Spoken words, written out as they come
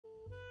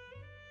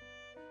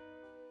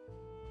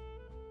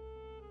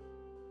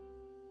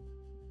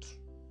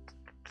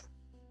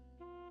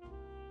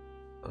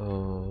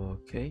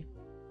Okay.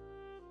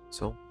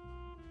 So.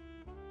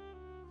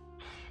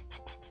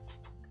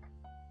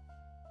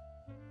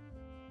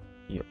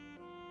 Yep.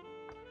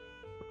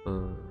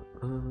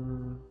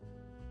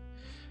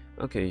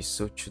 Okay,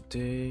 so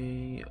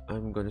today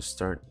I'm gonna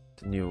start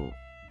the new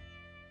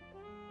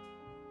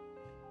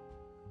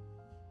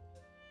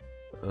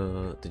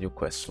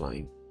quest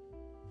line.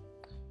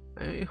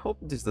 I hope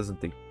this doesn't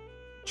take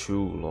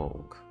too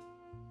long.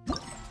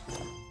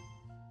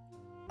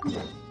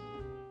 The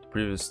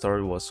previous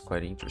story was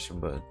quite interesting,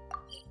 but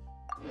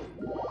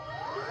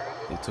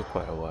it took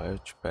quite a while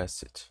to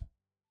pass it.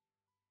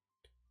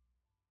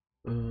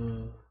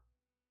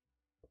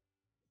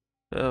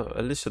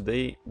 At least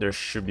today there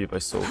should be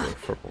voiceover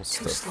for most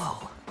Too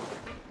stuff. slow.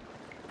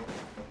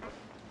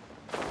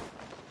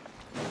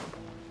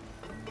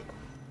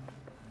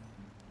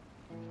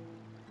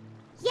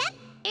 Yep,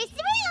 there's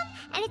the room,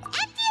 and it's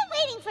empty and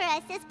waiting for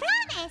us as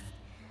promised.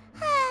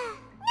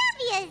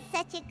 Navia is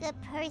such a good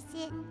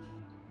person.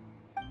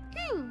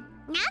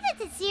 Now that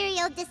the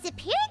serial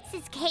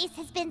disappearances case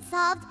has been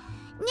solved,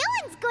 no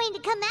one's going to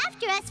come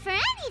after us for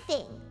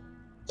anything.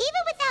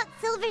 Even without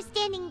Silver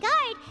standing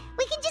guard,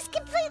 we can just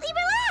completely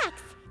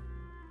relax.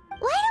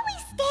 Why don't we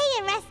stay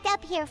and rest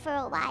up here for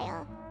a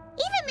while?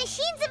 Even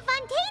machines in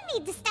Fontaine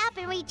need to stop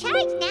and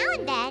recharge now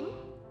and then.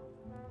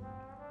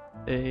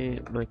 Hey,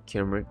 my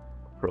camera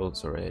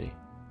froze already.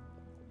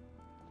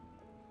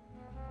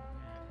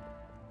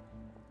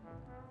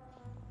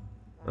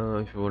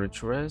 If you wanted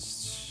to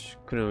rest,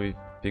 couldn't we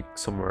pick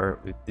somewhere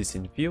with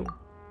decent view?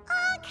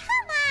 Oh,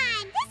 come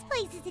on! This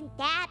place isn't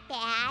that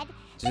bad.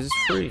 This is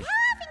Besides, free.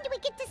 how often do we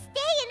get to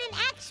stay in an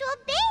actual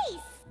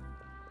base?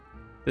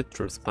 The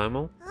truth,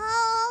 Paimon.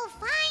 Oh,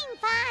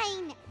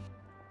 fine.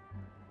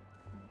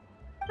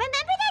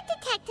 Remember that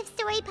detective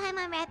story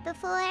Paimon read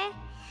before?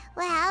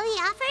 Well, the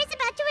author is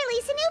about to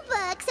release a new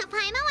book, so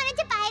Paimon wanted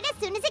to buy it as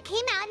soon as it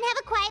came out and have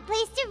a quiet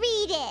place to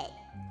read it.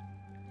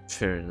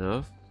 Fair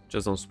enough.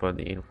 Just don't spoil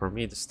the end for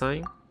me this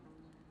time.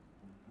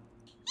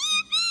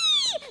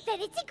 Yippee! Then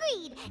it's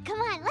agreed. Come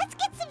on, let's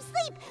get some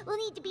sleep. We'll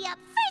need to be up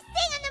first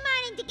thing in the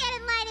morning to get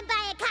in line and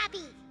buy a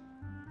copy.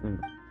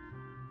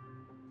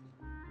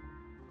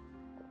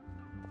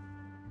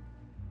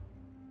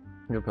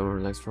 New Paimon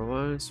relax for a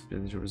while,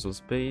 split the resource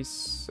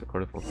base,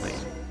 according to plan.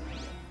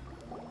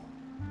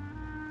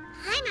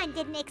 Paimon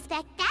didn't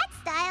expect that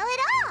style at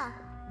all.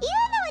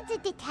 Even though it's a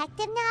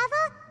detective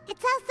novel,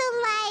 it's also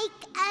like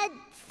a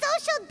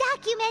social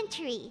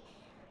documentary.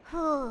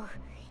 Whew.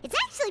 It's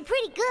actually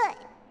pretty good.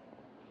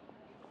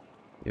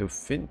 You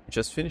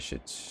just finished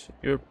it.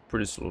 You're a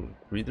pretty slow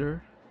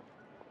reader.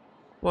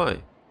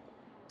 Why?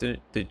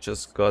 Didn't they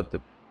just got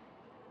the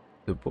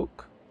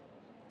book?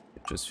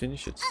 You just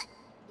finished it.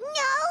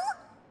 No!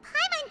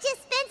 Paimon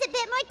just spends a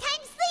bit more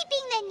time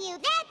sleeping than you,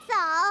 that's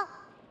all.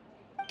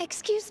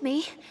 Excuse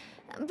me,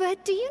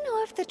 but do you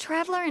know if the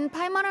Traveler and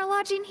Paimon are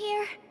lodging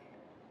here?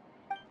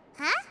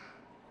 Huh?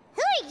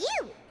 Who are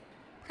you?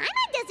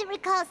 Paimon doesn't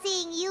recall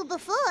seeing you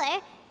before.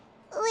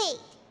 Wait,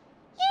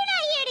 you're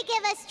not here to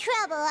give us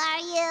trouble, are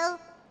you?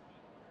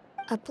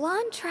 A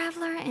blonde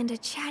traveler and a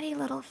chatty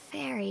little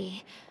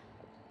fairy.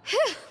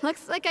 Whew,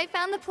 looks like I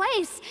found the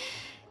place.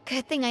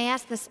 Good thing I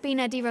asked the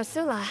Spina di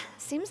Rosula.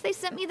 Seems they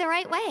sent me the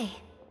right way.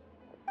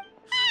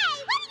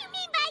 Hey, what do you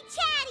mean by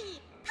chatty?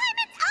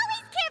 Paimon's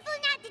always careful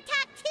not to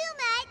talk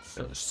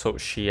too much. So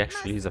she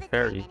actually is a Most of the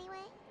time, fairy.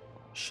 anyway.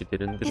 She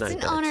didn't deny It's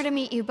an that. honor to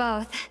meet you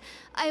both.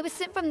 I was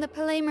sent from the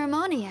Palais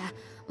Mermonia.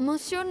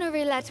 Monsieur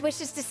Nourilette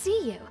wishes to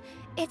see you.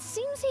 It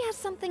seems he has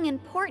something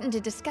important to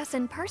discuss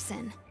in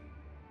person.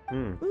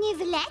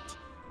 Nivelette?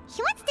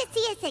 He wants to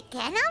see us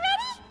again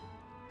already?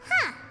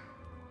 Huh.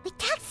 We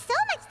talked so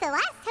much the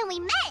last time we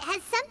met.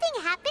 Has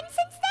something happened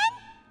since then?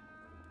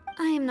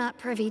 I am not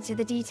privy to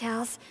the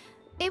details.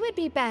 It would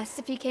be best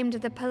if you came to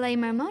the Palais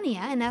Mermonia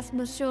and asked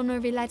Monsieur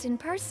Nourilette in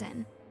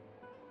person.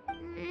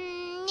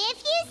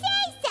 If you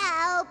say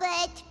so,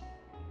 but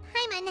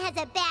Paimon has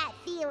a bad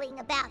feeling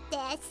about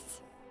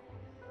this.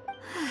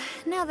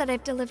 Now that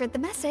I've delivered the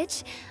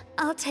message,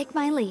 I'll take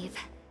my leave.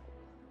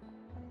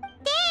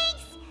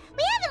 Thanks!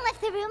 We haven't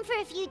left the room for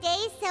a few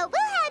days, so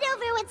we'll head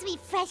over once we've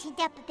freshened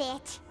up a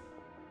bit.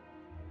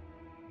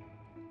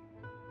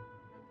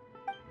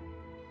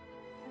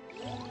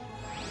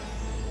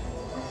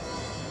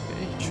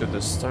 Okay, should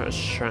the stars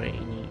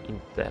shine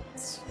in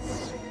depths?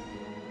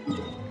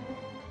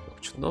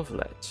 Look to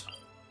Novelet.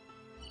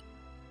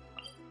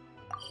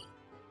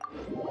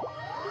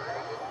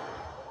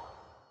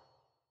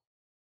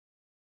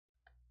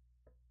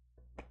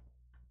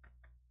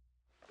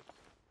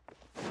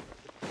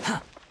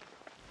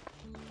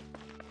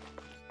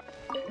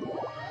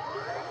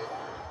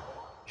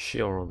 She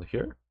around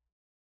here?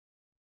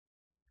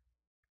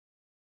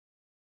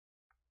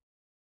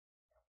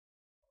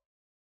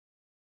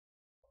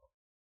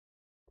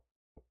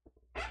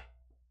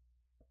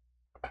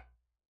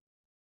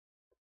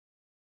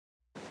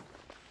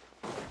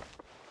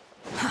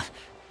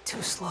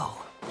 Too slow.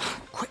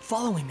 Quit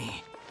following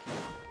me.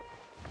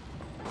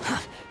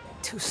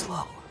 Too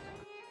slow.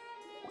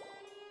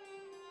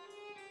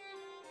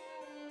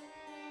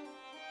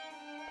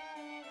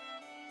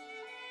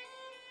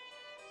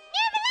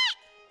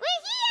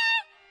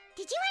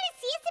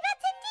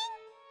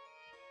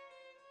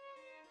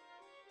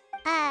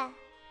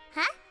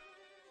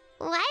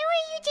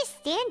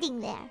 standing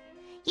there.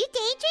 You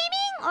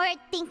daydreaming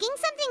or thinking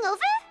something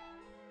over?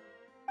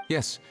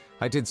 Yes,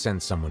 I did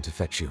send someone to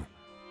fetch you.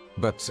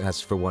 But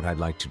as for what I'd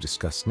like to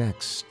discuss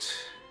next,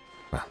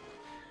 well,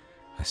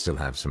 I still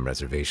have some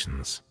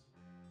reservations.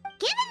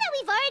 Given that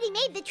we've already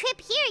made the trip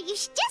here, you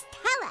should just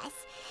tell us.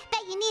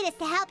 Bet you need us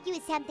to help you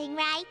with something,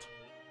 right?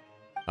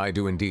 I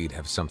do indeed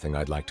have something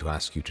I'd like to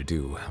ask you to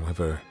do.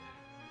 However,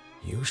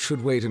 you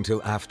should wait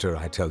until after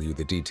I tell you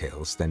the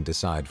details, then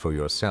decide for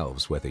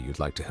yourselves whether you'd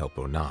like to help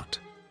or not.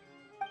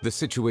 The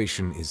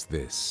situation is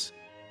this.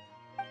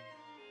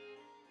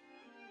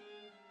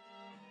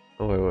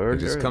 It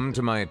has come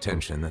to my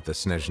attention that the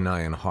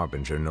Snezhnayan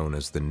Harbinger known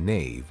as the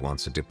Knave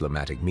wants a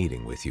diplomatic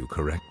meeting with you,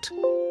 correct?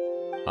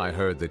 I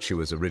heard that she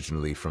was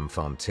originally from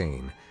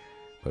Fontaine,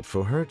 but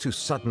for her to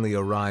suddenly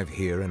arrive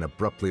here and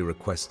abruptly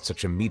request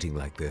such a meeting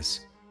like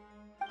this,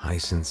 I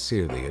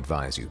sincerely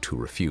advise you to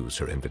refuse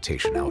her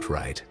invitation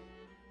outright.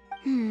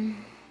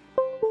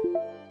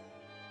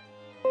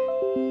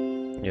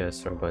 Yeah,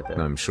 sorry about that.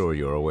 I'm sure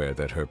you're aware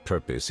that her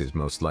purpose is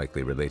most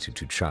likely related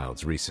to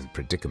Child's recent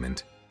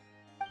predicament.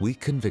 We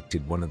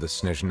convicted one of the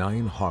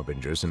Snezhnayan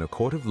Harbingers in a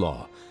court of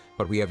law,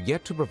 but we have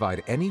yet to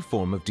provide any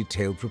form of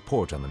detailed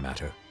report on the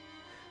matter.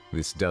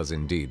 This does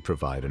indeed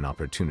provide an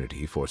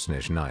opportunity for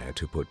Snezhnaya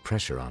to put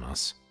pressure on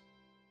us.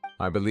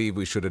 I believe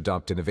we should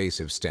adopt an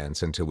evasive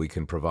stance until we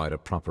can provide a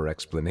proper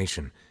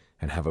explanation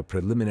and have a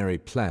preliminary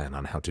plan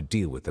on how to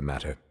deal with the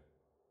matter.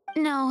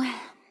 No,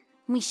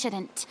 we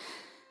shouldn't.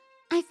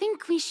 I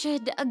think we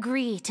should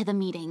agree to the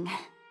meeting.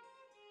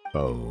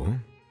 Oh?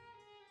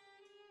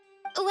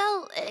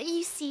 Well,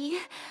 you see,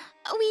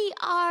 we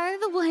are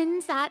the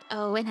ones that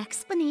owe an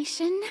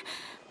explanation.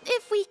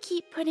 If we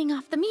keep putting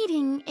off the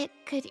meeting, it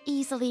could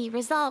easily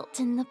result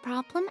in the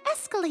problem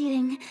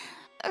escalating,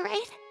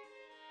 right?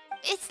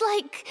 It's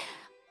like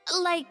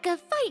a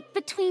fight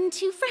between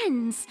two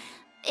friends.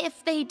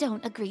 If they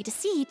don't agree to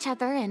see each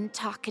other and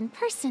talk in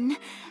person,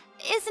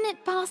 isn't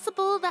it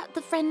possible that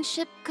the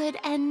friendship could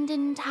end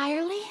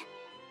entirely?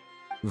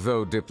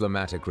 Though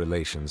diplomatic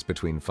relations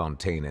between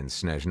Fontaine and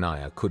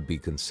Snezhnaya could be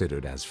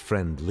considered as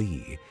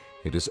friendly,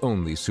 it is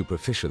only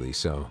superficially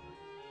so.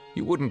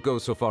 You wouldn't go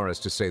so far as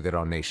to say that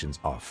our nations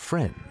are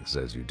friends,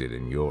 as you did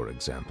in your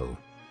example.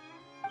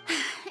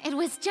 It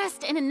was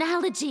just an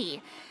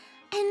analogy.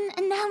 An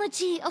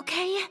analogy,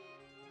 okay?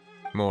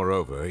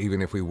 Moreover,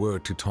 even if we were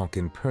to talk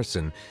in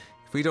person,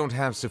 if we don't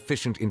have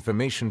sufficient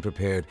information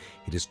prepared,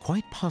 it is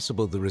quite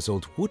possible the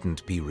result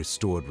wouldn't be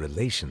restored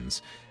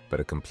relations,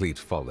 but a complete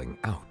falling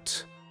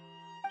out.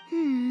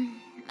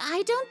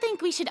 I don't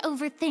think we should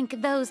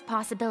overthink those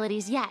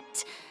possibilities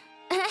yet.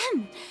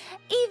 Ahem.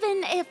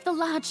 Even if the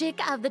logic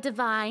of the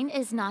divine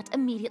is not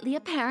immediately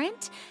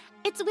apparent,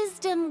 its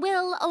wisdom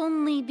will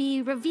only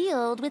be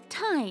revealed with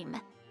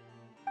time.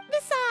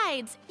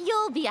 Besides,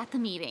 you'll be at the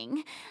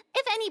meeting.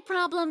 If any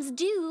problems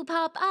do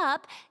pop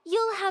up,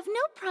 you'll have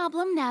no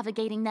problem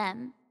navigating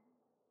them.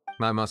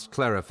 I must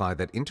clarify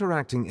that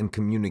interacting and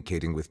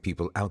communicating with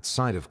people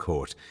outside of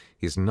court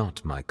is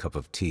not my cup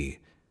of tea.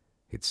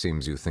 It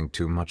seems you think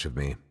too much of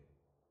me.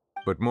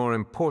 But more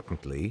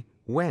importantly,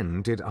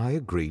 when did I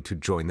agree to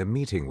join the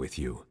meeting with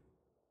you?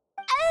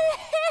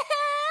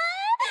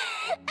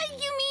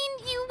 You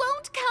mean you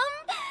won't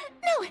come?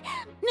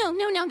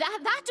 No,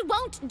 that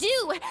won't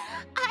do.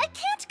 I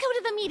can't go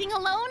to the meeting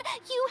alone.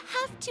 You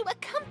have to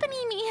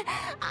accompany me.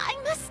 I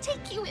must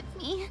take you with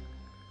me.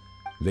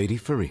 Lady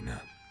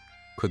Furina,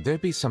 could there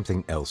be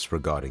something else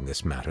regarding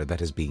this matter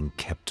that is being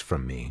kept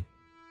from me?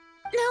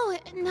 No,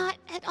 not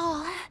at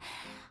all.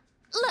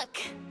 Look,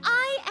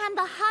 I am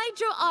the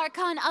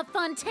Hydro-Archon of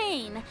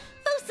Fontaine,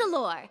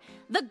 Focalor,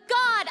 the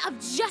god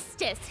of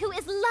justice who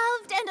is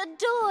loved and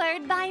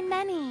adored by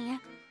many.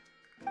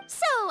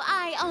 So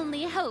I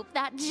only hope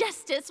that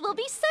justice will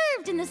be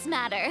served in this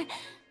matter.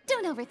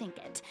 Don't overthink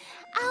it.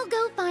 I'll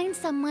go find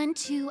someone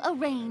to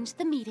arrange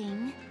the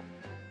meeting.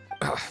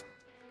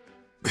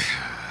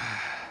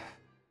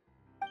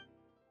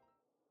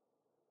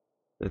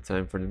 The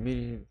time for the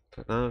meeting,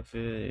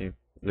 Tanave,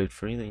 Lady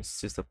Furina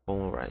insists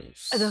upon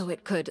arrives. Though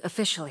it could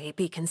officially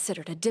be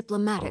considered a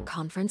diplomatic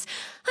conference,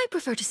 I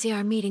prefer to see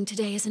our meeting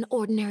today as an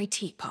ordinary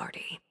tea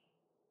party.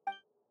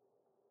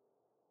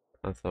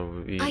 I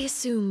thought we... I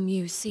assume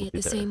you see it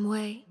the same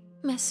way,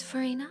 Miss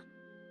Furina?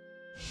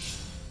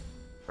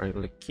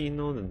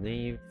 Arlecchino, the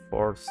knave,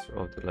 fourth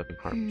of the 11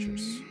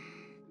 Harbingers.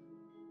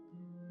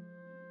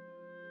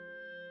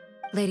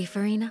 Lady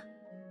Furina?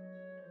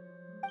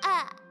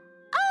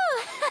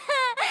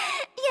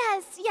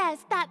 Yes,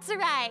 that's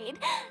right.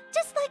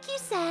 Just like you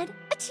said,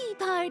 a tea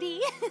party.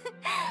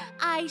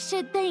 I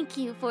should thank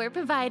you for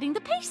providing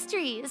the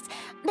pastries.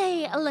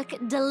 They look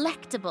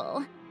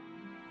delectable.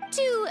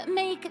 To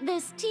make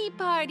this tea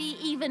party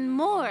even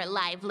more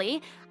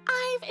lively,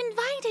 I've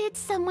invited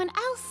someone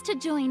else to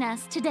join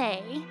us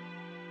today.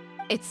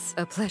 It's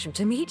a pleasure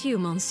to meet you,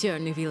 Monsieur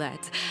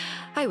Neuvillette.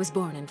 I was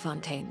born in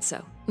Fontaine,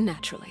 so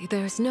naturally,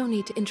 there's no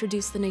need to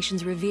introduce the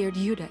nation's revered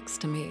Eudex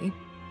to me.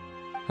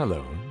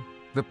 Hello.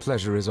 The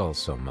pleasure is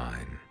also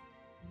mine.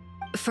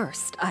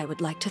 First, I would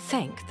like to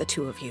thank the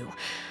two of you.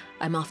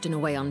 I'm often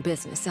away on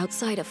business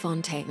outside of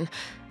Fontaine,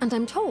 and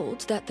I'm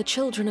told that the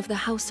children of the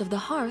House of the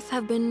Hearth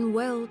have been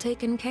well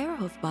taken care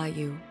of by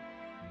you.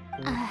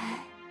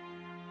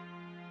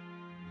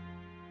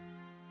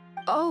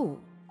 Oh,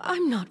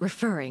 I'm not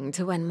referring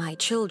to when my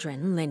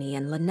children, Linny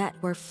and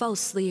Lynette, were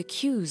falsely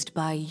accused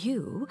by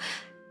you.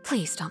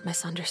 Please don't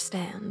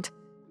misunderstand.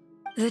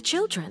 The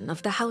children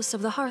of the House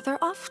of the Hearth are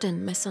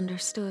often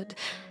misunderstood,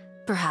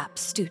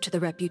 perhaps due to the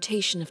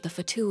reputation of the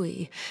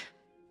Fatui.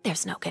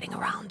 There's no getting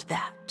around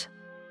that.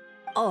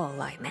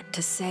 All I meant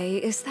to say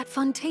is that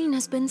Fontaine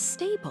has been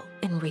stable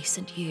in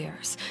recent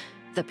years.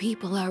 The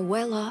people are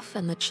well off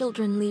and the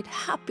children lead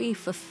happy,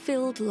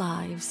 fulfilled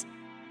lives.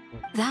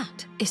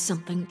 That is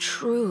something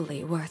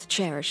truly worth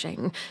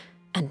cherishing,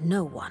 and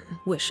no one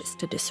wishes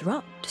to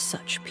disrupt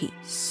such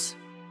peace.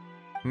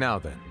 Now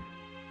then,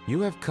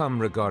 you have come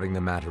regarding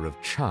the matter of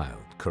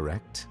child,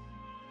 correct?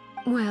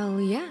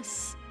 Well,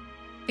 yes.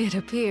 It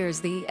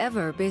appears the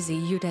ever-busy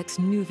Iudex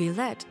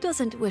Neuvillette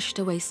doesn't wish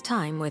to waste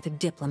time with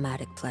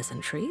diplomatic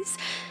pleasantries,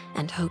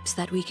 and hopes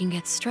that we can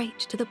get straight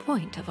to the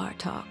point of our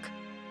talk.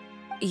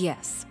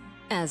 Yes,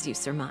 as you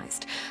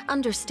surmised,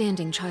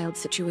 understanding child's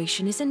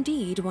situation is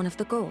indeed one of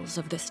the goals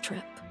of this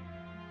trip.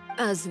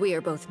 As we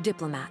are both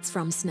diplomats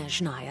from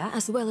Snezhnaya,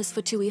 as well as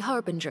Fatui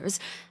harbingers,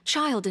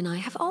 Child and I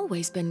have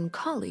always been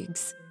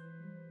colleagues.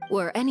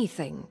 Were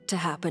anything to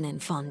happen in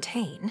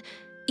Fontaine,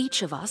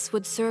 each of us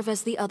would serve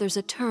as the other's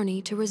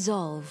attorney to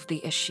resolve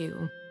the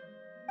issue.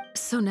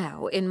 So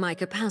now, in my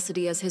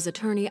capacity as his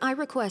attorney, I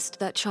request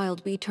that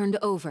Child be turned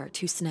over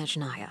to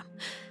Snezhnaya.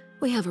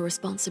 We have a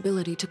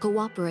responsibility to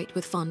cooperate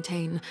with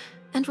Fontaine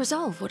and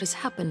resolve what has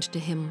happened to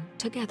him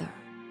together.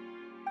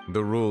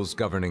 The rules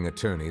governing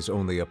attorneys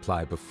only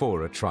apply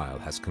before a trial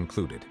has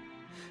concluded.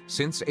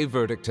 Since a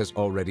verdict has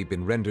already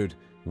been rendered,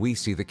 we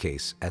see the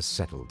case as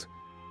settled.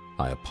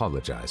 I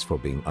apologize for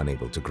being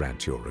unable to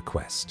grant your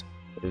request.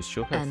 You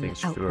still have An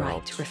things to figure outright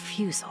out.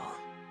 refusal.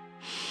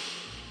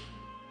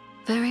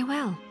 Very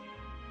well.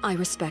 I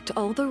respect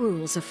all the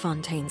rules of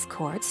Fontaine's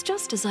courts,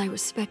 just as I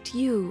respect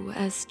you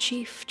as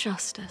Chief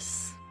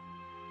Justice.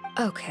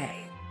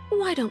 Okay,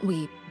 why don't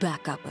we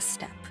back up a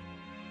step?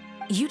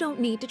 You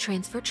don't need to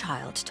transfer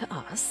Child to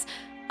us.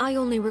 I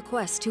only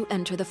request to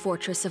enter the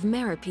fortress of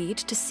Meripede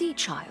to see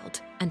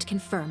Child and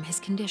confirm his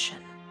condition.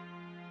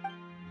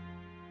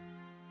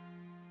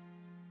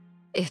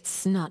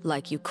 It's not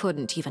like you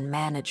couldn't even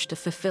manage to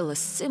fulfill a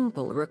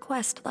simple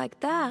request like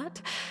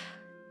that.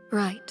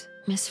 Right,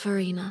 Miss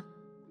Farina?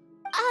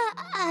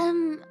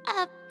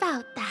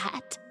 About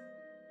that.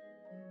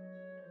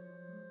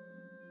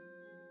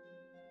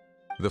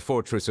 The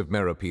fortress of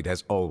Meripede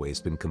has always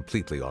been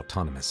completely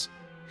autonomous.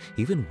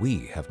 Even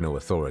we have no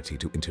authority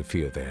to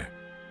interfere there,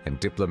 and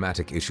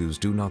diplomatic issues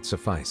do not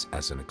suffice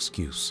as an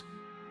excuse.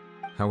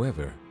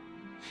 However,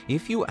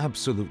 if you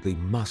absolutely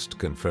must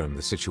confirm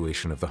the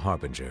situation of the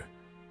Harbinger,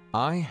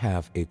 I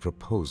have a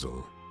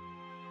proposal.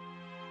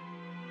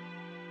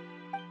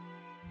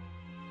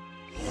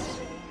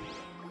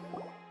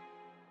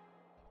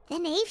 The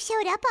knave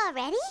showed up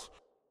already?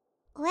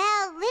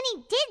 Well,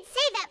 Linny did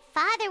say that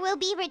Father will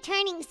be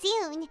returning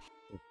soon.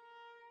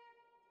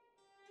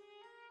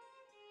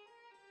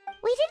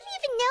 We didn't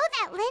even know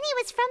that Linny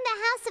was from the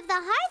House of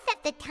the Hearth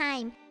at the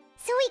time,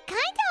 so we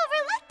kinda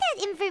overlooked that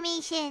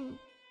information.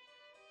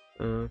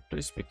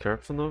 Please be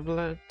careful of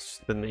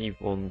that. The knave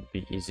won't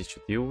be easy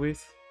to deal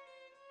with.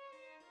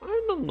 I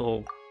don't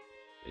know.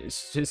 It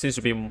seems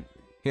to be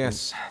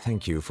Yes,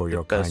 thank you for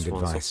your the kind best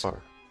one advice. so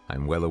far.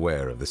 I'm well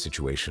aware of the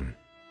situation.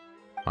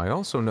 I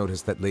also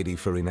noticed that Lady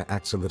Farina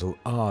acts a little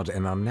odd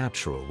and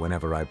unnatural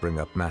whenever I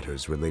bring up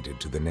matters related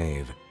to the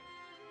knave.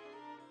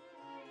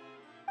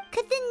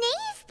 Could the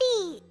knave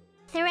be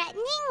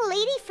threatening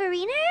Lady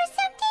Farina or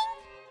something?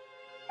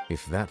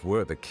 If that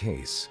were the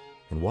case,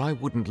 then why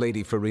wouldn't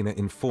Lady Farina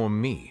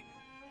inform me?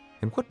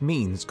 And what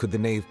means could the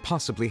knave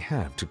possibly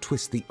have to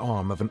twist the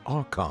arm of an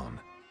Archon?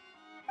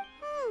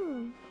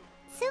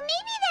 So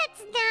maybe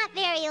that's not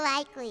very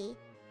likely.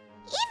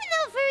 Even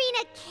though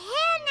Farina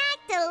can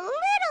act a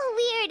little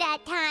weird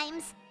at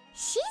times,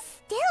 she's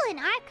still an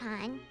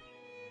Archon.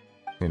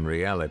 In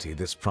reality,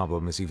 this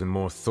problem is even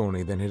more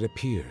thorny than it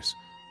appears.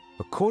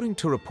 According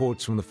to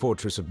reports from the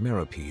Fortress of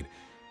Meripede,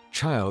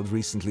 Child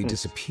recently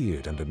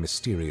disappeared under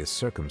mysterious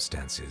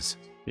circumstances.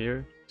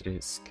 Here to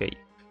escape.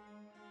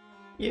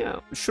 Yeah,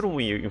 shouldn't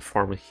we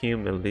inform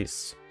him at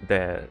least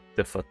that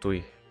the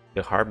Fatui,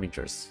 the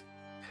Harbingers,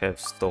 have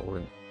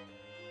stolen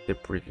the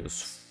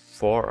previous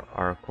 4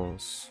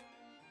 Archons'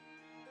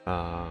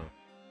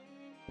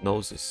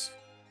 noses?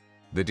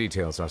 The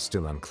details are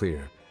still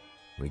unclear.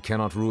 We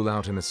cannot rule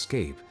out an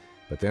escape,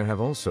 but there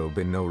have also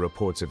been no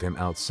reports of him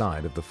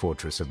outside of the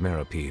Fortress of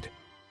Meripede.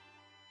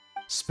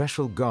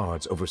 Special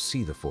guards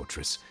oversee the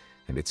fortress,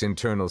 and its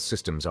internal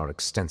systems are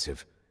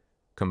extensive.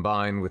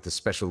 Combined with the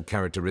special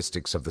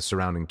characteristics of the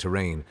surrounding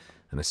terrain,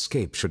 an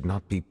escape should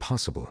not be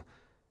possible.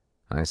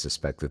 I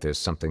suspect that there's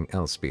something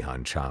else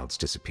behind Child's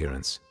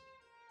disappearance.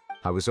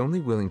 I was only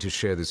willing to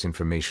share this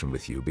information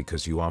with you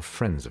because you are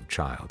friends of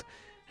Child,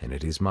 and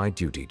it is my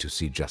duty to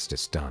see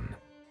justice done.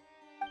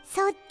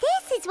 So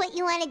this is what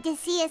you wanted to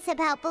see us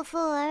about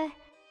before.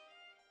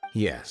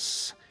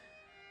 Yes.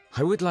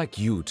 I would like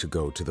you to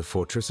go to the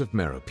Fortress of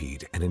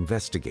Meropide and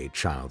investigate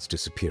Child's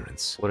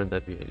disappearance. Wouldn't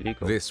that be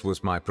illegal? This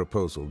was my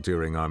proposal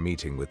during our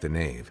meeting with the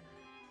Knave.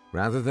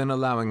 Rather than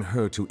allowing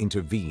her to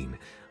intervene,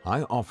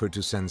 I offered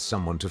to send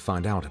someone to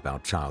find out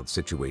about Child's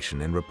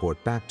situation and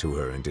report back to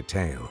her in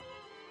detail.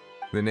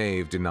 The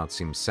Knave did not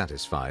seem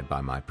satisfied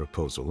by my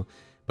proposal,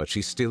 but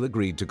she still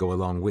agreed to go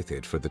along with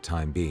it for the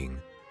time being.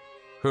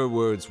 Her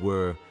words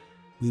were,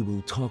 "We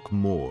will talk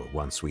more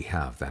once we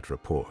have that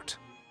report."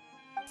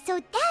 So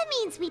that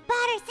means we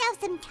bought ourselves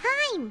some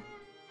time.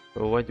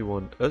 So why do you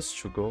want us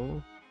to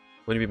go?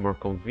 Wouldn't it be more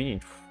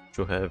convenient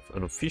to have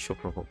an official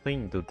from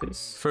Fontaine do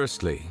this?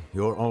 Firstly,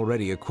 you're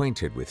already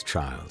acquainted with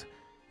Child.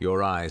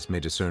 Your eyes may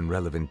discern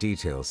relevant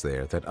details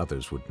there that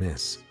others would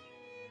miss.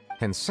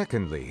 And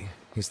secondly,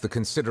 is the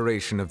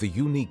consideration of the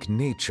unique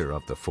nature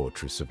of the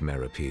Fortress of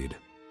Meropide.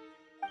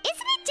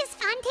 Isn't it just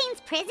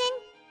Fontaine's prison?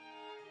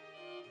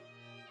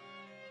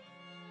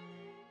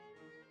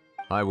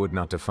 I would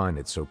not define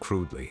it so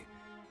crudely.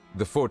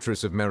 The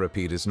Fortress of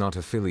Meropide is not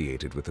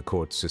affiliated with the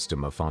court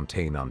system of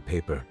Fontaine on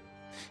paper.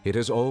 It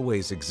has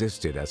always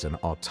existed as an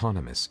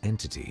autonomous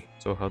entity.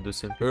 So how do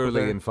some people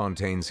Early there? in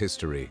Fontaine's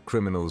history,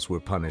 criminals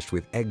were punished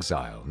with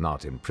exile,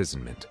 not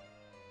imprisonment.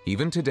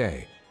 Even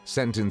today,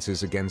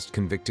 sentences against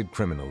convicted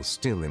criminals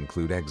still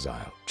include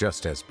exile,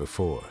 just as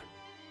before.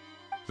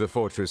 The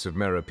Fortress of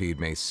Meropide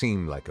may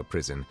seem like a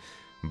prison,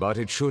 but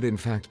it should in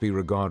fact be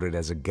regarded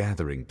as a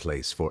gathering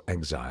place for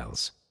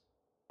exiles.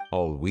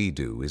 All we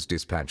do is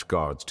dispatch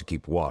guards to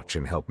keep watch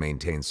and help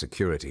maintain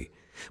security,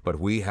 but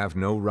we have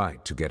no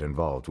right to get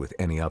involved with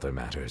any other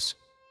matters.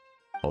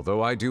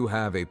 Although I do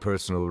have a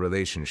personal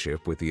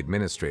relationship with the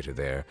administrator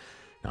there,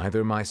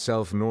 neither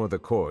myself nor the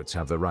courts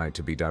have the right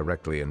to be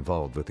directly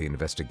involved with the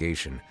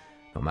investigation,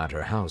 no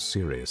matter how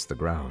serious the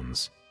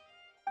grounds.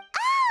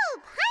 Oh,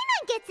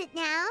 Paimon gets it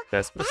now.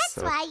 That's That's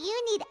up. why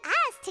you need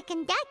us to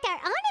conduct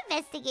our own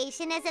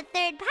investigation as a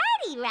third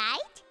party,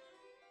 right?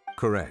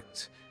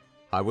 Correct.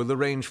 I will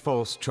arrange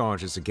false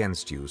charges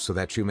against you so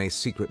that you may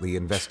secretly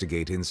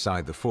investigate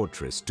inside the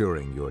fortress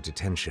during your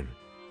detention.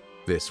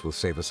 This will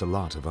save us a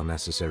lot of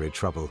unnecessary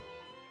trouble.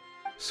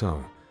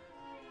 So,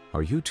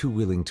 are you two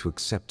willing to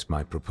accept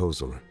my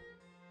proposal?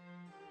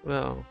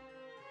 Well,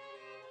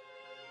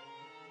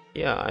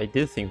 yeah, I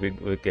did think we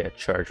would get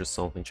charged or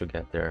something to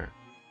get there,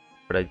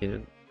 but I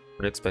didn't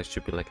expect it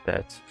to be like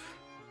that.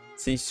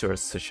 Since you're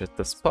such at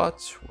the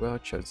spot, well,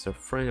 Child's a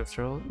friend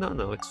after all.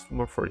 No, it's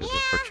more for you than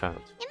for Child.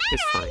 No It's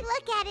matter how fine. you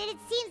look at it, it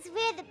seems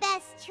we're the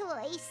best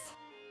choice.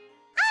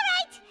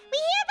 Alright, we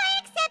hereby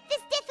accept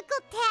this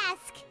difficult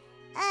task.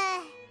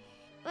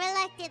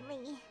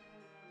 Reluctantly.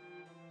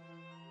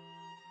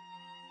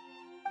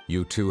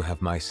 You two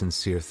have my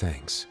sincere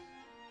thanks.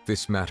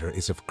 This matter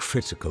is of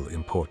critical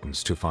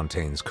importance to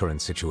Fontaine's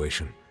current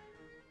situation.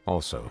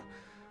 Also,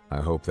 I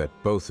hope that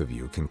both of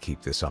you can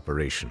keep this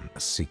operation a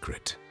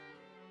secret.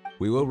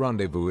 We will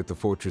rendezvous at the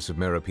Fortress of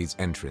Meropide's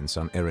entrance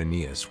on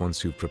Erinius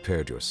once you've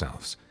prepared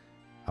yourselves.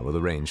 I will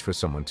arrange for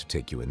someone to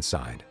take you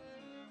inside.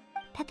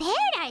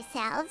 Prepared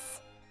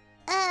ourselves?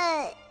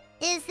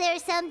 Is there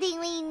something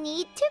we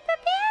need to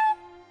prepare?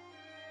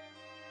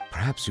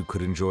 Perhaps you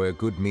could enjoy a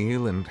good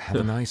meal and have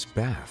a nice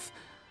bath.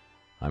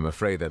 I'm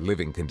afraid that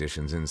living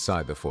conditions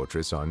inside the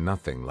fortress are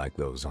nothing like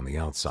those on the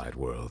outside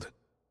world.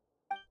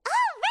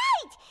 Oh,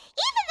 right!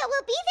 Even though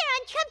we'll be there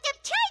on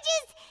trumped-up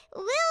charges,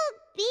 we'll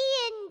be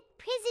in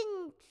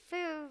prison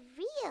for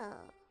real.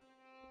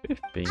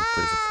 We've been in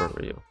prison for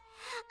real.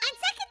 On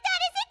second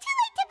thought, is it too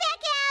late to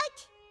back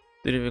out?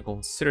 Didn't even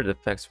consider the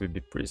facts we'd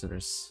be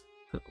prisoners.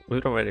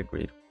 We'd already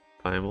agreed.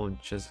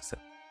 Paimon just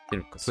accept.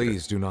 Didn't consider.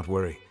 Please do not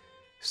worry.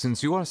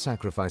 Since you are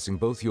sacrificing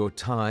both your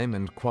time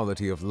and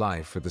quality of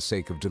life for the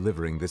sake of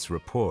delivering this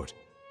report,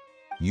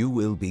 you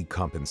will be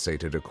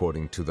compensated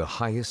according to the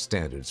highest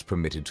standards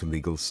permitted to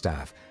legal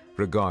staff,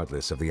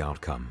 regardless of the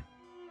outcome.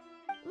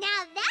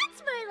 Now that's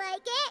more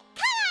like it.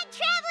 Come on,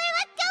 traveler,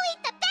 let's go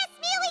eat the best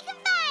meal we can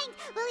find.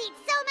 We'll eat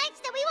so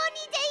much that we won't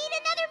need to eat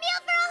another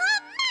meal for a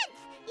whole month.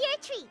 You're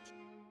a treat.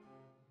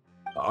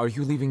 Are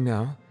you leaving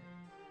now?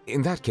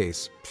 In that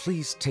case,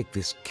 please take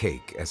this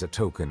cake as a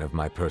token of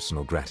my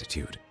personal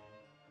gratitude.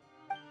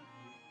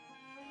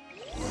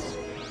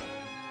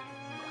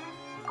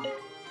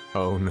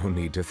 Oh, no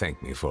need to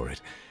thank me for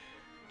it.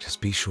 Just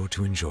be sure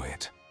to enjoy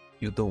it.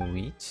 You don't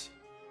eat?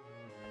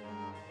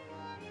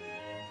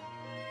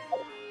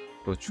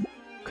 Go to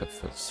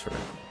cafe, sir.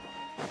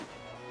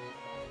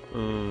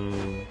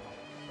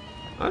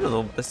 I don't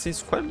know, but that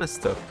seems quite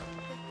messed up.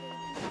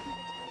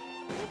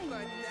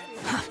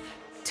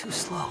 Too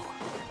slow.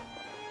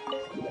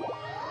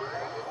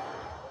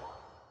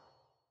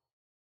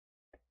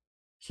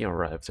 He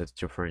arrived at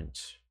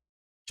different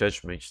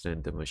judgment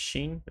than the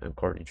machine,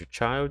 according to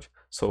Child,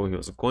 so he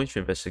was going to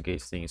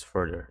investigate things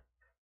further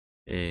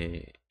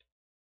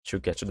to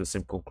get to the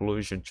same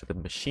conclusion to the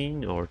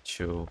machine, or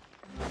to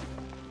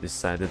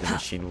decide that the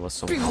machine was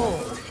somehow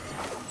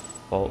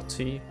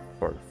faulty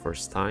for the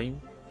first time.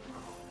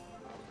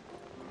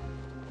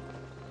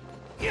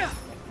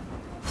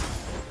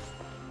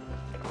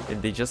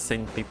 And they just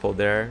send people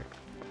there.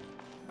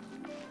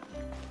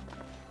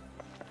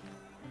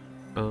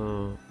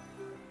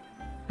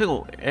 Hang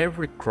on,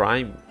 every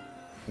crime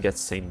gets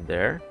sent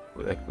there,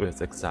 like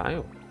with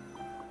exile?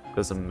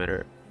 Doesn't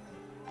matter.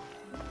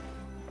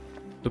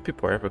 Do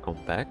people ever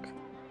come back?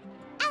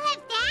 I'll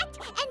have that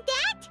and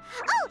that.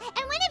 Oh,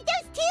 and one of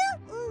those two.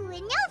 Ooh,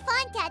 and no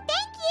Fanta,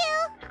 thank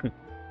you.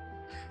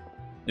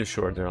 You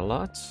sure there are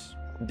lots?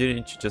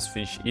 Didn't you just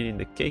finish eating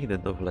the cake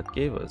that Novelet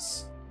gave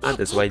us? That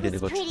That's why I cake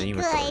didn't go was to the pretty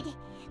inventory. good.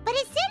 But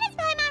as soon as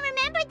Paimon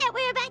remembered that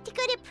we were about to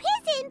go to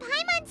prison,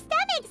 Paimon's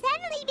stomach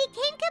suddenly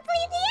became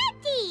completely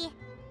empty.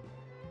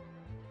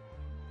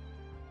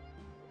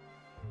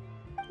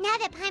 Now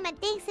that Paimon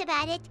thinks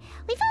about it,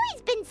 we've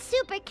always been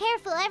super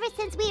careful ever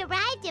since we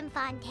arrived in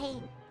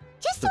Fontaine.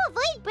 Just to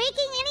avoid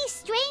breaking any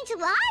strange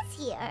laws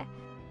here.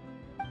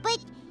 But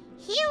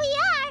here we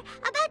are,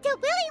 about to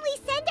willingly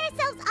send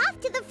ourselves off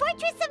to the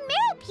Fortress of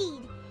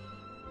Meropide.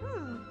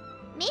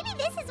 Maybe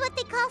this is what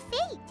they call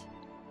fate.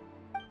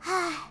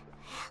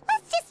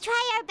 Let's just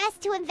try our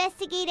best to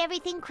investigate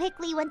everything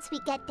quickly once we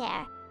get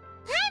there.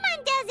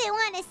 Paimon doesn't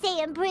want to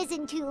stay in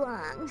prison too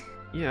long.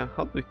 Yeah,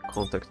 how do we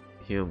contact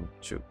him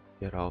to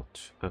get out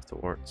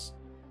afterwards?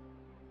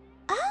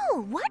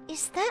 Oh, what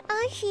is that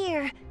I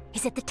hear?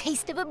 Is it the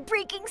taste of a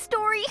breaking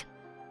story?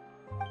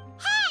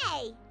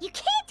 Hey! You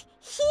can't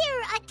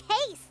hear a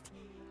taste!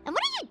 And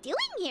what are you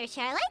doing here,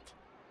 Charlotte?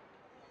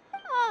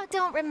 Oh,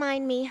 don't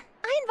remind me.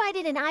 I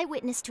invited an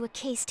eyewitness to a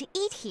case to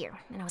eat here,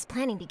 and I was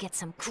planning to get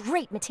some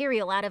great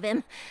material out of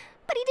him.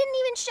 But he didn't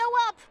even show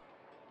up.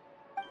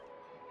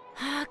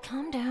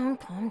 Calm down,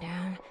 calm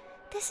down.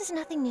 This is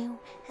nothing new.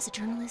 As a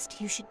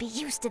journalist, you should be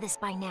used to this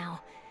by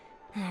now.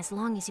 As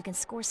long as you can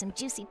score some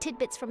juicy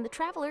tidbits from the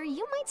traveler,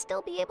 you might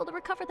still be able to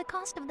recover the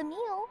cost of the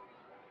meal.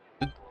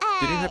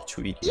 Didn't have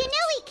to eat You yet.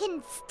 know we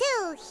can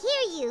still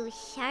hear you,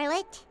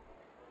 Charlotte.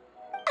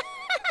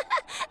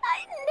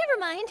 Never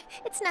mind.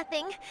 It's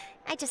nothing.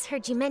 I just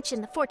heard you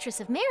mention the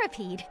Fortress of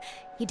Meropide.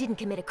 You didn't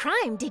commit a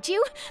crime, did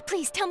you?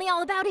 Please tell me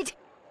all about it.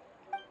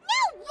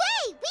 No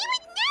way! We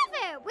would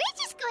never! We're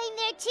just going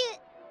there to...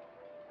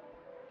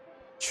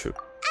 True.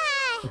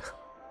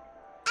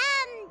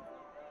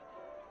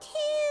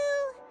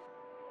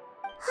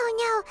 Oh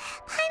no,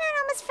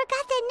 Paimon almost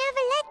forgot that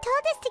Neverlet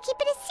told us to keep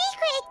it a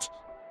secret!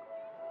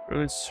 We're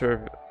going to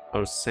serve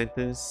our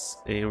sentence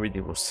and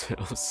redeem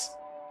ourselves.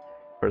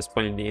 For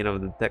spoiling the end of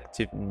a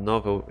detective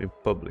novel in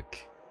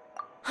public.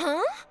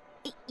 Huh?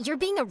 You're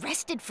being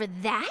arrested for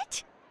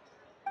that?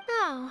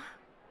 Oh,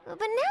 but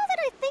now that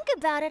I think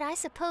about it, I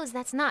suppose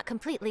that's not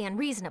completely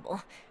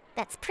unreasonable.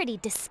 That's pretty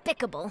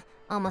despicable,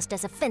 almost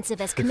as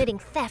offensive as committing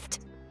theft.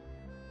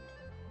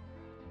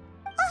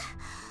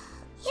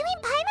 You mean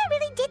Paimon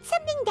really did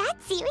something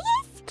that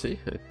serious? See,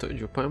 I told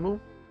you, Paimon.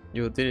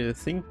 You didn't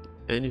think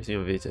anything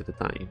of it at the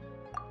time.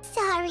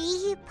 Sorry,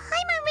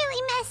 Paimon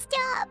really messed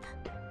up.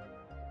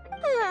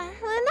 Well,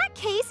 in that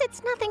case,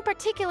 it's nothing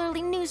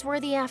particularly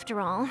newsworthy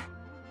after all.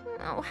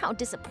 Oh, how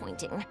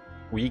disappointing.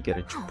 We get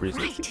into Oh,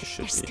 prison. right, It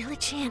should there's be. still a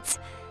chance.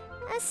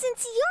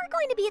 Since you're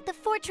going to be at the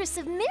Fortress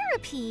of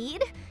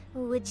Meropide,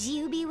 would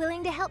you be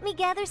willing to help me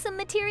gather some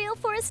material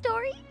for a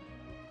story?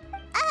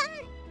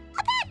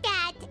 About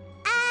that,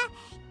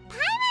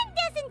 Paimon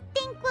doesn't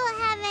think we'll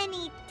have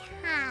any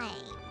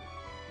time.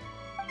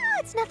 Oh,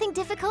 it's nothing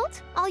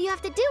difficult. All you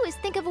have to do is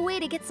think of a way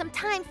to get some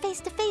time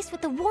face-to-face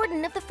with the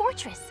warden of the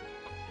fortress.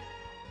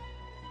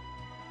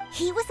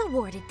 He was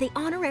awarded the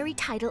honorary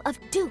title of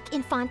Duke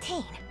in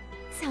Fontaine.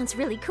 Sounds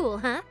really cool,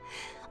 huh?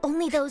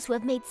 Only those who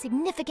have made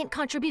significant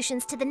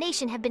contributions to the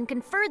nation have been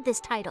conferred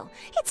this title.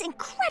 It's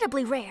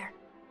incredibly rare.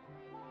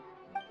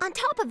 On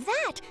top of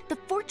that, the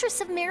Fortress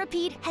of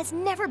Meropide has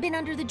never been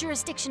under the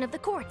jurisdiction of the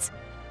courts.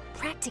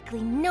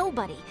 Practically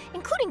nobody,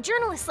 including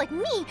journalists like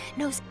me,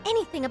 knows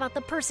anything about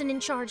the person in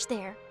charge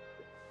there.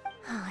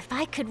 Oh, if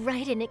I could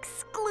write an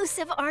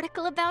exclusive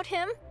article about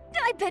him,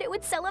 I bet it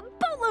would sell a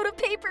boatload of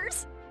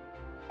papers.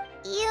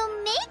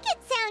 You make it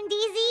sound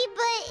easy,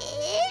 but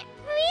it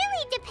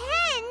really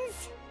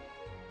depends.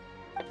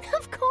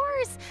 Of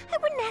course, I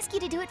wouldn't ask you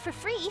to do it for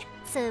free,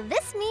 so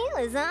this meal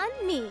is on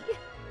me.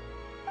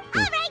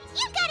 All right,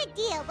 you got a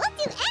deal. We'll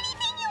do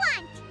anything you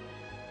want.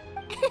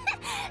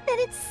 Then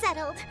it's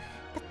settled.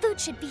 The food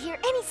should be here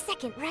any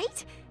second,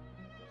 right?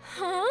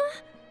 Huh?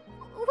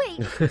 Wait,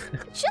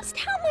 just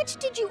how much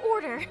did you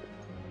order?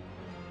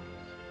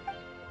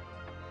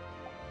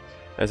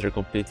 As you're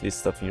completely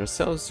stuffing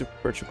yourselves, you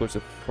prepare to go to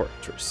the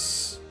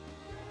fortress.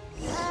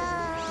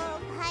 Oh,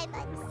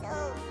 Paimon's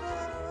so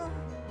full.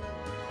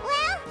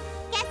 Well,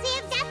 guess we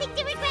have nothing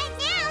to regret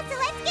now, so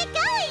let's get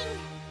going.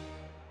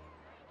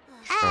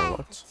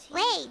 Charlotte?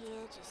 Wait.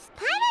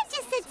 Paimon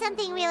just said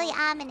something really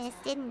ominous,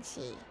 didn't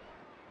she?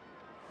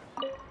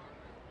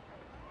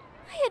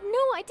 I had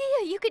no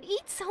idea you could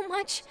eat so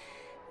much.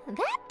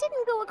 That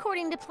didn't go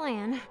according to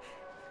plan.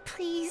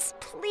 Please,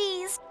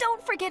 please,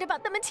 don't forget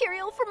about the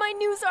material for my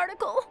news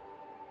article.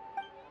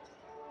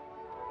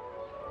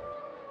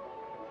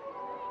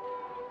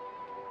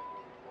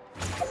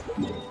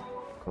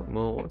 Calm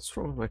Well, what's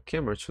wrong with my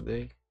camera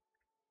today?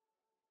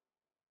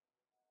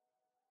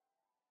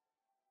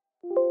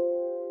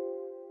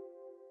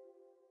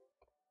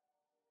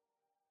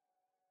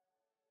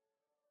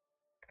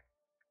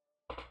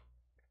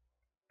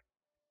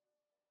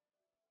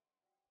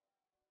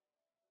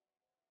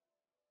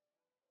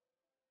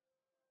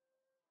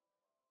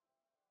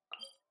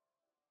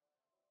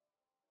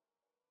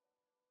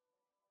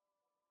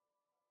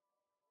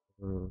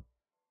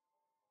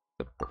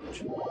 The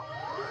porch.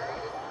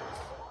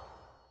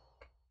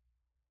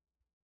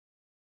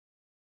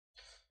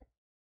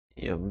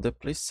 Yeah, the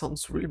place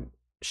sounds really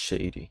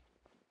shady,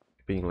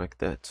 being like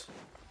that.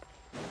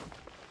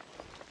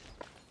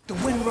 The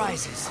wind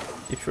rises.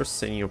 If you're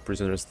sending your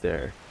prisoners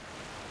there,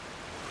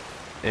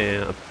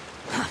 and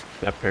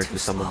apparently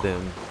some of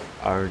them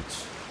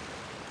aren't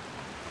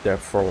there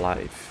for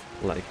life,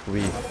 like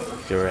we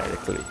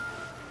theoretically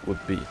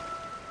would be,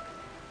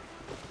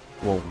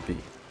 won't be.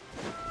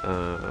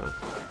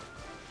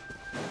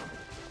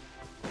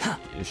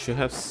 You should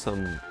have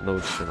some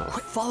notion of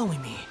Quit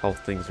following me. how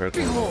things are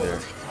going Behold. there.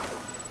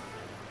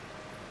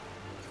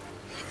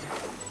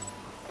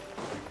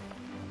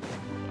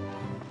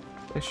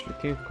 Actually,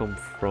 can come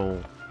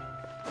from...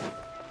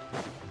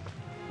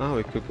 Oh,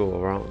 we could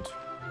go around.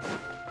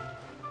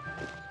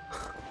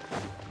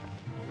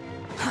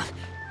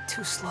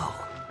 Too slow.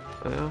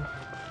 Well...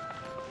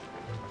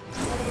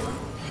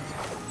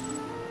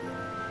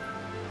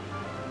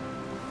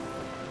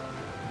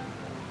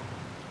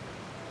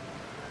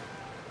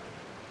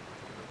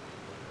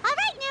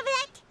 Alright,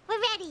 Neverlet,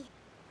 we're ready.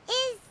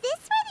 Is this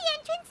where the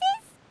entrance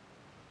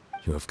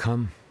is? You have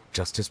come,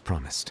 just as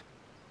promised.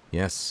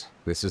 Yes,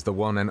 this is the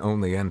one and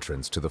only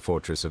entrance to the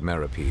fortress of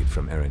Meripede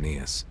from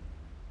Irenaeus.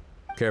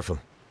 Careful.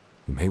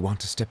 You may want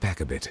to step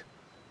back a bit.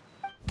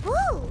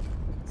 Whoa!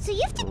 So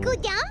you have to go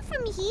down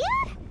from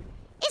here?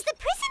 Is the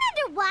prison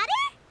underwater?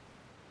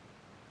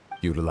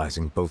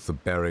 Utilizing both the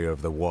barrier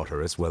of the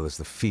water as well as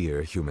the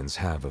fear humans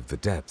have of the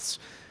depths,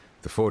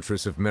 the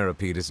fortress of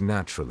Meripede is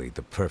naturally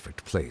the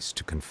perfect place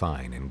to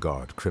confine and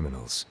guard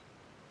criminals.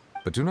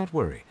 But do not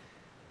worry.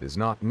 It is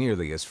not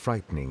nearly as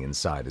frightening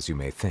inside as you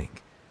may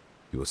think.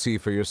 You will see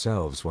for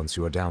yourselves once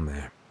you are down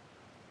there.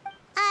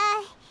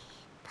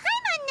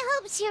 Paimon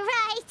hopes you're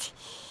right.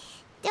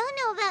 Don't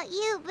know about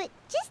you, but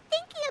just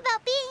thinking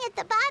about being at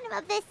the bottom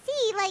of the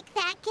sea like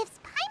that gives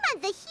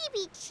Paimon the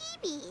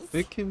heebie-jeebies.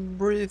 We can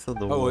breathe on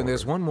the water. Oh, and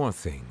there's one more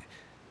thing.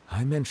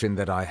 I mentioned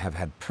that I have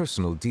had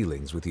personal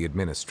dealings with the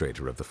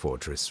administrator of the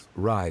fortress,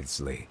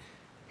 Writhsley.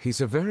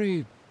 He's a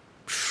very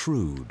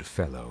shrewd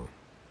fellow.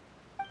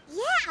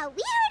 Yeah,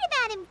 we heard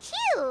about him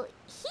too.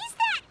 He's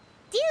that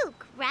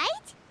Duke, right?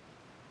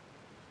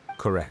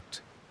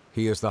 Correct.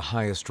 He is the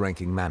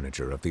highest-ranking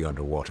manager of the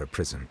underwater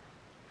prison.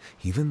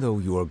 Even though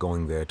you are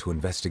going there to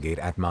investigate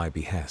at my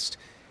behest,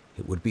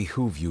 it would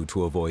behoove you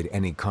to avoid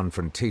any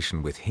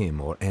confrontation with him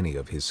or any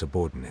of his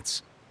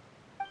subordinates.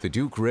 The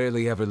Duke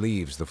rarely ever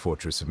leaves the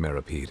fortress of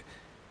Meripede,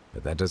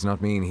 but that does not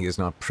mean he is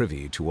not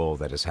privy to all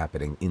that is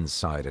happening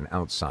inside and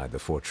outside the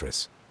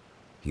fortress.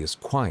 He is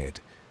quiet,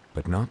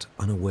 but not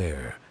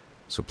unaware,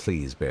 so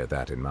please bear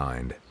that in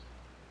mind.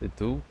 They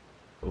do?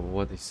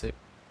 What they say?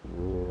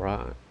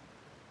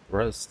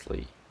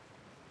 Rustley.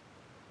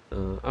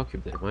 I'll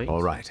keep that in mind.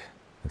 All right.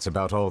 That's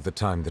about all the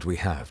time that we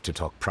have to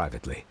talk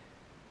privately.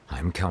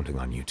 I'm counting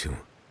on you two.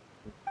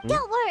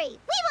 Don't worry, we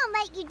won't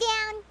let you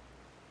down.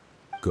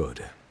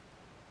 Good.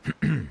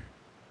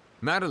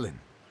 Madeline!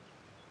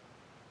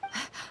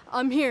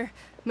 I'm here,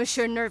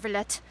 Monsieur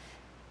Nervalet.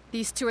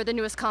 These two are the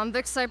newest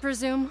convicts, I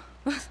presume?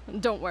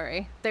 Don't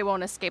worry, they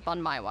won't escape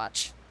on my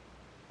watch.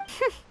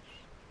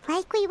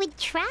 Like we would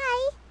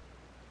try.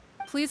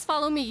 Please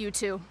follow me, you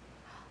two.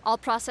 I'll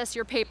process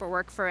your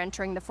paperwork for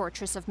entering the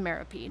fortress of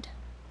Meripede.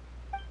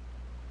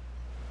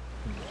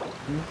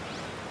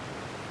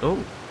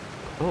 Oh.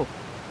 Oh.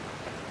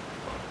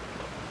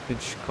 Did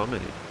she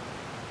comment it?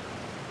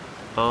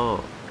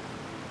 Oh.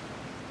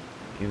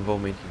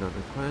 Involvement in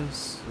other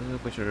quests.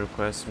 Potential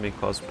requests may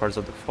cause parts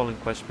of the following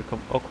quest to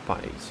become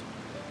occupied.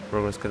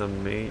 Progress cannot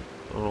be made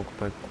on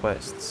occupied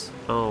quests.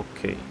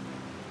 Okay.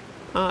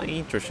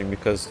 Interesting,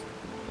 because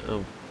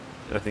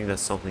I think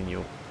that's something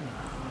new.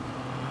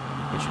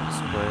 Okay,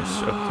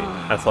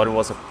 I thought it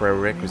was a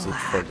prerequisite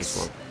for this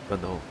one,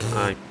 but no,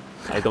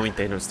 I don't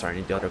intend on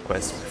starting the other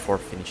quests before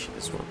finishing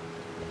this one.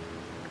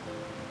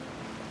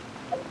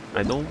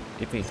 I don't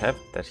even have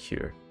that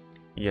here.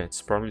 Yeah,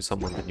 it's probably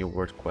some of the new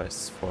world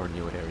quests for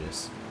new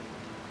areas.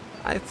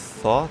 I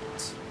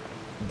thought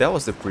that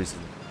was the prison.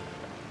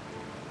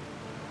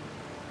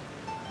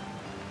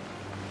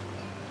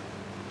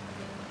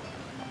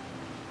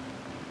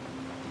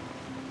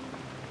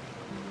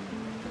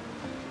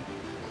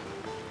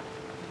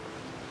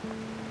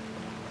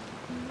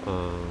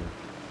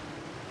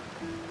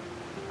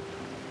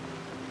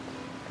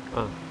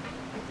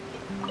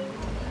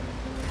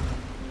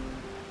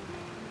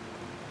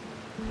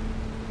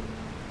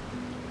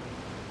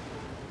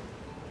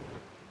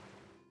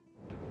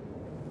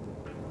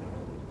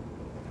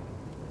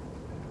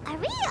 Are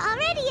we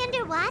already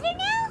underwater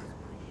now?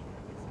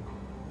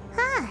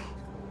 Huh.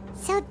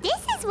 So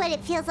this is what it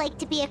feels like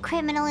to be a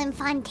criminal in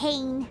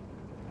Fontaine.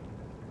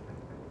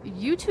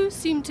 You two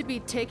seem to be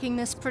taking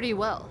this pretty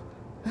well.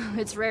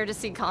 It's rare to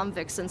see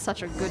convicts in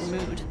such a good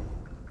mood.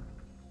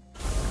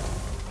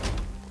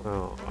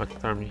 Well, our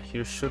time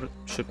here should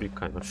be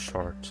kind of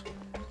short.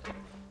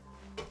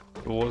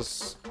 It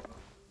was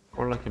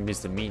more like a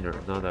misdemeanor,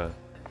 not a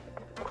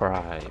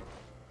crime.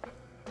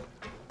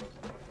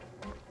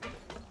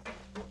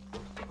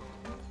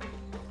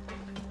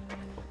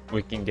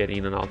 We can get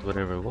in and out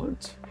whenever we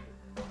want.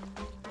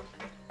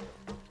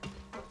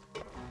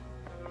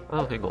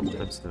 Oh, hang on,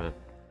 that's the map.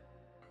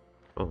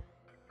 Oh.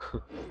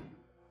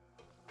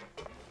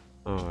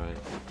 Alright.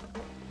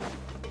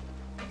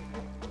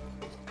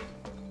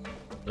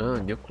 Ah,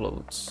 new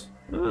clothes.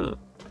 Ah.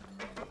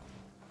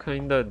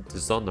 Kinda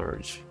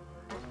Dishonored.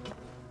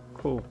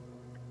 Cool.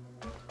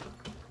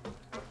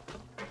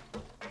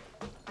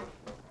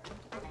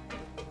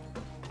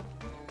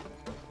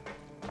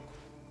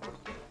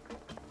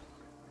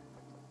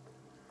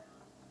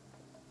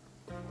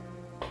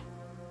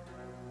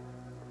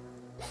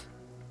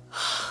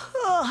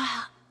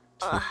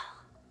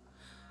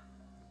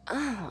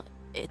 Oh,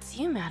 it's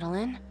you,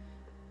 Madeline.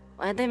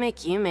 Why'd they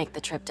make you make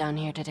the trip down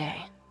here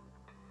today?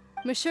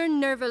 Monsieur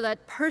Nervalet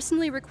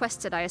personally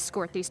requested I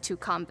escort these two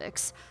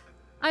convicts.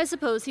 I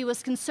suppose he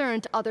was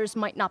concerned others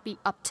might not be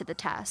up to the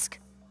task.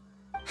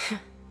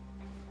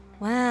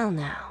 Well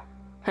now,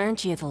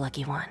 aren't you the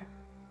lucky one?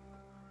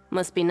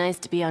 Must be nice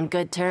to be on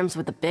good terms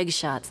with the big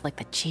shots like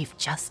the Chief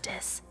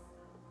Justice.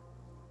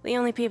 The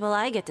only people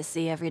I get to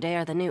see every day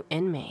are the new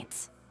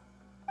inmates.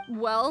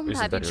 Well, Isn't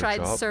have you that your tried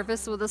job?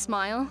 service with a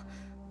smile?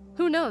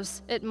 Who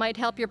knows, it might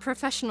help your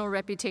professional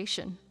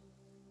reputation.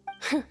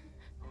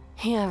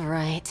 Yeah,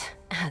 right.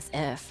 As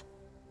if.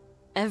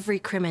 Every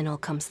criminal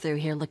comes through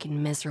here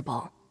looking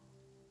miserable.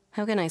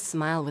 How can I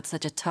smile with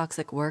such a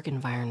toxic work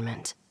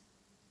environment?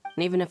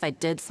 And even if I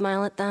did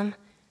smile at them,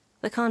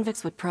 the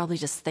convicts would probably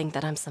just think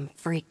that I'm some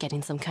freak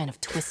getting some kind of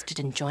twisted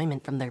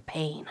enjoyment from their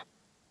pain.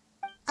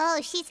 Oh,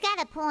 she's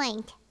got a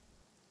point.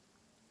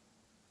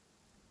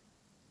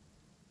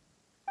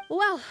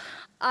 Well,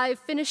 I've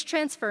finished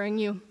transferring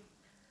you.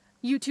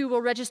 You two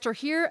will register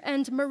here,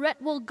 and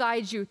Marette will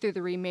guide you through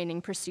the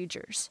remaining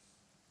procedures.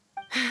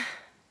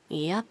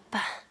 Yep,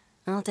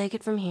 I'll take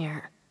it from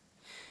here.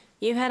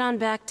 You head on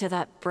back to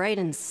that bright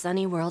and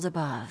sunny world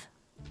above.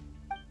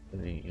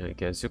 I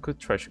guess you could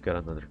try to get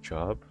another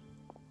job.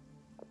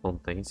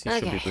 Fontaine seems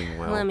to be Okay, doing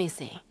well. let me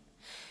see.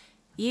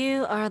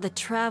 You are the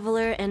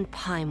Traveler and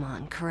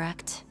Paimon,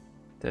 correct?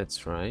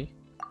 That's right.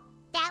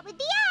 That would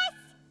be us!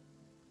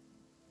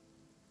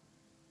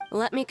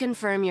 Let me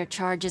confirm your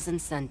charges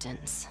and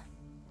sentence.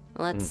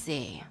 Let's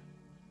see.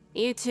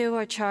 You two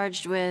are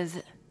charged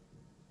with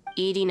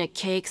eating a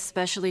cake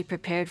specially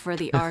prepared for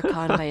the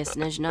Archon by a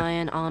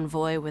Snezhnayan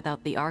envoy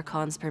without the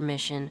Archon's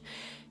permission,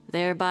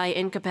 thereby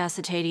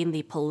incapacitating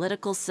the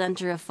political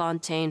center of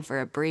Fontaine for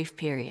a brief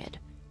period.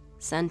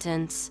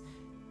 Sentence,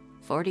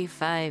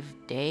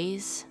 45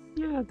 days?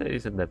 Yeah, that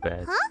isn't that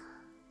bad.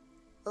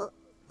 Huh?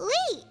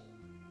 Wait,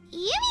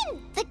 you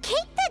mean the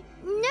cake that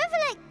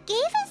Nervalet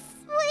gave us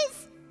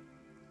was...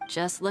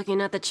 Just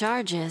looking at the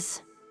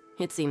charges,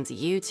 it seems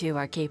you two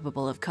are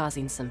capable of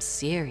causing some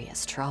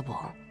serious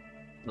trouble.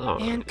 Oh,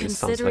 And it sounds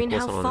considering like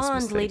how was an honest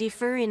fond mistake. Lady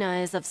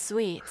Furina is of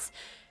sweets,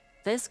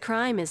 this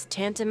crime is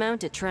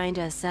tantamount to trying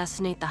to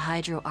assassinate the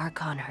Hydro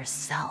Archon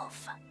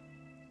herself.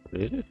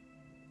 Really?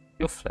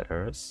 You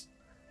flatter us.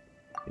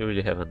 You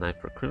really have an eye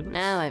for criminals?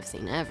 Now I've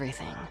seen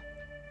everything.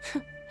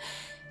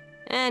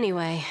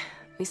 Anyway,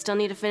 we still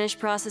need to finish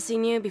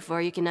processing you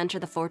before you can enter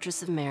the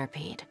Fortress of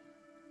Meripede.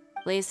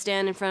 Please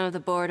stand in front of the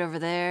board over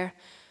there.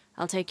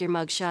 I'll take your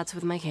mugshots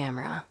with my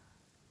camera.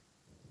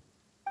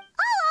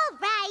 Oh, all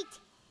right.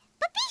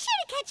 But be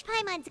sure to catch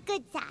Paimon's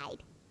good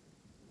side.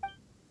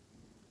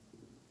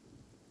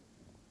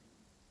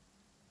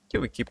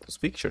 Can we keep those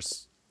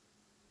pictures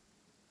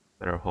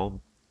at our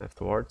home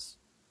afterwards?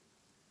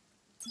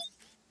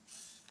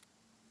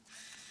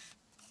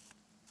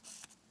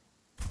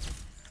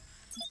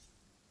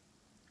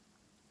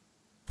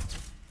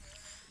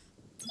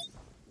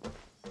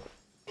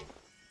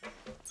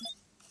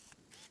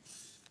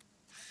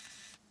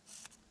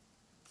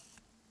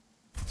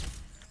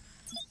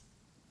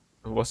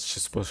 Was she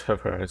supposed to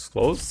have her eyes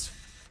closed?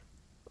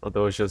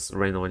 Although it's just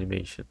random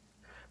animation.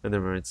 And the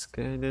Marines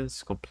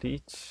guidance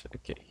complete.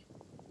 Okay.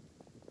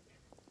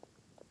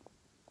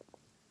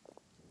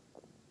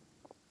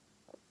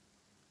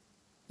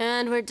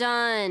 And we're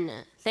done.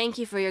 Thank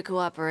you for your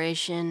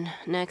cooperation.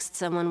 Next,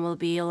 someone will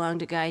be along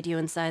to guide you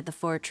inside the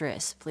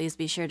fortress. Please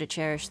be sure to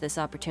cherish this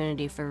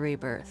opportunity for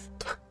rebirth.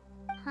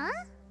 Huh?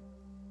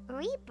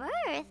 Rebirth?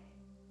 Isn't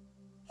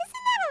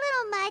that a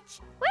little much?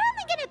 We're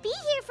only gonna be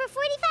here for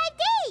 45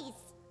 days!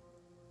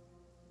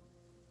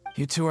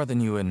 You two are the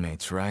new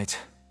inmates, right?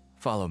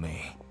 Follow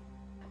me.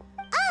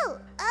 Oh,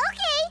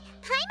 okay!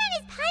 Paimon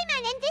is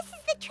Paimon and this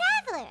is the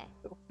Traveler!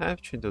 Don't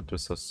have to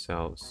introduce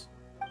ourselves.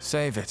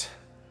 Save it.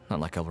 Not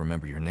like I'll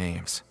remember your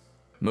names.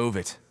 Move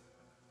it.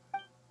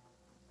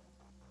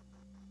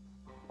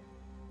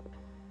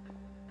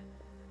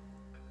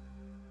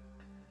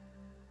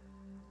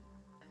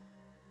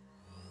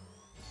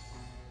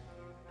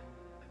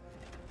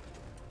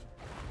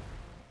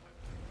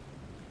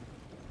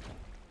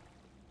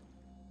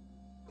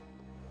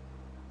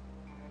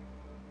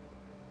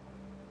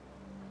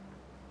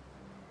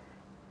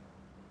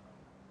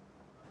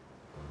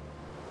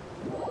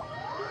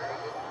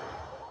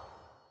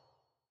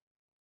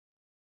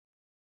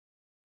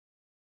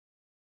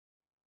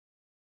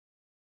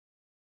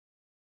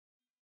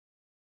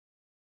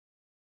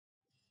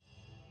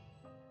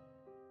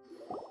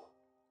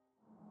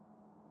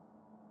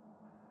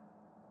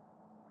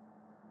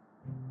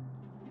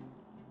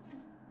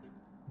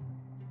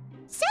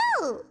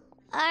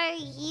 Are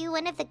you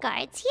one of the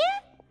guards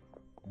here?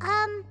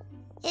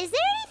 Is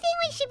there anything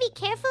we should be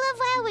careful of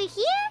while we're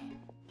here?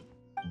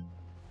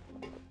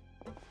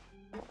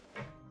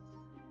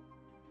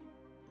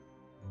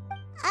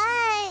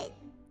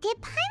 Did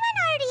Paimon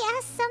already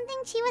ask something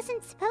she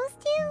wasn't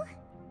supposed to?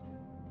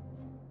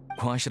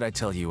 Why should I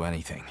tell you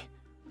anything?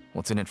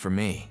 What's in it for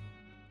me?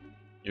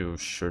 You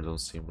sure don't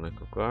seem like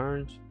a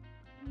guard.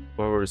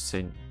 What were you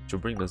saying to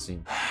bring us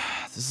in?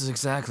 This is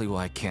exactly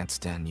why I can't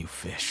stand you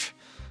fish.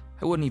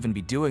 I wouldn't even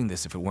be doing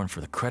this if it weren't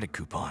for the credit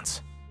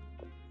coupons.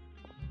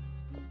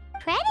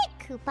 Credit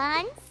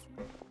coupons?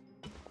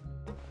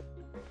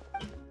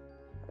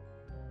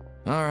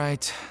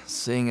 Alright,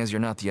 seeing as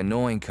you're not the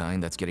annoying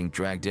kind that's getting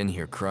dragged in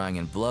here crying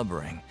and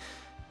blubbering,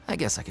 I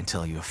guess I can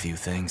tell you a few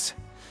things.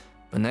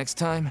 But next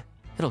time,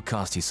 it'll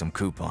cost you some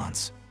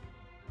coupons.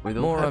 We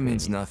don't Mora have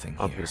means any, nothing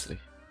here. obviously.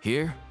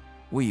 Here,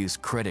 we use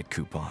credit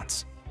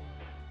coupons.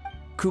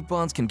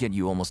 Coupons can get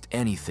you almost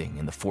anything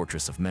in the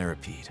Fortress of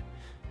Meripede.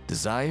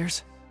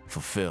 Desires?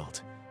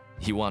 Fulfilled.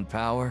 You want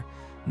power?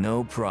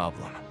 No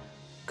problem.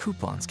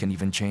 Coupons can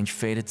even change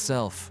fate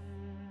itself.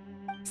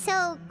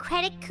 So,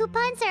 credit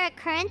coupons are a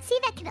currency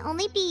that can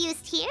only be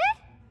used here?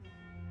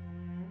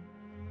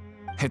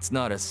 It's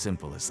not as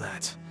simple as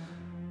that.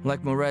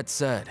 Like Moret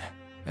said,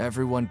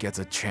 everyone gets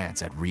a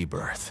chance at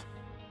rebirth.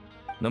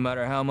 No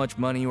matter how much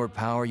money or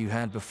power you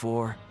had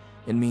before,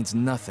 it means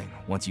nothing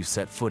once you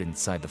set foot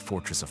inside the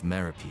Fortress of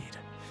Meripede.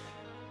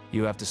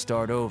 You have to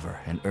start over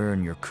and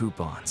earn your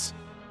coupons.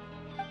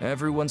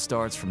 Everyone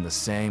starts from the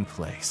same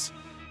place,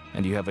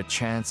 and you have a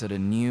chance at a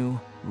new,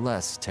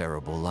 less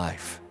terrible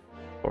life.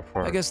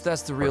 I guess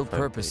that's the real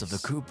purpose of the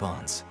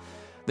coupons.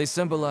 They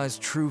symbolize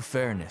true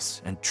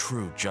fairness and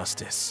true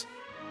justice.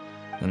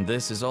 And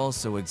this is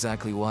also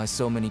exactly why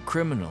so many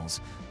criminals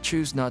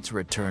choose not to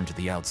return to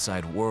the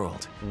outside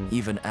world,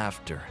 even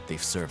after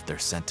they've served their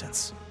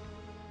sentence.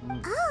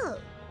 Oh,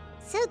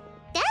 so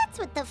that's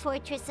what the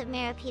Fortress of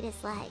Meripede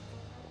is like.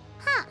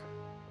 Huh.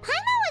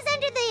 Paimon was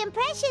under the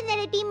impression that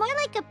it'd be more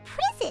like a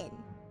prison.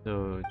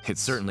 No, It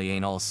certainly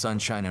ain't all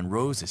sunshine and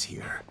roses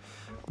here,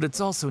 but it's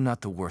also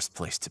not the worst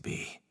place to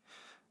be.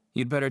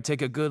 You'd better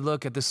take a good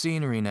look at the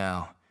scenery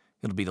now.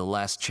 It'll be the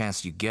last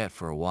chance you get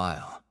for a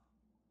while.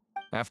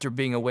 After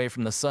being away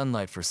from the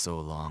sunlight for so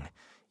long,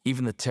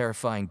 even the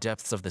terrifying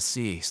depths of the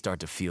sea start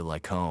to feel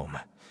like home.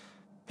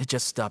 It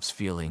just stops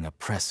feeling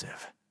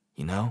oppressive,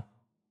 you know?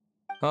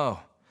 Oh,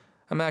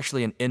 I'm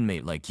actually an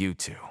inmate like you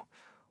two.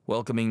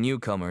 Welcoming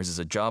newcomers is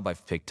a job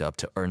I've picked up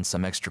to earn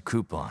some extra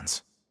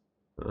coupons.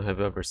 have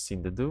you ever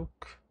seen the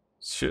Duke?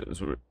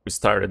 Shoot, we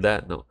started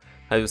that, no.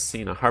 Have you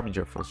seen a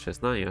Harbinger from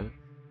Chesnaya?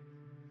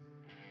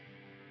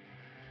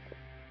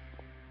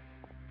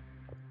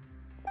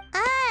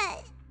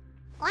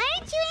 Why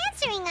aren't you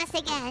answering us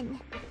again?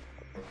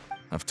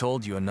 I've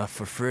told you enough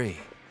for free.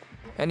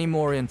 Any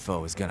more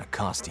info is gonna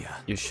cost you.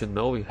 You should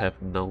know we have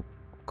no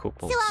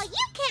coupons. So all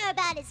you care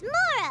about is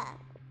Mora!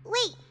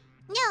 Wait,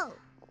 no.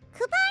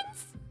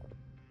 Coupons?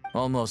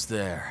 Almost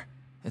there.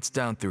 It's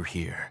down through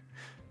here.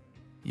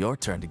 Your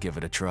turn to give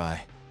it a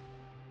try.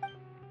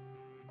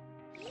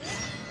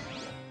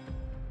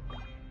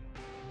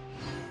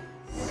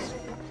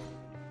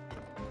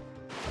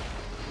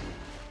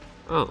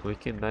 Oh, we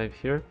can dive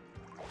here.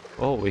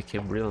 Oh, we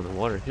can breathe on the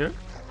water here.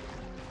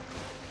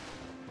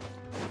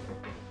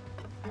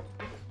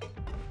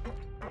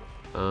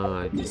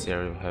 This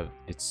area will have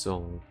its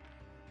own.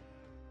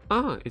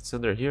 Ah, it's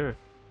under here.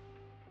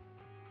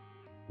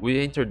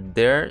 We entered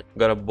there,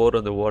 got a boat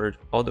on the water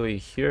all the way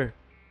here.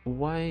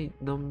 Why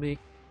not make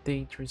the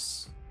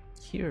entrance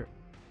here?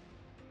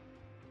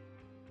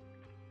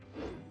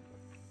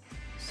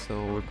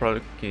 So we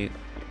probably can't.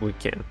 We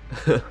can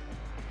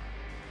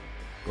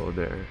go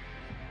there.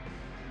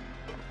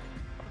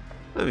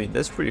 I mean,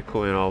 that's pretty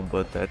cool and all,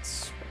 but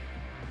that's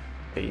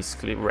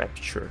basically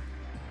Rapture.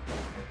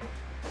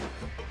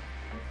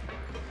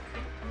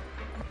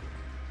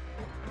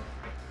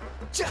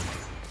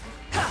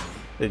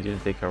 They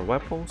didn't take our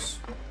weapons.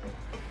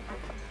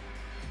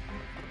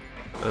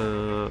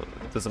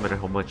 Doesn't matter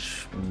how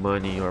much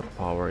money or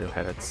power you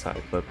had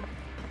outside, but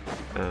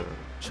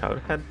Child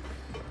had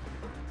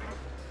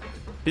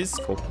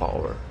physical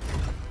power.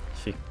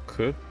 He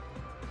could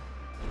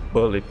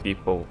bully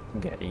people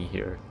getting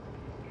here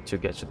to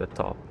get to the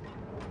top.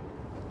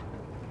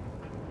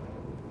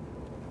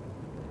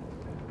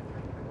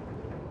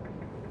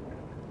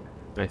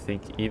 I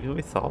think even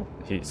without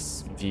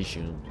his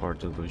vision or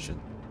delusion,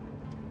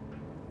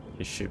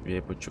 he should be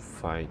able to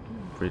fight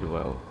pretty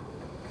well.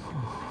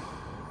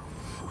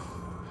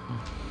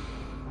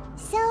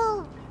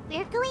 So,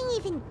 we're going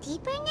even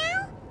deeper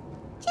now?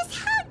 Just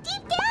how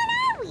deep down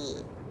are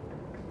we?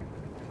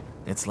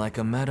 It's like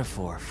a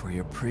metaphor for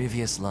your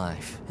previous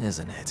life,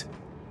 isn't it?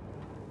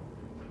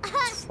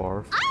 4,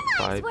 Our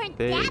lives 5 weren't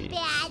days. that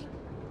bad.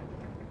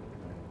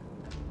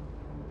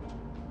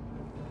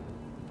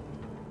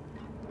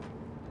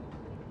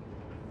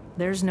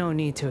 There's no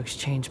need to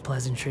exchange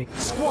pleasantry.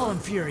 Squall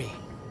and Fury!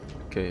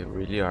 Okay,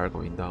 really are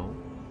going down.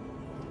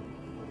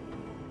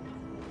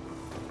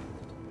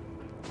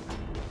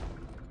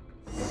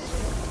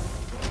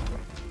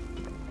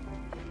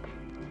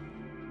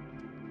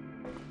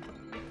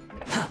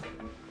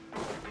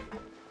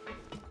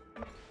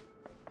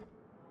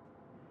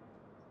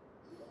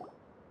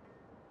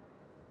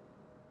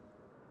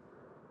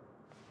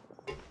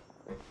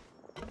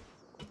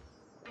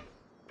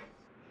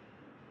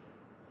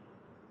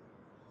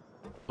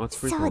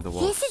 What's written So on the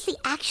walls? this is the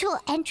actual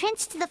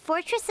entrance to the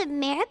Fortress of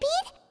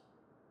Meripede?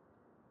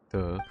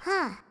 Duh.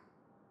 Huh.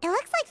 It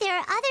looks like there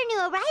are other new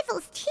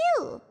arrivals,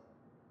 too.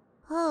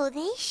 Oh,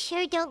 they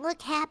sure don't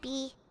look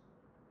happy.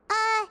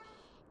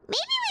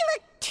 Maybe we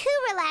look too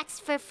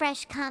relaxed for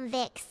fresh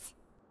convicts.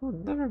 Oh,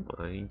 never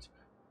mind.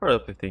 Or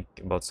if you think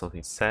about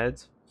something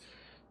sad,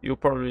 you're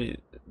probably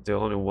the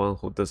only one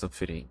who doesn't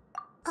fit in.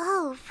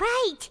 Oh,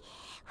 right.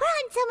 We're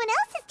on someone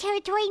else's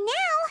territory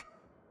now.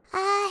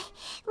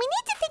 We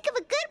need to think of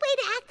a good way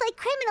to act like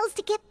criminals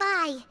to get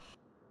by.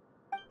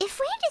 If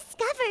we're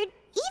discovered,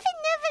 even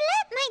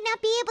Neuvillette might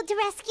not be able to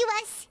rescue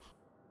us.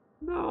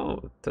 No,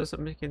 it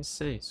doesn't make any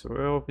sense. We've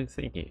all been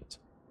thinking it.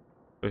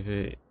 If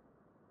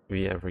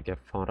we ever get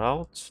found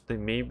out,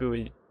 then maybe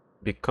we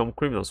become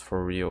criminals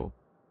for real.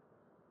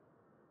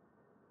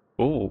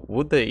 Oh,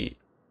 would they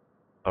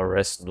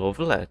arrest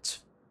Neuvillette?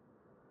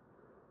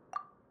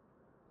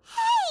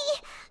 Hey!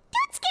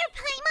 Don't scare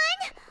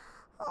Paimon!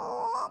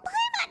 Oh,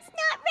 Paimon's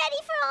not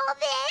ready for all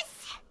this.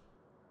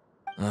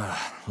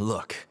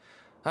 Look,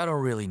 I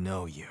don't really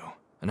know you,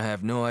 and I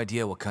have no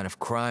idea what kind of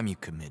crime you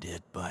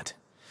committed, but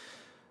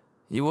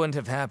you wouldn't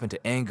have happened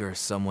to anger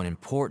someone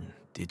important,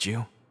 did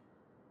you?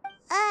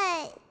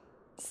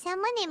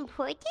 Someone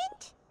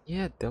important?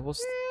 Yeah, that was...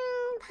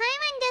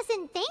 Paimon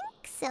doesn't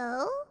think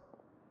so.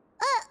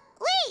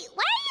 Wait,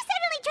 why are you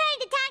suddenly trying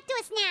to talk to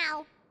us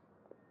now?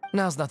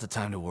 Now's not the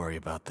time to worry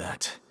about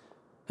that.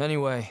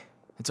 Anyway,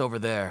 it's over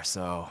there,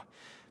 so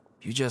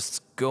you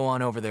just go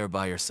on over there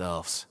by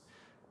yourselves.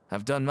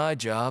 I've done my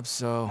job,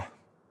 so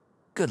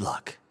good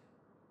luck.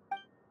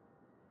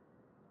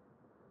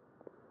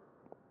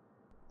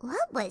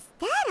 What was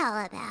that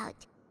all about?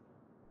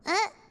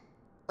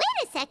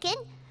 Wait a second.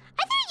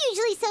 Are there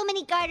usually so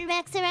many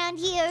Gardemex around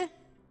here?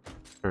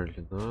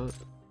 Apparently not.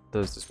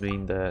 Does this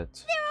mean that...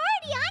 They're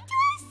already onto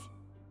us?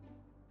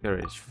 you're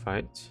ready to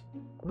fight?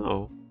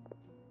 No.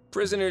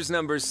 Prisoners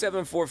numbers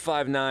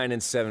 7459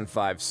 and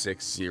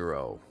 7560.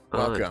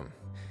 Welcome.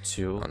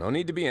 Two. Oh, no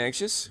need to be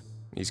anxious.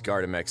 These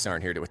Gardemex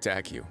aren't here to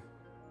attack you.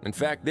 In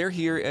fact, they're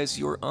here as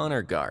your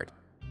honor guard.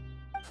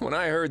 When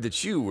I heard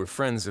that you were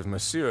friends of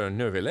Monsieur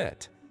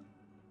Neuvillette,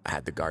 I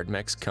had the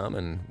Gardemex come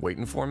and wait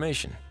in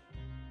formation.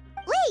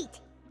 Wait,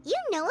 you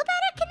know about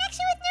our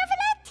connection with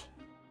Neuvillette?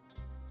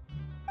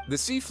 The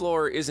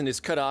seafloor isn't as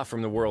cut off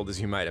from the world as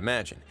you might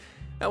imagine.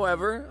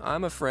 However,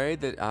 I'm afraid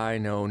that I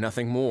know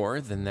nothing more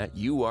than that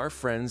you are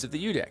friends of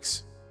the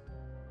Udex.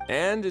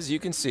 And as you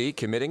can see,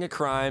 committing a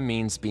crime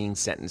means being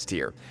sentenced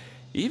here,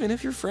 even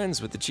if you're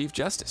friends with the Chief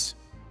Justice.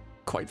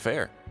 Quite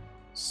fair.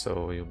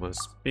 So you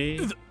must be...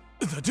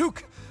 The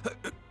Duke!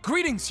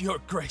 Greetings, Your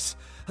Grace!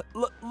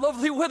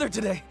 Lovely weather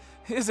today,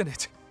 isn't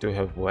it? Do you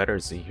have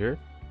weathers in here?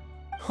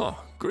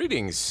 Oh,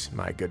 greetings,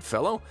 my good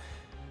fellow.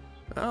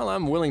 Well,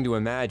 I'm willing to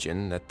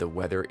imagine that the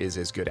weather is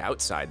as good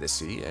outside the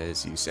sea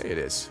as you say it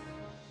is.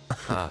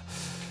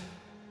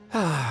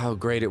 How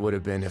great it would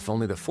have been if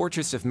only the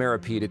Fortress of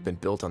Meripede had been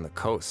built on the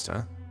coast,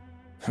 huh?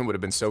 It would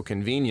have been so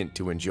convenient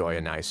to enjoy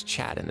a nice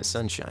chat in the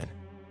sunshine.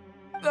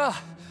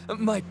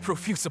 My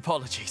profuse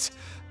apologies.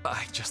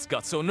 I just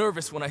got so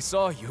nervous when I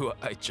saw you,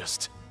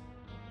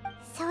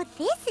 So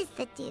this is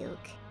the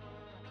Duke.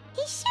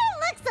 He sure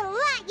looks a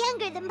lot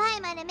younger than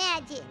Paimon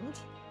imagined.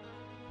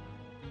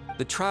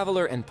 The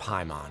Traveler and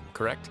Paimon,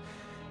 correct?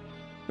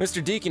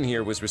 Mr. Deacon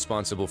here was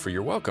responsible for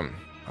your welcome.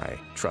 I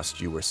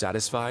trust you were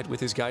satisfied with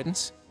his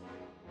guidance?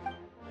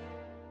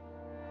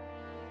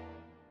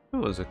 It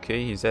was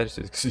okay. His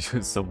attitude could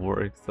use some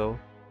work, though.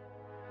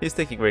 He's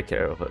taking great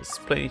care of us.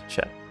 Plain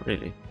chap,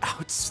 really.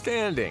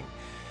 Outstanding.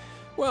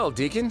 Well,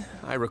 Deacon,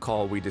 I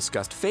recall we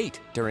discussed fate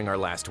during our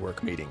last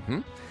work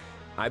meeting,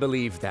 I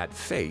believe that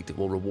fate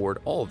will reward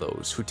all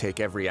those who take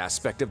every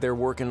aspect of their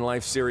work in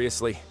life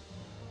seriously.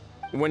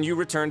 When you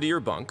return to your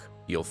bunk,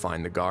 you'll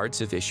find the guards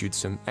have issued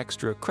some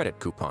extra credit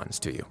coupons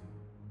to you.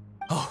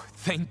 Oh,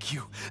 thank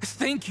you.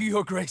 Thank you,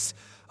 Your Grace.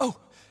 Oh,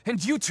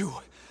 and you too.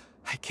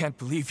 I can't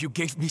believe you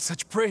gave me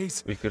such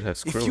praise. We could have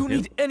screwed him. If you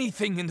need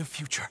anything in the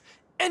future,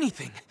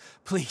 anything,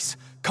 please,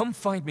 come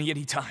find me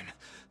anytime.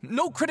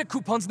 No credit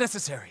coupons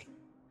necessary.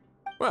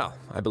 Well,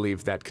 I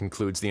believe that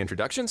concludes the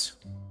introductions.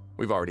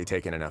 We've already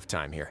taken enough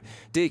time here.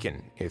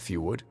 Deacon, if you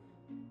would.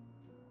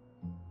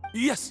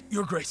 Yes,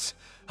 Your Grace.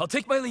 I'll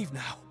take my leave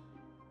now.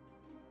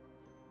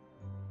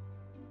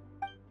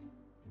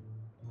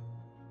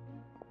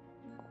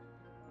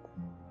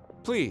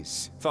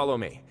 Please, follow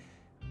me.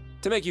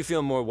 To make you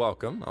feel more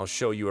welcome, I'll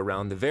show you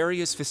around the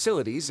various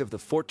facilities of the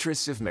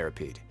Fortress of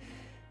Meripede.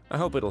 I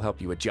hope it'll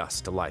help you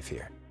adjust to life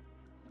here.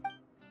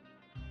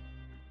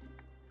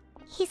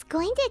 He's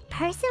going to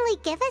personally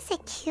give us a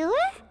cure?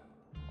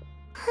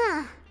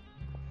 Huh.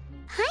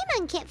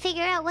 Paimon can't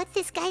figure out what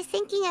this guy's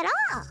thinking at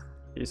all.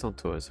 He's on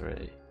to us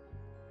already.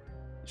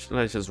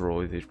 Let's just roll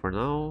with it for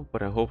now,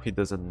 but I hope he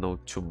doesn't know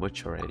too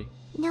much already.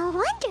 No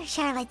wonder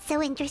Charlotte's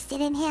so interested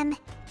in him.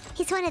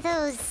 He's one of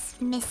those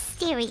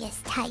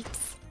mysterious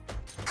types.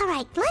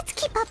 Alright, let's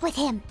keep up with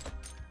him.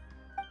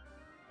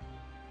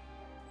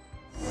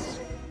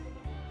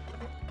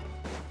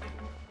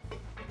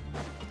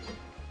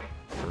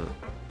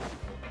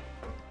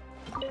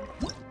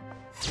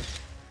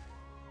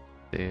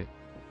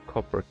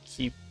 copper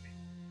keep.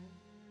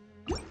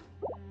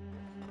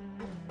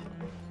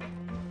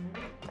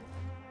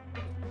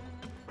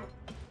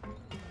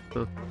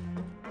 Huh.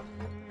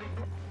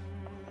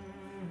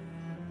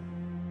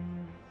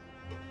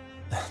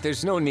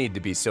 There's no need to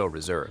be so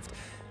reserved.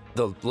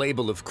 The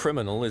label of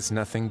criminal is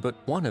nothing but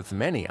one of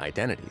many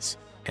identities.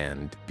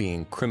 And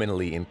being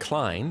criminally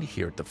inclined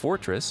here at the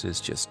fortress is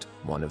just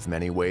one of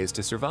many ways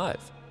to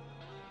survive.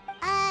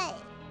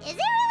 Is it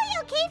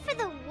really okay for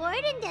the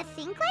warden to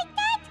think like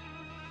that?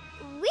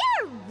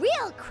 We're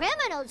real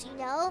criminals, you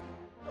know.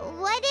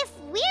 What if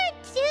we're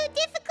too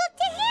difficult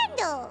to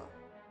handle?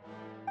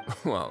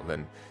 Well,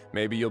 then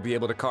maybe you'll be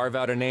able to carve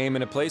out a name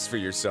and a place for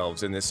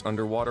yourselves in this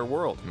underwater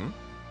world,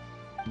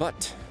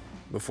 But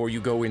before you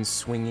go in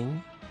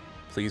swinging,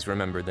 please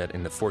remember that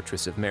in the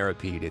Fortress of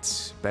Meripede,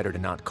 it's better to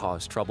not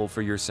cause trouble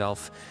for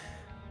yourself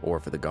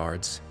or for the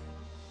guards.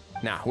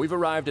 Now, we've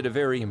arrived at a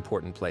very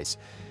important place,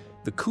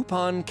 the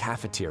Coupon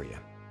Cafeteria.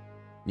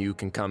 You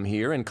can come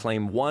here and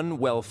claim one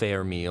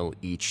welfare meal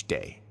each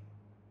day.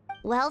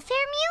 Welfare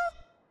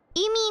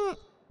meal? You mean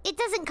it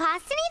doesn't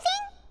cost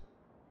anything?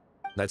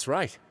 That's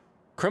right.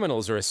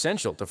 Criminals are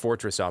essential to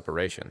Fortress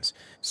operations,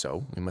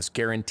 so we must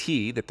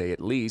guarantee that they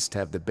at least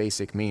have the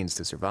basic means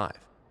to survive.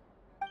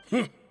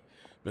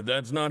 But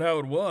that's not how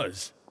it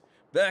was.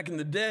 Back in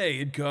the day,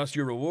 it cost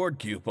your reward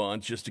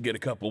coupons just to get a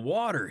cup of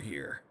water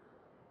here.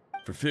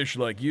 For fish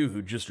like you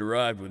who just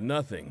arrived with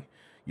nothing,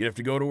 you'd have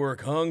to go to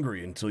work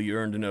hungry until you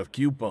earned enough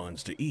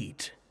coupons to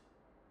eat.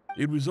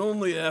 It was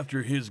only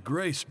after His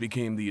Grace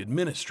became the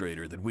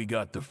administrator that we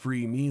got the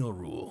free meal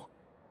rule.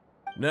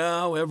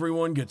 Now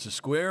everyone gets a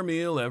square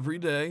meal every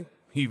day,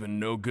 even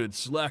no-good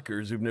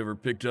slackers who've never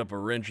picked up a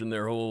wrench in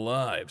their whole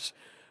lives.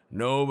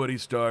 Nobody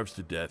starves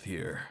to death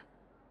here.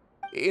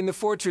 In the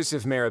Fortress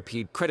of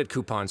Meripede, credit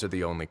coupons are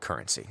the only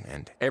currency,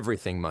 and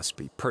everything must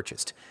be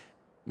purchased.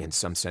 In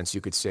some sense,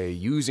 you could say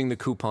using the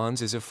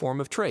coupons is a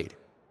form of trade.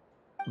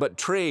 But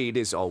trade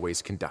is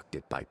always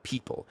conducted by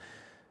people.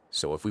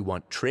 So if we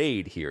want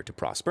trade here to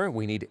prosper,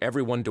 we need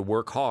everyone to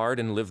work hard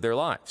and live their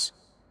lives.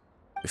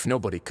 If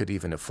nobody could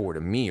even afford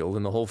a meal,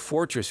 then the whole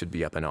fortress would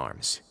be up in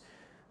arms.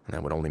 And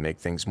that would only make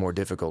things more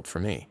difficult for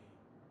me.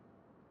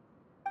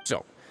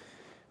 So,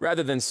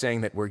 rather than saying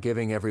that we're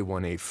giving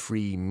everyone a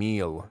free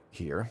meal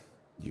here,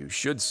 you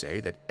should say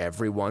that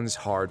everyone's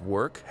hard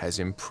work has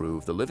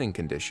improved the living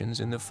conditions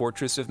in the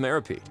Fortress of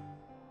Meripede.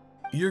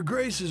 Your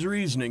Grace's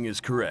reasoning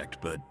is correct,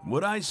 but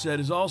what I said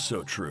is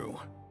also true.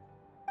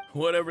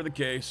 Whatever the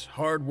case,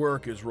 hard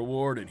work is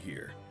rewarded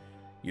here.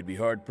 You'd be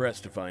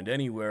hard-pressed to find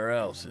anywhere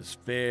else as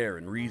fair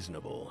and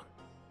reasonable.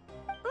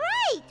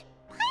 Right!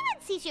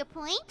 Paimon sees your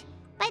point.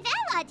 By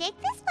that logic,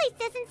 this place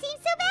doesn't seem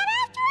so bad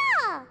after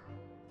all.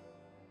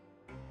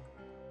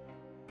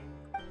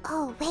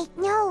 Oh, wait,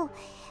 no.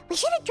 We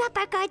shouldn't drop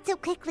our guard so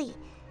quickly.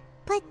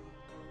 But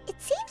it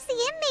seems the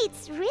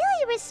inmates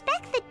really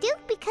respect the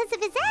Duke because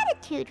of his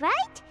attitude,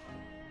 right?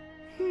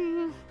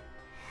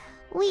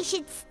 We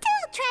should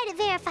still try to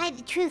verify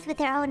the truth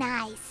with our own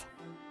eyes.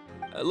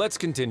 Let's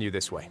continue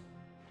this way.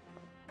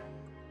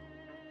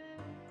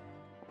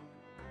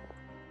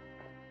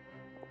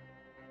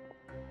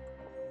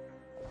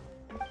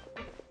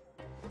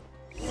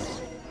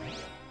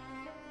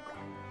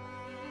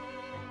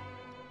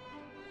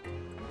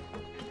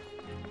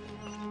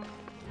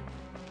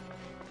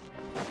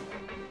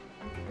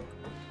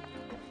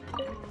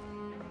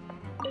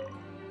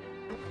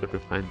 Could we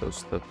find those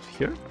stuff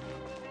here?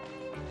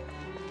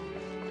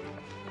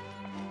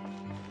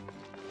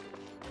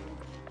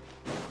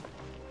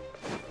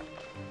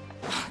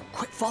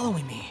 Quit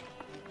following me.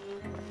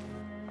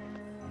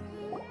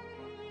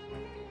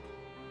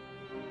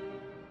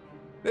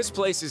 This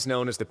place is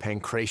known as the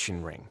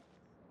Pancration Ring.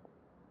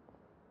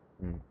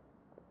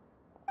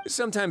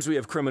 Sometimes we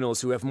have criminals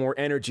who have more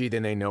energy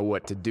than they know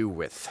what to do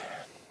with.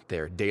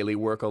 Their daily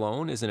work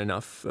alone isn't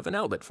enough of an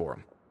outlet for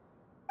them.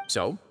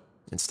 So,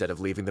 instead of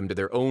leaving them to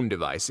their own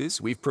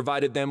devices, we've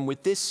provided them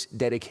with this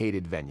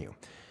dedicated venue.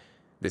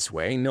 This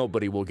way,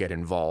 nobody will get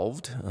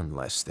involved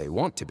unless they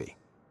want to be.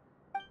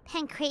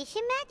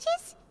 Pancration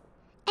matches?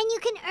 And you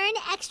can earn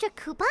extra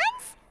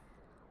coupons?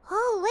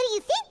 Oh, what do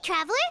you think,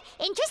 Traveler?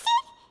 Interested?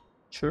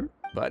 Sure.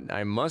 But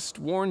I must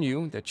warn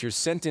you that your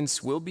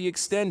sentence will be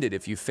extended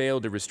if you fail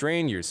to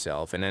restrain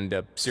yourself and end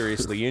up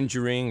seriously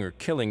injuring or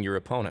killing your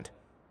opponent.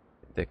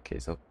 In that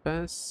case, I'll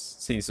pass,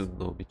 since you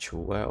know me too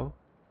well.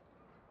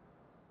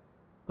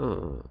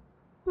 Oh.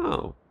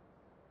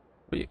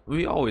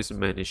 We always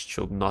manage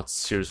to not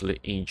seriously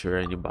injure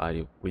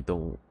anybody we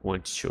don't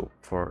want to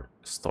for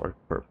story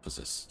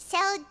purposes. So,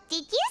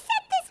 did you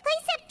set this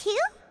place up too?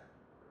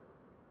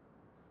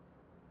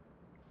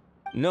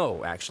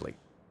 No, actually.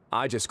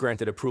 I just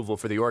granted approval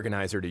for the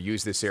organizer to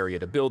use this area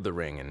to build the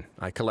ring, and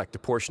I collect a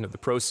portion of the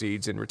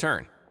proceeds in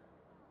return.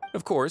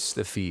 Of course,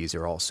 the fees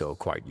are also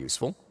quite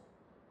useful.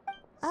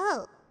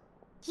 Oh.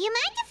 Do you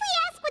mind if we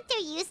ask what they're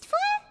used for?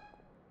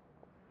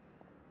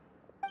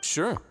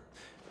 Sure.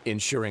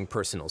 Ensuring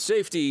personal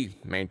safety,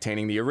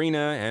 maintaining the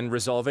arena, and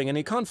resolving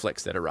any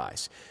conflicts that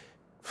arise.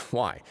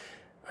 Why?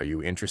 Are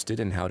you interested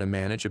in how to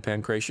manage a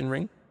pancration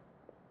ring?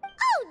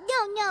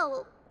 Oh,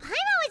 no.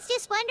 Paimon was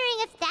just wondering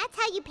if that's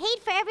how you paid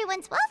for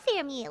everyone's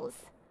welfare meals.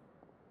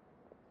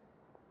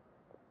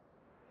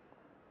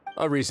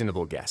 A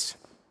reasonable guess.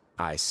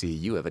 I see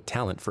you have a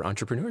talent for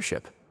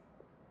entrepreneurship.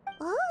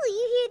 Oh,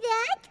 you hear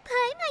that?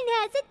 Paimon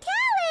has a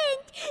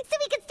talent! So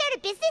we can start a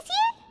business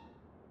here?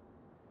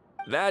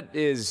 That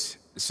is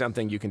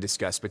something you can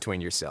discuss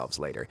between yourselves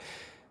later.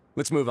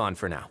 Let's move on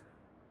for now.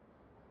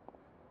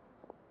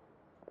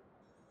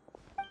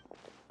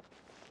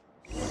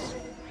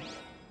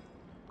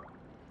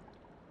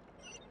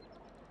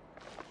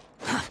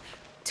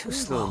 Too I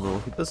slow. don't know,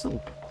 he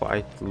doesn't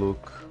quite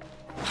look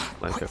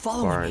like Quit a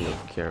following me. Mario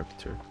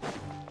character.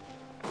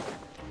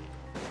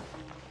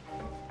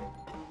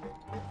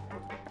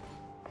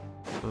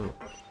 Oh.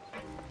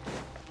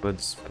 But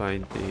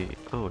despite the...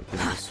 Oh,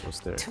 this was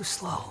there. Too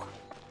slow.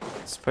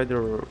 Despite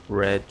the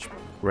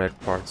red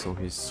parts on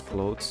his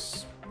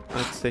clothes,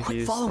 I'd say Quit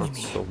he is following not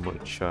me. so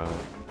much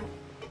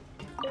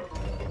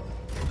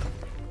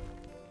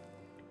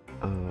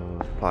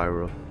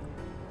pyro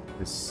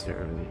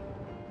necessarily.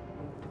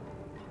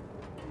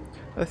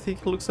 I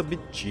think he looks a bit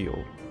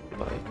Geo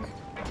like.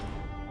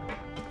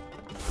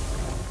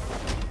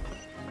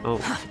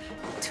 Oh.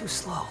 Too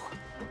slow.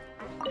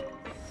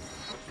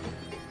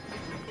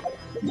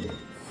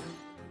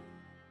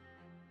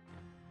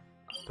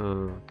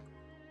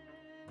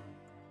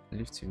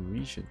 Lifting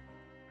region.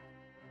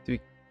 Do we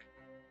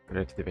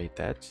activate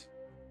that?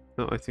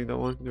 No, I think that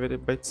one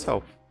activated by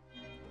itself.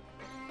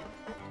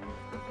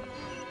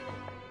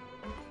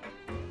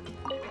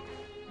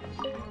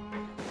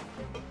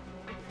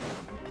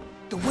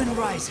 The wind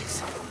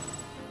rises.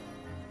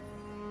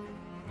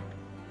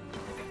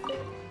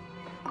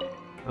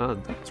 Ah,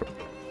 that's right.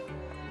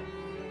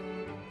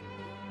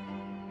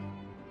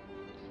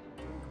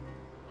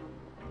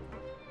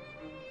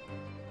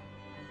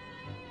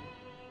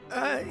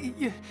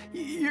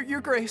 Your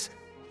Grace.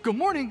 Good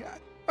morning.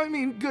 I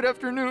mean, good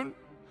afternoon.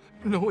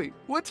 No, wait,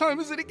 what time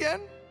is it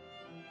again?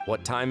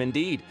 What time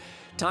indeed?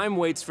 Time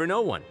waits for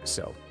no one,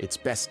 so it's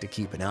best to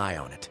keep an eye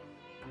on it.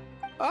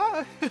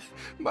 Ah,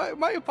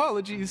 my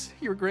apologies,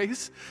 Your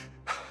Grace.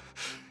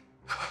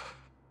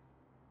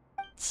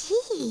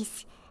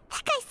 Jeez,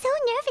 that guy's so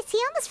nervous he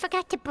almost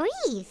forgot to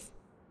breathe.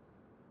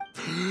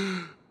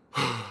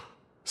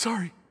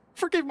 Sorry,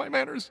 forgive my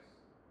manners.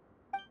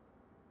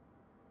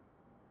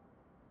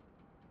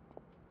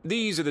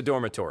 These are the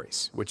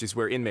dormitories, which is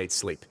where inmates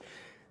sleep.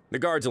 The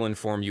guards will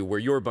inform you where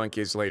your bunk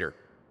is later.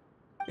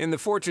 In the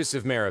Fortress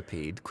of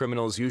Meripede,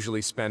 criminals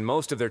usually spend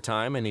most of their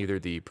time in either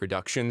the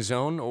production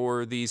zone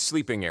or the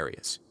sleeping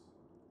areas.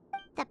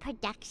 The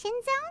production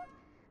zone?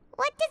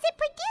 What does it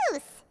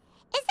produce?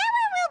 Is that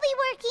where we'll be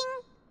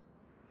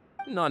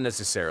working? Not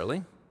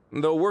necessarily.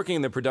 Though working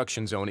in the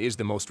production zone is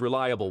the most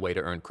reliable way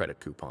to earn credit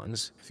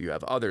coupons. If you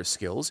have other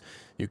skills,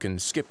 you can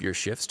skip your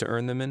shifts to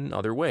earn them in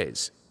other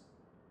ways.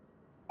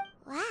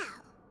 Wow.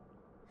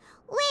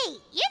 Wait,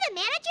 you're the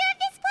manager of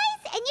this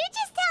place, and you're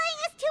just telling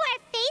us to our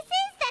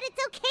faces that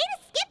it's okay to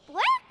skip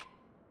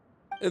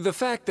work? The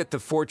fact that the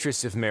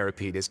Fortress of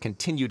Meripede has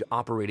continued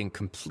operating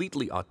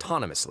completely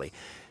autonomously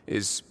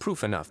is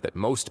proof enough that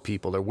most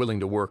people are willing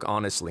to work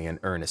honestly and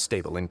earn a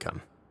stable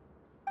income.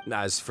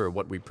 As for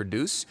what we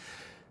produce,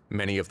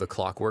 many of the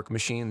clockwork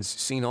machines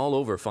seen all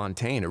over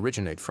Fontaine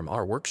originate from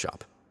our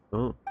workshop.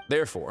 Oh.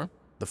 Therefore,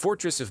 the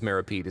Fortress of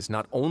Meripede is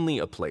not only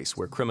a place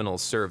where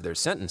criminals serve their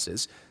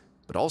sentences,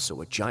 but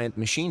also a giant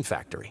machine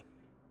factory.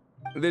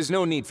 There's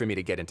no need for me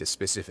to get into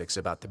specifics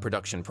about the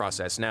production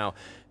process now.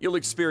 You'll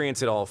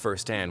experience it all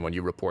firsthand when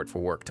you report for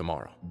work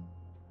tomorrow.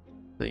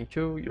 Thank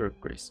you, Your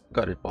Grace.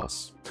 Got it,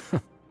 boss.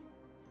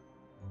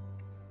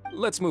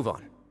 Let's move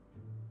on.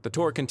 The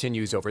tour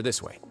continues over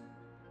this way.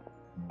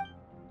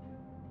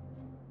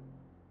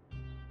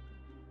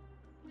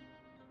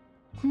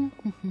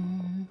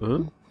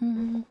 Huh?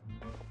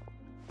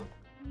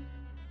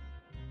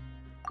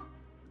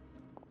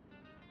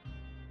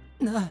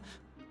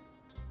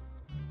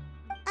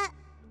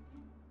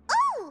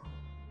 Oh!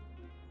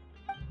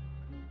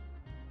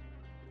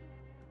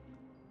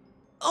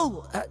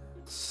 Oh,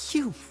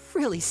 you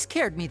really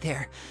scared me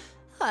there.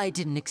 I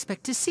didn't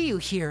expect to see you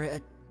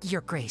here,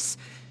 Your Grace.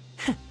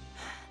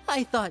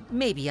 I thought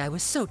maybe I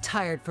was so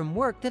tired from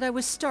work that I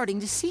was starting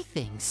to see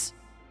things.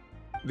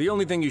 The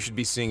only thing you should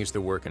be seeing is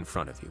the work in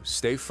front of you.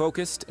 Stay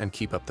focused and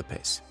keep up the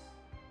pace.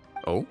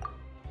 Oh?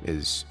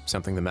 Is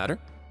something the matter?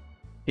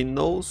 He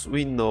knows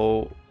we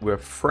know we're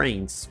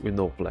friends with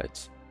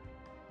Novlet.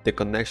 The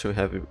connection we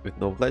have with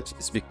Novlet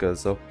is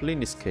because of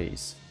Pliny's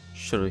case.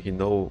 Shouldn't he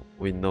know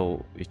we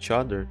know each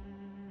other?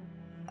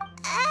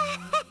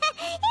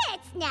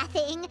 It's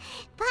nothing.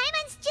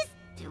 Paimon's just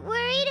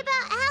worried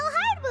about how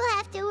hard we'll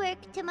have to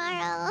work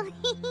tomorrow.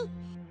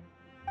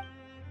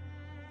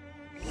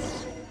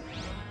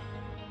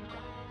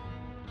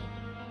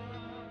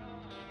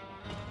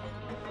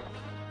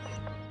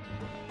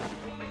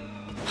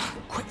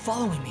 Quit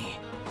following me.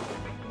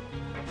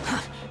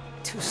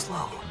 Too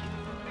slow.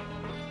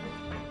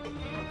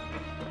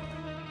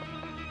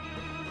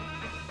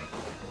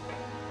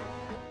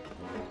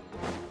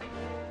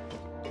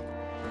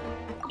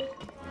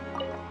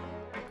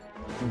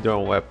 There are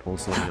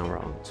weapons lying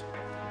around.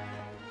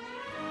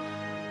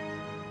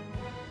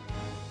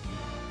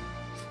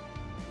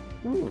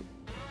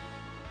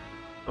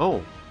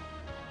 Oh.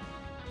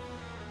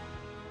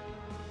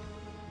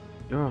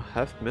 You're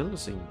half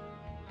Melusine.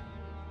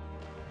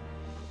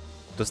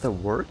 Does that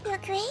work? Your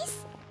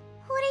Grace?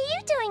 What are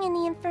you doing in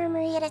the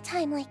infirmary at a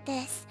time like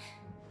this?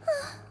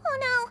 Oh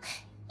no,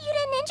 you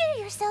didn't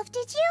injure yourself,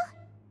 did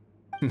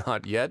you?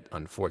 Not yet,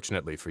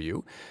 unfortunately for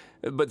you.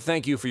 But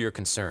thank you for your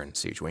concern,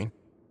 Sigewinne.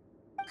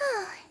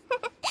 Oh,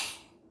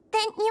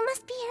 then you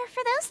must be here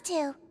for those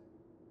two.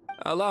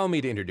 Allow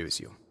me to introduce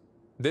you.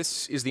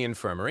 This is the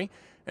infirmary,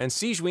 and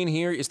Sigewinne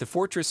here is the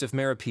Fortress of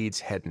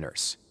Meripede's head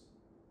nurse.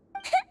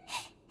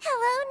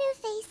 Hello, new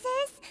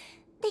faces.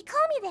 They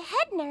call me the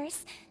head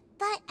nurse,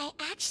 but I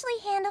actually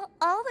handle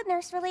all the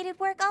nurse-related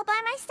work all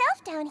by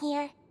myself down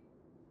here.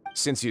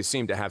 Since you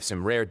seem to have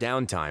some rare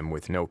downtime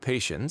with no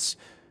patients,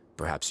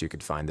 perhaps you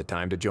could find the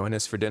time to join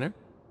us for dinner?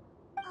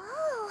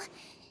 Oh,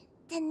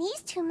 then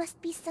these two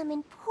must be some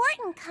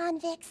important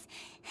convicts.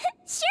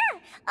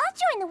 Sure, I'll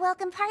join the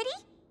welcome party.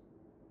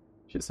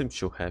 She seems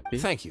so happy.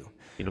 Thank you.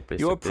 In a place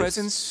Your like this.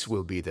 presence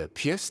will be the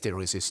pièce de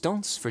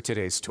résistance for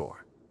today's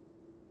tour.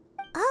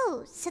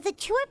 Oh, so the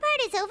tour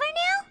part is over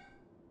now?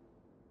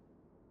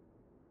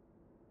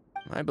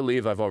 I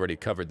believe I've already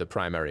covered the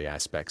primary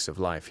aspects of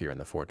life here in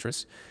the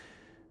fortress.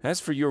 As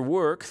for your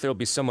work, there'll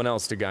be someone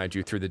else to guide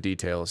you through the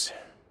details.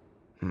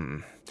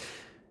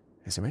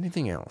 Is there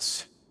anything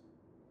else?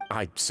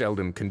 I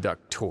seldom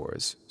conduct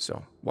tours,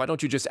 so why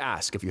don't you just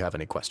ask if you have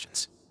any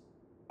questions?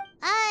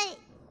 Well,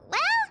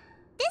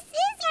 this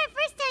is our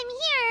first time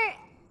here.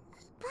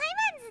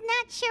 Paimon's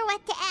not sure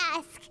what to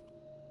ask.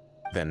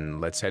 Then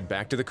let's head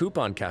back to the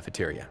coupon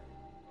cafeteria.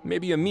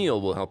 Maybe a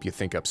meal will help you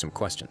think up some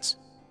questions.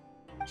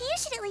 You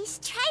should at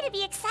least try to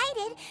be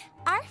excited.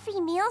 Our free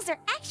meals are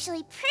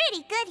actually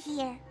pretty good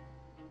here.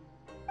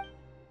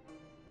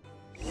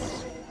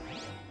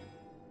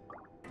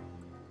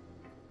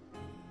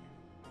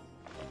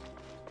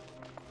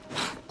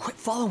 Quit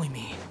following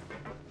me.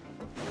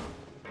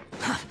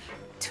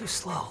 Too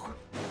slow.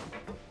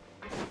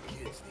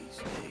 Kids these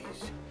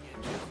days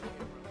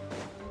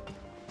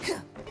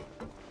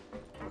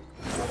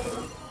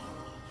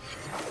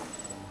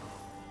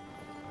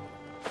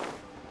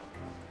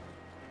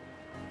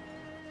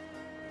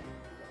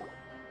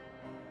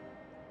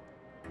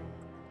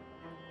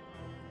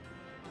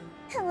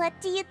What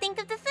do you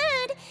think of the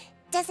food?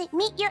 Does it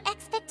meet your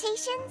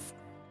expectations?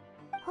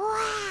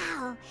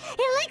 Wow,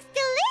 it looks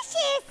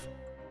delicious!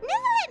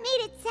 Neverlet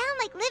made it sound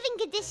like living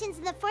conditions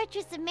in the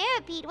Fortress of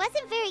Meripede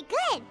wasn't very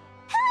good.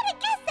 Who would have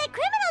guessed that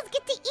criminals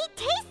get to eat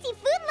tasty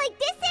food like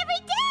this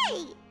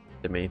every day?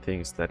 The main thing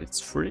is that it's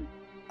free.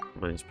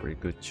 Mine is pretty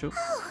good too.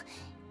 Oh,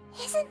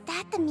 isn't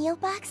that the meal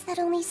box that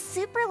only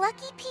super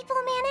lucky people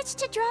manage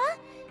to draw?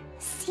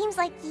 Seems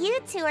like you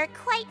two are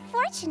quite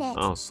fortunate.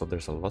 Oh, so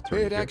there's a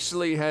lottery It here.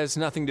 actually has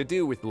nothing to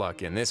do with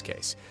luck in this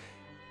case.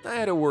 I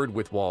had a word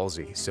with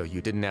Walsey, so you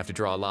didn't have to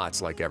draw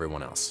lots like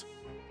everyone else.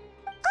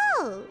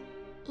 Oh,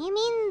 you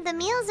mean the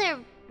meals are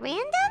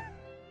random?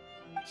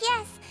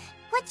 Yes,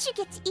 what you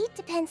get to eat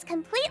depends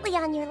completely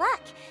on your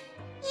luck.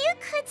 You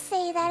could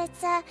say that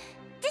it's a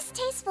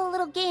distasteful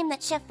little game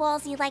that Chef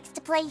Walsey likes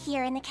to play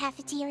here in the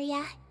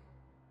cafeteria.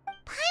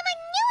 Paimon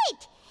knew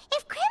it!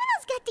 If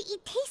criminals got to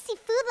eat tasty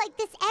food like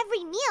this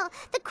every meal,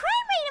 the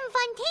crime rate in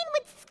Fontaine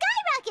would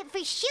skyrocket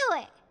for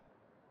sure!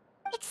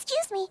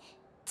 Excuse me,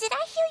 did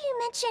I hear you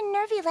mention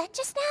Nervulette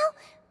just now?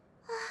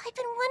 I've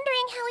been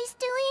wondering how he's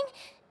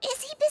doing.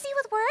 Is he busy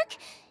with work?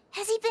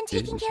 Has he been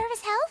taking care of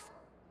his health?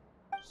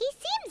 He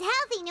seems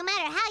healthy no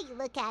matter how you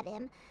look at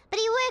him, but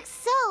he works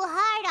so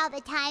hard all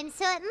the time,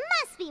 so it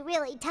must be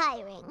really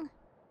tiring.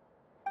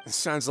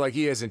 Sounds like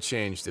he hasn't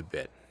changed a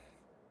bit.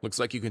 Looks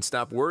like you can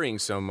stop worrying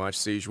so much,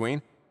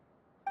 Sigewinne.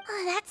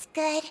 Oh, that's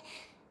good.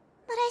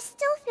 But I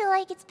still feel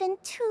like it's been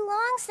too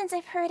long since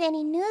I've heard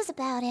any news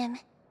about him.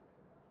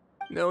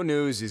 No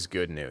news is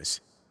good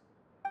news.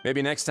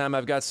 Maybe next time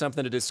I've got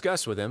something to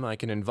discuss with him, I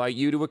can invite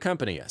you to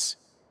accompany us.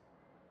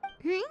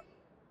 But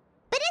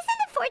isn't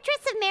the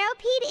Fortress of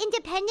Meropide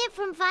independent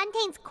from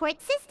Fontaine's court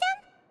system?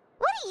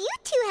 What do you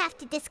two have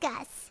to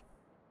discuss?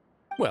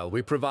 Well,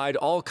 we provide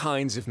all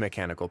kinds of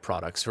mechanical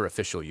products for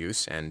official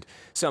use, and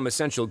some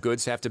essential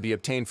goods have to be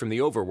obtained from the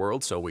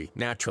overworld, so we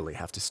naturally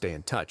have to stay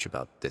in touch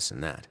about this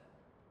and that.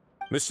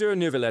 Monsieur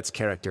Neuvillette's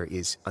character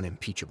is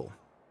unimpeachable.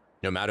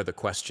 No matter the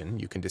question,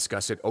 you can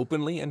discuss it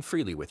openly and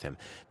freely with him.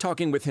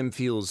 Talking with him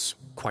feels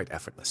quite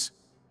effortless.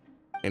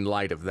 In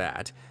light of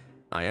that,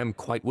 I am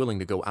quite willing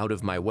to go out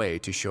of my way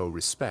to show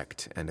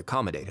respect and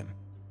accommodate him.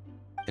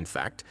 In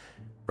fact,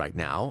 right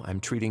now, I'm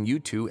treating you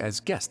two as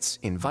guests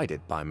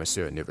invited by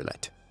Monsieur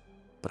Neuvillette.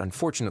 But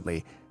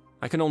unfortunately,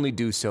 I can only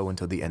do so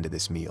until the end of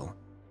this meal.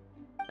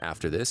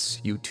 After this,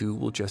 you two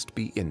will just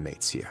be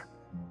inmates here.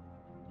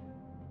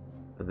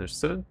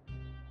 Understood.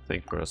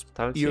 Thank you for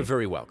hospitality. You're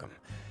very welcome.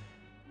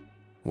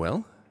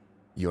 Well,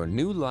 your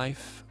new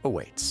life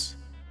awaits.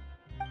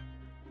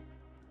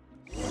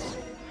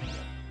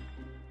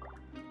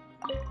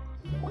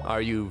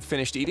 Are you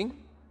finished eating?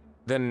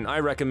 Then I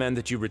recommend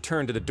that you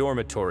return to the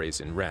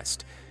dormitories and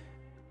rest.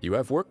 You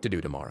have work to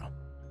do tomorrow.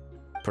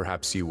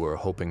 Perhaps you were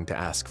hoping to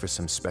ask for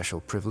some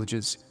special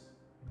privileges?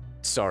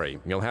 Sorry,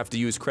 you'll have to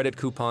use credit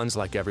coupons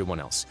like everyone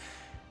else.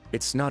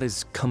 It's not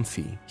as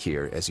comfy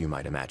here as you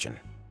might imagine.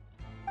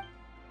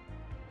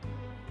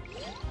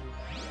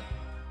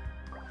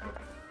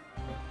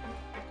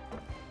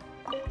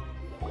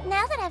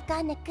 Now that I've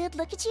gotten a good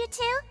look at you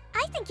two,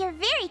 I think you're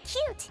very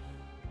cute.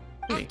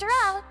 After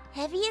all,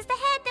 heavy is the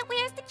head that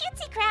wears the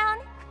cutesy crown.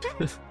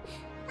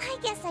 I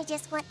guess I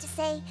just want to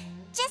say,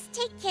 just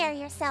take care of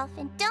yourself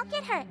and don't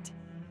get hurt.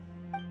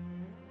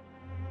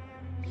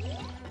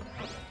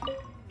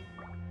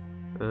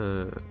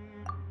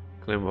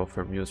 Claim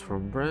offer meals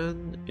from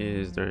brand.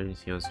 Is there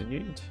anything else you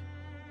need?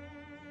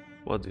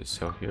 What do you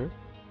sell here?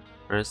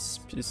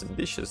 Recipes and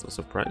dishes, no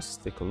surprise.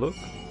 Take a look.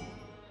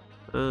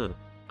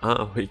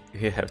 We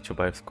have to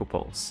buy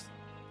coupons.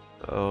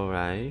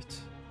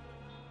 Alright.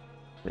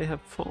 They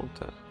have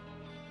Fonta.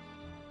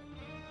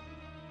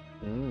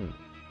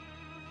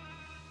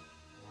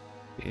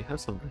 They have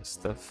some nice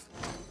stuff.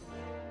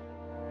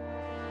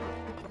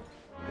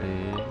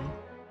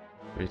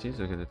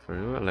 Greetings, I got it for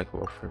you. I like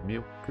offer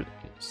meal.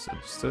 Please,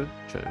 understood.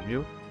 Try a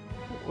meal.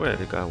 Well,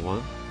 they got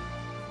one.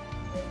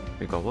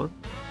 They got one.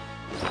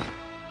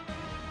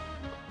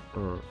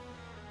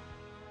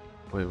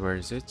 Wait, where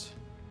is it?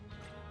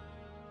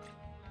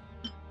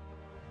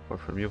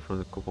 Offer meal from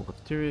the coupon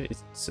cafeteria. It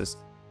says,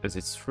 as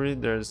it's free,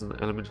 there's an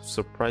element of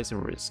surprise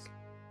and risk.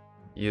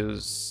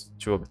 Use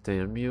to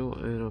obtain a meal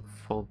and a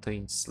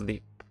fountain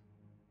sleep.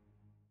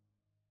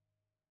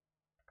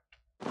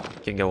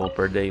 Can get one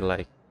per day,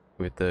 like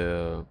with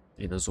the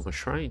Inazuma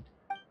Shrine.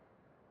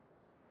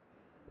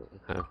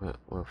 Have a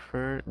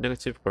offer.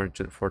 Negative according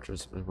to the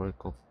Fortress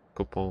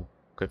coupon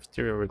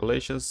cafeteria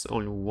regulations.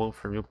 Only one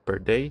for meal per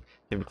day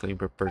can be claimed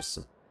per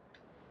person.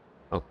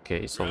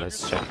 Okay, so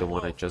let's check the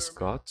one I just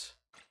got.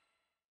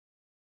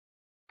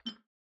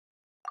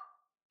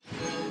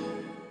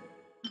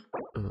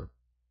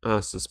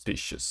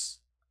 Suspicious.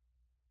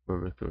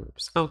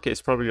 Okay,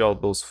 it's probably all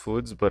those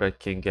foods, but I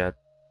can get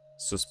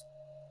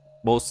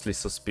mostly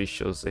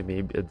suspicious and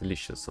maybe a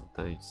delicious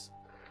sometimes.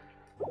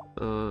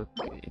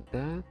 Okay,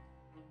 that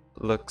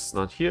looks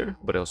not here,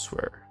 but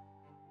elsewhere.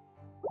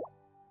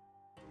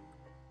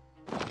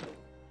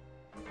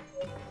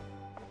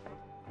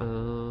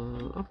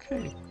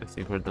 Okay, I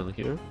think we're done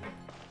here.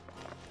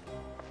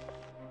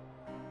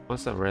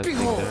 What's that red thing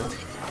there?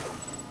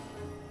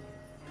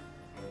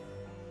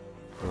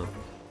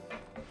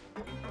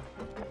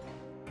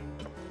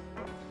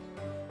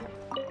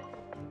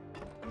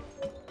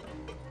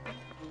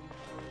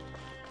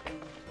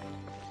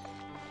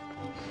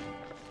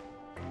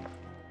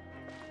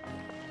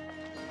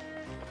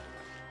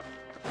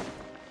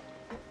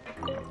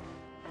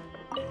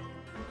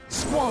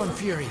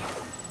 Fury.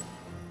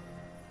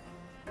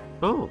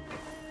 Oh.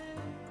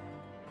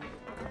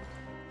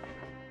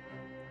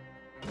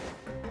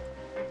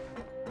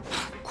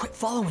 Quit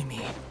following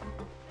me.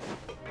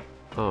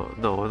 Oh,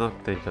 no, I'll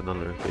not take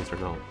another laser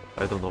now.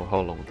 I don't know how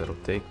long that'll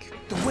take.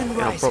 The wind I'll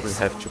rises. probably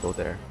have to go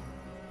there.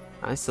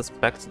 I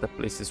suspect the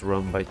place is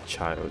run by a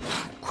child.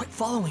 Quit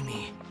following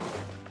me.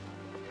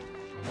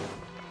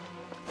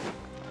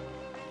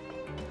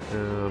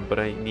 But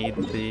I need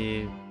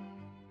the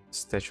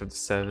Statue of the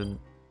Seven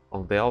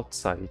on the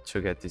outside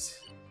to get this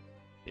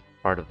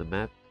part of the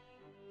map.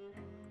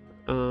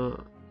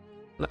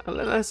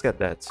 Let's get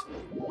that.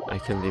 I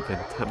can leave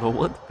anytime I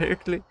want,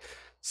 apparently.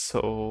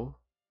 So...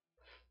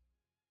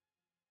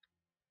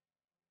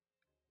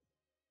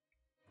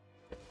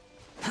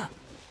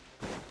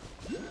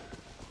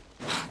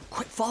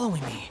 Quit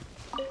following me.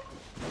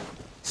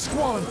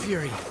 Squall and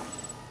Fury.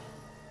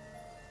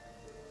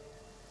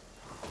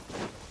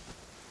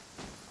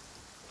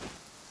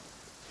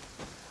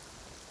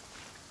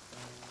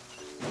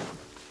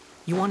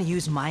 You want to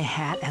use my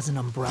hat as an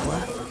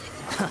umbrella?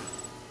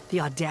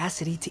 The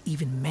audacity to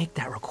even make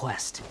that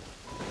request.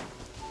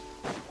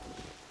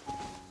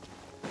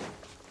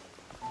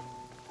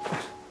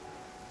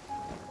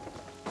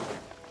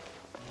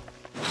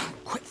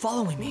 Quit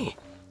following me.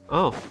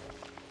 Oh.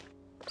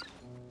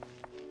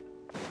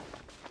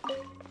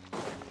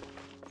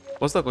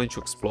 Was that going to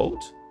explode?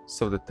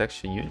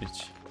 Self-detection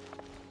unit.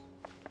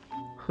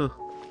 Huh.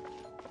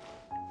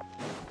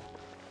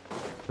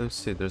 Let's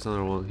see, there's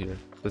another one here.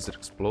 Does it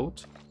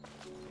explode?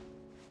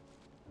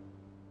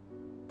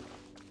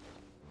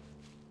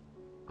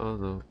 Oh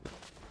no.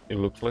 It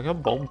looks like a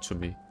bomb to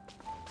me.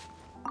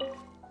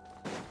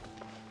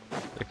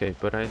 Okay,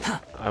 but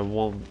I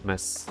won't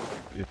mess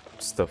with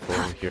stuff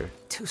over here.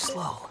 Too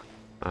slow.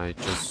 I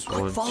just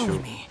want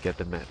to get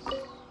the map.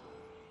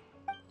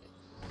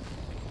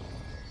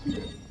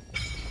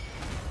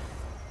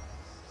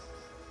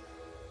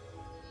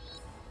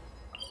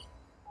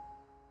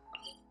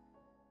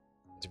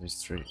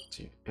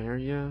 Administrative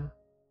area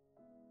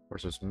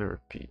versus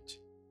mirror pit.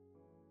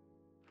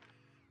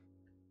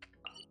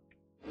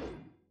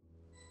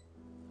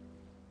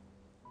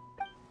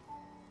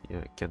 Yeah,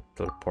 I can't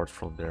teleport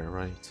from there,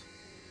 right?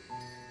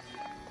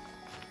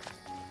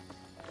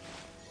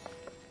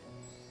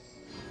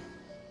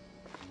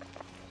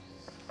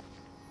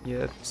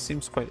 Yeah, it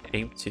seems quite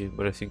empty,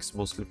 but I think it's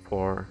mostly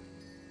for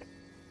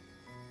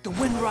The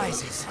wind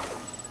rises.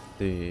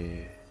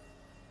 the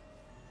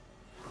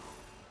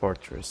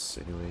fortress,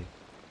 anyway.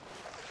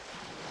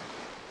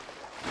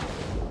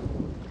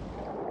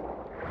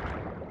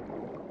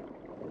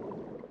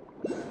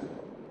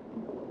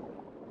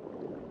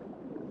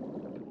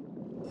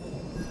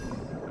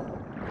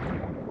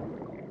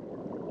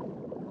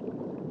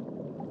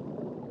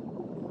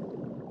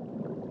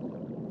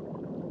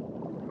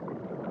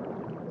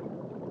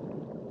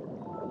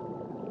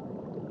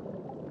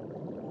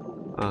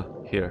 Ah,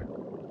 here.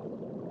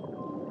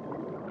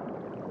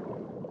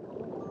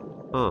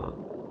 Huh.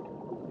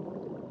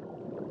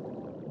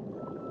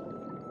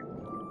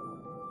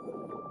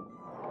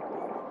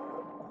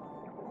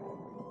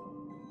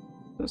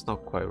 That's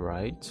not quite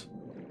right.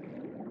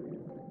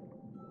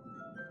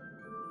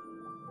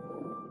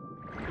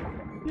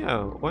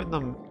 Yeah, why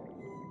not?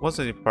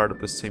 Wasn't it part of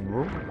the same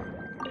room?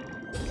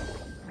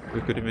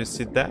 We could even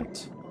see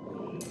that.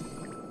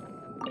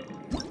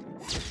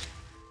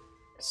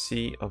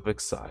 Sea of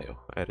Exile,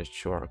 added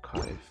to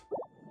archive.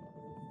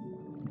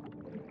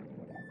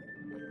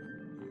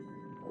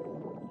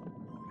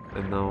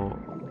 And now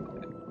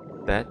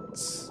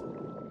that's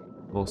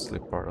mostly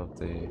part of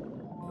the...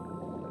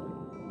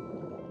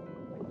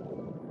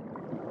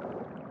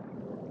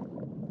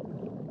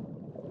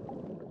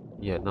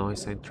 Yeah, now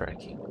it's in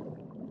tracking.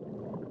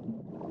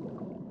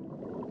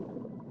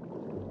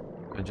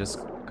 I just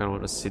kind of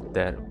want to see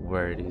that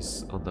where it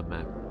is on the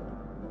map.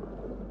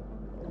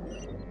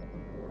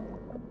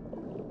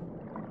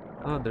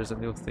 Oh, there's a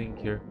new thing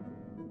here.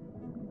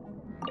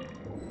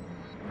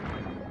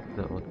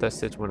 No, I'll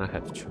test it when I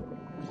have to.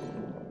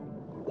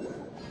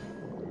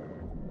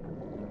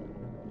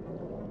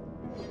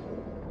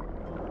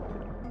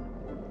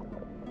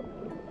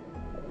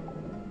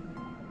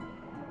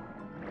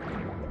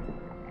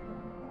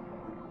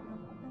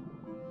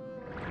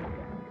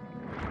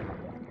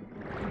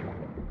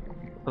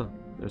 Huh,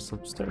 there's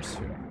some stairs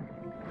here.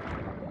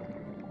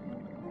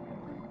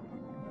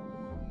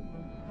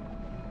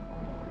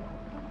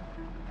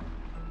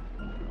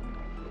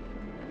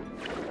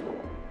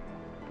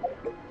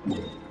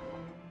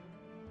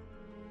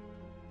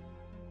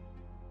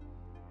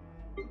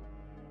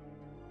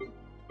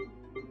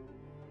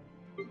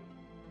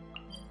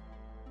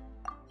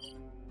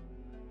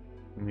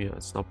 Yeah,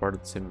 it's not part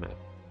of the same map.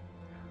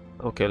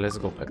 Okay, let's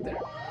go back there.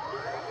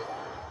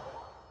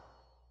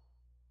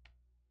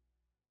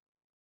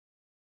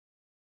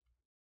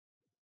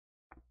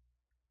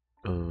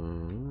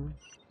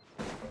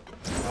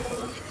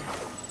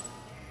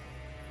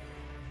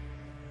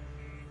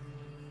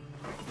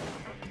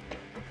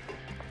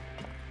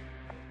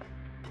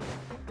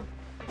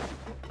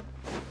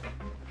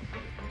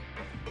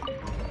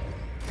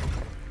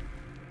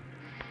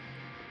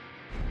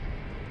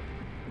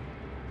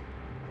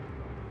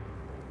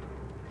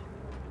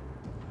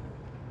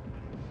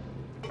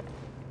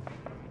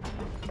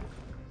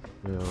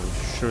 Well, you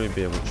shouldn't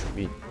be able to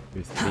meet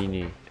with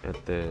Beanie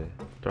at the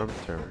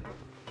dormitory.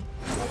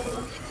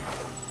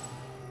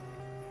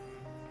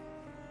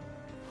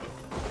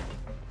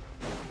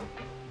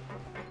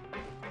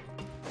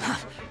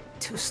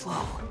 Too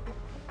slow.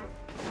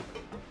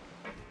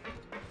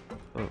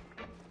 Oh.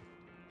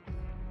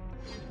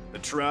 The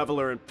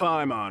Traveler and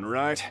Paimon,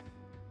 right?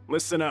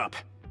 Listen up.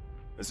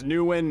 As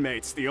new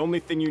inmates, the only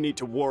thing you need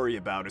to worry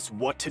about is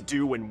what to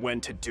do and when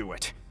to do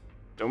it.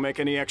 Don't make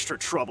any extra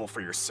trouble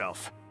for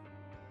yourself.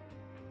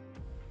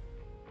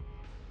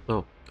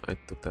 Oh, I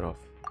took that off.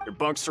 Your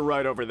bunks are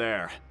right over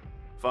there.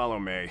 Follow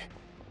me.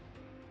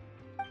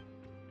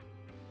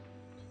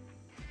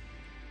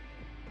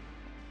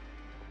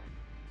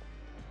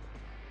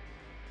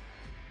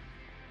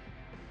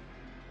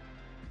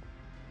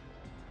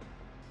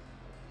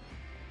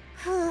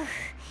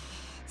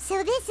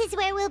 So this is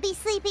where we'll be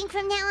sleeping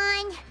from now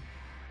on.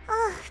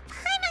 Oh,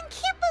 Paimon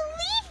can't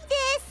believe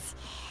this!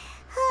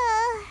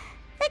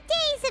 The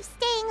days of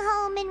staying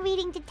home and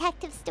reading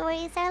detective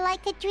stories are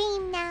like a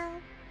dream now.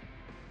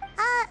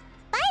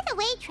 By the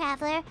way,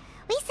 Traveler,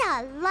 we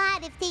saw a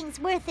lot of things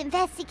worth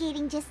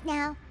investigating just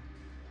now.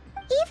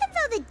 Even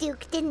though the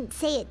Duke didn't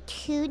say it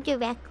too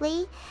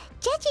directly,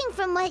 judging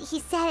from what he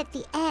said at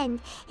the end,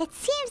 it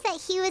seems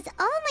that he was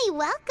only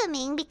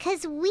welcoming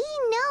because we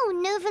know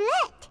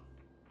Neuvillette.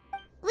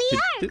 We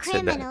are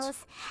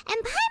criminals, and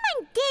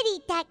Paimon did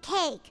eat that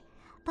cake,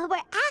 but we're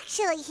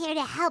actually here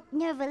to help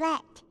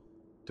Neuvillette.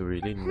 Do we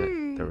really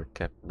need the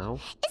recap now?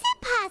 Is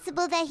it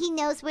possible that he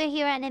knows we're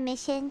here on a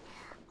mission?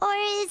 Or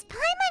is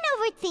Paimon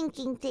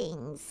overthinking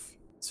things?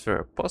 It's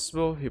very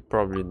possible. He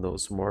probably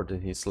knows more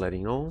than he's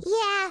letting on.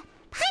 Yeah,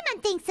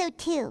 Paimon thinks so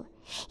too.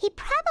 He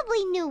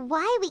probably knew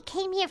why we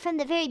came here from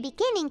the very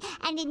beginning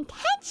and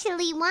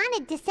intentionally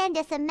wanted to send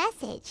us a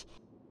message.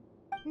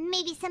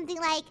 Maybe something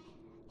like,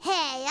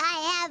 "Hey,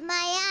 I have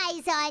my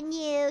eyes on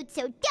you,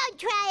 so don't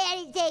try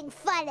anything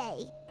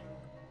funny."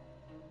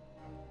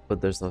 But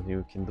there's nothing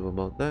we can do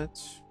about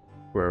that.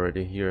 We're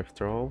already here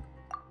after all.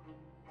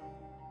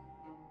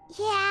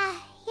 Yeah,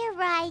 you're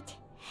right.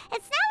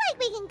 It's not like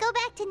we can go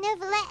back to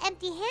Neuvillette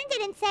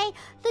empty-handed and say,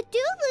 the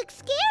dude looks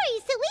scary,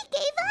 so we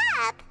gave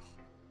up.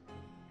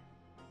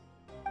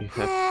 You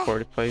have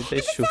 45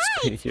 days to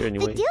stay here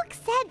anyway. The Duke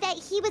said that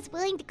he was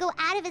willing to go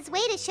out of his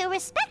way to show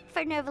respect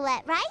for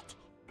Neuvillette, right?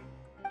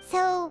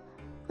 So,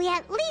 we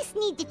at least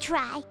need to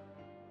try.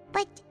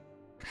 But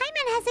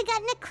Paimon hasn't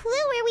gotten a clue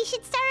where we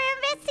should start our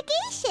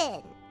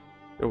investigation.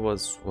 There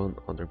was one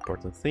other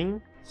important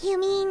thing. You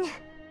mean...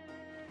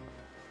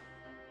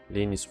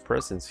 Lini's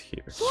presence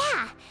here.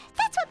 Yeah,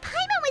 that's what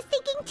Paimon was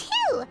thinking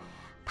too.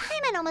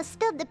 Paimon almost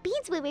spilled the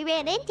beans when we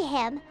ran into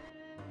him.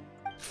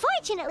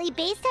 Fortunately,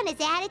 based on his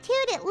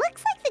attitude, it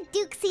looks like the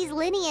Duke sees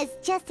Lini as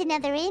just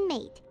another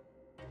inmate.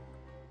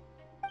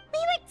 We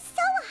worked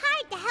so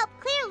hard to help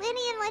clear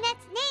Lini and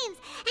Lynette's names,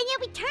 and yet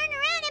we turn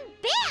around and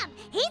bam!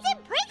 He's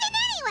in prison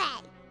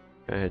anyway!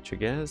 If I had to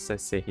guess, I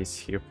say he's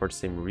here for the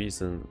same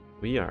reason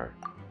we are.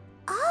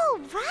 Oh,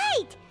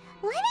 right!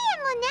 Lini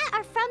and Lynette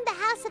are from the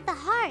House of the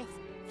Hearth.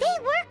 They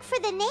work for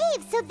the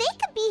Knave, so they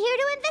could be here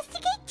to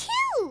investigate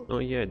too! Oh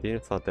yeah, I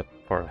didn't thought that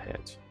far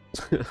ahead.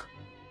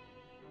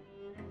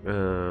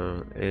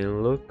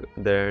 And look,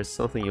 there's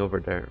something over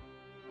there.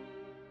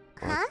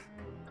 Huh?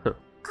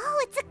 Oh,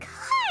 it's a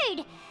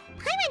card!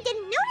 Paimon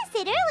didn't notice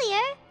it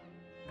earlier.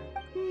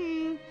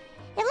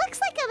 It looks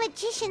like a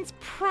magician's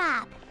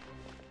prop.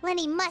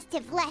 Lini must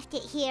have left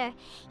it here.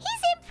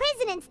 He's in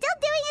prison and still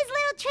doing his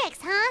little tricks,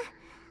 huh?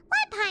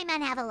 Let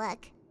Paimon have a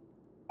look.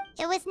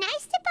 It was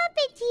nice to bump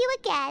into you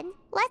again.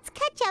 Let's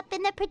catch up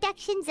in the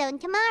production zone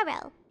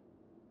tomorrow.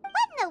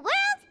 What in the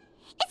world?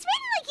 It's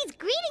written like he's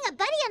greeting a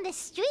buddy on the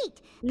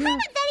street. Yeah.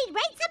 Paimon thought he'd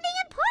write something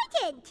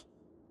important.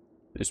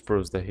 This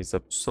proves that he's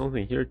up to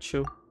something here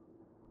too.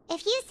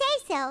 If you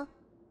say so.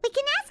 We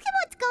can ask him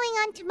what's going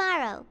on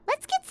tomorrow.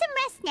 Let's get some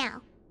rest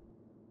now.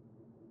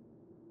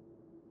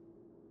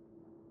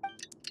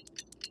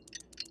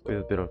 With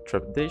a bit of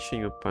trepidation,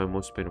 you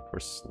Paimon spent the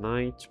first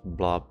night,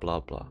 blah blah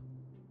blah.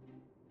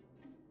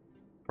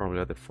 Probably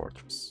at the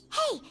fortress.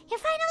 Hey, you're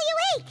finally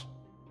awake!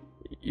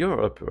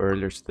 You're up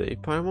earlier today,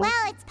 Paimon.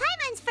 Well, it's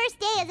Paimon's first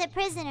day as a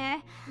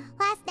prisoner.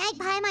 Last night,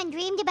 Paimon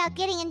dreamed about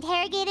getting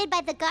interrogated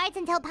by the guards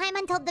until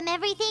Paimon told them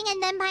everything,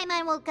 and then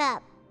Paimon woke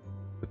up.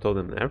 You told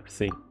them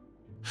everything.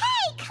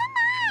 Hey, come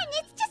on!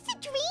 It's just a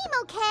dream,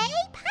 okay?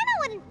 Paimon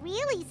wouldn't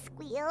really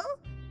squeal.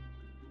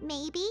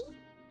 Maybe.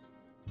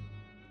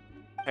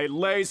 Hey,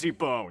 lazy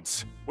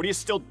bones! What are you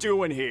still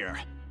doing here?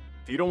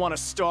 If you don't want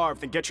to starve,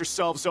 then get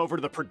yourselves over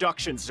to the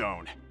production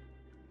zone.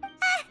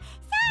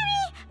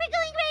 Sorry! We're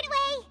going right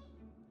away!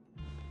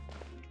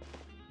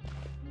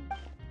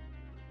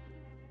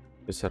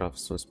 You set off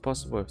as soon as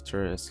possible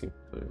after asking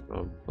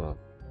for...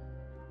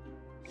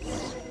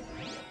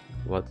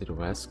 What did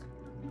you ask?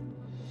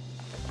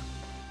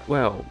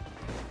 Well...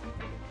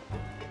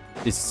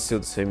 It's still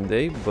the same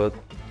day, but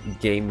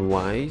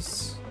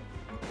game-wise...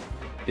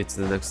 It's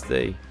the next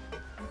day.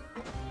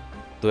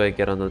 Do I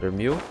get another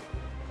meal?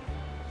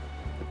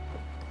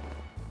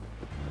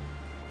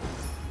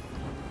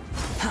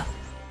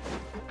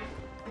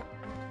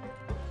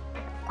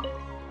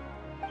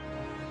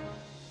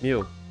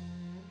 Meal?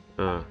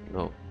 Ah,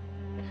 no.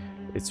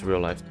 It's real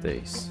life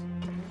days.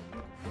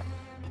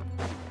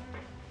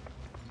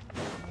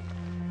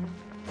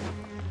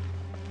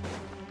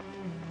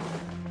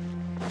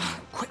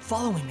 Quit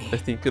following me. I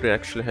think you could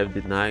actually have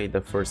denied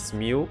the first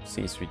meal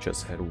since we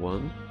just had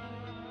one.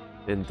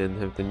 And then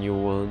have the new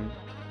one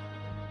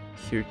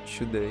here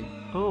today.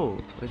 Oh,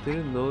 I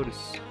didn't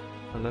notice.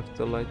 I left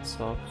the lights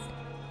off.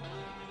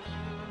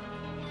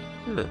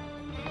 Huh.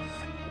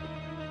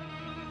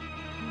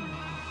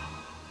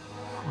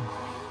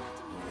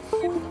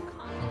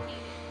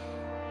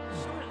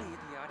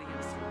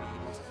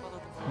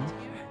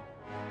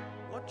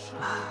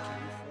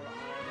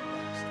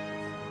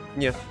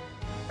 Yeah.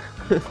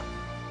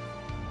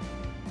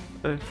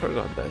 I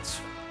forgot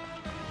that.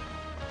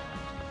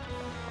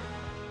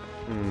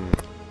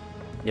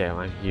 Yeah,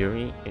 I'm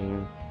hearing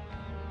and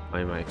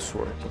my mic's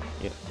working.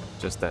 Yeah,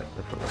 just that.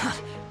 I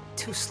forgot.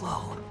 Too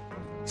slow.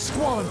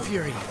 Squall and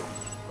Fury!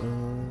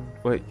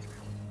 Wait,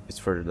 it's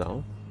further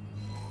down?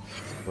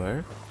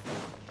 Where?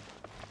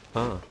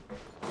 Ah.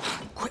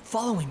 Quit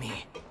following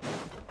me.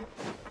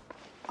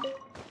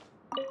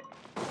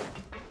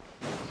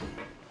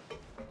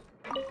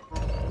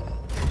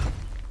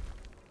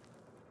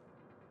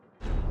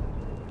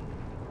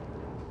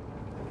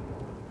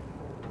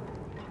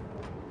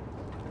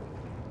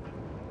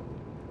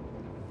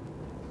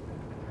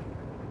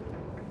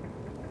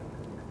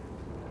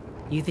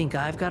 You think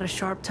I've got a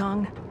sharp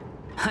tongue?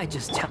 I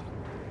just tell.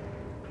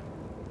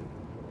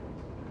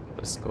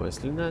 Let's go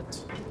as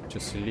Lynette,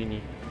 just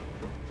Lini.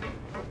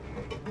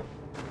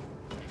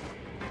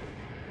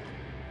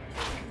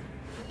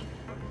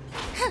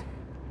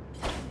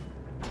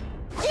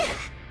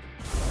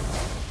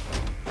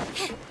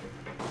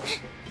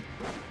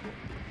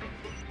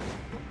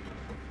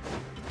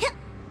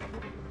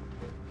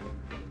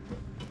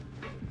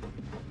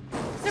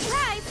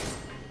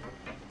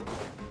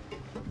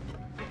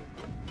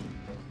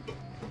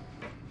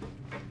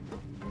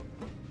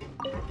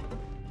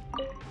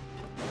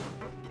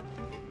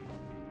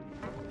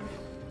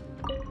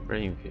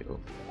 Rainview.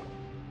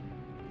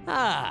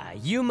 Ah,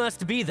 you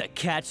must be the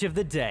catch of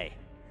the day.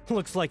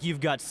 Looks like you've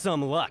got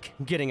some luck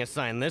getting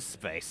assigned this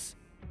space.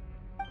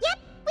 Yep,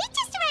 we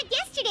just arrived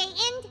yesterday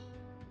and...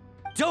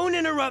 Don't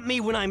interrupt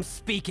me when I'm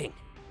speaking!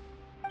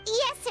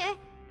 Yes, sir.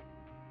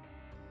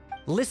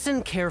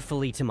 Listen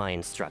carefully to my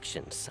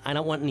instructions. I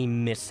don't want any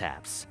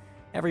mishaps.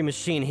 Every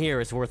machine here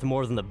is worth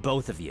more than the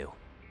both of you.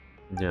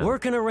 Yeah.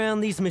 Working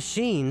around these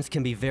machines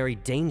can be very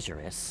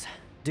dangerous.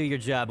 Do your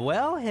job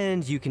well,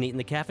 and you can eat in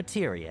the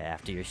cafeteria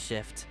after your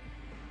shift.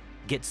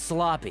 Get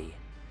sloppy,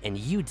 and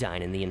you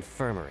dine in the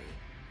infirmary.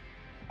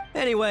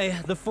 Anyway,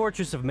 the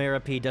Fortress of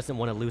Meropide doesn't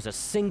want to lose a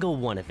single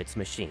one of its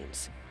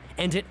machines.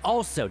 And it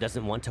also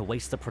doesn't want to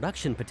waste the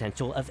production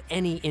potential of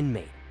any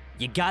inmate.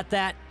 You got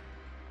that?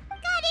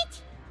 Got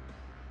it!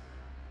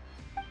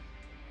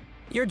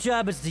 Your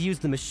job is to use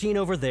the machine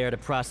over there to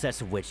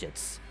process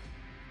widgets.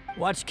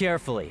 Watch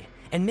carefully,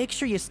 and make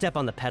sure you step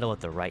on the pedal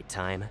at the right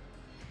time.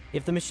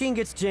 If the machine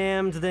gets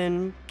jammed,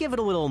 then give it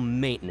a little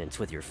maintenance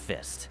with your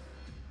fist.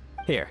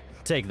 Here,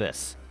 take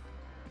this.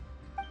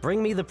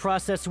 Bring me the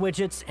processed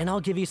widgets, and I'll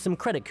give you some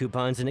credit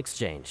coupons in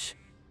exchange.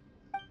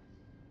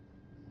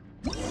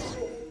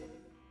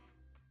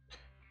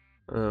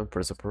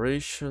 Press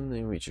operation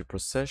in which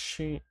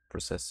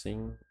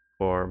processing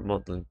for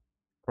modeling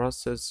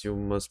process. You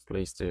must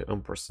place the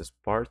unprocessed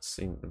parts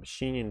in the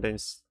machine and then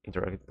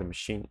interact with the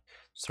machine to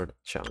start the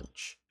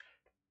challenge.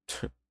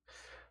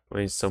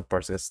 When some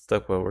parts get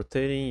stuck while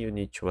rotating, you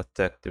need to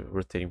attack the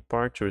rotating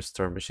part to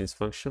restore machine's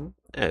function,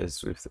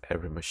 as with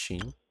every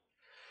machine.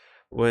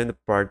 When the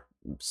part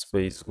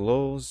space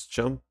glows,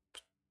 jump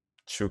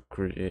to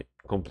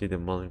complete the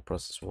modeling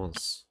process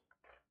once.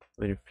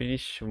 When you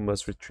finish, you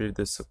must retrieve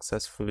the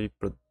successfully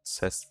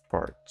processed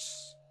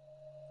parts.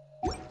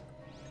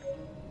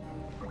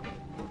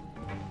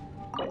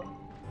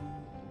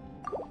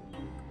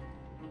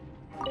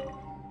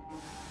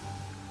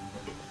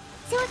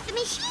 So if the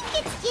machine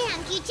gets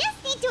jammed, you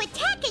just need to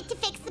attack it to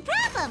fix the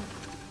problem.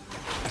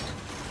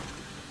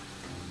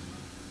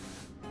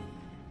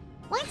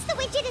 Once the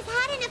widget is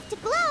hot enough to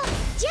glow,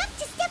 jump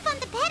to step on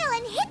the pedal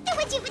and hit the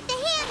widget with the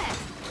hammer.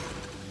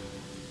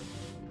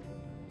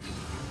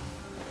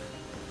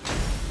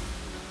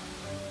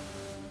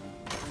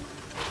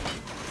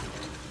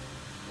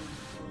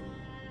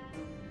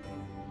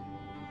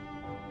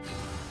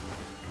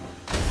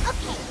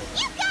 Okay,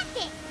 you got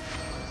this!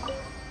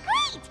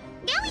 Great!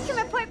 Now we can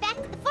report back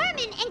to the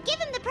foreman and give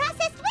him the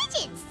processed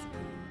widgets!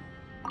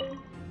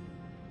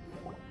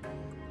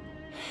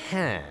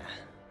 Huh.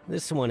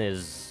 This one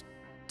is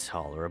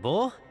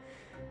tolerable.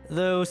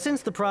 Though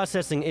since the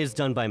processing is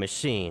done by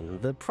machine,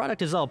 the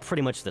product is all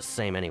pretty much the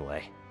same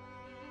anyway.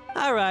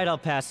 Alright, I'll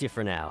pass you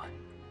for now.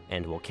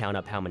 And we'll count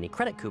up how many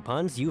credit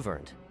coupons you've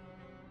earned.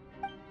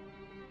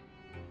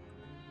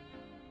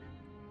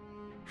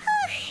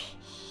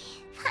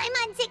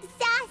 Paimon's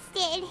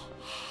exhausted.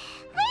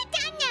 We're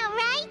done now,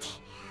 right?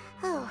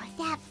 Oh,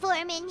 that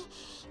foreman.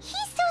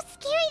 He's so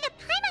scary that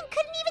Paimon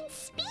couldn't even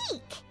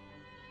speak.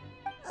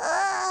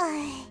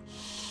 Ugh.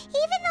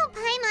 Even though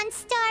Paimon's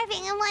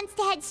starving and wants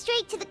to head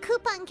straight to the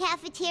coupon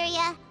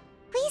cafeteria,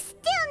 we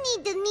still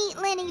need to meet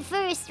Lenny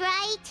first,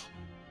 right?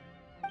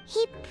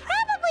 He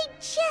probably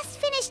just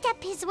finished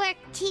up his work,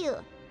 too.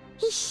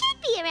 He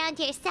should be around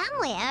here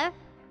somewhere.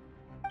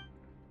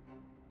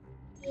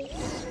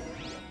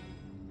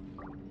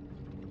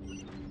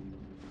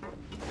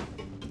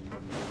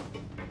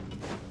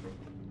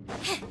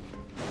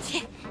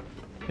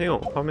 Hang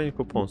on, how many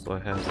coupons do I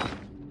have?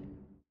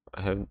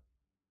 I have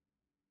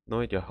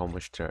no idea how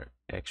much they're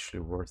actually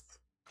worth.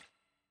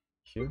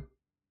 Here?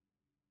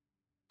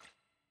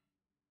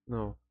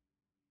 No.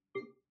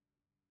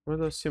 Where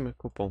do I see my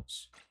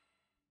coupons?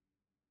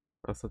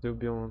 I thought they would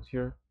be around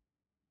here.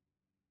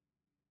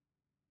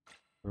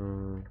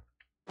 Lenny?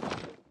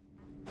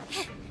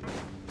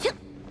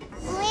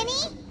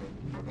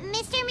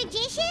 Mr.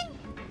 Magician?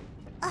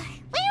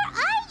 Where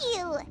are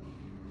you?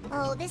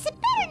 Oh, this had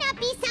better not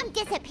be some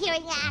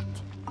disappearing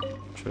act.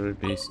 Should it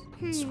be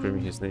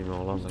screaming his name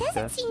all along like Doesn't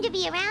that? seem to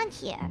be around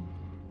here.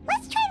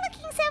 Let's try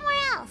looking somewhere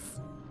else.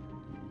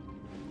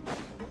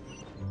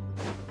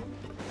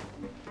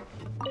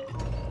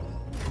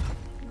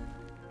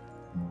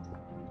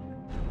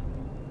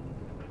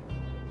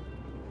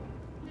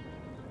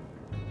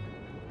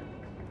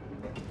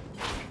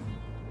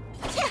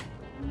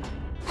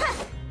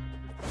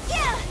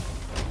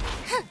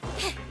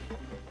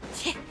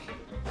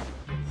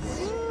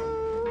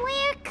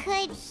 Where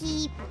could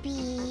he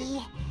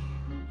be?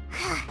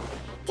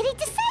 Did he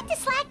decide to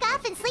slack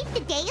off and sleep the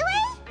day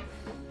away?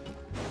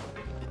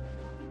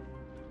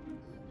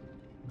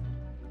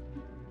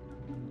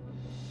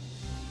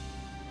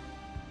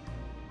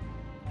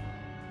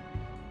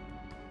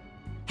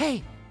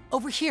 Hey,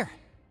 over here.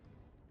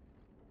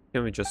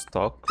 Can we just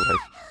talk like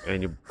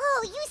any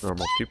Oh, you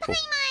normal scared people?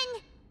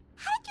 Paimon!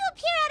 How did you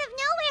appear out of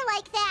nowhere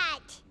like that?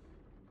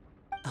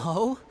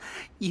 Oh,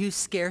 you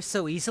scare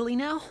so easily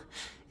now?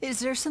 Is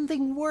there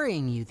something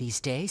worrying you these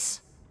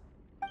days?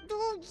 You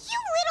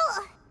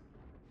little...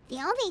 The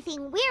only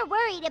thing we're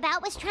worried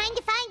about was trying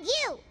to find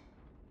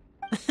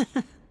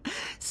you.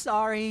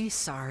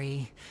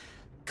 Sorry.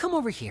 Come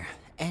over here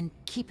and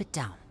keep it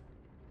down.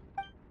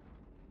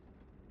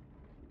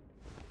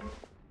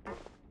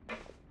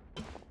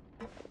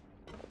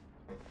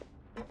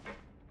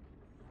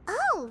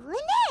 Oh,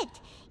 Lynette!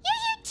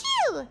 You're here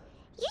too!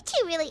 You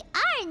two really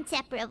are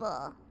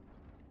inseparable.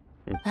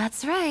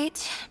 That's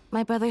right.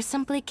 My brother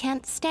simply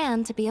can't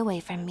stand to be away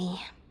from me.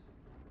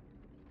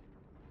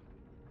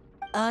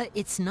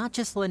 It's not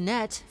just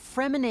Lynette.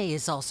 Fremine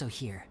is also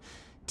here.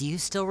 Do you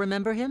still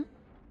remember him?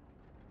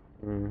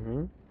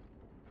 Mm-hmm.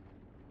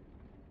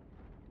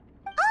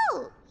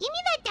 Oh, you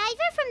mean that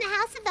diver from the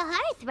House of the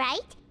Hearth,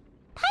 right?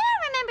 Paimon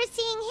remembers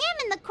seeing him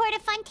in the Court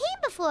of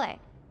Fontaine before.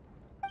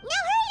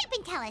 Now hurry up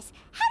and tell us,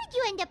 how did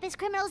you end up as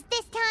criminals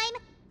this time?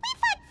 We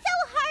fought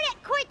so hard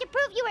at court to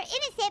prove you were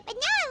innocent, but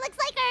now it looks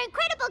like our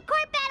incredible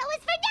court battle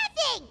was for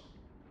nothing!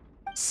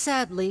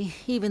 Sadly,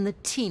 even the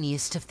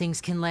teeniest of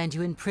things can land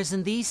you in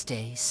prison these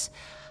days.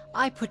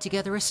 I put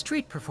together a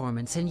street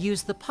performance and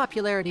used the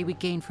popularity we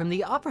gained from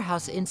the Opera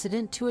House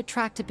incident to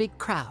attract a big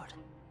crowd.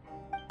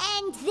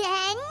 And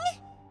then?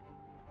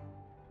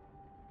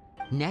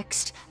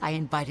 Next, I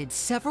invited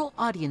several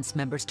audience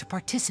members to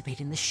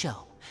participate in the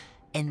show.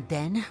 And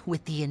then,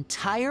 with the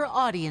entire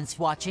audience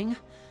watching,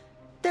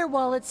 their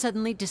wallet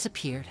suddenly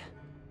disappeared.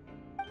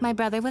 My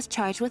brother was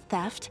charged with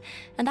theft,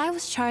 and I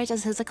was charged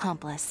as his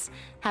accomplice,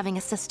 having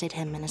assisted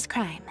him in his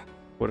crime.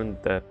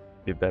 Wouldn't that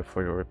be bad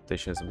for your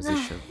reputation as a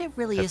musician? It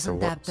really isn't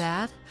that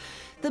bad.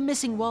 The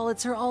missing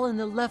wallets are all in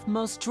the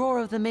leftmost drawer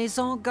of the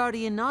Maison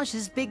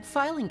Gardiennage's big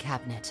filing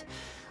cabinet.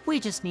 We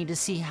just need to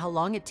see how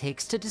long it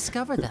takes to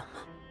discover them.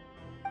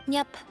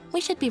 Yep,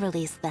 we should be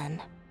released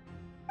then.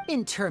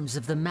 In terms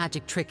of the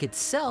magic trick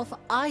itself,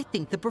 I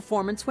think the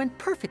performance went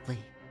perfectly.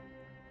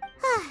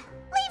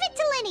 Leave it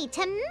to Lenny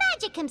to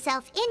magic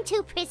himself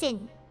into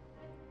prison.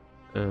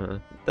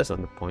 That's not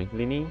the point,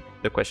 Linny.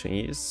 The question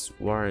is,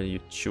 what are you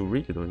two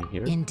really doing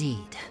here?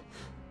 Indeed.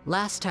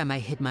 Last time I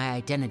hid my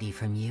identity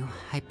from you,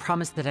 I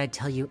promised that I'd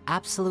tell you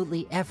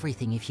absolutely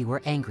everything if you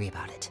were angry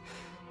about it.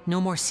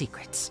 No more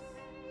secrets.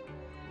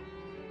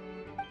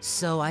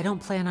 So I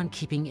don't plan on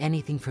keeping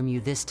anything from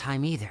you this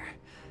time either.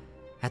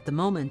 At the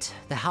moment,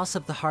 the House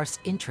of the Hearth's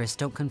interests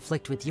don't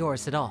conflict with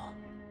yours at all.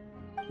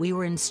 We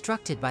were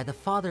instructed by the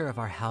father of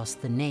our house,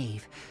 the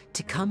Knave,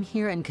 to come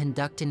here and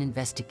conduct an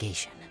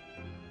investigation.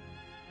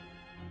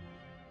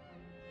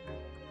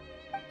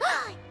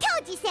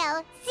 Told you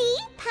so! See?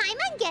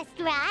 Paimon guessed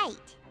right.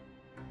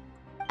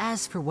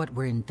 As for what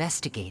we're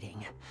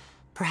investigating,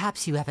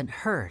 perhaps you haven't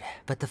heard,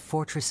 but the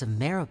fortress of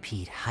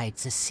Meropide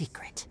hides a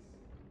secret.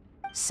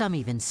 Some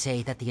even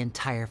say that the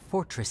entire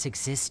fortress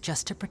exists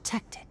just to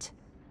protect it.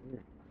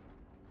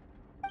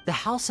 The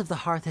House of the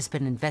Hearth has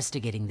been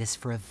investigating this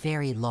for a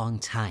very long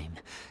time,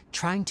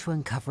 trying to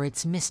uncover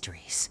its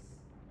mysteries.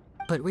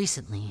 But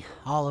recently,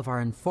 all of our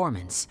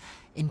informants,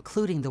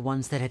 including the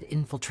ones that had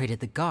infiltrated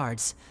the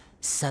guards,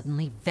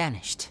 suddenly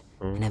vanished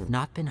and have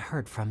not been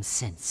heard from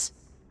since.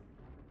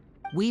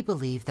 We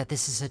believe that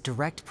this is a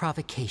direct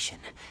provocation,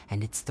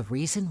 and it's the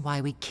reason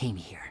why we came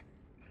here.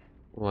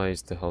 Why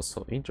is the house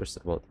so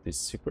interested about this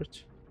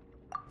secret?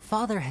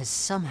 Father has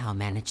somehow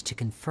managed to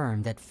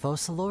confirm that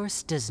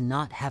Focalors does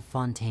not have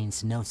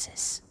Fontaine's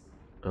Gnosis.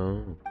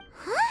 Oh.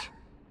 Huh?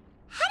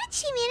 How did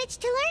she manage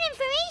to learn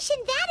information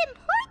that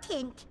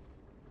important?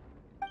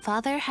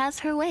 Father has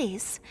her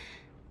ways.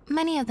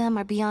 Many of them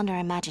are beyond our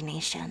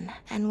imagination,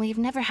 and we've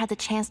never had the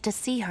chance to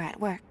see her at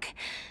work.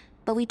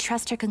 But we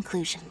trust her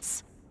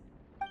conclusions.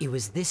 It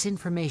was this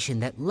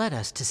information that led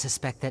us to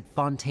suspect that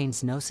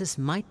Fontaine's Gnosis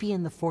might be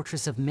in the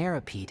fortress of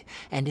Meropide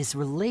and is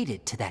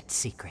related to that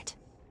secret.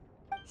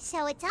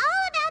 So it's all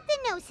about the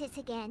Gnosis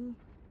again.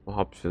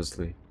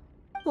 Obviously.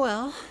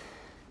 Well,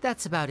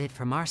 that's about it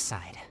from our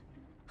side.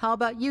 How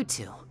about you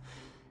two?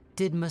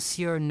 Did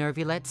Monsieur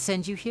Nervulette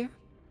send you here?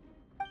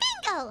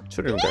 Bingo!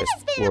 Shouldn't you Neva's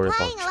guys been worry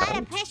applying about a lot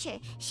Child? of pressure.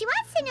 She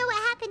wants to know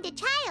what happened to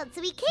Child,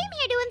 so we came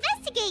here to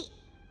investigate.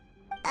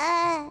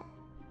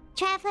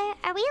 Traveler,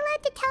 are we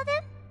allowed to tell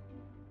them?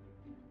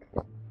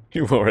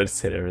 You've already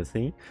said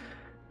everything.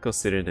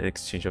 Consider an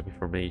exchange of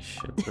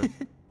information.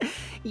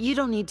 You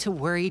don't need to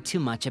worry too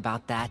much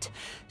about that.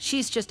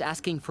 She's just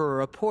asking for a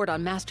report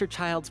on Master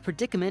Child's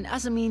predicament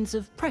as a means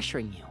of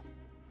pressuring you.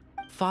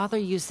 Father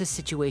used this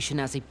situation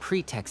as a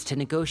pretext to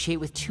negotiate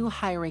with two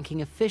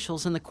high-ranking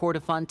officials in the court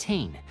of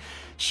Fontaine.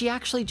 She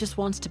actually just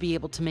wants to be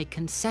able to make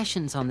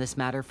concessions on this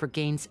matter for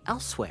gains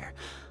elsewhere,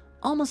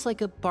 almost like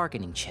a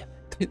bargaining chip.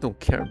 They don't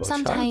care about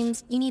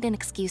Sometimes you need an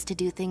excuse to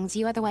do things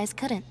you otherwise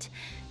couldn't.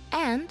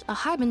 And a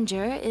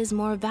harbinger is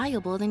more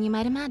valuable than you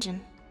might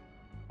imagine.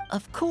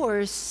 Of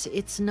course,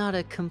 it's not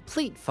a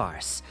complete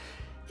farce.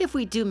 If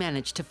we do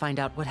manage to find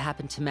out what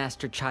happened to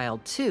Master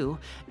Child too,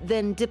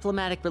 then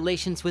diplomatic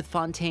relations with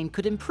Fontaine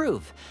could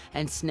improve,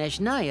 and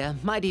Snezhnaya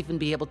might even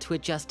be able to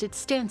adjust its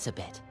stance a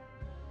bit.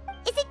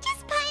 Is it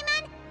just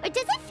Paimon, or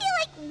does it feel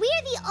like we're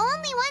the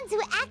only ones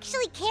who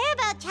actually care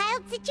about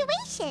Child's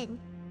situation?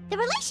 The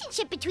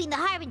relationship between the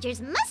Harbingers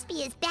must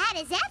be as bad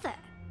as ever.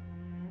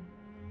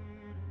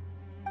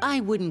 I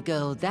wouldn't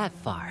go that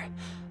far.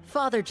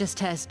 Father just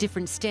has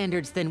different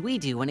standards than we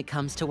do when it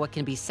comes to what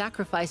can be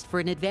sacrificed for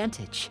an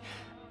advantage.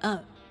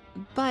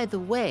 By the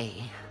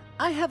way,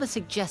 I have a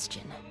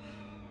suggestion.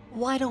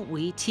 Why don't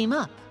we team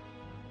up?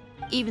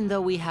 Even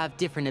though we have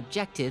different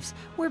objectives,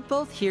 we're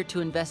both here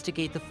to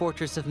investigate the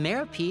Fortress of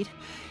Meropide.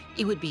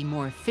 It would be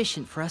more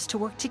efficient for us to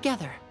work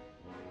together.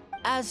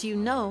 As you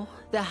know,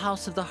 the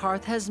House of the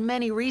Hearth has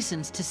many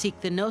reasons to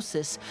seek the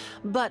Gnosis,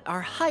 but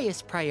our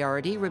highest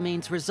priority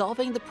remains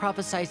resolving the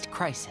prophesized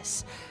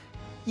crisis.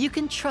 You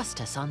can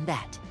trust us on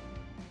that.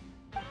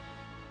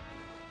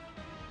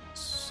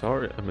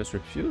 Sorry, I must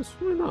refuse.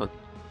 Why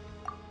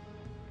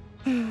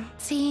not?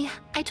 See,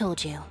 I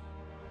told you.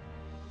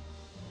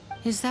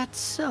 Is that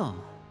so?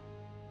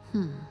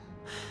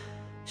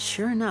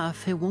 Sure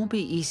enough, it won't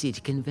be easy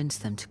to convince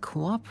them to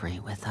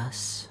cooperate with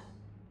us.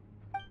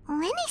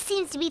 Lenny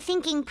seems to be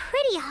thinking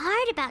pretty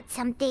hard about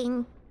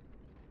something.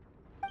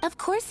 Of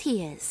course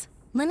he is.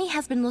 Lenny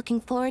has been looking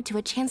forward to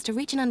a chance to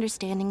reach an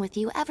understanding with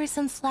you ever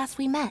since last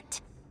we met.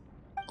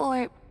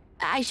 Or,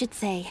 I should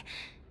say,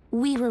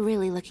 we were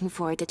really looking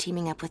forward to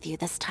teaming up with you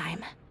this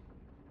time.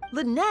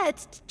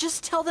 Lynette,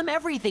 just tell them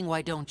everything,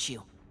 why don't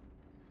you?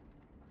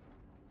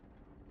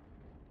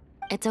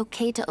 It's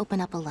okay to open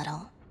up a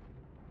little.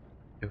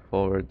 If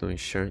all we're doing is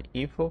sharing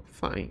info,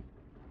 fine.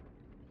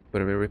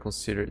 But I may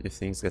reconsider if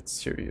things get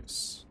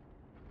serious.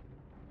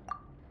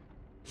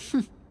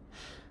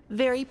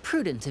 Very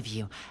prudent of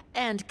you,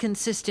 and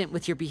consistent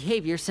with your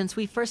behavior since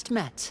we first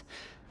met.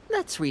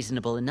 That's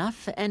reasonable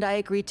enough, and I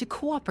agreed to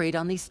cooperate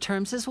on these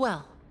terms as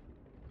well.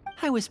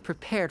 I was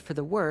prepared for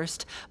the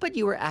worst, but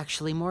you were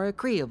actually more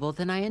agreeable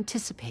than I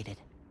anticipated.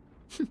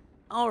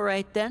 All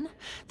right then,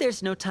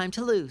 there's no time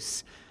to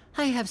lose.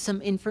 I have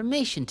some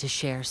information to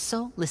share,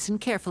 so listen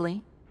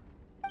carefully.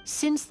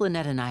 Since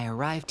Lynette and I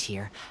arrived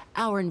here,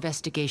 our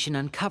investigation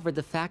uncovered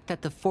the fact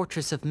that the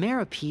Fortress of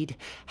Meropide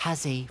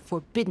has a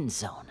forbidden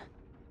zone.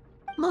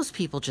 Most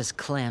people just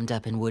clammed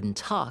up and wouldn't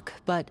talk,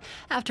 but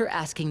after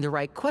asking the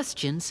right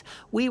questions,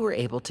 we were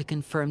able to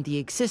confirm the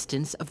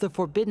existence of the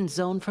forbidden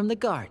zone from the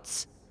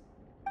guards.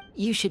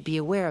 You should be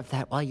aware of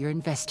that while you're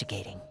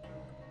investigating.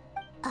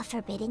 A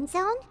forbidden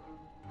zone?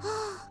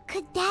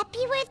 Could that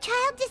be where the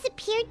child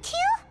disappeared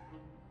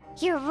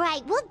to? You're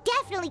right, we'll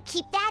definitely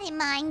keep that in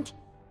mind.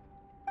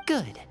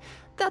 Good.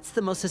 That's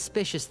the most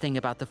suspicious thing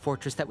about the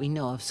fortress that we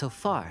know of so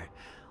far.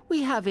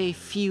 We have a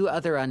few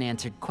other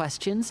unanswered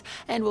questions,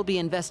 and we'll be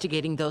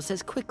investigating those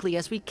as quickly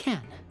as we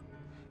can.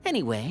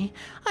 Anyway,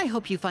 I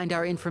hope you find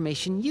our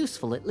information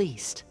useful at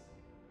least.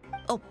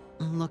 Oh,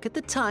 look at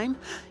the time.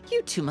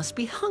 You two must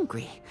be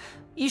hungry.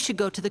 You should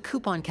go to the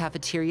coupon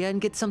cafeteria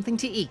and get something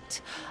to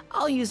eat.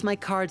 I'll use my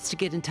cards to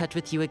get in touch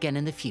with you again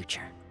in the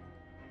future.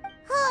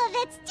 Oh,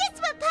 that's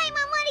just what Paimon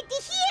wanted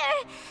to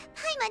hear!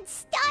 Paimon's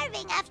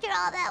starving after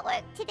all that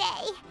work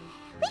today.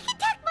 We can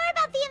talk more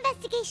about the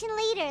investigation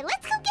later.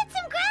 Let's go get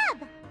some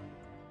grub!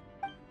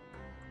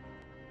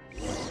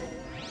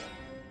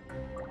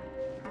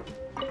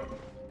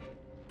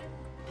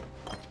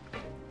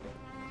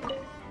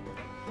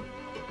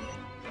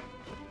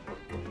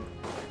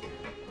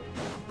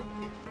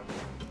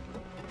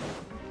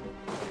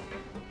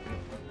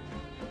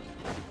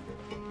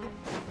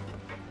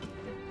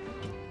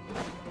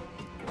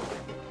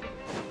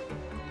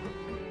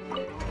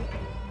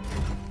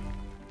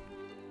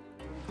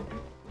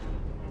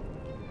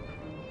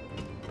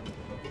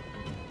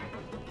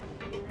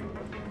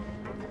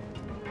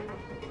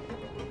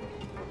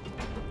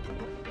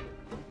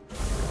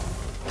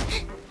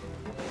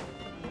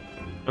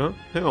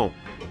 Hang on.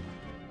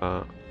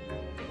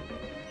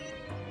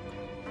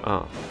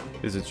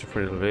 Is it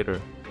for elevator?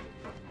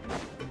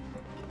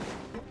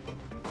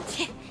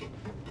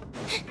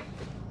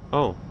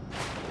 Oh.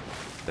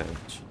 Damn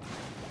it.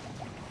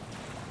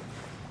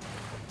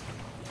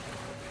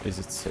 Is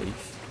it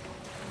safe?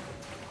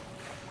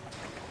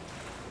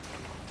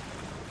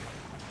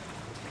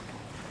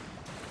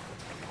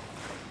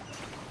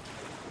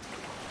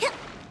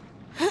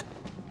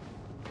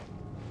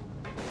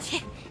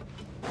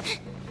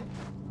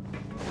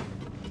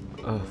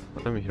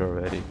 I'm here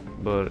already,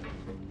 but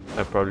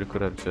I probably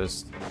could have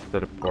just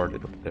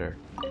teleported up there.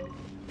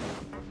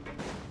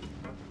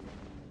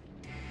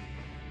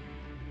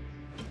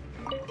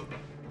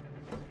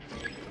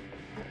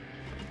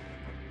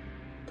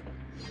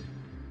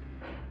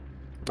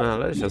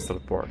 Let's just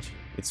teleport.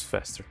 It's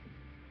faster.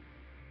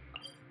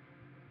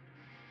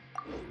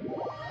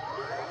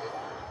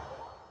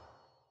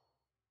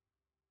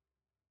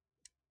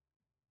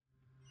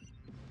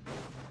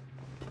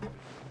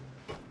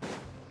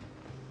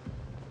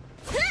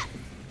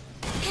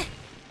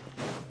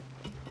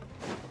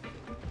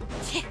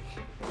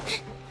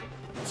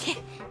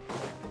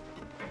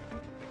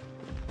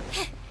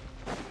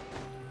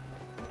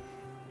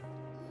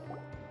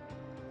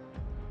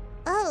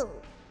 Oh,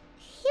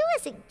 he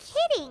wasn't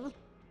kidding.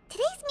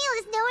 Today's meal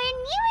is nowhere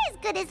near as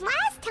good as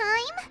last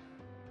time.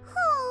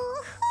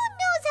 Oh, who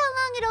knows how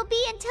long it'll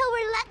be until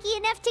we're lucky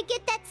enough to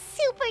get that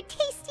super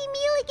tasty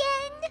meal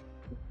again.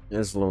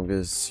 As long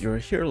as you're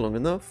here long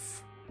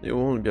enough, It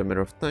will only be a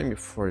matter of time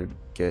before you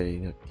get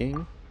in a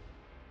game.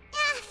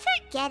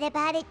 Forget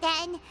about it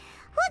then.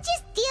 We'll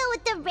just deal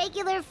with the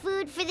regular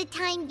food for the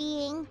time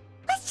being.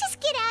 Let's just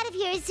get out of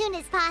here as soon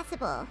as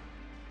possible.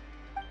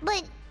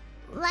 But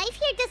life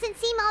here doesn't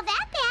seem all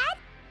that bad.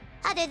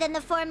 Other than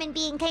the foreman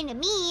being kinda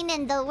mean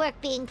and the work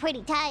being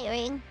pretty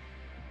tiring.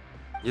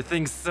 You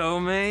think so,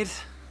 mate?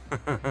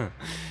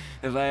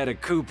 If I had a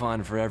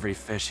coupon for every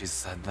fish who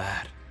said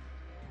that.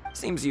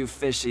 Seems you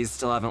fishies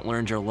still haven't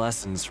learned your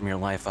lessons from your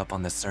life up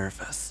on the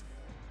surface.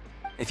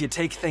 If you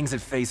take things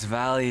at face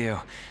value,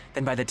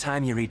 then by the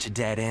time you reach a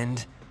dead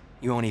end,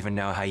 you won't even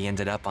know how you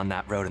ended up on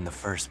that road in the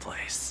first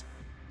place.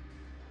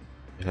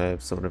 You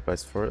have some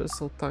advice for us,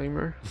 old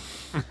timer?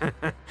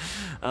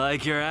 I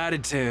like your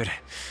attitude.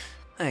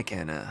 I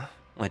can,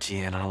 let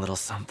you in on a little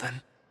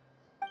something.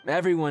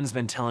 Everyone's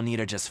been telling you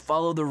to just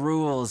follow the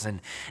rules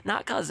and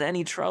not cause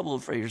any trouble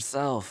for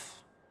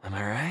yourself. Am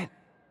I right?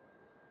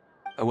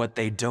 But what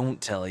they don't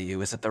tell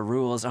you is that the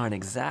rules aren't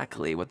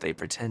exactly what they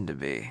pretend to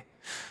be.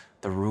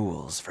 The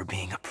rules for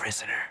being a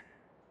prisoner.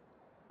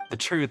 The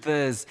truth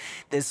is,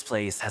 this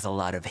place has a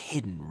lot of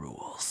hidden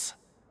rules.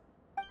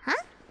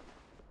 Huh?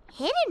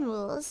 Hidden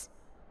rules?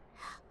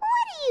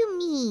 What do you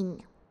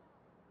mean?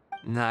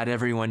 Not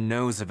everyone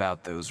knows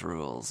about those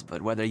rules,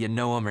 but whether you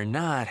know them or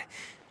not,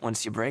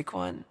 once you break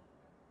one,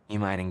 you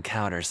might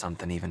encounter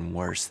something even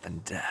worse than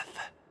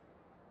death.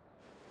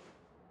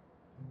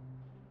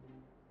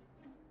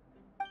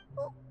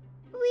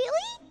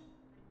 Really?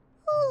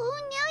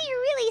 Oh, now you're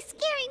really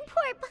scaring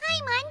poor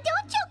Paimon.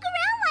 Don't joke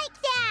around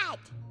like that!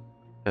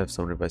 Have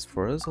some advice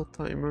for us, old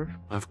timer?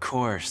 Of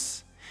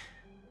course.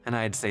 And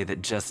I'd say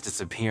that just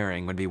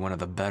disappearing would be one of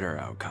the better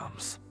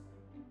outcomes.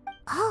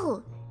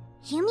 Oh,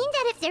 you mean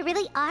that if there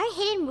really are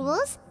hidden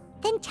rules,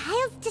 then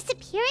Child's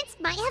disappearance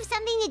might have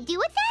something to do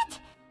with that?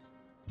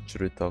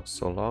 Should we talk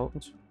so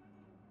loud?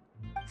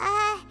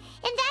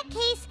 In that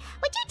case,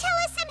 would you tell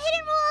us some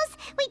hidden rules?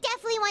 We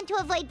definitely want to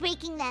avoid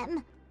breaking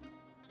them.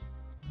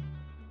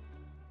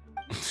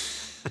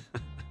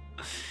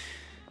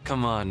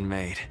 Come on,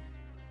 mate.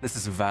 This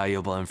is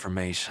valuable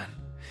information.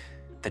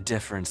 The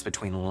difference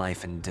between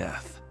life and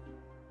death.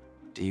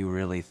 Do you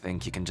really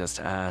think you can just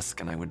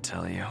ask and I would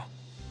tell you?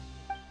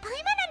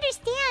 Paimon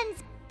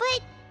understands,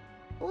 but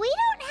we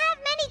don't have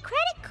many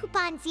credit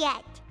coupons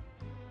yet.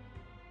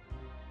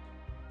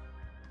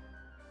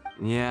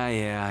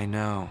 Yeah, I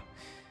know.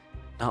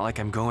 Not like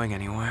I'm going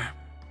anywhere.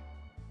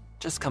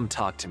 Just come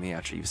talk to me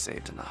after you've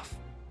saved enough.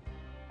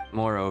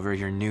 Moreover,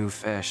 you're new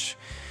fish,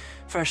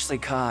 freshly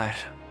caught,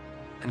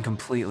 and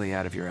completely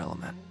out of your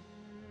element.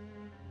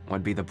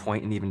 What'd be the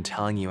point in even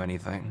telling you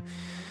anything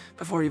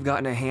before you've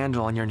gotten a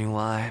handle on your new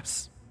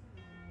lives?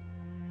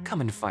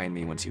 Come and find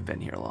me once you've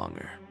been here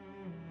longer.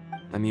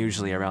 I'm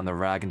usually around the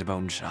rag and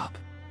bone shop.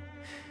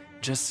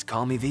 Just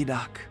call me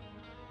Vidoc.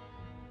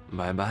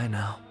 Bye-bye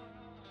now.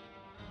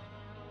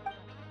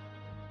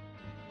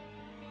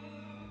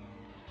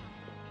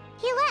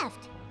 He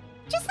left.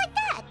 Just like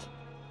that.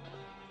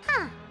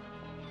 Huh.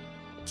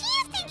 Do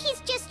you think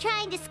he's just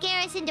trying to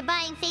scare us into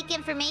buying fake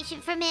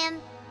information from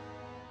him?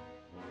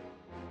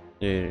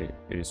 It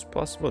is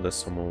possible that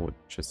someone would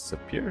just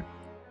disappear,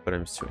 but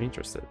I'm still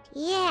interested.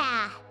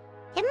 Yeah.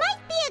 It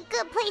might be a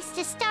good place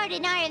to start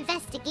in our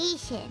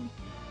investigation.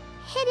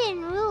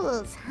 Hidden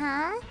rules,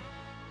 huh?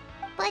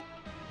 But,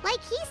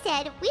 like he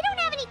said, we don't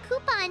have any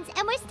coupons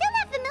and we're still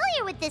not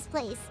familiar with this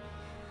place.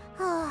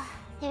 Oh,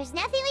 there's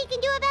nothing we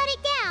can do about it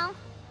now.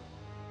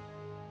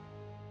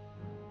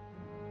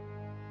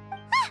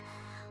 Ah,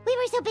 we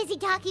were so busy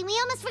talking we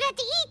almost forgot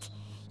to eat.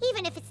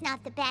 Even if it's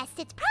not the best,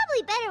 it's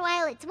probably better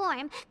while it's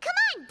warm. Come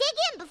on, dig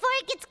in before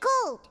it gets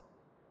cold.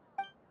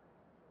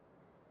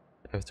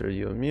 After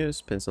you amuse,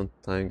 spend some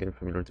time getting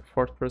familiar with the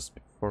fortress.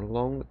 Before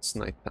long, it's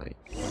nighttime.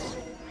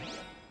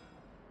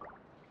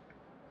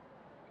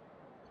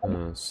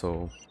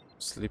 So,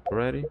 sleep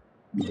already?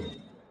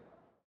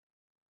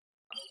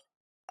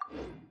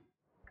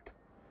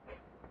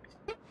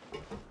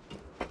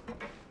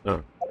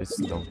 Oh, it's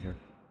down here.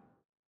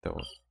 That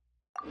one.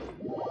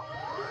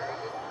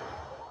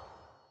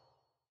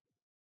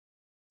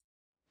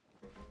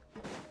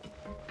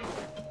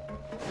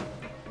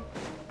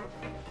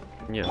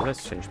 Yeah,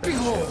 let's change back.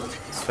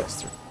 It's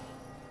faster.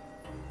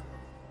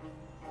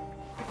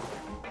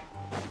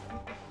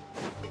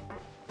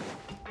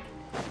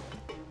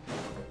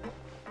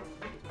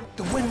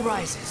 The wind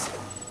rises.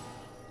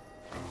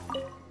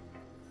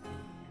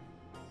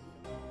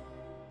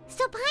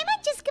 So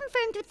Paimon just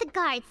confirmed with the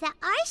guards that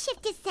our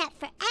shift is set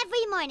for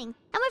every morning,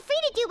 and we're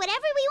free to do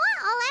whatever we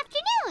want all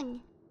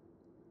afternoon.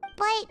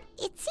 But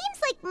it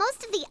seems like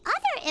most of the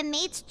other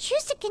inmates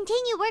choose to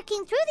continue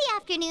working through the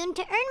afternoon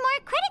to earn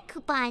more credit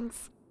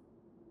coupons.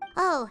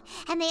 Oh,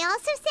 and they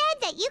also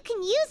said that you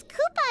can use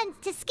coupons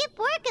to skip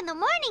work in the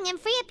morning and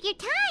free up your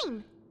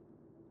time.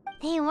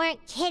 They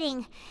weren't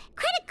kidding.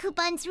 Credit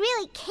coupons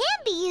really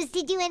can be used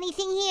to do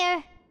anything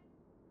here.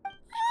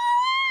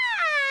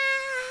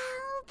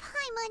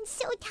 Paimon's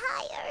so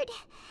tired.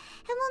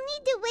 and we'll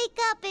need to wake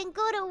up and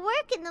go to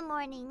work in the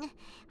morning.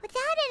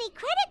 Without any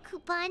credit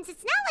coupons,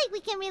 it's not like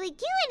we can really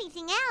do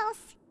anything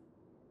else.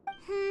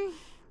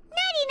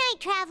 Nighty-night,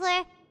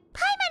 Traveler.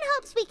 Paimon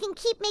hopes we can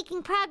keep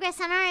making progress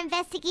on our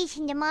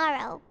investigation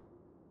tomorrow.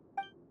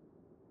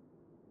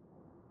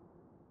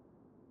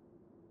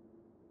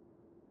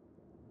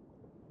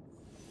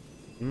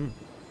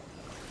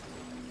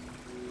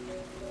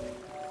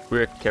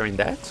 We're carrying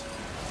that?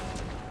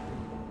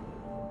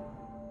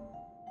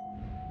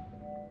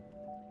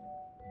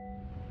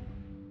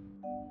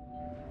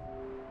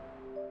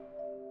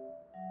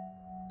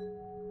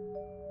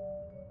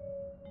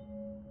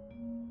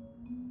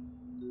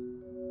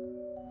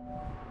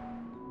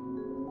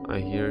 I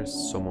hear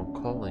someone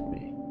calling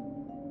me.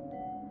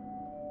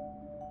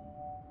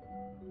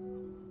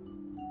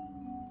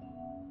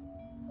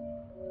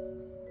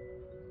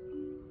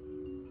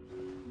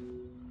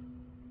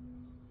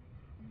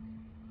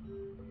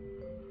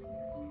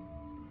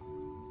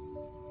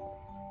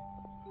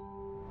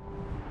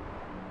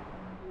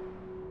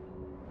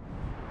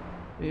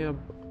 Yeah,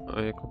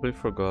 I completely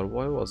forgot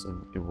why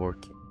wasn't it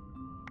working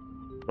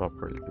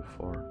properly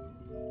before.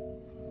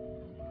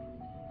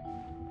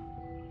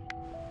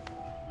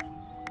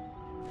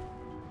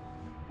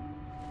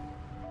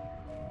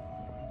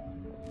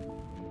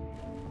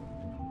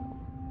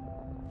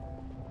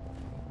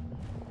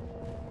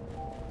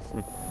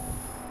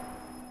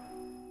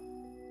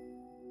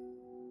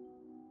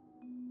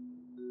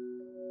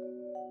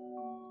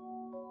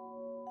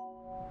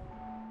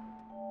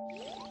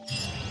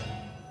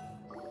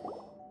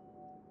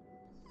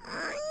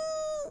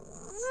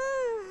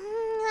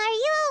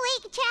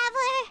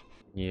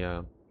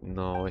 Yeah,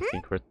 no, I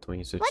think we're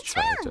twins with What's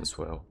child wrong? as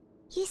well.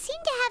 You seem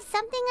to have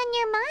something on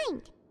your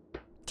mind.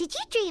 Did you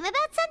dream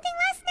about something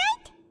last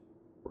night?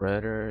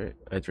 Whether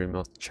I dream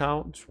of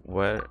child,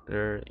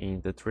 whether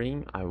in the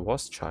dream I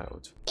was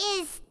child.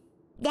 Is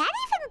that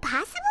even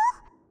possible?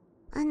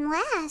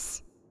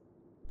 Unless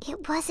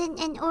it wasn't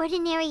an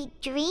ordinary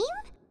dream?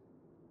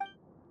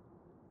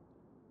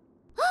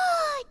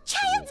 Oh,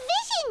 child's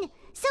vision!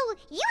 So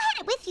you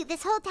had it with you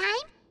this whole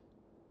time?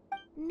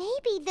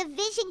 Maybe the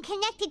vision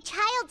connected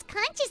child's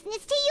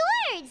consciousness to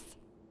yours.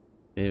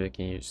 Maybe I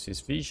can use his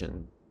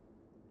vision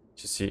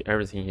to see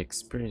everything he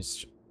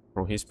experienced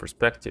from his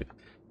perspective.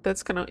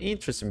 That's kind of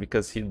interesting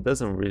because he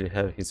doesn't really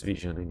have his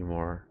vision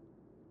anymore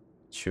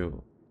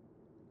to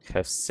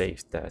have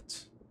saved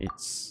that.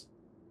 It's...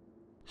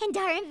 And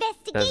our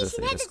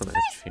investigation has its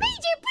first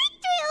major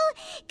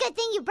breakthrough! Good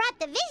thing you brought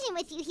the vision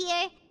with you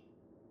here.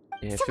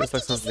 Yeah, it So feels what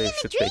like did you something see they in the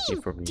should take dream?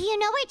 it for me. Do you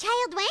know where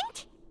child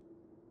went?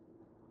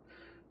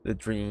 The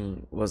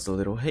dream was a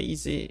little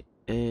hazy,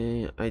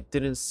 and I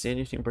didn't see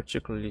anything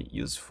particularly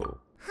useful.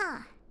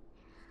 Huh.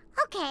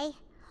 Okay.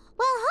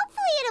 Well,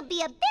 hopefully it'll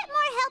be a bit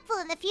more helpful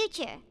in the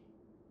future.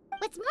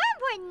 What's more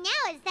important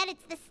now is that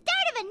it's the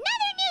start of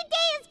another new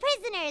day as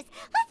prisoners.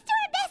 Let's do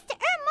our best to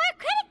earn more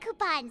credit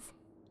coupons.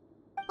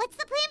 What's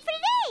the plan for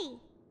today?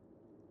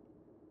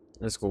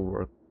 Let's go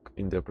work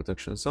in the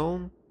production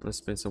zone. Let's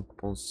spend some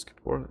coupons to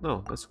skip work.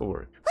 No, let's go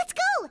work. Let's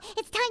go!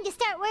 It's time to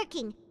start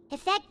working.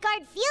 If that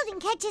guard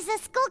Fielding catches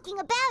us skulking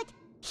about,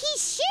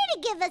 he's sure to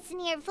give us an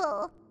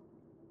earful.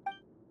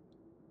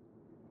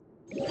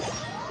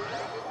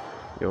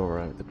 You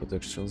arrived at the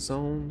production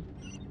zone.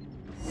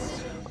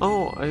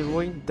 Oh, I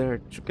went there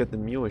to get the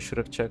meal. I should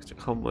have checked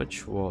how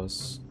much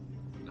was...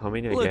 How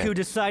many I Look who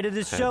decided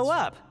to show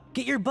up!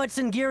 Get your butts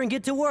in gear and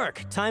get to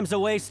work. Time's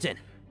a-wasting.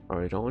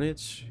 Alright on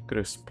it. Could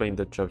explain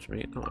that job to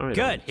me. Alright.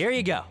 Good, here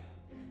you go.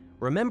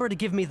 Remember to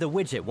give me the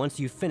widget once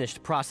you've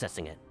finished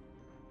processing it.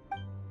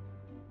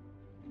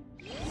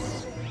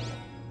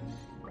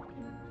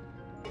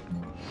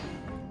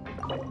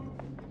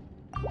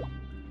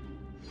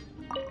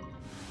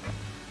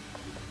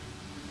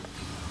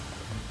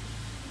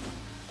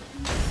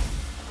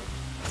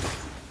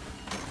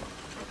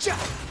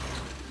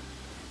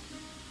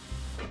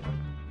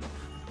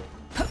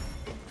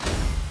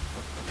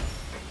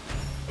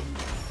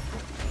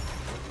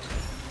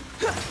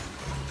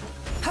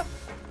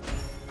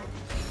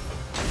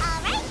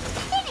 Alright,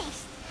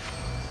 finished.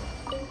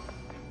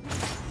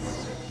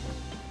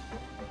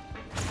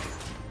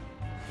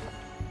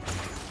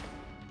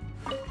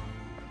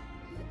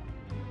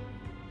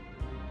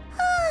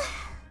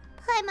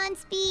 I'm on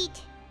speed.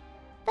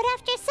 But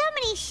after so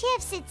many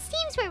shifts, it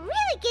seems we're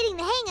really getting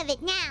the hang of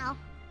it now.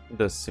 It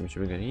does seem to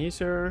be getting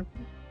easier.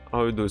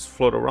 All you do is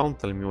float around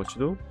telling me what to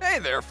do. Hey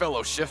there,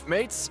 fellow shift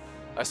mates.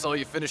 I saw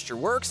you finished your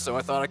work, so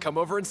I thought I'd come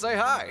over and say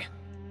hi.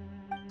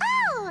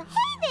 Oh,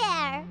 hey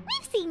there!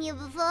 We've seen you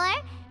before.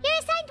 Your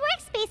assigned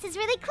workspace is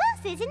really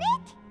close, isn't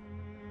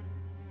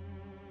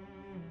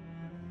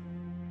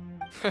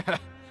it?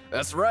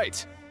 That's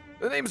right.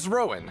 The name's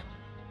Rowan.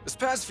 This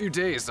past few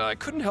days, I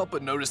couldn't help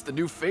but notice the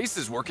new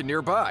faces working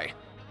nearby.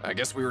 I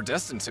guess we were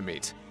destined to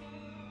meet.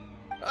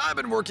 I've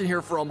been working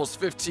here for almost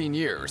 15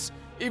 years.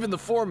 Even the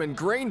foreman,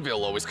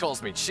 Grainville, always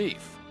calls me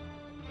Chief.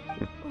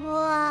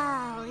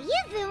 Whoa,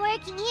 you've been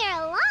working here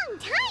a long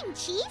time,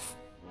 Chief.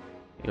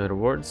 In other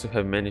words, you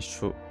have managed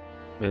to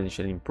managed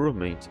an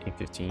improvement in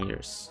 15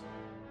 years.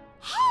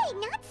 Hey,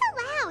 not so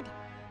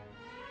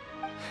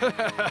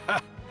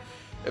loud!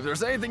 If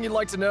there's anything you'd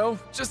like to know,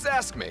 just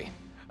ask me.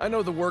 I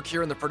know the work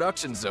here in the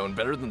production zone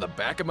better than the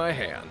back of my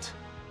hand.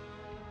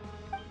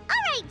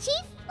 Alright,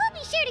 Chief, we'll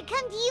be sure to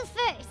come to you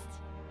first.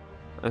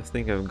 I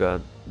think I've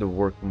got the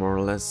work more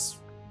or less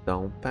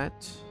down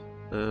pat.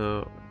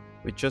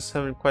 We just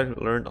haven't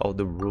quite learned all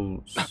the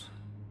rules.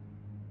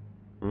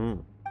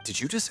 Did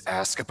you just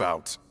ask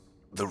about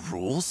the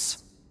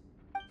rules?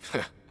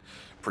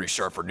 Pretty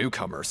sharp for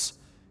newcomers.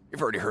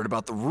 You've already heard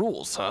about the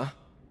rules, huh?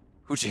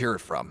 Who'd you hear it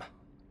from?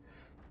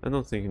 I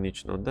don't think you need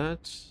to know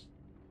that.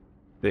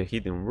 The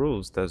hidden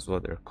rules, that's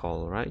what they're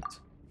called, right?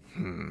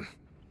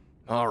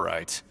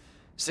 Alright.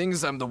 Seeing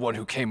as I'm the one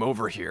who came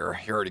over here,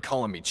 you're already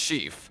calling me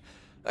Chief.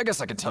 I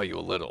guess I can tell you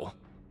a little.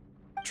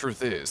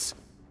 Truth is,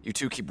 you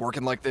two keep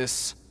working like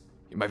this,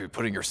 you might be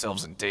putting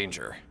yourselves in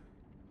danger.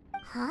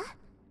 Huh?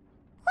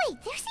 Wait,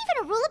 there's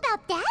even a rule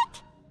about that?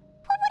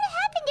 What would have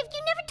happened if you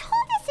never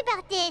told us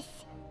about this?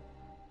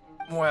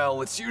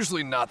 Well, it's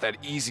usually not that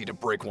easy to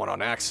break one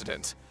on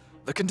accident.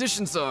 The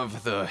conditions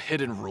of the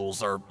hidden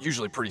rules are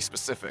usually pretty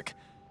specific.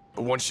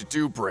 But once you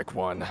do break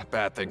one,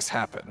 bad things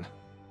happen.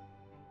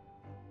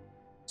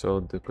 So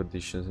the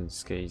conditions in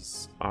this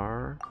case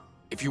are?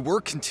 If you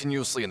work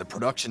continuously in the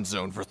production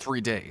zone for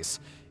 3 days,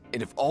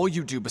 and if all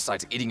you do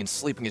besides eating and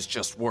sleeping is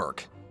just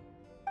work,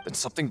 then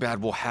something bad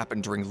will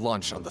happen during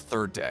lunch on the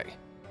 3rd day.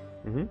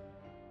 Huh?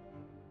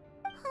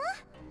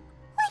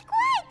 Like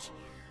what?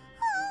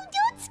 Oh,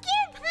 don't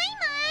scare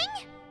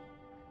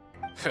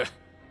Paimon!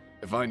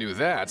 If I knew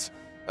that,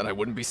 then I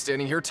wouldn't be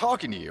standing here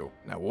talking to you,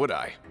 now would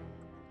I?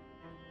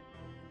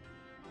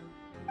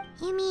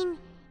 You mean,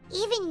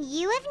 even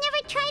you have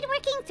never tried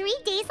working 3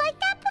 days like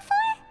that before?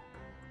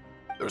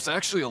 There's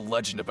actually a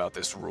legend about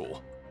this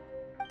rule.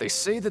 They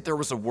say that there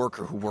was a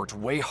worker who worked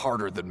way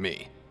harder than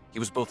me. He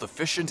was both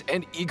efficient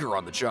and eager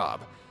on the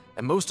job,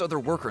 and most other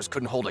workers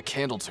couldn't hold a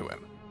candle to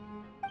him.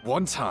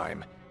 One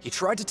time, he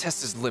tried to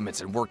test his limits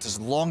and worked as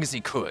long as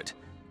he could.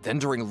 Then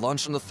during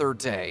lunch on the 3rd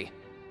day,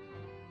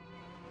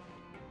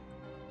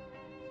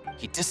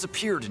 he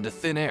disappeared into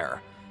thin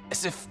air,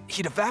 as if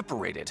he'd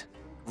evaporated.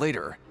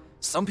 Later,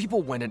 some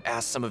people went and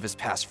asked some of his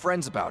past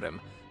friends about him,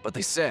 but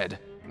they said,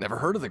 never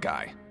heard of the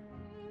guy.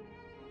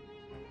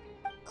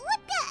 What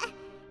the?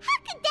 How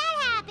could that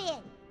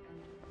happen?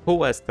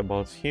 Who asked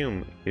about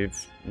him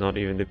if not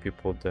even the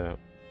people that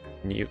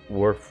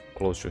were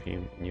close to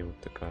him knew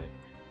the guy?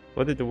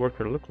 What did the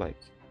worker look like?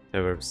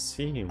 Ever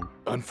see him?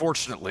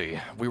 Unfortunately,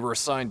 we were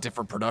assigned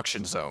different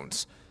production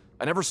zones.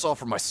 I never saw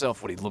for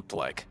myself what he looked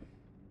like.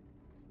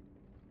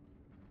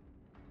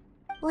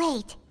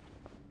 Wait,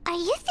 are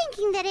you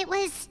thinking that it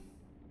was...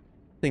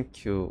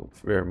 Thank you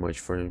very much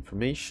for the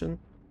information.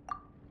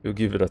 We'll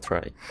give it a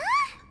try.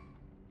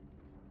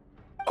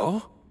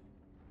 Oh?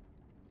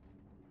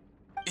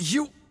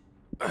 You...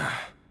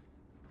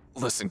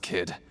 Listen,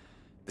 kid.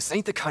 This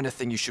ain't the kind of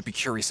thing you should be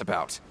curious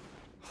about.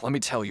 Let me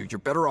tell you, you're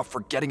better off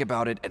forgetting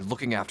about it and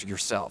looking after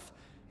yourself.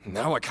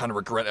 Now I kind of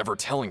regret ever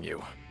telling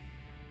you.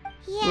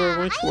 Yeah,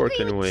 going to I work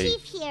agree anyway. with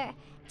Chief here.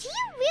 Do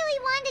you really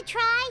want to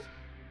try?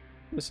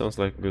 It sounds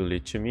like Billy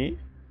to me.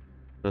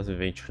 Nothing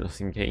ventured,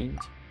 nothing gained.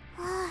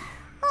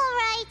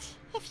 Alright,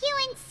 if you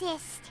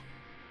insist.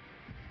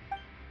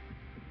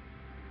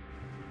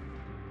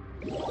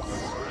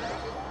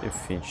 You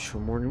finish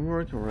your morning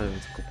work, arrive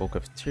at the Couple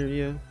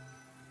cafeteria.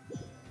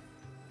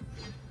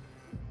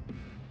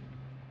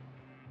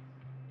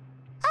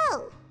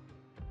 Oh,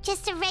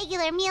 just a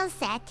regular meal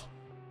set.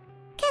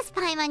 Guess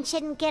Paimon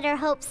shouldn't get her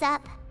hopes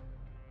up.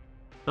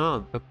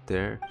 Oh, up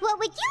there. What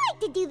would you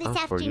like to do this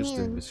For just the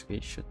afternoon?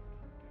 investigation.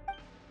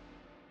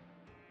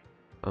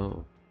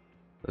 Oh,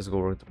 let's go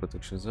over to the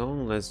production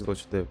zone. Let's go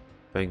to the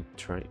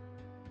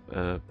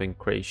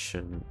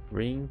pancreation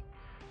ring.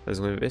 Let's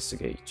go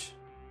investigate.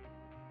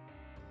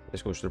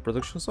 Let's go to the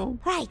production zone.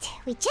 Right,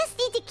 we just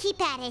need to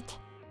keep at it.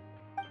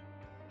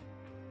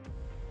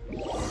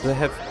 Do I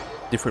have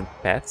different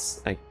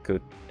paths I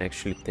could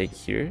actually take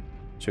here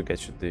to get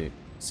to the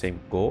same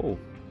goal?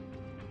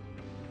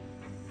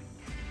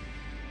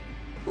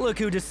 Look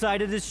who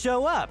decided to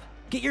show up.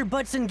 Get your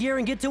butts in gear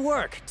and get to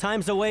work.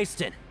 Time's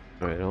a-wasting.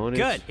 Right on it.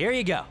 Good, here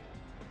you go.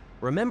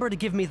 Remember to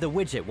give me the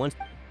widget once...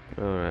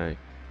 Alright.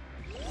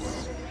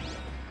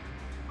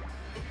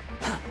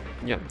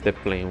 Yeah, the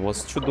plan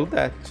was to do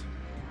that.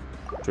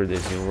 3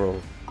 days in a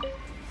row.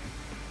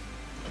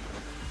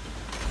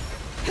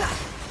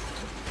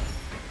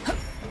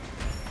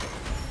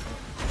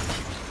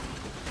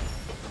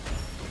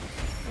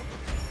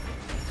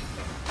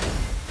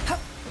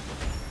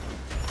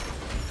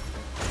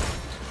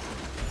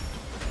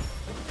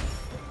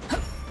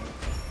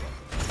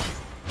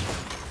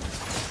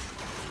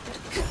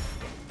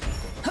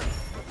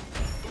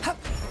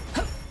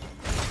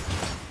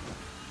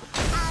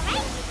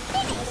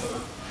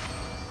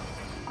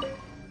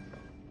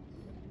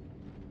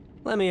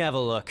 Let me have a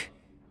look.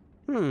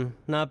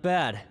 Not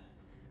bad.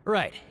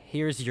 Right,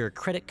 here's your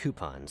credit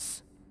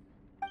coupons.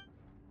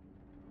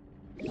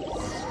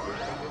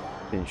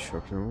 Finish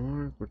short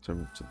work,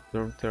 return to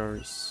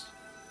dormitories.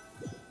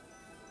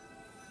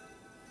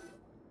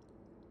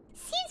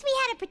 Seems we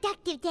had a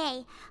productive day.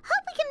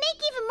 Hope we can make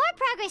even more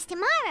progress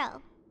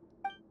tomorrow.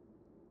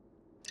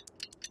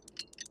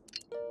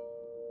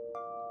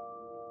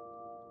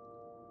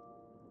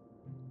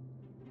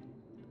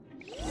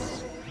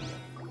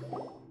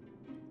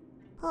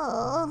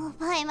 Oh,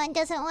 Paimon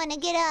doesn't want to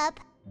get up.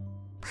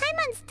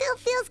 Paimon still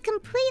feels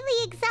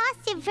completely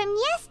exhausted from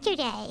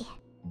yesterday.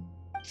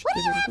 What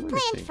do you have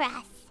planned for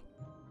us?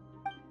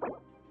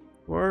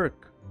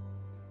 Work.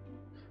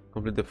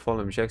 Complete the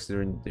following objectives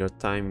during your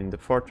time in the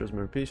fortress.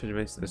 My reputation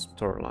advance the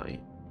storyline.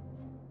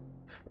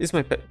 Is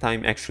my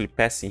time actually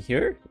passing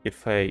here?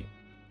 If I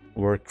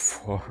work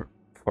for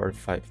 4 or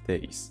 5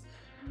 days.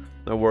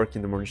 I work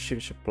in the morning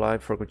shift, apply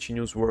for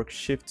continuous work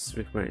shifts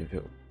with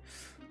Granville.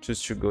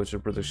 Choose to go to the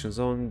production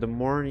zone in the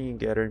morning and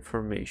gather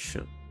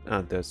information.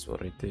 Ah, that's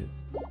what I did.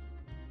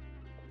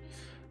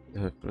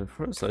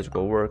 First, let's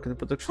go work in the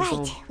production zone.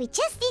 Right, we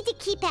just need to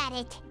keep at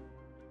it.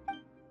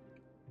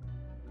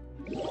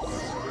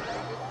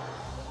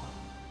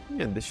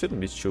 Yeah, this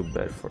shouldn't be too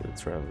bad for the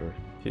traveler.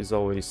 He's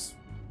always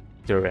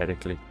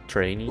theoretically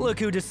training. Look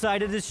who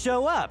decided to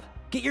show up!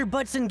 Get your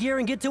butts in gear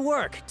and get to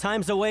work.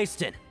 Time's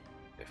a-wasting.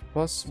 If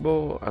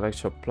possible, I'd like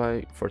to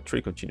apply for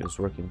 3 continuous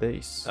working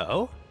days.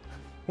 Oh?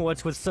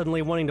 What's with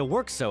suddenly wanting to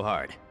work so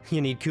hard?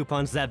 You need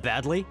coupons that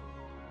badly?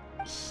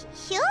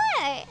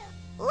 Sure.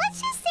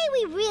 Let's just say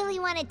we really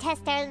want to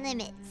test our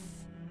limits.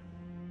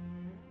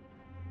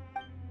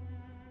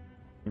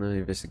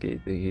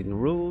 Investigate the hidden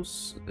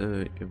rules.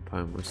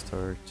 Empire will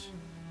start.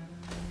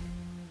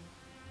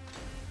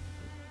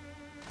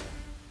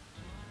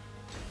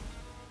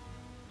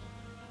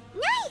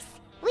 Nice!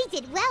 We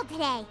did well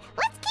today.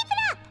 Let's keep it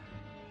up!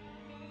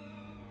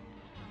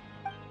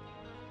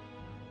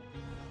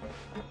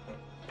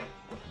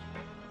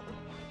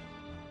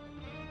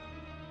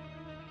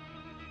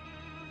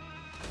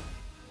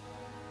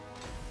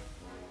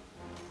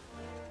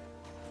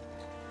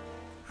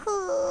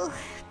 Ooh,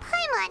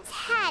 Paimon's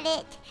had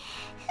it.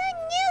 Who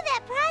knew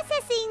that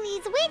processing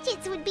these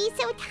widgets would be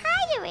so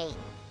tiring?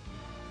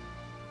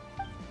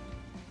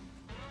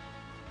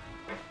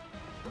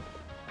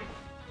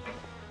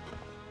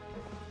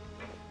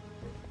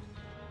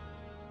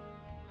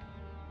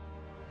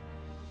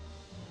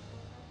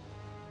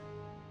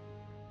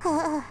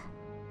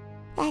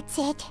 That's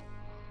it.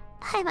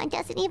 Paimon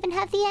doesn't even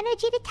have the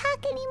energy to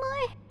talk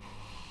anymore.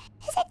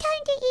 Is it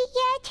time to eat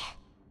yet?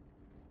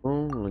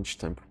 Oh,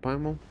 lunchtime for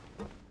Paimon.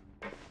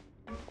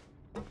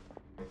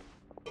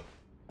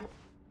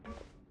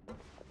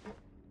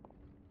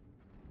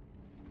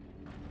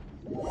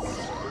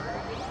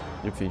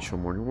 You finish your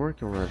morning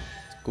work and we're at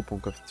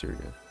Coupon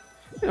Cafeteria.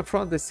 Yeah,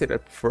 from they said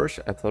at first,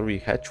 I thought we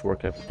had to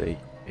work every day.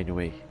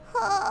 Anyway.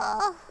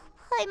 Oh,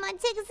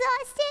 Paimon's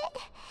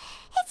exhausted.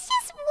 It's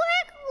just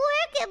work,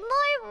 work, and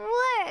more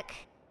work.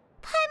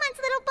 Paimon's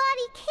little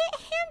body can't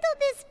handle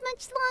this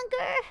much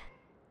longer.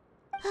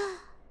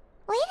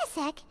 Wait a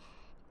sec.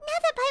 Now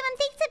that Paimon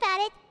thinks about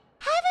it,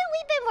 haven't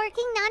we been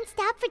working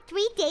non-stop for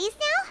 3 days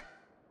now?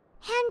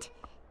 And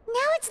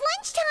now it's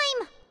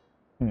lunchtime.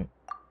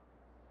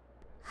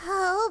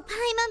 Oh,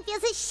 Paimon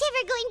feels a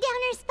shiver going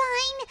down her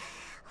spine.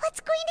 What's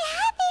going to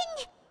happen?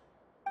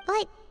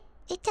 But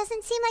it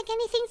doesn't seem like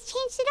anything's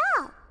changed at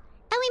all.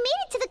 And we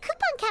made it to the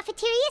Coupon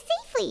Cafeteria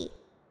safely.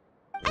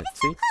 Are the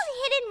so-called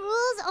hidden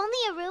rules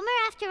only a rumor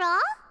after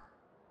all?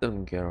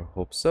 Don't get our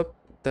hopes up.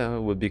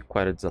 That would be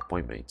quite a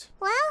disappointment.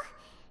 Well,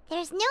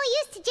 there's no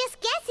use to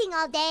just guessing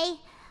all day.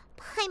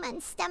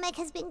 Paimon's stomach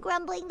has been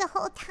grumbling the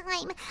whole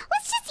time.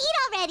 Let's just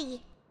eat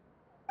already.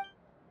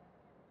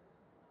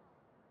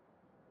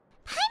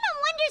 Paimon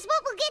wonders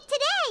what we'll get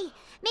today.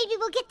 Maybe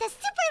we'll get the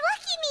super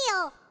lucky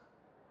meal.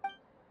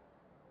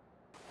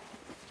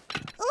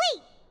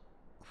 Wait,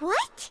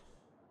 what?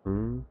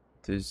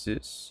 This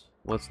is...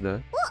 What's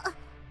that? What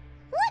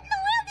in the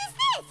world is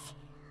this?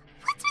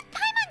 What's with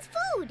Paimon's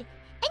food?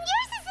 And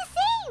yours is the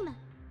same.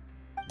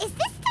 Is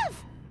this stuff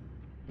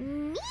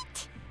meat?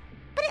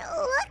 But it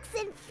looks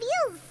and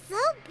feels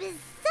so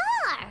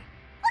bizarre.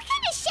 What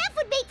kind of chef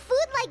would make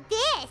food like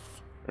this?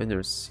 I've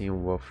never seen a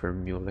welfare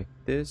meal like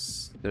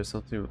this. There's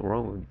something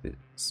wrong with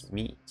this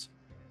meat.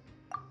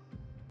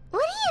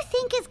 What do you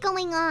think is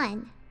going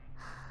on?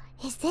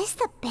 Is this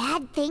the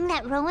bad thing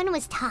that Rowan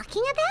was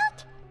talking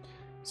about?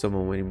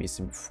 Someone went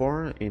missing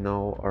before, and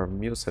now our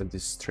meals have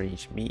this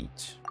strange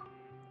meat.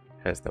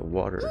 Has that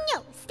water.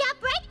 No,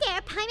 stop right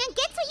there. Paimon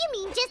gets what you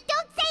mean, just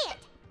don't say it.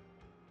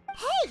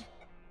 Hey,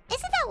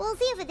 isn't that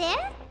Woolsey over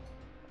there?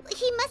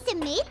 He must have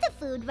made the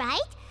food,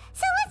 right?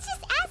 So let's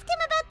just ask him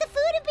about the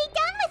food and be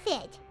done with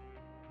it.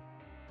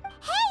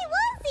 Hey,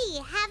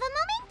 Woolsey, have a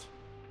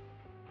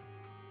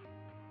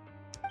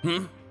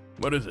moment?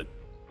 What is it?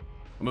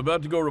 I'm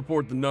about to go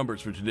report the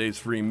numbers for today's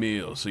free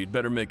meal, so you'd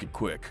better make it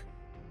quick.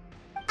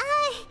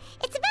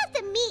 It's about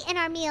the meat in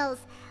our meals.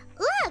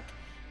 Look,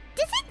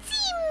 does it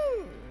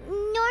seem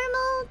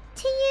normal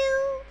to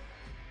you?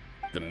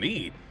 The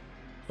meat?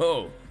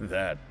 Oh,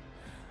 that.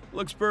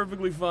 Looks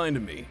perfectly fine to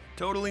me.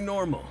 Totally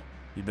normal.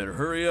 You better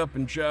hurry up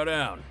and chow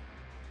down.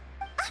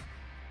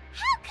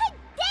 How could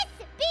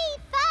this be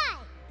fun?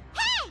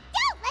 Hey,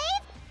 don't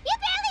leave! You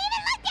barely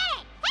even looked at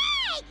it!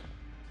 Hey!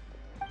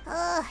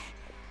 Ugh,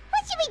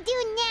 what should we do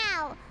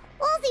now?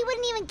 Woolsey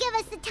wouldn't even give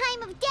us the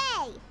time of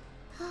day.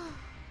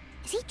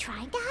 Is he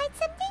trying to hide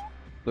something?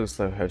 Looks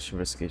like we have to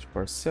investigate for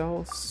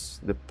ourselves.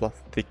 The plot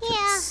thickens.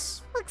 Yeah,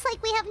 looks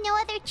like we have no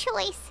other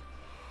choice.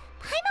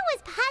 Paimon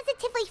was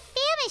positively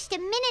famished a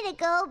minute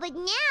ago, but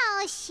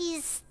now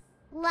she's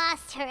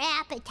lost her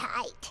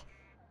appetite.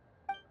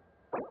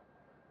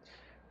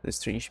 The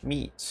strange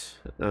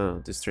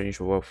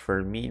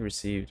welfare meat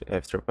received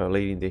after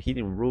violating the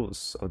hidden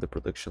rules of the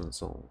production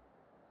zone.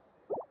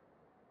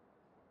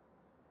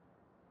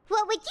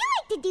 What would you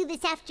like to do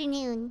this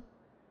afternoon?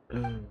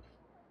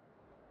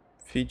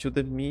 Feed you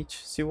the meat,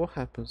 see what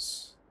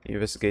happens.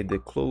 Investigate the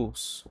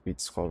clues we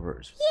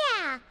discovered.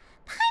 Yeah,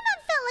 Paimon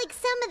felt like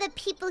some of the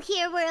people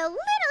here were a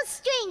little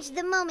strange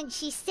the moment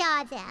she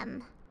saw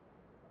them.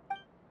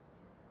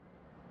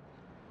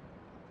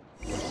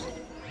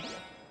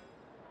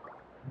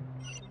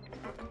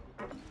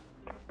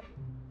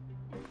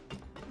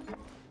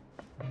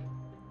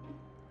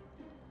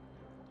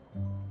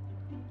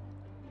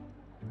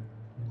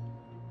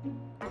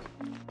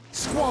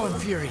 Squall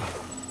and Fury!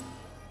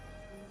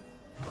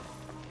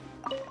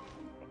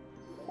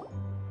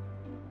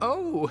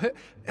 Oh,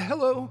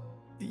 hello.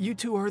 You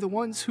two are the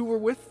ones who were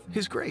with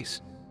His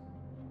Grace.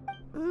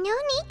 No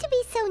need to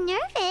be so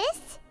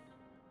nervous.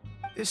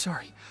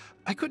 Sorry,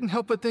 I couldn't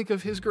help but think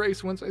of His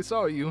Grace once I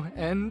saw you,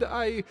 and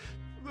I...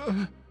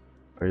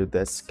 Are you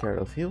that scared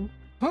of him?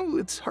 Oh,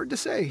 it's hard to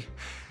say.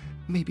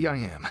 Maybe I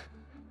am.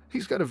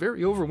 He's got a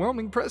very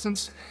overwhelming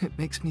presence. It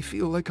makes me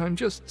feel like I'm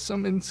just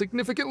some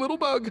insignificant little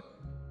bug.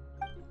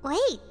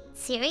 Wait,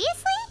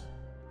 seriously?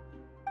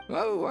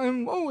 Oh,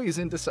 I'm always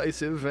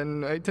indecisive,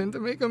 and I tend to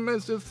make a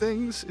mess of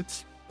things.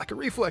 It's like a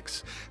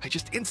reflex. I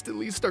just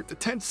instantly start to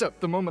tense up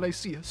the moment I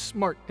see a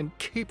smart and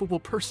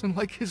capable person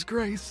like His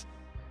Grace.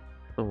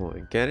 Oh, I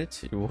get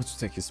it. You want to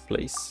take his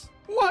place?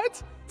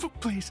 What?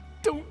 Please,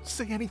 don't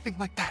say anything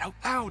like that out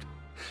loud.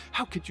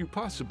 How could you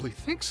possibly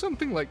think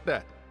something like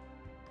that?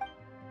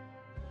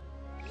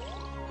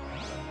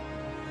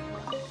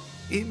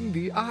 In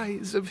the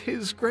eyes of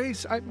His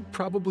Grace, I'm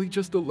probably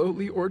just a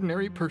lowly,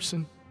 ordinary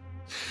person.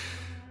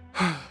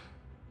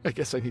 I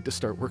guess I need to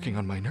start working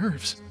on my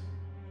nerves.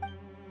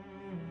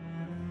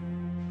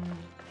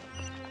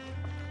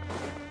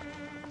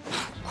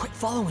 Quit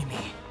following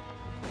me.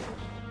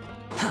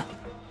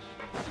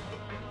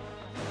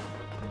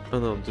 Oh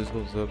no, this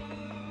goes up.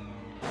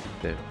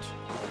 Damn it.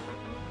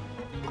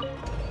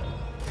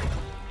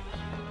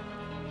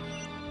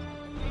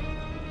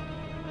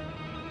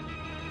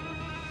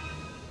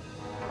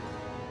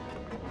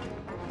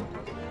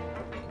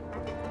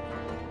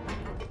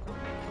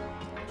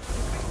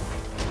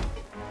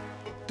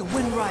 The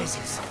wind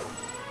rises.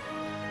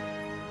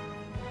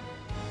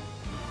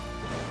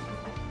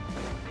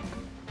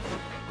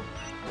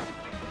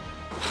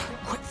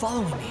 Quit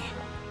following me.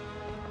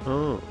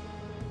 Oh,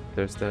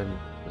 there's that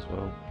as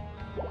well.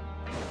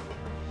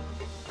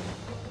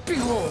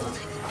 Behold!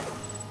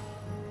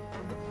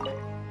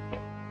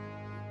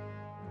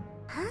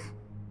 Huh?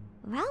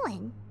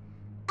 Rowan?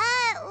 What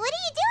are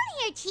you doing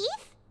here, Chief?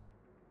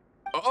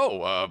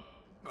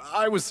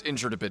 I was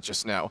injured a bit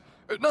just now.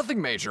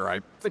 Nothing major, I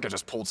think I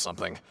just pulled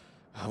something.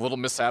 Little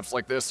mishaps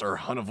like this are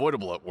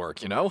unavoidable at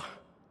work, you know?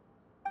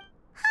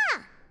 Huh.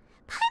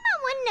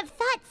 Paimon wouldn't have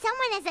thought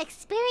someone as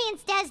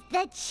experienced as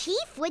the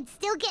Chief would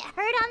still get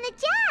hurt on the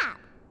job.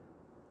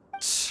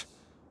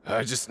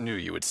 I just knew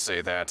you would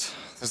say that.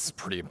 This is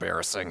pretty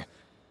embarrassing.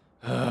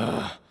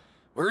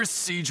 Where's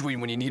Siegeween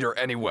when you need her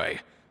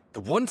anyway?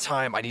 The one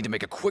time I need to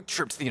make a quick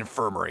trip to the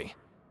infirmary.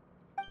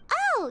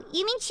 Oh,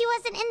 you mean she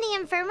wasn't in the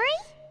infirmary?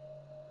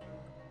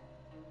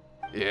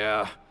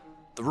 Yeah.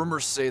 The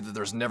rumors say that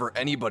there's never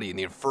anybody in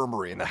the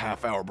infirmary in the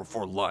half hour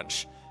before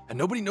lunch, and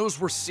nobody knows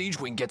where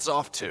Siegeween gets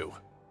off to.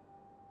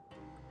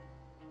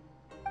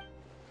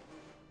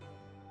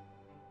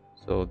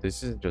 So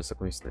this isn't just a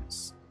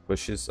coincidence. But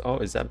she's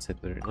always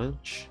absent during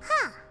lunch.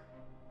 Huh.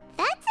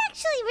 That's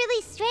actually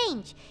really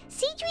strange.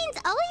 Siegeween's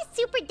always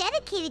super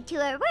dedicated to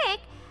her work.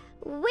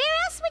 Where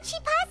else would she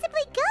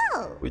possibly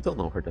go? We don't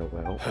know her that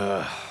well.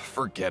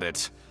 Forget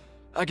it.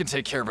 I can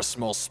take care of a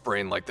small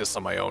sprain like this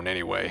on my own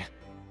anyway.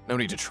 No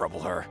need to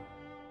trouble her.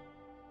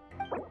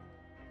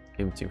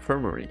 Empty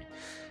infirmary.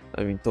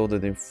 I've been told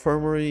that the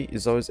infirmary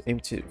is always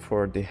empty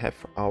for the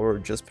half hour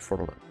just before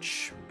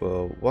lunch.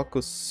 But what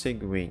could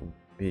Siegeween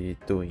be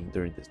doing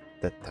during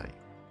that time?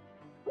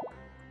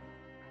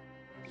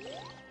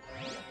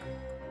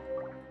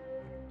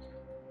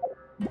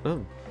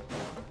 Oh.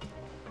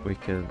 We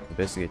can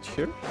investigate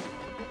here?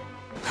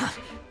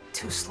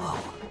 Too slow.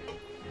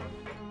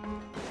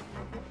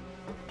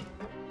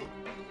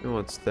 And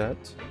what's that?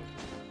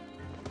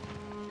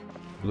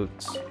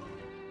 Loot.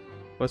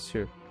 What's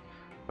here?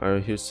 Are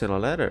you here to send a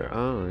letter?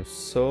 Ah, if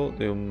so,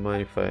 do you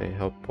mind if I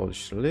help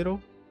polish a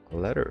little? A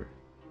letter.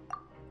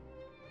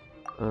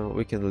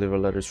 We can deliver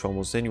letters to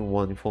almost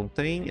anyone in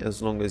Fontaine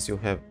as long as you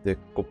have the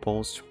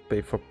coupons to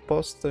pay for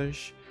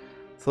postage.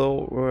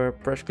 Though we're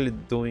practically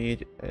doing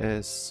it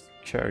as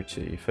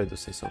charity, if I do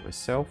say so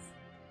myself.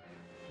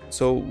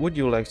 So, would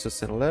you like to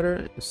send a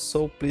letter? If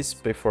so, please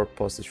pay for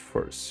postage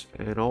first.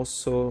 And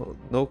also,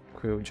 no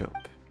quill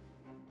jump.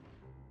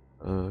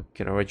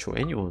 Can I write to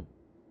anyone?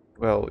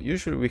 Well,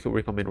 usually we could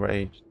recommend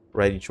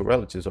writing to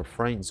relatives or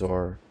friends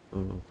or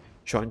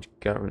joint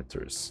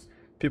guarantors.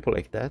 People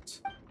like that.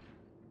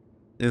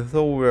 And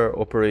though we are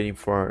operating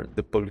for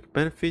the public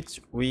benefit,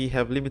 we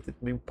have limited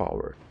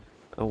manpower.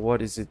 And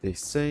what is it they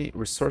say?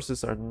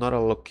 Resources are not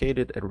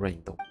allocated at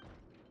random.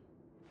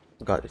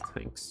 Got it,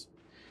 thanks.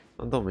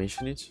 And don't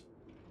mention it.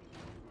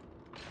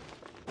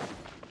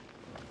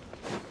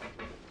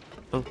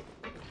 Oh.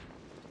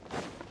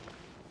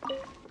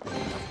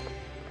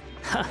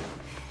 Huh.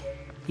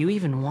 You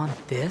even want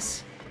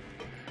this?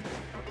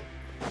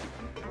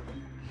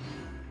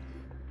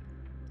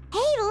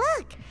 Hey,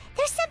 look!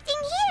 There's something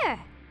here!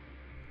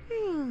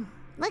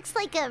 Looks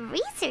like a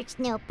research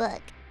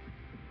notebook.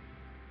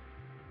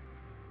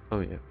 Oh,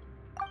 yeah.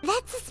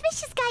 That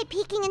suspicious guy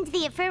peeking into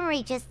the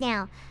infirmary just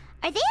now.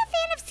 Are they a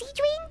fan of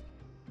Seedwing?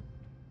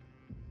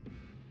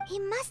 He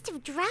must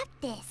have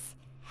dropped this.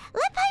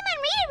 Let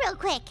Paimon read it real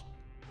quick.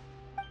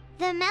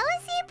 The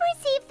Melusine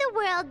perceive the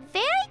world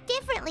very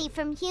differently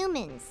from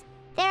humans.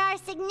 There are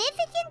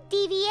significant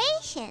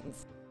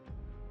deviations.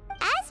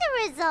 As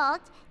a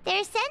result,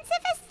 their sense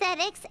of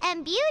aesthetics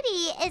and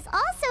beauty is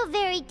also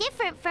very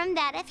different from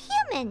that of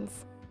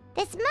humans.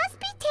 This must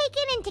be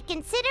taken into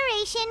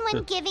consideration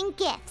when giving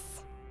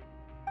gifts.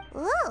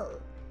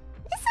 Whoa,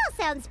 this all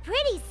sounds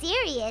pretty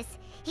serious.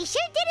 He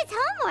sure did his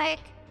homework.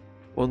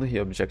 Won't he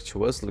object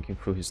to us looking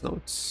through his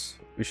notes?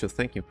 We should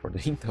thank him for the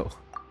intel.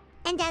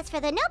 And as for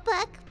the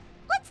notebook,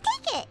 let's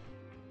take it.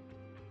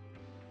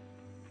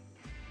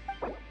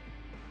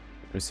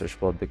 Research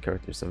about the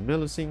characters of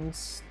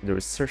Melusines. The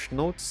research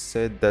notes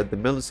said that the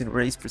Melusine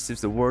race perceives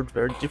the world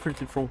very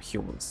differently from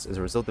humans. As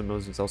a result, the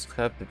Melusines also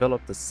have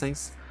developed a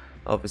sense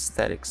of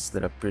aesthetics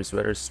that appears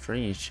rather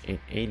strange and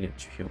alien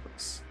to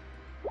humans.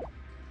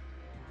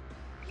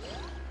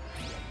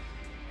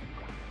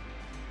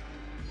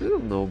 I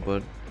don't know,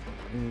 but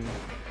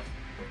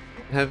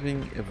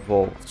having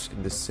evolved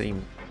in the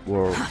same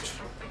world,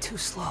 too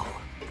slow.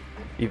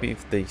 Even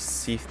if they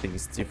see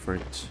things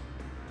different,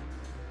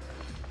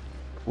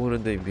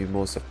 wouldn't they be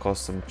most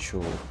accustomed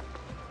to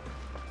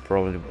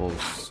probably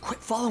most quit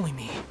following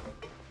me?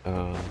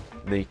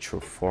 Nature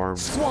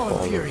forms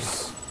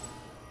colors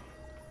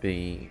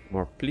being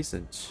more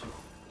pleasant,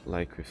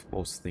 like with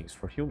most things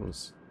for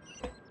humans.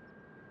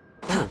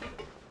 Oh,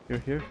 you're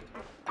here?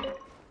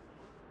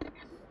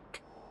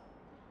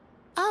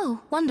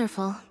 Oh,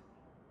 wonderful.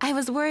 I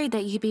was worried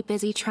that you'd be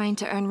busy trying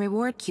to earn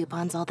reward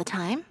coupons all the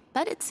time,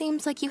 but it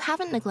seems like you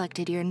haven't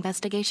neglected your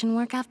investigation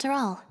work after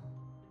all.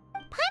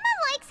 Paimon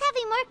likes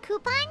having more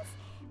coupons,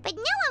 but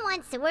no one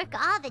wants to work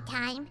all the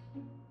time.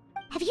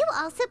 Have you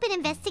also been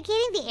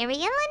investigating the area,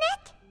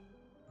 Lynette?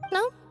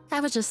 No,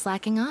 I was just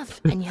slacking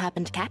off, and you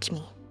happened to catch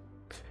me.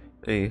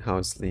 Hey,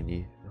 how's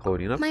Lini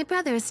holding up? My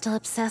brother is still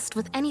obsessed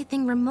with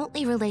anything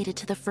remotely related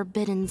to the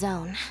Forbidden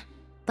Zone.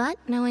 But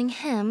knowing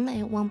him,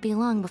 it won't be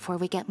long before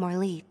we get more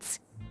leads.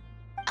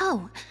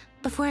 Oh,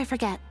 before I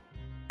forget,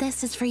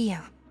 this is for you.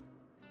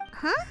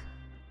 Huh?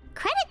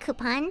 Credit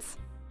coupons?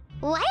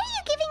 Why are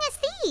you giving us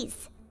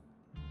these?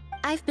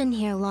 I've been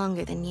here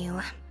longer than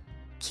you.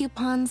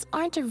 Coupons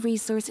aren't a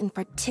resource in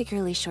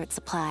particularly short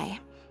supply.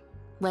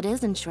 What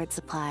is in short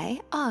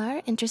supply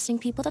are interesting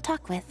people to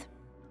talk with.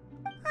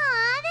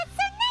 Aw, that's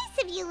so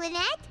nice of you,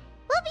 Lynette.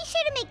 We'll be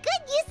sure to make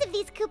good use of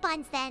these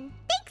coupons then.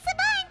 Thanks a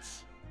bunch!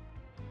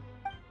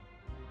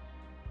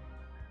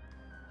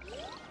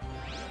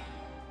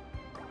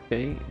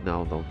 Okay,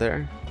 now down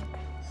there.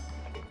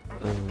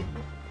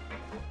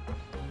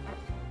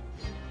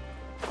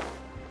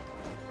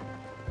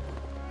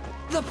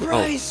 The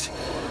price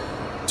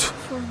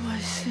for my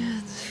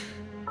sins.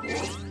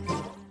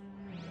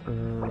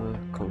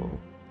 Come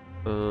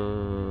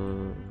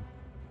on.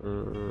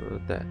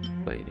 That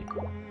lady.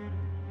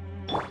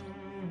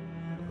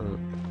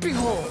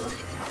 Behold.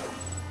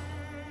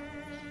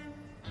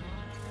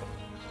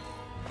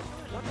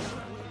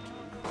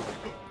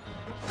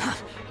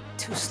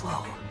 Too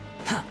slow.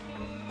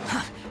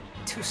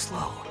 Too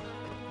slow.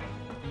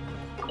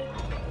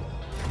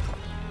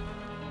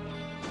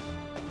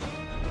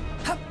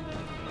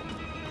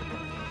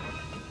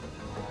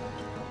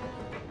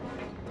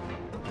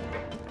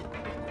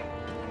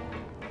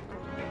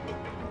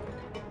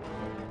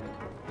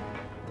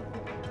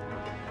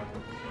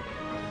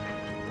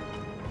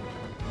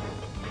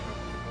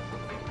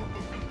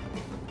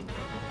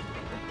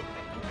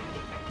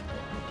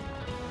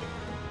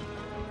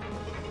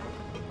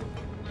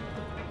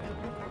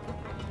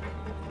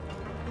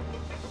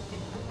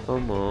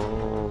 Come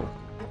on.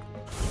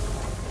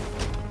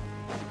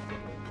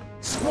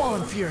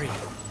 Swan Fury.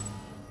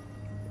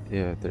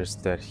 Yeah, there's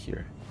that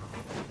here.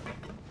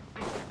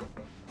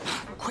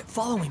 Quit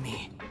following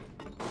me.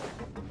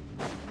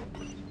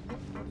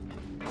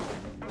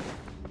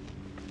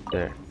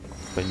 There.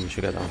 When you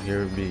should get down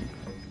here, it'll be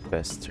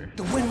faster.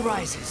 The wind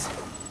rises.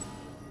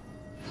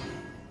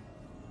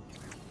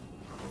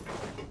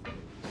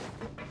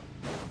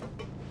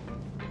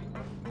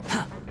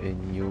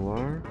 And you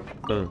are?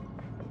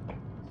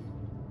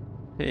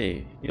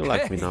 Hey, you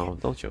like me now,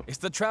 don't you? It's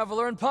the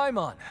Traveler and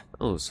Paimon.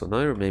 Oh, so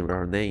now you remember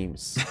our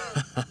names.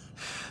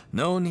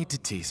 No need to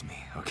tease me,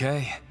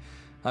 okay?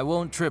 I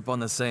won't trip on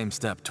the same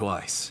step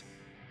twice.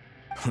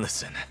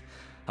 Listen,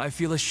 I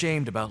feel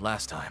ashamed about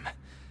last time.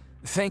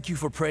 Thank you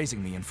for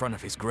praising me in front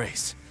of His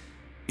Grace.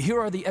 Here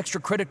are the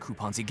extra credit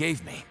coupons he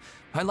gave me.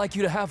 I'd like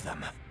you to have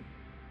them.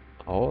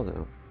 All of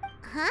them?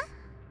 Huh?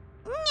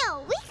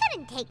 No, we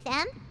couldn't take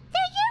them.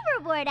 They're your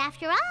reward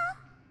after all.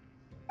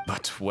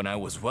 But when I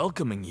was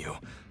welcoming you,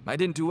 I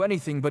didn't do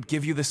anything but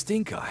give you the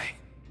stink eye.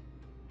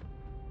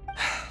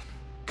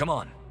 Come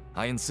on,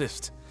 I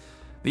insist.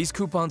 These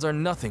coupons are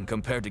nothing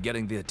compared to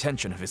getting the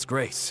attention of His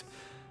Grace.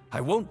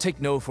 I won't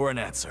take no for an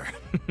answer.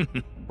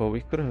 But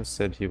we could have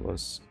said he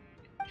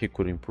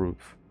could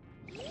improve.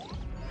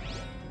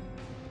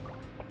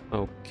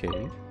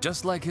 Okay.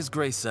 Just like His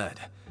Grace said,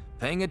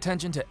 paying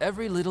attention to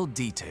every little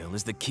detail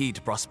is the key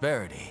to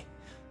prosperity.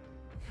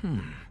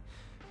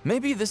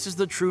 Maybe this is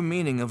the true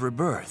meaning of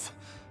rebirth,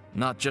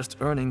 not just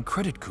earning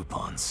credit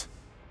coupons.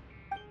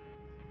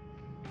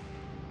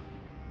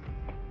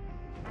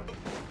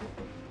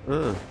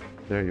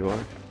 There you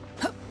are.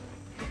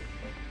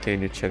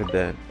 Can you check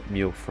that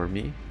meal for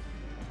me?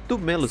 Do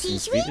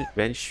melons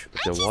vanish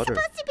with the water? Aren't you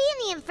supposed to be in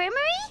the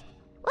infirmary?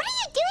 What are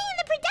you doing in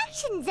the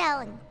production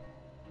zone?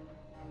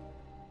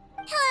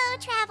 Hello,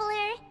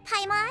 Traveler.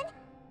 Paimon?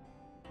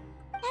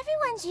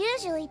 Everyone's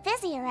usually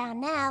busy around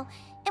now,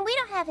 and we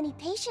don't have any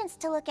patients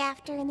to look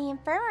after in the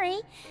infirmary.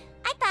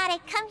 I thought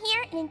I'd come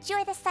here and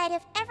enjoy the sight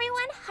of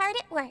everyone hard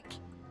at work.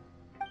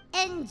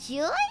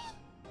 Enjoy?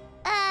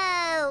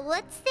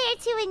 What's there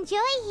to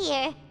enjoy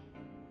here?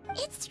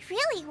 It's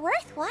really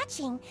worth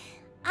watching.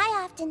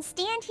 I often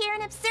stand here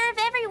and observe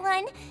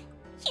everyone.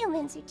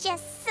 Humans are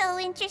just so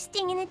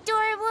interesting and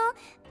adorable.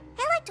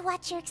 I like to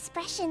watch your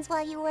expressions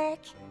while you work.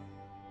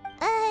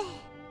 Are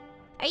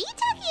you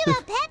talking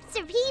about pets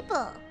or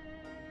people?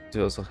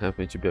 You also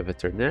happen to be a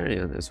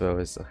veterinarian as well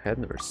as a head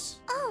nurse.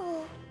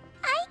 Oh,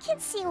 I can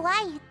see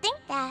why you think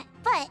that,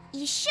 but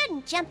you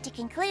shouldn't jump to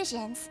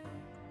conclusions.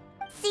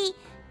 See,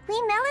 we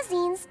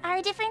Melazines are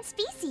a different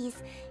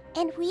species,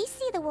 and we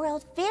see the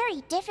world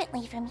very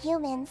differently from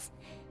humans.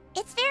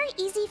 It's very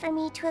easy for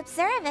me to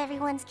observe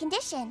everyone's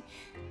condition.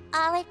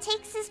 All it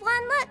takes is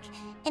one look,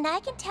 and I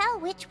can tell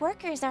which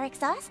workers are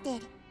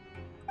exhausted.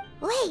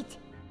 Wait,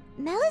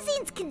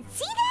 Melazines can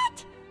see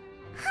that?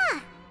 Huh.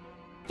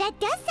 That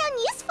does sound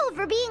useful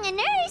for being a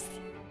nurse.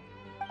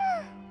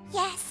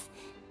 Yes,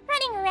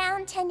 running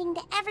around tending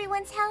to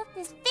everyone's health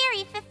is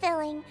very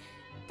fulfilling.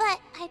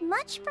 But I'd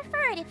much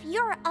prefer it if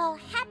you're all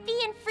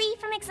happy and free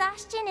from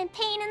exhaustion and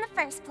pain in the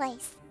first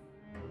place.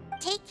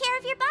 Take care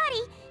of your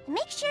body and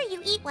make sure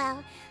you eat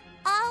well.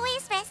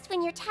 Always rest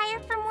when you're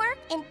tired from work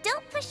and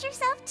don't push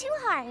yourself too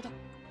hard.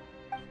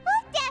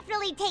 We'll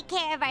definitely take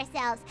care of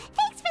ourselves.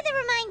 Thanks for the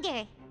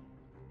reminder.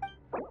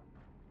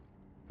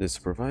 The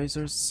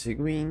supervisor,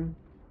 Seguin.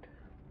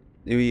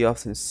 We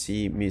often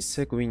see Miss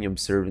Seguin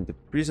observing the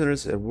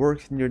prisoners at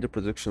work near the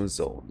production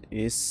zone.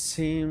 It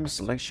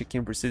seems like she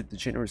can perceive the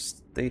general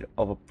state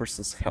of a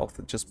person's health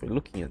just by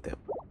looking at them.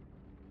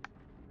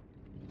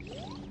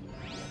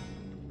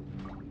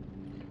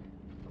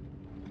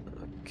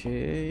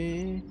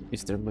 Okay,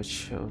 is there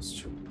much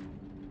else to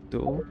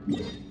do?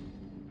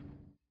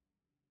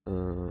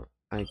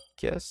 I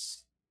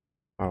guess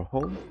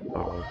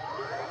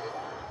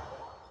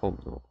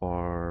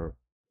our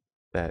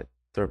bed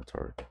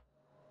dormitory.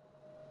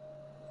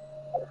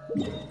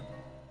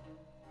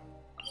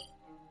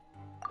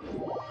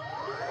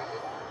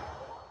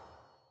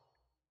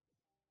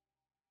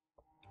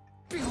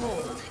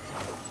 Behold!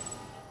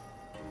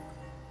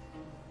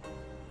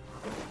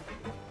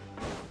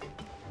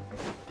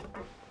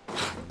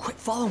 Quit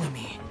following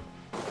me!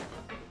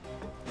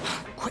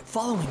 Quit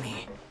following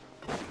me!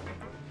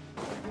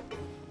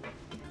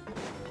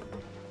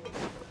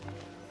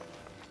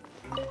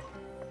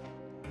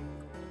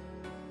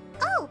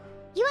 Oh,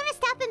 you want to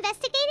stop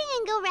investigating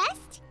and go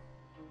rest?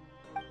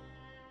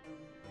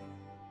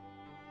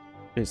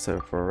 It's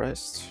time for a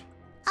rest.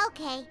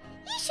 Okay,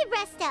 you should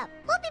rest up.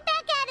 We'll be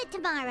back at it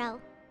tomorrow.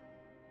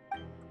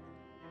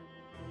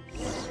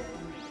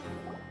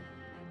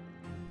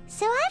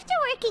 So after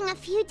working a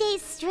few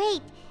days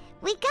straight,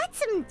 we got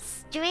some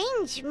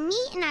strange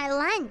meat in our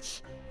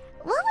lunch.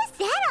 What was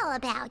that all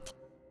about?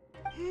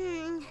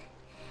 Has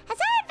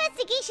our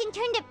investigation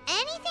turned up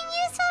anything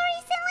useful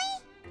recently?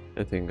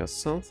 I think that's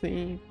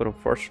something, but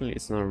unfortunately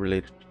it's not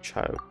related to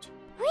child.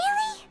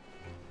 Really?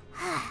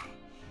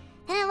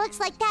 Then it looks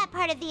like that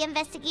part of the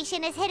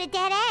investigation has hit a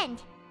dead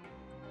end.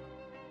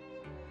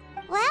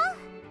 Well,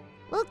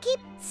 we'll keep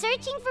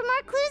searching for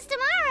more clues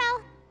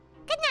tomorrow.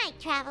 Good night,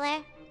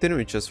 Traveler. Didn't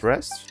we just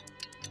rest?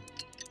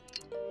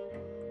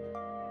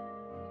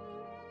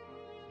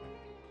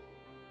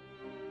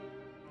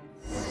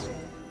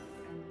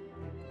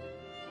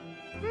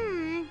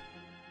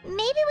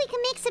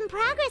 can make some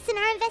progress in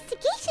our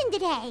investigation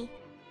today.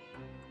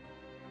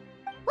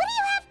 What do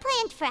you have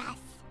planned for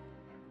us?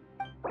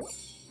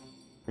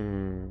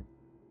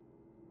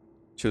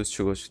 Choose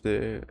to go to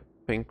the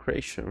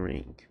Pancration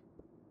Ring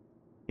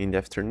in the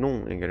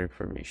afternoon and get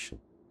information.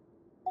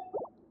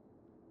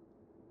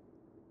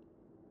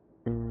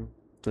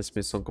 Let's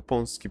make some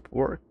coupons, skip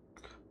work.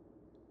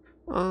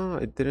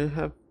 I didn't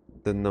have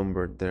the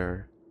number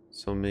there,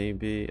 so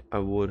maybe I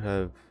would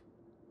have.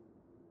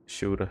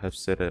 She would have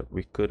said that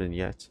we couldn't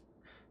yet.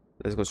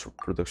 Let's go to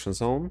production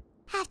zone.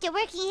 After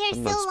working here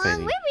I'm so not long,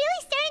 spending. we're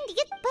really starting to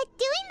get. But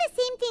doing the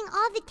same thing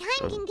all the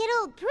time can get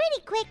old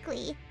pretty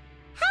quickly.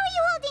 How are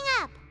you holding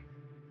up?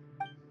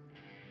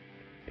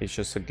 It's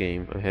just a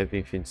game. I have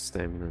infinite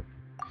stamina.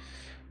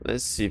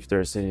 Let's see if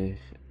there's any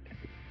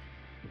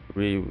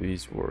really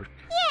easy work.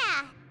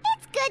 Yeah,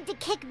 it's good to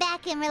kick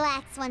back and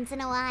relax once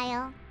in a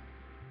while.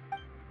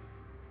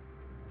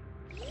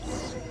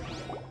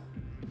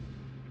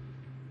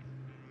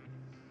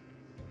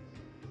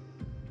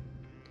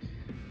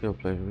 No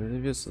play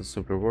reviews and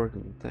super work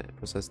and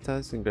process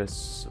tasks and get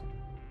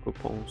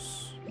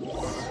coupons.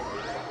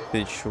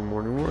 Finish your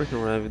morning work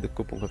and arrive at the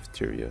coupon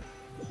cafeteria.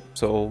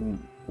 So,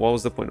 what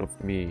was the point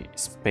of me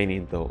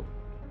spending though?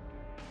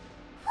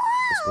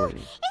 Whoa! Isn't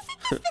this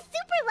the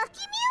super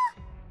lucky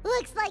meal?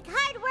 Looks like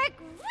hard work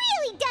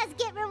really does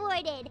get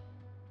rewarded.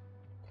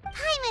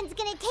 Paimon's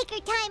gonna take her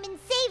time and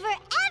savor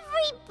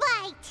every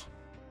bite.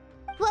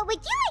 What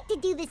would you like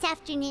to do this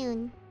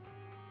afternoon?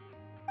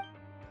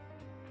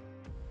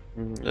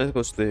 Let's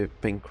go to the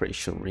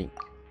Pancration Ring.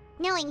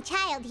 Knowing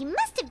child, he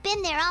must have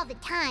been there all the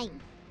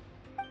time.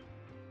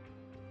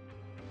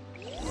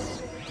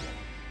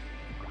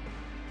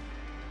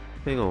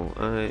 Hang on,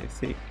 I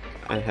think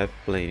I have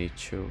plenty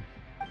too.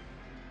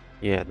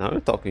 Yeah, now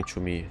you're talking to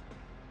me.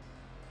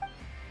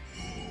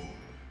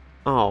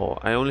 Oh,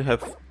 I only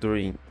have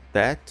during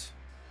that?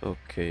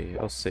 Okay,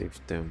 I'll save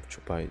them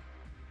to buy.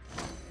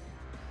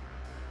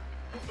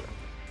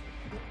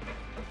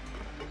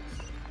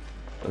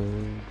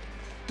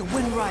 The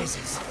wind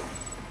rises.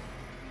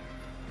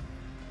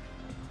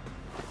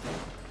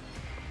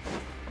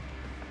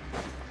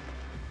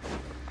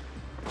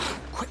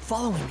 Quit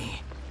following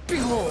me.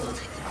 Behold!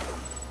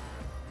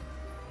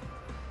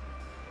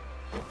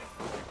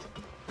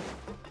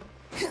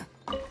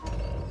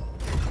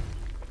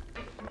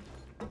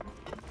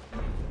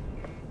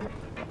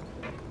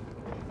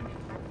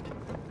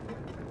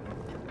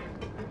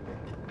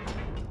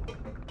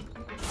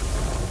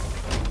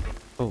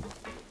 Oh.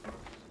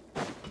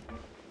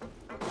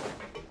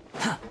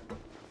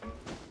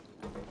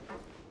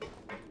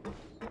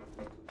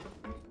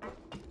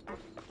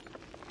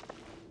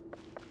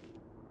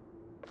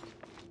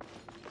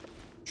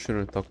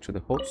 Shouldn't talk to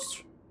the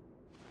host.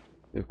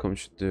 You come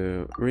to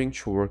the ring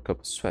to work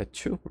up sweat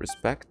too,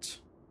 respect.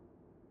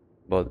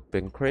 But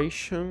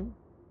pancration,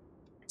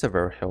 it's a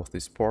very healthy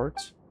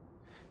sport.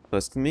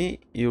 Plus to me,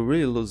 you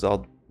really lose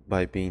out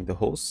by being the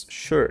host.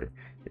 Sure,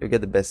 you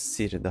get the best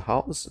seat in the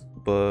house,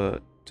 but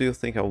do you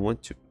think I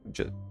want to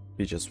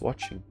be just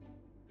watching?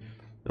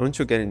 I want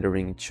to get in the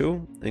ring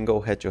too and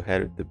go head to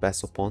head with the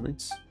best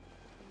opponents.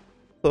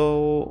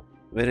 So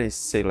when I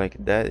say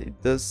like that,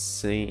 it does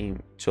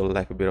seem to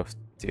lack a bit of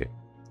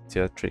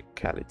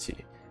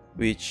theatricality,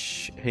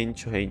 which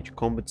hand-to-hand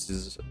combat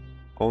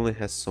only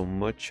has so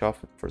much of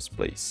at first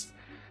place.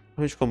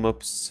 I'm going to come up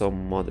with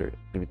some other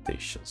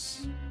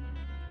limitations.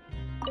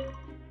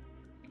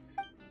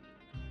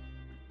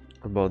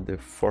 About the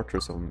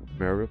Fortress of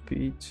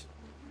Meropede.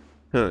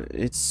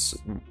 It's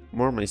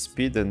more my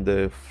speed than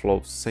the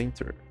flow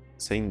center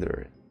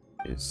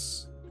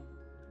is.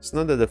 It's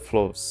not that the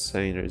flow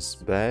center is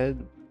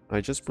bad,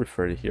 I just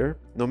prefer it here.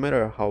 No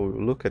matter how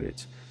you look at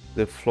it,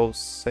 the flow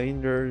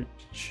center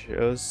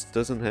just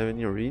doesn't have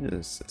any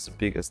arenas as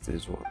big as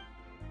this one.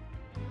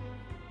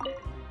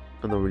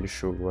 I'm not really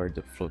sure where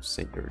the flow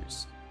center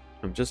is.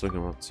 I'm just looking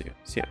around to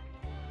see ya.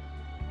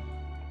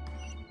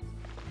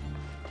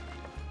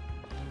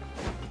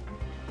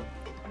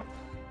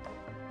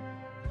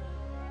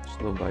 There's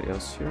nobody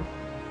else here.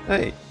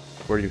 Hey,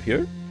 were you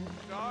here?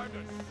 Time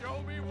to show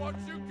me what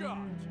you got.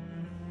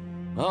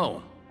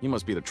 Oh, you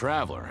must be the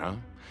Traveler, huh?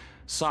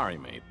 Sorry,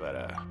 mate,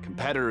 but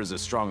competitors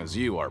as strong as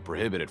you are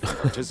prohibited from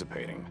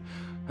participating.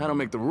 I don't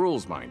make the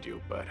rules, mind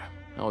you, but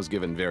I was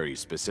given very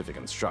specific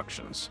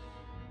instructions.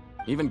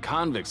 Even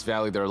convicts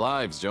value their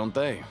lives, don't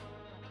they?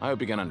 I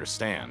hope you can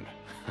understand.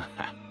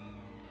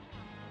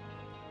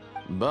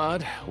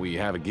 But we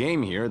have a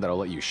game here that'll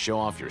let you show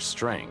off your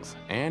strength,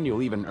 and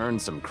you'll even earn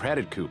some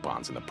credit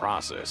coupons in the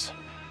process.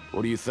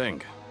 What do you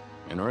think?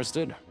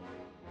 Interested?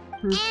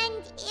 And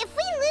if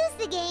we lose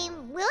the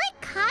game, will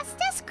it cost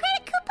us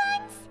credit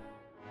coupons?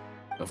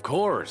 Of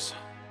course.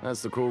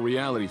 That's the cruel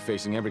reality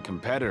facing every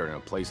competitor in a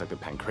place like the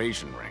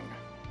Pancration Ring.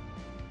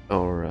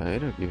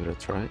 Alright, I'll give it a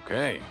try.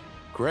 Okay,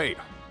 great.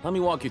 Let me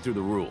walk you through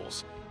the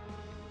rules.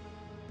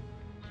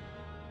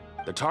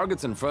 The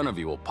targets in front of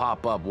you will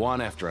pop up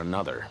one after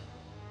another.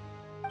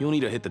 You'll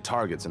need to hit the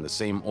targets in the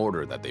same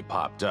order that they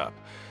popped up.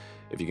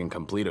 If you can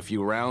complete a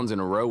few rounds in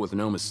a row with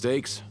no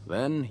mistakes,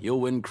 then you'll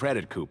win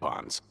credit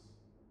coupons.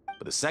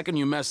 But the second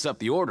you mess up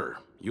the order,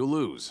 you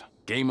lose.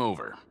 Game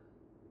over.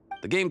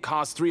 The game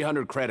costs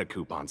 300 credit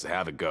coupons to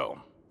have it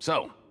go.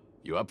 So,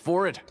 you up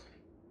for it?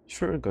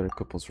 Sure, got a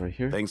coupons right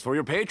here. Thanks for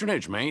your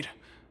patronage, mate.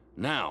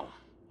 Now,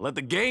 let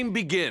the game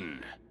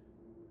begin.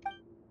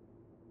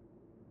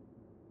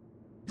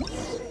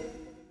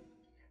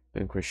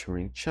 Vanquish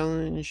Ring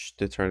Challenge.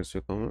 The targets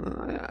will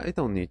come. I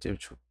don't need to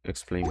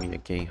explain me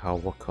again how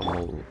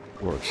Wakamo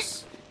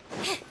works.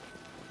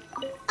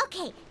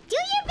 Okay, do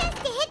your best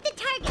to hit the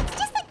targets,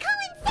 just like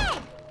Colin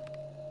said!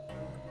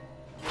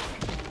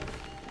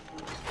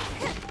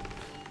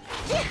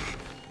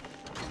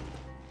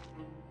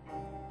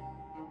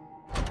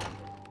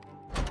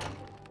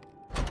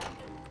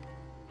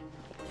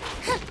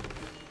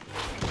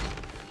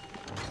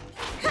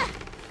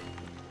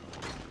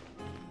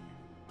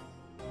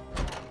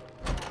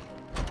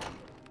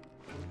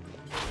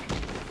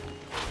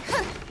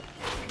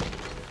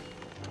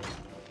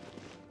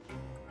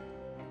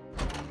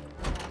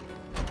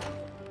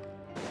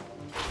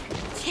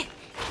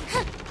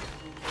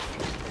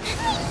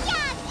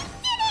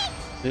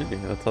 Really?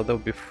 I thought that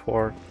would be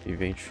 4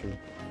 eventually.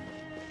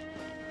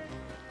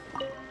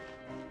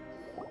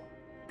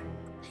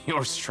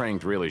 Your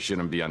strength really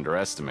shouldn't be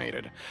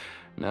underestimated.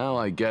 Now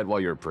I get why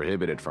you're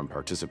prohibited from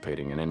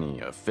participating in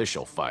any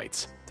official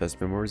fights. That's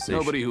memorization.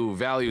 Nobody who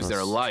values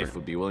their life true.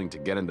 would be willing to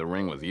get in the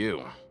ring with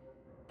you.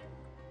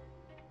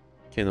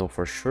 Can't know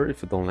for sure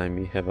if you don't let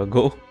me have a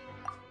go.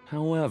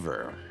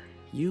 However,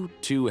 you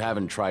two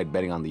haven't tried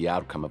betting on the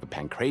outcome of a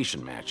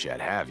pancration match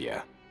yet, have you?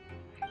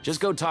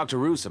 Just go talk to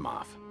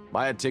Rusimov.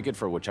 Buy a ticket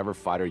for whichever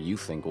fighter you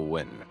think will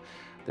win.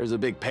 There's a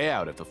big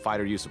payout if the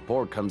fighter you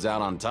support comes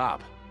out on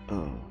top.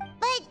 Oh.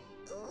 But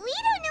we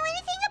don't know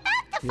anything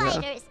about the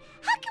fighters.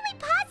 How can we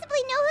possibly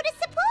know who to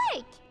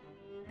support?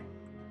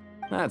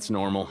 That's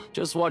normal.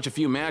 Just watch a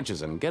few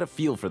matches and get a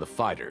feel for the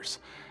fighters.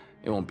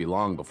 It won't be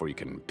long before you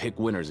can pick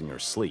winners in your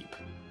sleep.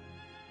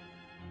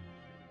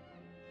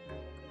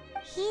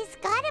 He's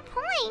got a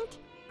point.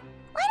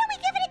 Why don't we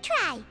give it a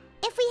try?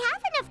 If we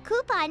have enough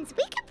coupons,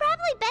 we could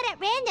probably bet at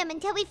random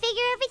until we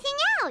figure everything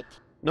out.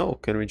 No,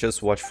 can we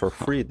just watch for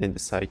free then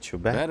decide to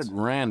bet? Bet at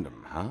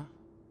random,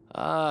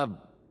 huh?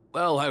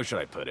 Well, how should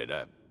I put it?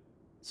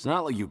 It's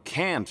not like you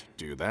can't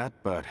do that,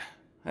 but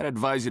I'd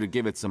advise you to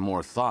give it some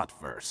more thought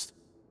first.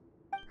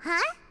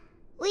 Huh?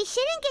 We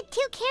shouldn't get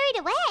too carried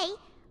away.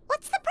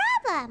 What's the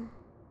problem?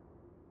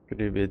 Could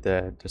it be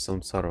that there's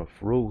some sort of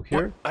rule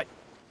here? What?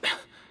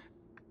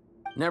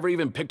 Never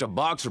even picked a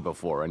boxer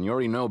before, and you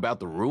already know about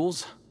the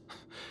rules?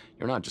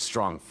 You're not just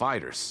strong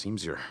fighters.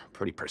 Seems you're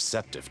pretty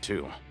perceptive,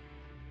 too.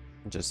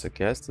 Just a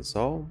guess, that's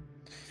all.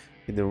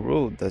 In the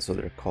rule, that's what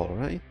they're called,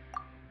 right?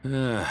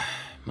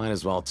 Might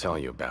as well tell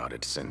you about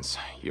it, since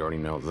you already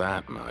know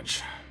that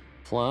much.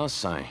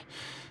 Plus, I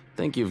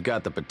think you've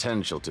got the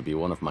potential to be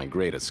one of my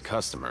greatest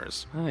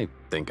customers. I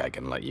think I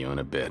can let you in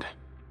a bit.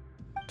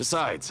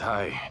 Besides,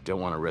 I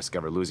don't want to risk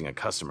ever losing a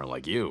customer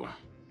like you.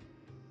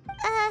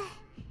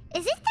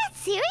 Is it that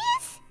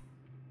serious?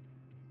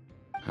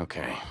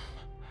 Okay.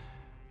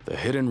 The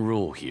hidden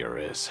rule here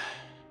is,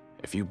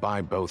 if you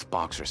buy both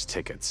boxers'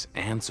 tickets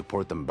and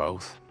support them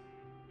both,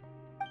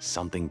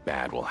 something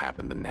bad will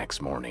happen the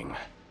next morning.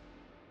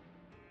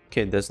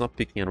 Okay, that's not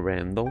picking at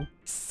random.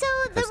 So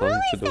the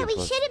rule is that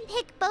we shouldn't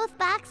pick both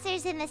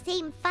boxers in the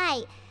same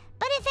fight.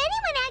 But if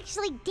anyone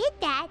actually did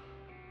that,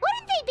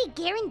 wouldn't they be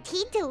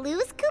guaranteed to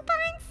lose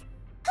coupons?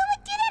 Who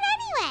would do that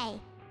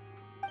anyway?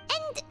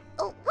 And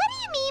what do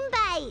you mean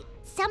by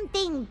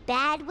something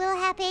bad will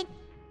happen?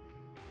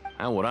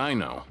 How would I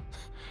know?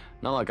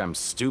 Not like I'm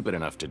stupid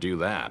enough to do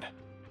that.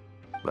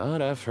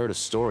 But I've heard a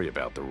story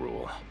about the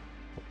rule.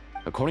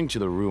 According to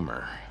the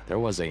rumor, there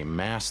was a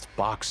masked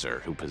boxer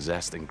who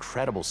possessed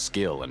incredible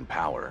skill and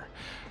power.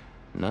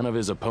 None of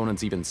his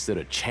opponents even stood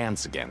a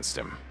chance against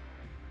him.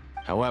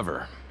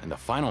 However, in the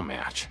final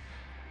match,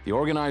 the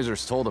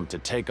organizers told him to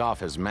take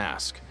off his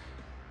mask.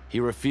 He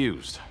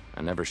refused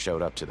and never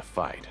showed up to the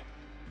fight.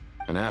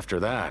 And after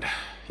that,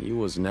 he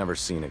was never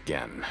seen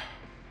again.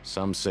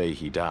 Some say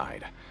he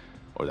died,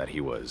 or that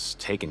he was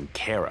taken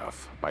care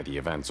of by the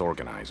event's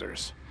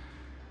organizers.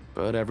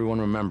 But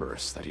everyone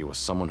remembers that he was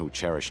someone who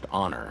cherished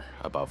honor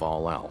above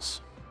all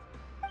else.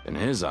 In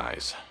his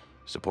eyes,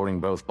 supporting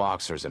both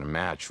boxers in a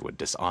match would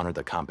dishonor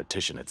the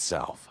competition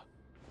itself.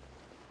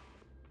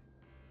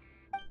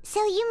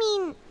 So you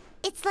mean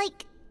it's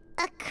like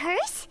a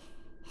curse?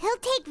 He'll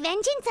take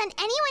vengeance on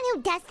anyone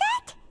who does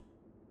that?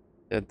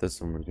 That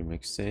doesn't really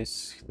make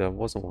sense. That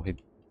wasn't what he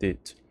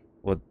did.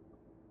 What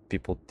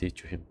people did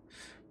to him.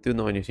 Do you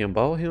know anything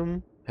about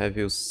him? Have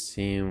you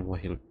seen what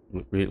he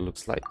really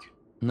looks like?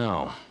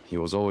 No, he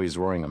was always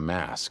wearing a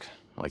mask,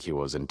 like he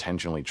was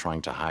intentionally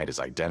trying to hide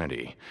his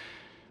identity.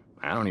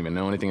 I don't even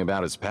know anything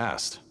about his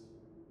past.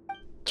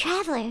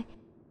 Traveler,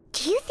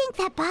 do you think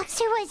that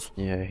boxer was...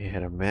 Yeah, he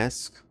had a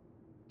mask.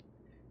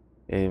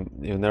 And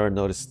you'll never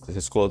notice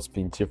his clothes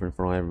being different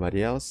from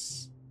everybody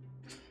else.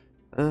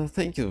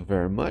 Thank you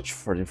very much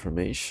for the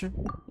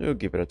information. We'll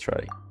give it a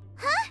try.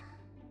 Huh?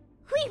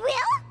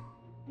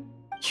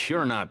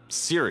 You're not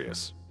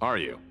serious, are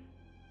you?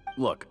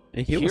 Look,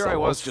 He was here I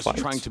was almost just fight.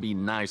 trying to be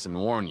nice and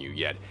warn you,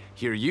 yet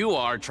here you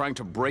are trying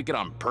to break it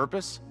on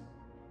purpose?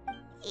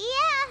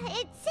 Yeah,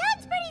 it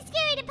sounds pretty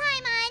scary to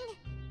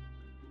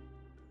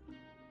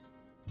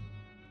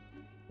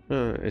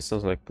Paimon. It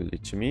sounds like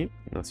good to me.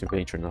 Nothing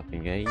venture,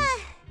 nothing gain.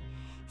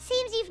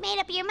 Seems you've made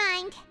up your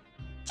mind.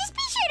 Just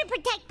be sure to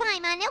protect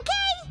Paimon,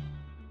 okay?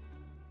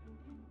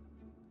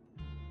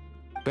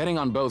 Betting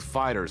on both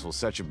fighters will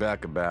set you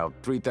back about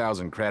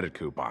 3,000 credit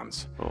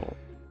coupons. Oh.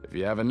 If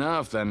you have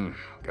enough, then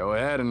go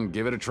ahead and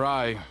give it a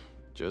try.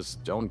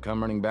 Just don't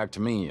come running back to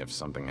me if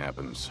something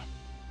happens.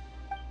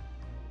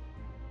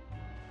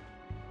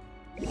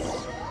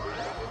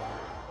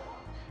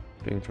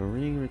 Bring to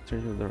ring,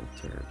 return to the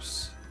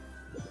doctors.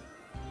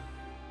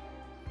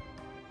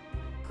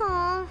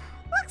 Oh,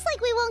 looks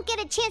like we won't get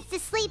a chance to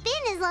sleep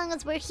in as long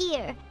as we're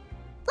here.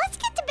 Let's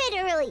get to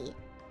bed early.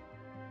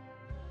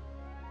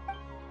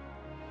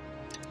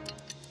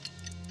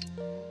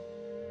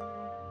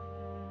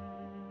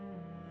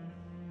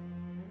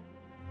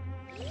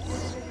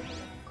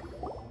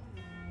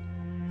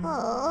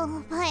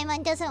 Oh,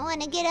 Paimon doesn't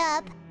want to get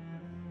up.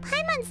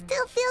 Paimon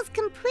still feels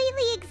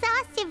completely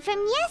exhausted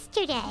from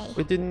yesterday.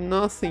 We did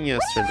nothing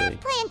yesterday. What do you have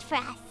planned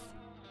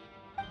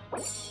for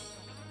us?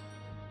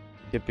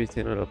 Get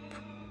beaten up.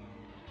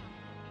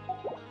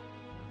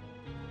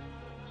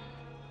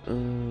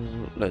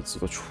 Let's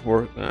go to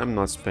work. I'm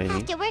not spending.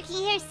 After working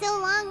here so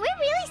long, we're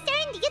really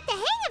starting to get the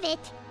hang of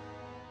it.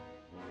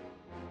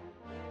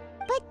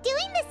 But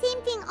doing the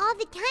same thing all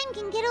the time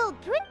can get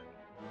old pretty.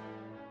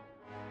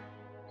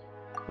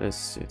 Let's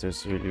see,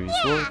 there's really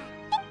work.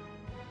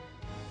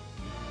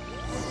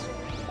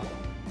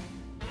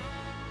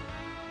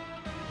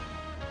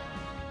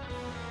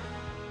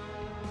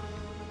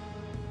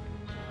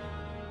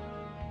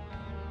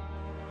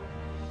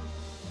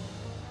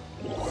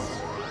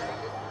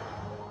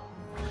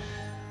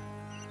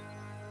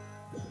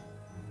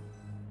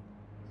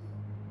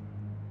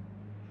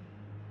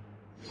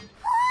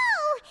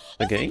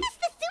 Again? Isn't this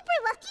the super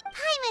lucky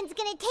Paimon's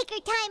gonna take her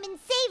time and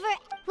save her?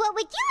 What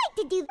would you like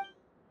to do?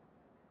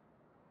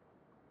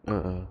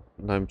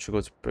 Time to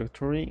go to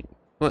factory.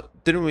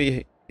 What didn't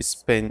we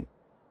spend?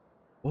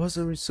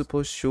 Wasn't we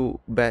supposed to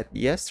bet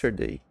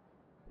yesterday?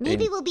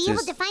 Maybe And we'll be able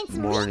this to find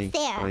some morning. wheat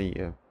there. Oh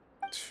yeah.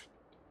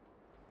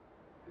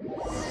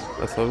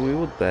 I thought we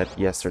would bet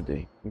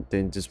yesterday.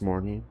 Then this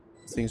morning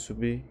things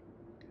would be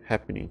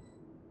happening.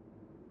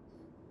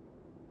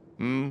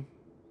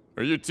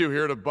 Are you two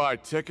here to buy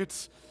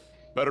tickets?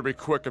 Better be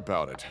quick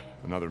about it.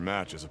 Another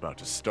match is about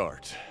to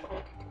start. Who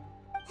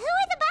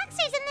are the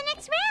boxers in the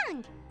next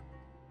round?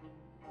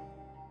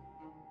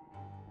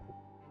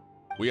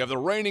 We have the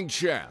reigning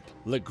champ,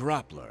 Le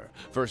Grappler,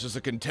 versus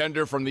a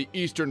contender from the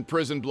Eastern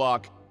Prison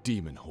Block,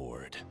 Demon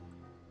Horde.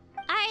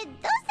 Are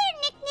those their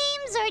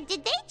nicknames, or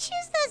did they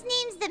choose those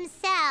names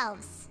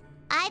themselves?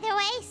 Either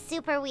way,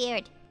 super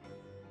weird.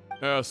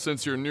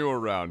 Since you're new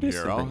around Yes,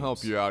 here, the I'll names.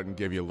 help you out and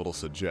give you a little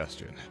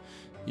suggestion.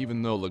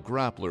 Even though Le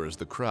Grappler is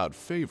the crowd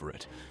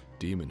favorite,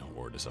 Demon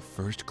Horde is a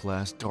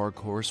first-class dark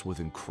horse with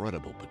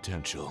incredible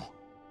potential.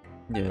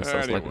 Yeah,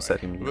 sounds like Anyway, a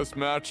setting. for this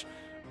match,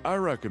 I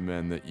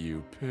recommend that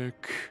you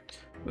pick...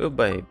 We'll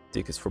buy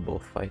tickets for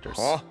both fighters.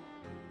 Huh?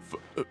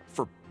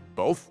 For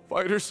both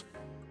fighters?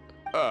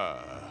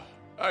 I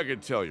can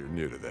tell you're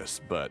new to this,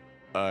 but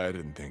I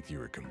didn't think you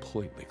were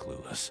completely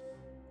clueless.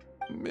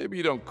 Maybe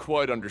you don't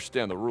quite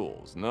understand the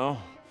rules, no?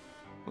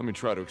 Let me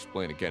try to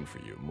explain again for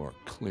you more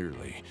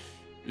clearly.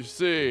 You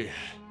see...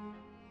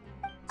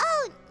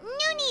 Oh,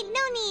 no need.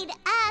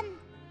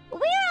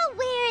 We're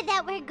aware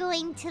that we're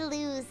going to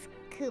lose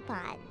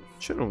coupons.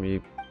 Shouldn't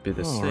we be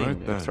the All same?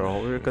 right, then. After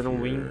all, we're gonna If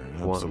win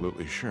you're one.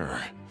 absolutely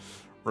sure.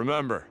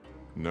 Remember,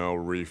 no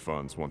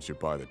refunds once you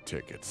buy the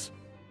tickets.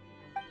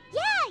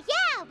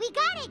 Yeah, we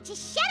got it.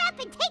 Just shut up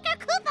and take our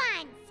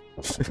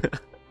coupons.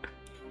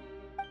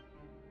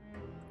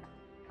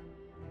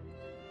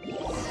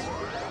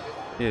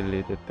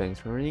 Nearly the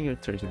banks running,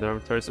 return to the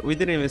dormitories. We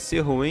didn't even see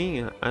who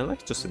win. I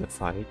like to see the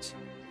fight.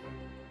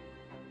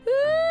 We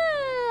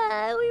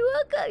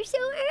woke up so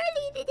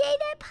early today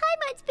that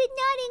Paimon's been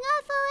nodding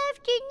off all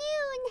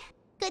afternoon.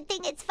 Good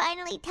thing it's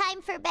finally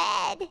time for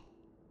bed.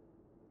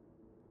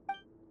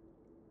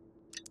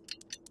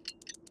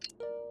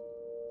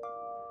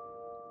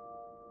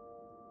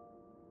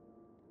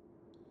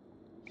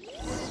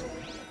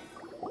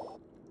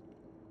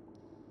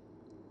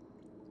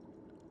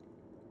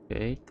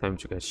 Okay, time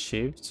to get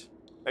shift.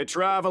 Hey,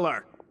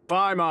 Traveler,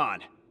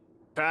 Paimon.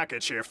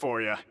 Package here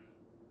for you.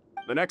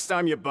 The next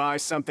time you buy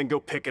something, go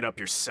pick it up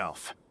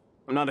yourself.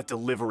 I'm not a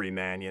delivery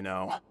man, you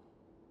know.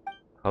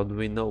 How do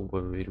we know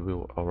when it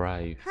will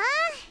arrive?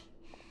 Huh?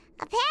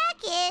 A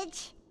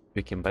package?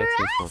 We can buy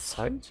things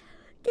outside?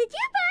 Did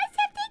you buy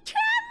something,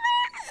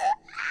 Traveler?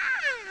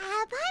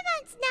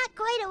 Paimon's not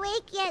quite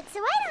awake yet, so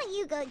why don't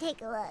you go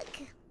take a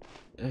look?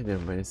 I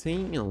don't know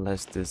anything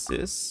unless this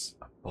is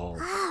a ball.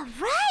 Ah,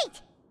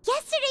 right!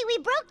 Yesterday we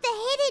broke the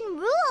hidden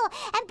rule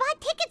and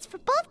bought tickets for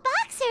both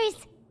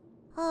boxers.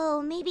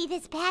 Oh, maybe Maybe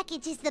this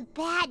package is the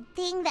bad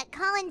thing that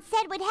Colin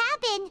said would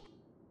happen.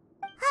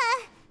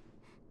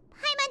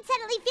 Paimon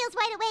suddenly feels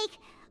wide awake.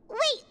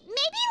 Wait,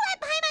 maybe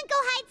let Paimon go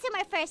hide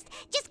somewhere first.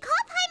 Just call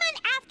Paimon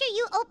after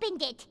you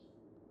opened it.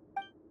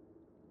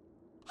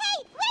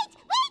 Hey, wait!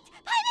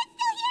 Paimon's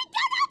still here!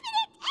 Don't open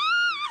it!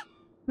 Ah!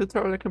 The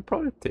tower can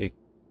probably take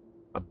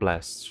a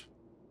blast.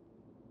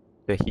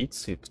 The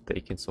hits it's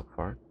taken so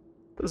far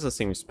doesn't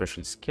seem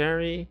especially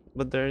scary,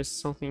 but there is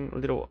something a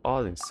little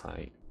odd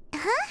inside.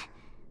 Huh?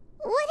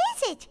 What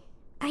is it?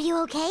 Are you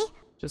okay?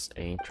 Just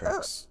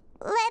Anthrax.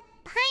 Let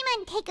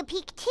Paimon take a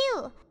peek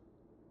too.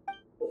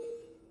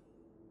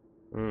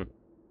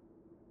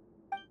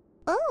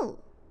 Oh,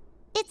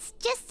 it's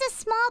just a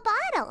small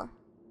bottle.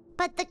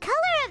 But the color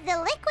of the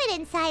liquid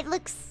inside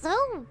looks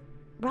so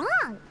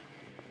wrong.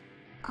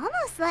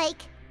 Almost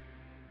like...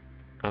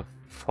 I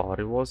thought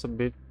it was a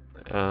bit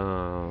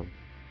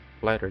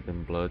lighter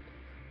than blood.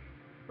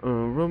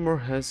 Rumor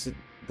has it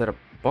that a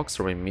box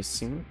went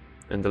missing,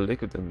 and the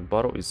liquid in the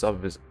bottle is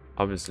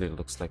obviously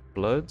looks like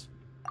blood.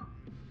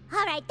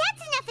 Alright,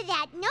 that's enough of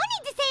that. No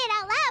need to say it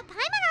out loud.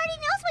 Paimon already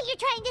knows what you're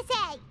trying to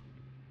say.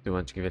 Do you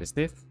want to give it a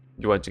sniff?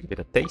 Do you want to give it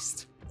a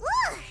taste?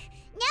 Ugh,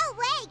 no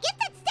way! Get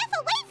that stuff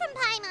away from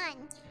Paimon!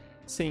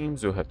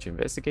 Seems we'll have to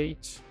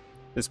investigate.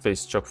 This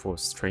place is chock full of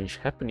strange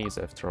happenings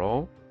after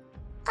all.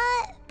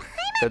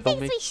 Paimon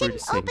thinks we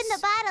shouldn't open the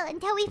bottle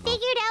until we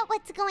figured out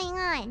what's going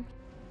on.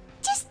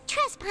 Just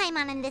trust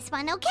Paimon on this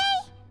one, okay?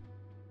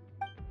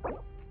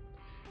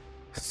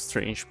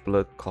 Strange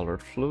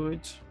blood-colored fluid.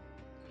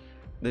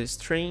 The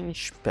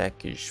strange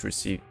package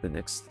received the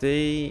next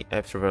day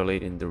after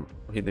violating the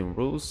hidden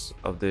rules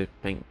of the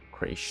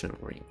pancreation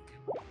ring.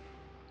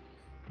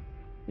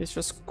 It's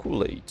just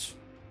Kool-Aid.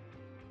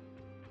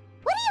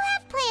 What do you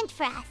have planned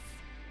for us?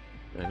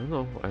 I don't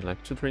know, I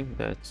like to drink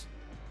that.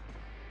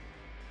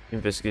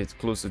 Investigate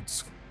clues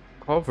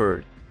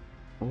discovered.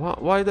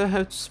 Why do I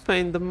have to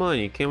spend the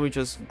money? Can't we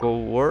just go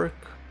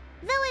work?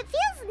 Though it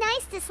feels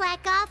nice to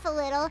slack off a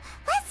little,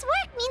 less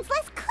work means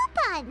less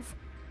coupons.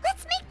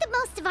 Let's make the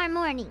most of our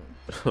morning.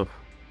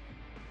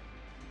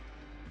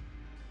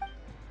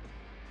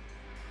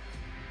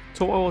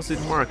 So what was it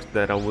marked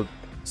that I would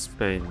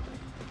spend?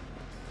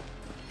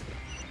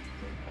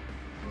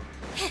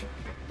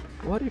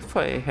 What if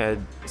I had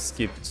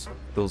skipped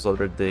those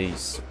other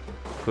days?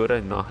 Could I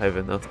not have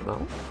enough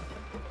now?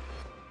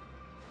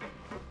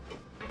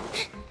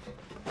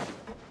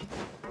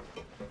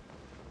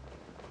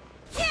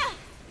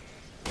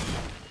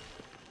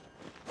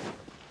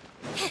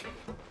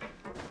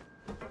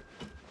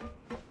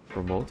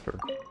 Promoter?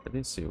 I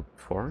didn't see you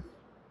before.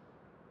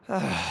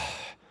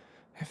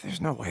 If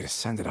there's no way to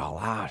send it all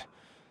out,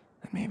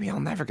 then maybe I'll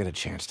never get a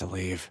chance to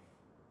leave.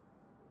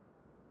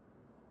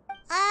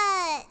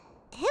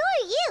 Who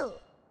are you?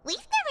 We've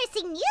never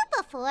seen you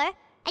before, and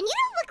you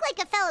don't look like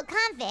a fellow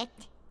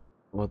convict.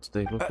 What do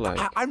they look like?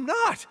 I'm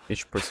not!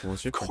 Each person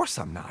was different. Of course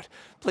I'm not.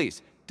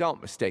 Please,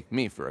 don't mistake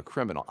me for a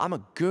criminal. I'm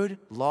a good,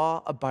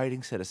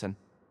 law-abiding citizen.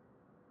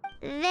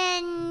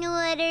 Then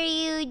what are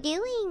you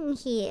doing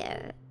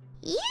here?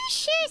 You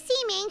sure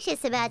seem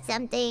anxious about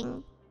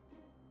something.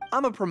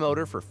 I'm a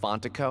promoter for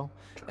Fontico,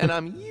 and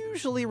I'm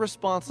usually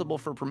responsible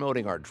for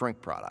promoting our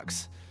drink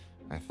products.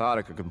 I thought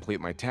I could complete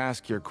my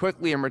task here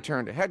quickly and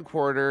return to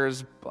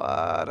headquarters,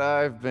 but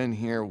I've been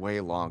here way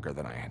longer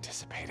than I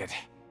anticipated.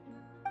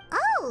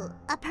 Oh,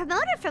 a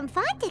promoter from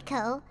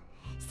Fontico?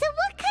 So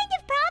what kind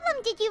of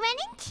problem did you run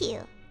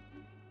into?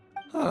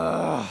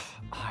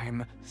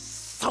 I'm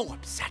so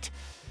upset.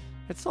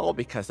 It's all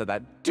because of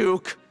that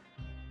Duke.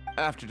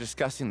 After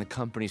discussing the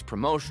company's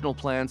promotional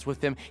plans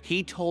with him,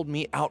 he told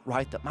me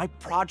outright that my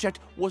project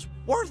was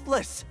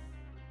worthless.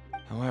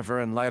 However,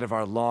 in light of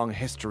our long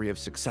history of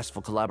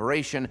successful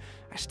collaboration,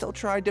 I still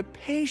tried to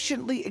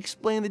patiently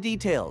explain the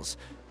details.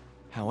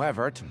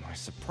 However, to my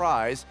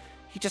surprise,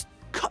 he just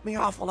cut me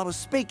off while I was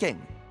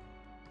speaking.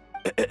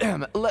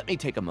 Let me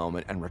take a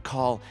moment and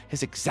recall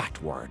his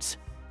exact words.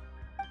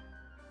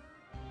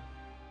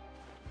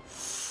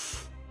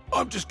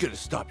 I'm just gonna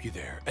stop you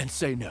there and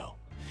say no.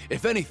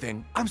 If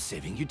anything, I'm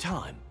saving you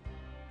time.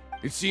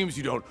 It seems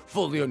you don't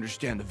fully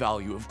understand the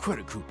value of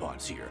credit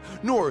coupons here,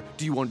 nor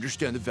do you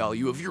understand the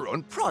value of your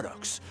own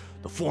products.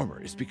 The former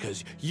is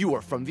because you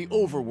are from the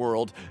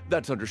overworld.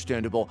 That's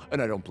understandable,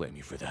 and I don't blame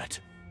you for that.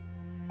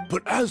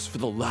 But as for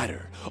the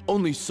latter,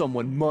 only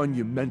someone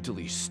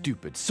monumentally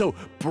stupid, so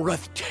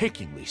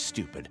breathtakingly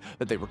stupid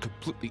that they were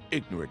completely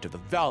ignorant of the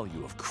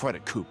value of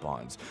credit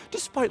coupons,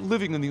 despite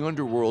living in the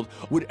underworld,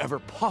 would ever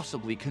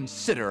possibly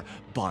consider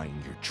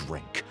buying your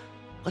drink.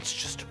 Let's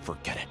just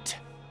forget it.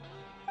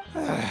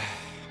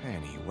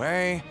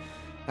 Anyway,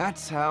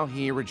 that's how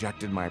he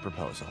rejected my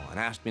proposal and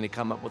asked me to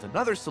come up with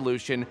another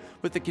solution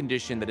with the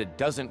condition that it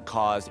doesn't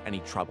cause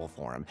any trouble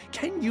for him.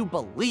 Can you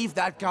believe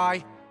that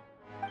guy?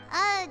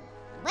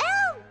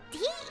 Well, he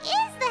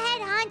is the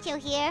head honcho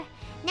here.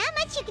 Not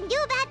much you can do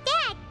about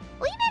that.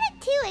 We met him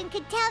too and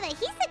could tell that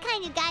he's the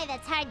kind of guy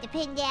that's hard to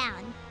pin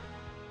down.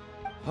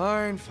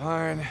 Fine.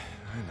 I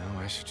know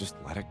I should just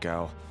let it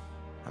go.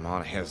 I'm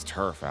on his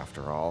turf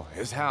after all.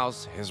 His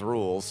house, his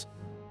rules.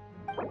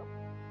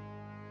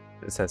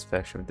 The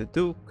satisfaction of the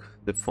Duke,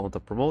 the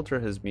Fonta promoter,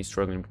 has been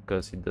struggling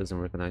because he doesn't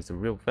recognize the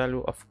real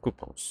value of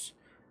coupons.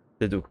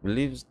 The Duke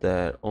believes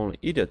that only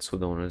idiots who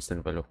don't understand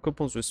the value of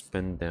coupons will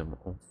spend them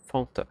on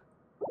Fonta.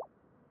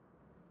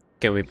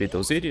 Can we beat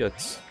those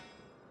idiots?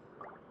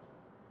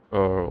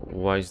 Or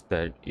why is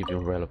that even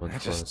relevant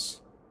for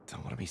us?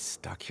 Don't want to be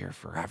stuck here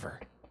forever.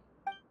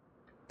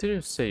 Did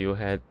you say you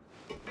had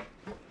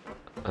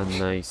a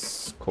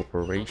nice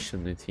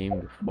cooperation with him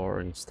before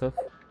and stuff?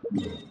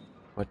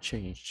 What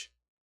changed?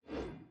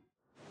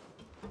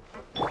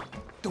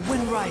 The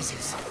wind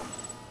rises.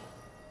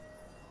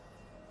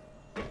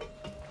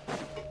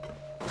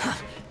 Huh,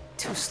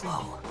 too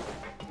slow.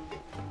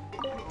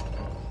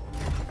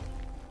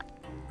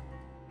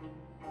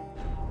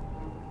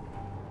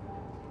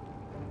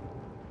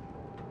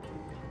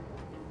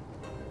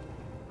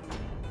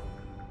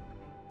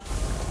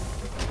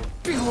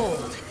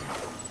 Behold!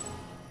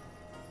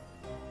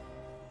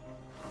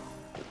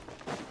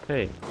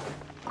 Hey.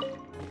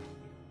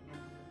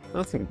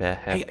 Nothing bad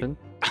happened.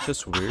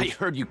 Just weird. I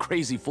heard you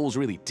crazy fools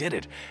really did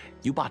it.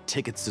 You bought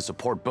tickets to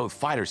support both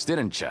fighters,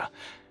 didn't ya?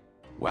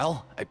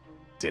 Well,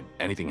 did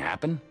anything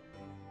happen?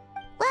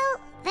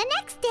 Well, the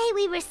next day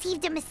we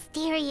received a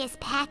mysterious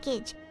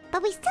package,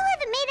 but we still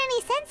haven't made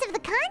any sense of the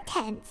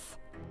contents.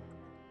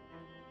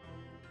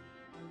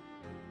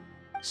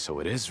 So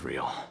it is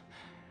real.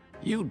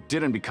 You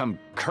didn't become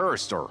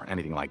cursed or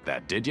anything like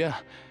that, did ya?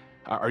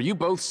 Are you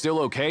both still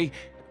okay?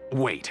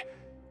 Wait.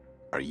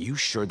 Are you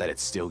sure that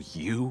it's still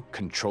you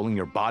controlling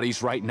your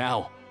bodies right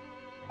now?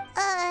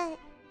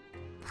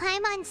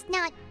 Paimon's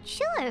not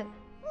sure.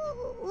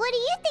 What do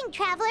you think,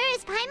 Traveler?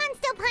 Is Paimon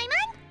still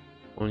Paimon?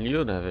 Only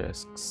you never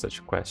ask such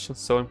a question,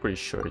 so I'm pretty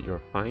sure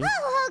you're fine.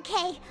 Oh,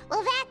 okay.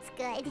 Well, that's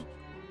good.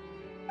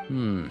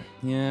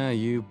 Yeah,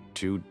 you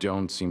two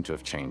don't seem to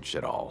have changed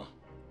at all.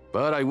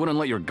 But I wouldn't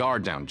let your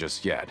guard down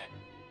just yet.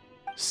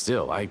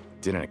 Still, I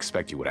didn't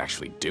expect you would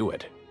actually do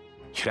it.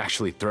 You'd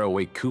actually throw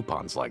away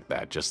coupons like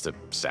that just to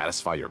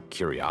satisfy your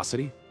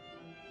curiosity?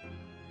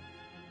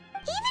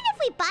 Even if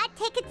we bought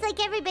tickets like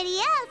everybody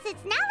else,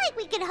 it's not like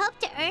we could hope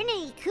to earn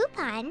any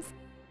coupons.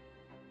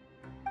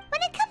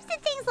 When it comes to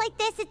things like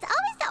this, it's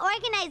always the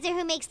organizer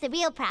who makes the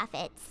real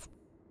profits.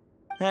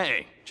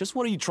 Hey, just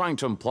what are you trying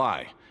to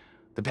imply?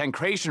 The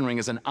Pancration Ring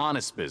is an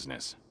honest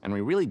business, and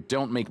we really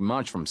don't make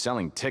much from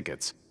selling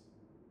tickets.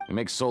 We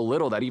make so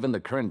little that even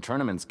the current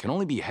tournaments can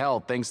only be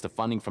held thanks to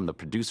funding from the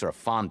producer of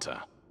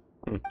Fanta.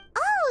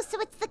 Oh, so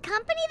it's the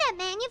company that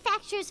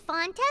manufactures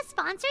Fanta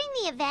sponsoring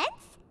the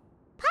events?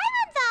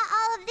 Paimon thought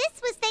all of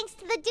this was thanks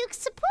to the Duke's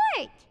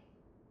support.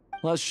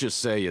 Let's just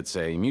say it's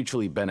a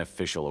mutually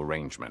beneficial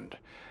arrangement.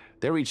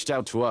 They reached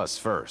out to us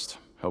first,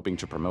 hoping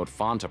to promote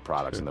Fanta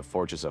products in the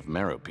Fortress of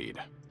Meropide.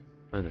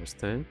 I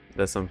understand.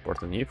 That's some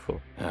important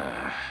info.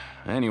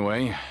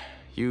 Anyway,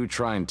 you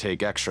try and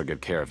take extra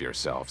good care of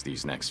yourselves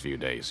these next few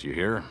days, you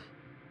hear?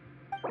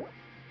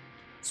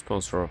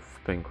 Sponsor of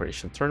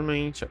Pancration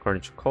Tournament,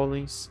 according to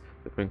Collins,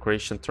 the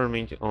Pancration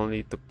Tournament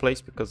only took place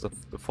because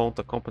of the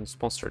Fonta company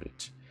sponsored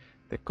it.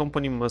 The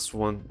company must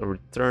want a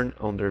return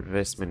on their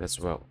investment as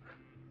well.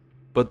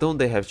 But don't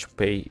they have to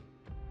pay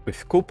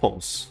with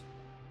coupons?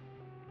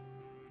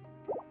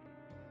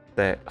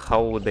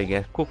 How would they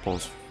get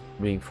coupons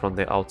being from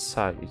the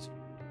outside?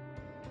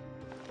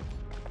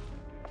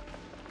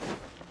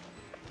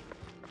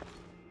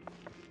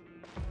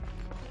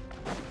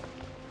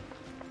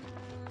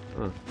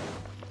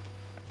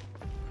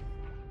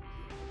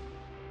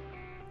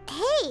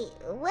 Hey,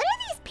 what are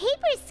these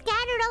papers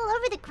scattered all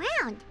over the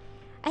ground?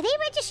 Are they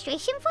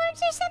registration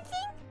forms or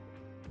something?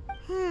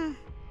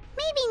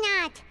 Maybe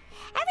not.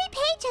 Every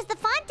page has the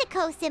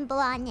Fontaco symbol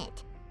on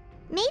it.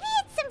 Maybe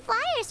it's some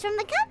flyers from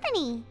the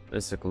company.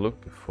 Let's take a look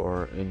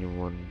before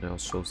anyone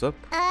else shows up.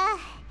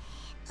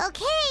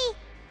 Okay.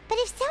 But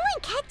if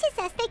someone catches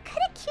us, they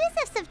could accuse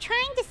us of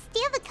trying to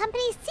steal the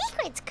company's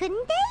secrets,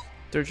 couldn't they?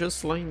 They're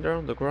just lying there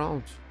on the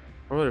ground.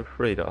 What are we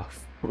afraid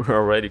of? We're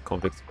already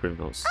convicted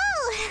criminals.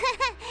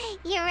 Oh,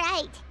 you're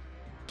right.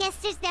 Guess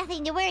there's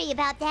nothing to worry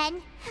about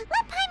then.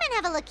 Let Paimon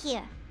have a look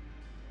here.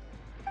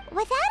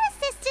 Without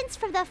assistance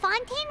from the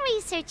Fontaine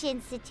Research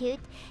Institute,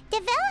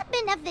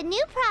 development of the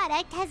new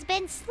product has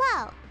been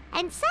slow,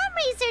 and some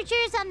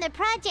researchers on the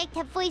project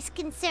have voiced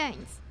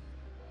concerns.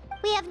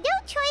 We have no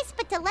choice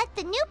but to let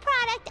the new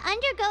product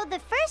undergo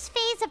the first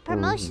phase of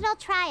promotional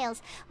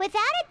trials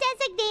without a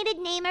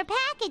designated name or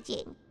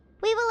packaging.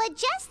 We will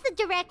adjust the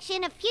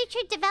direction of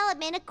future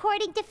development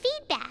according to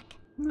feedback.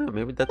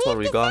 Maybe that's what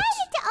we got. We've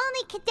decided to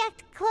only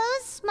conduct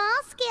closed,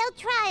 small-scale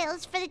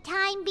trials for the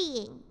time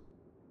being.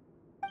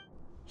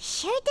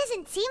 Sure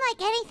doesn't seem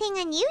like anything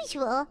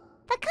unusual.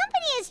 The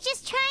company is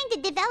just trying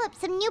to develop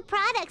some new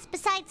products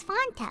besides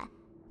Fanta.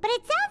 But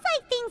it sounds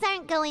like things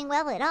aren't going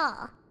well at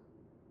all.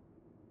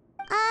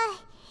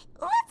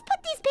 Let's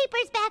put these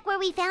papers back where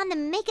we found them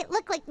and make it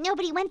look like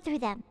nobody went through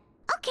them.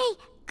 Okay,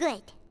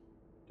 good.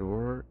 They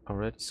were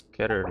already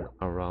scattered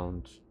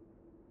around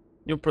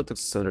New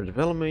products under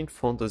development.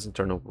 Fonda's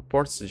internal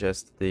reports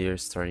suggest they are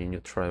starting a new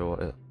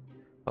trial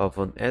of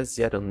an as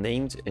yet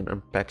unnamed and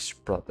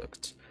unpackaged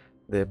product.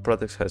 The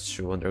product has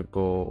to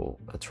undergo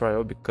a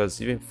trial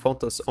because even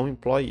Fonta's own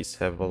employees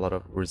have a lot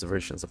of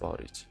reservations about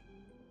it.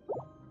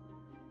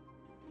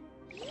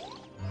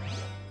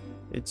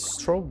 It's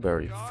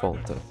strawberry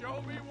Fonta.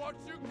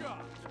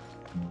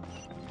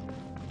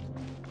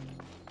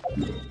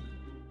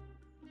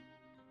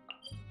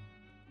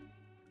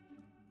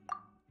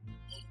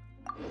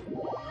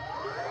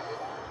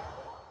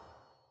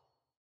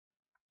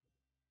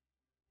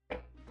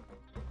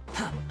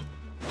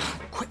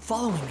 Quit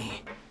following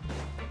me.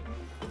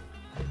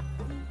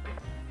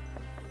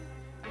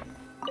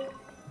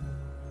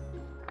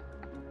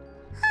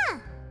 Huh.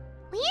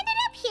 We ended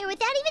up here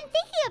without even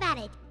thinking about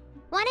it.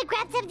 Wanna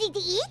grab something to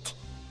eat?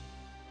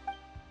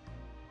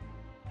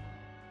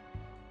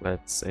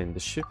 Let's end the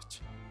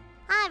shift.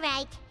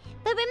 Alright.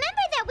 But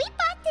remember that we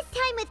bought this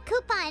time with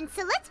coupons,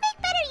 so let's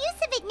make better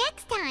use of it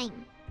next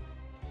time.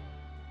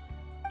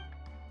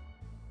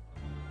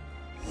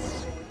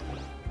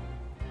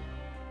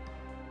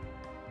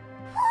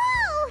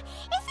 Whoa!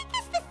 Isn't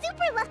this the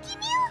super lucky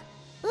meal?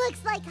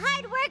 Looks like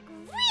hard work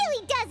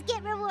really does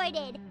get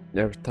rewarded.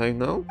 Every time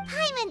now?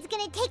 Paimon's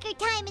gonna take her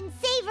time and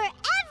savor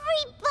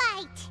every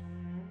bite.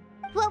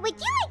 What would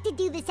you like to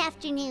do this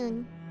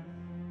afternoon?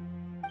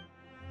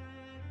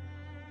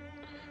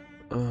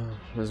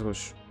 Let's go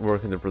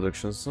work in the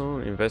production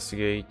zone,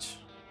 investigate.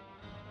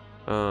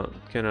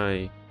 Can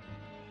I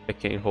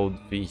can hold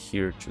V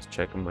here to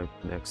check on my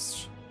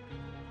next.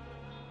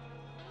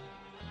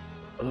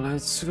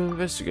 Let's go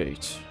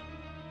investigate.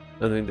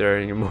 I don't think there are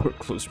any more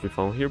clues to be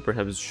found here.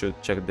 Perhaps we should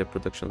check the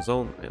production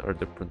zone or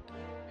the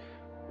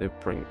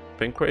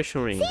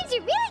pancreation ring. Seems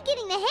you're really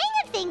getting the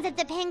hang of things at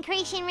the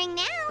pancreation ring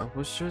now. I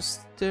was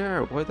just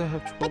there. Why do I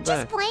have to go But back?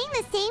 just playing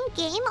the same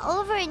game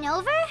over and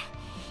over?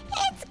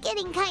 It's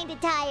getting kinda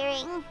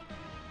tiring.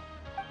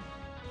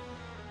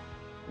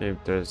 Maybe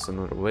there's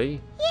another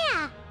way.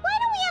 Yeah, why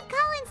don't we have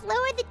Collins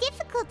lower the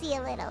difficulty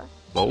a little?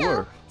 Lower? You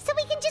know, so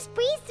we can just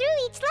breeze through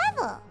each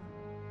level.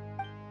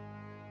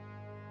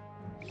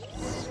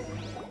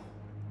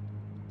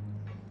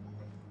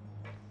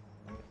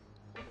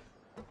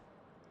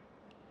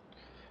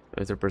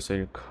 After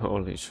pursuing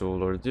college to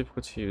lower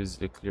difficulty,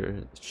 easily clear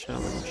the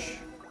challenge.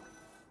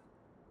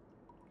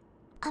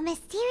 A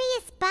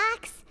mysterious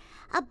box?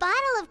 A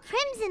bottle of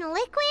crimson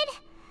liquid?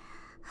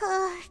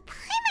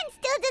 Paimon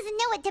still doesn't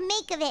know what to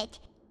make of it.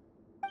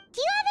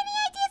 Do you have any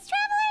ideas,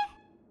 Traveler?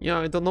 Yeah,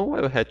 I don't know why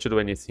I had to do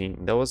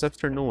anything. That was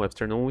afternoon.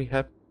 Afternoon we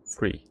have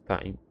free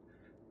time.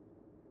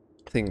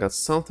 I think that's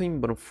something,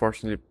 but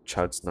unfortunately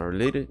child's not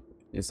related.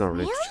 It's not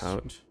related to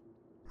child.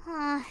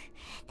 Then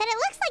it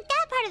looks like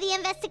that part of the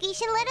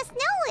investigation led us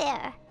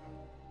nowhere.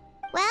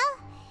 Well,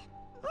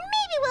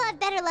 maybe we'll have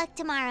better luck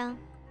tomorrow.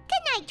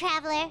 Good night,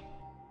 Traveler.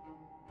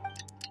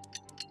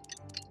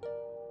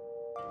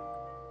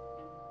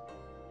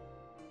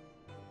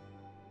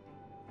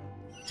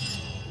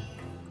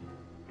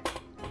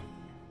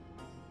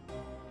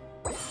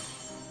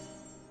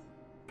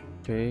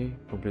 Okay,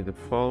 complete the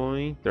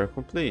following. They're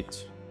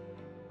complete.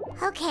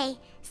 Okay,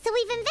 so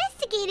we've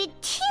investigated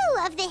 2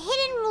 of the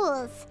hidden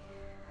rules.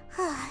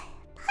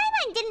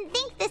 Paimon didn't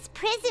think this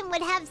prison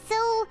would have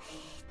so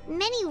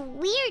many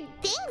weird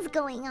things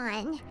going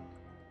on. We'd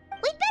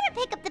better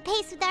pick up the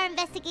pace with our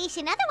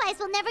investigation, otherwise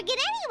we'll never get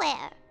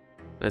anywhere.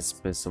 Let's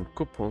spend some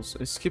coupons.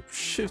 Skip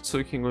shift so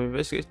we can go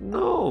investigate.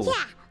 No!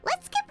 Yeah,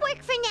 let's skip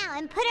work for now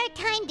and put our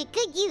time to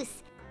good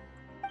use.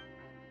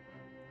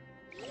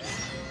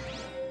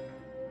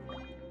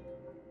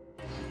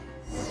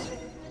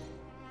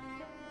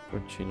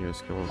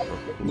 Continuous come on for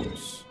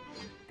clues.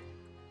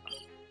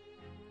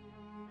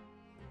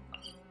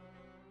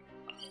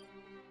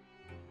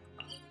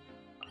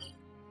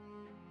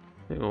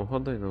 Hang on, how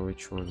do I know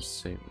which one's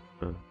same?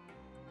 Hey,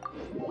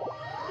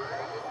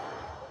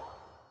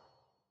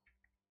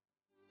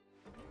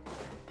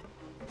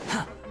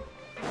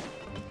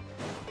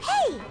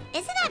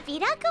 isn't that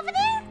Vidoc over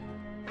there?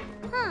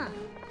 Huh.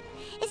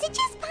 Is it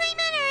just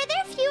Paimon or are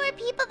there fewer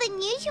people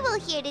than usual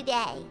here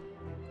today?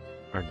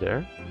 Are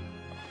there?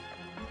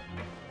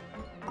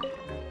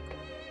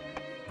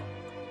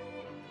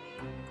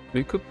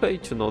 We could pay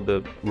to know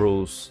the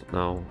rules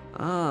now.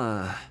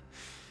 Ah.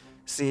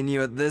 Seeing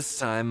you at this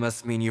time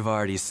must mean you've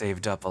already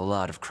saved up a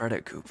lot of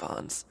credit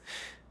coupons.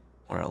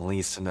 Or at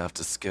least enough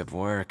to skip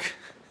work.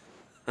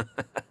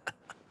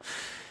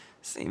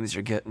 Seems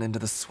you're getting into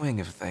the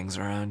swing of things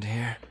around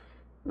here.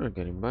 We're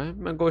getting by.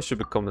 My goal should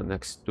become the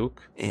next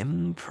Duke.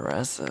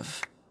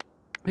 Impressive.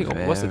 Hang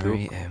on, what's the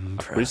Very Duke? A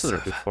impressive. prisoner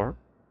before?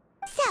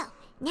 So,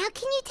 now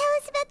can you tell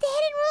us about the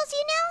hidden rules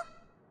you know?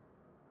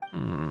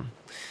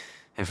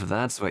 If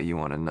that's what you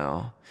want to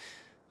know,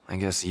 I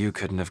guess you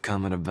couldn't have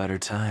come at a better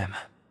time.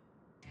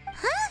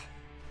 Huh?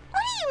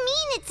 What do you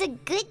mean it's a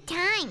good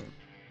time?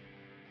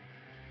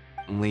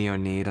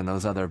 Leonid and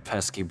those other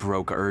pesky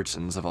broke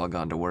urchins have all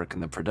gone to work in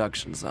the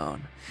production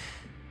zone.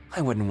 I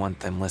wouldn't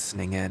want them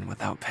listening in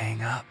without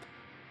paying up.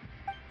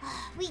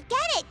 We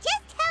get it.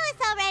 Just tell us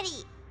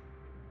already!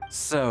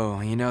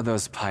 So, you know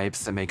those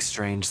pipes that make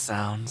strange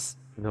sounds?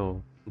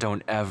 No.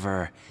 Don't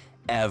ever,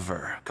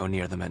 ever go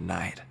near them at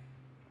night.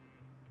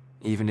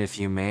 Even if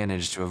you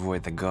manage to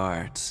avoid the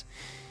guards,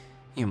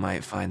 you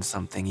might find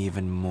something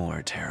even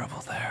more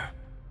terrible there.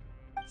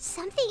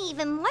 Something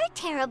even more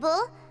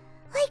terrible?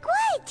 Like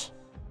what?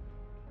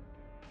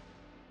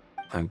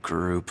 A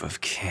group of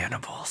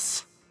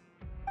cannibals.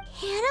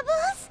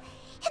 Cannibals?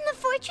 In the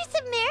Fortress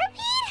of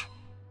Meripede?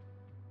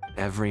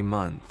 Every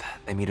month,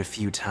 they meet a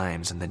few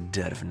times in the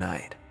dead of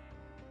night.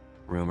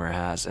 Rumor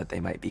has it they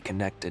might be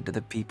connected to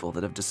the people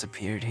that have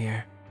disappeared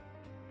here.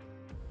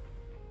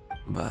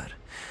 But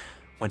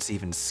what's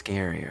even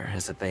scarier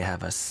is that they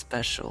have a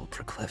special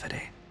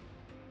proclivity.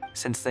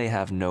 Since they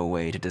have no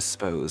way to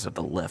dispose of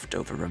the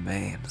leftover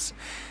remains,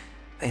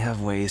 they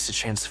have ways to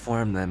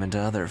transform them into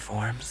other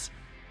forms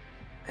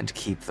and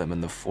keep them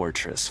in the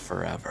fortress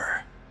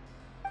forever.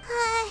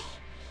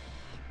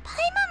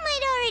 Paimon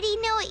might already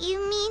know what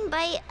you mean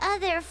by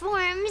other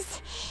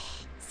forms.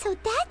 So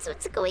that's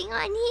what's going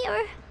on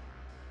here.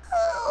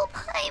 Oh,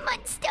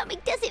 Paimon's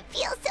stomach doesn't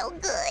feel so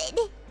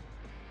good.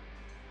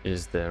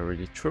 Is that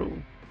really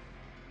true?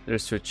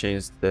 There's still a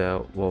chance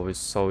that what we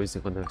saw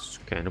isn't connected to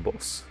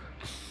cannibals.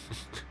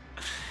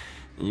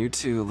 You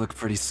two look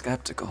pretty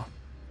skeptical.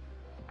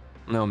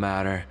 No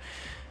matter.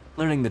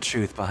 Learning the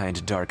truth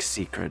behind dark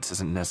secrets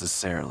isn't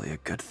necessarily a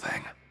good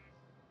thing.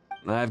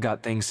 I've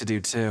got things to do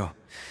too.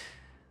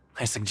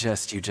 I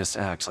suggest you just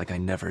act like I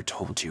never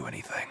told you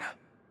anything.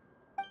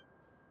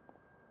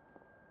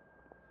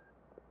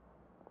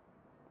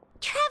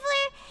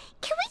 Traveler,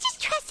 can we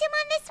just trust him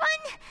on this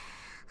one?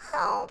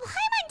 Oh,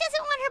 Paimon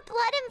doesn't want her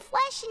blood and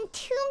flesh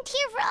entombed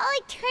here for all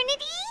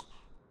eternity?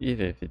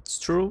 Even if it's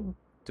true,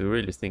 do you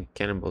really think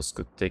cannibals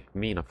could take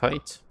me in a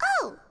fight?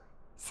 Oh,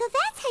 so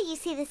that's how you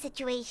see the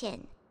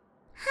situation.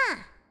 Huh.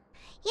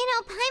 You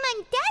know,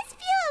 Paimon does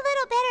feel a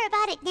little better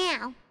about it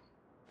now.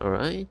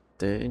 Alright,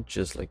 then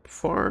just like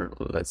before,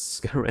 let's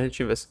get ready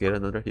to investigate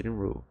another hidden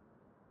room.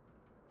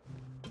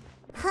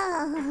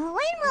 When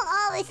will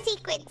all the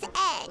secrets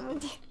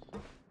end?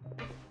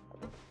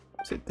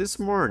 See, this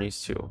morning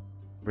still.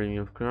 Bringing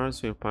of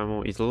cars, when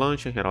Paimon eat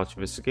lunch and head out to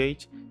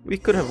investigate. We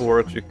could have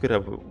worked, we could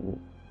have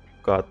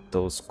got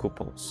those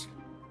coupons.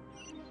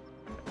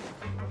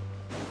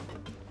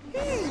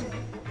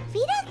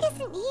 Vidok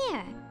isn't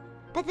here.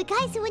 But the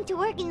guys who went to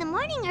work in the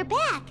morning are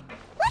back.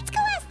 Let's go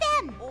ask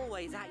them!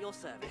 Always at your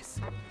service.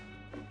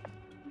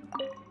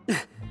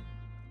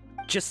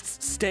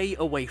 Just stay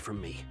away from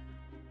me.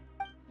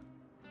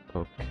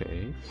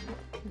 Okay.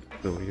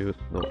 Do you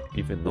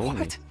even know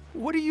me?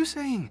 What are you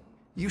saying?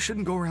 You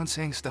shouldn't go around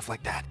saying stuff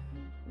like that.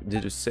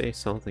 Did you say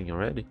something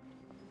already?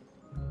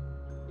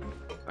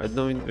 I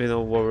don't even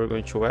know what we're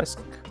going to ask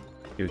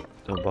you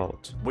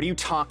about. What are you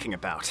talking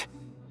about?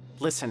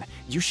 Listen,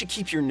 you should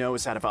keep your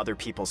nose out of other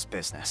people's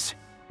business.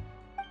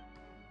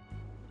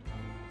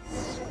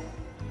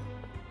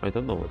 I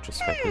don't know what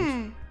just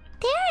happened.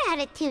 Their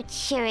attitude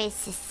sure is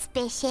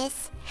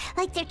suspicious.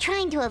 Like they're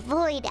trying to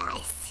avoid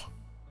us.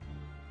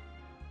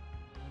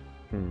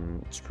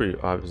 It's pretty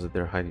obvious that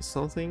they're hiding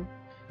something.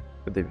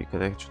 Could they be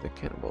connected to the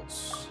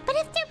cannibals? But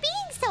if they're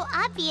being so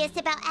obvious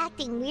about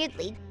acting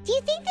weirdly, do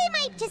you think they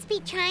might just be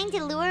trying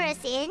to lure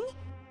us in?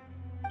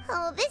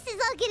 Oh, this is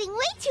all getting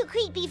way too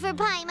creepy for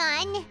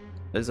Paimon.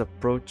 Let's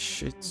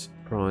approach it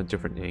from a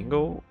different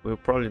angle. We'll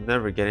probably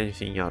never get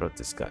anything out of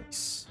this,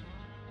 guys.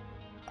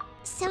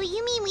 So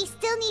you mean we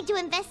still need to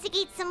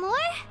investigate some more?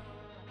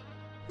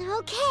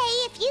 Okay,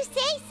 if you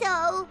say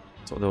so.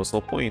 So there was no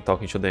point in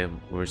talking to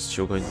them. We're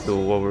still going to do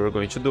what we were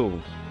going to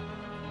do.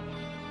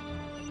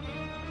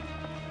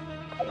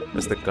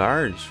 As the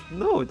guard?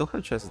 No, we don't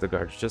have to ask the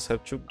guard. We just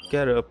have to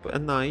get up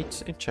at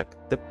night and check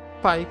the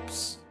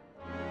pipes.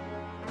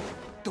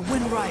 The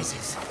wind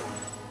rises.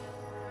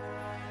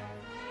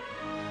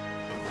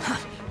 Huh,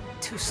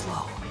 too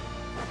slow.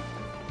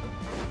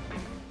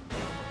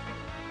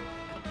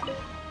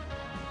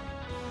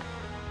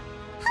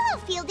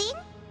 Hello, Fielding.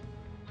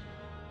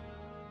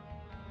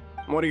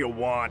 What do you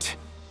want?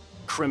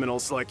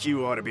 Criminals like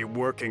you ought to be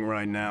working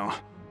right now.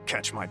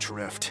 Catch my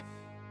drift.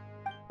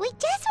 We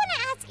just want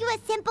to ask you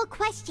a simple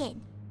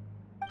question.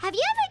 Have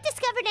you ever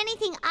discovered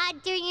anything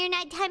odd during your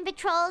nighttime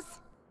patrols?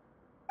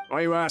 Why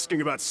are you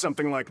asking about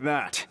something like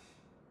that?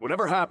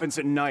 Whatever happens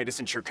at night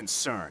isn't your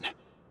concern.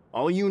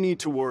 All you need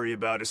to worry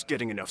about is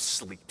getting enough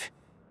sleep.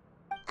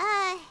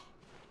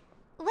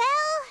 Well...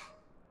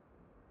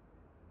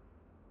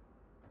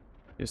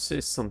 You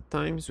say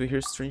sometimes we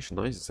hear strange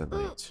noises at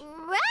night.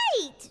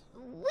 Right!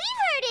 We've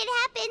heard it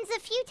happens a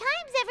few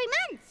times every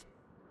month.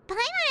 Paimon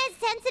has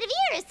sensitive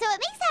ears, so it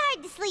makes it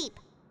hard to sleep.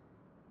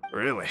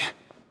 Really?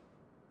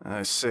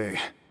 I see.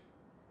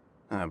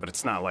 But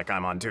it's not like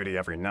I'm on duty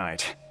every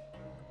night.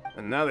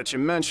 And now that you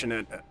mention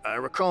it, I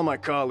recall my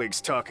colleagues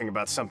talking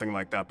about something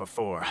like that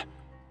before.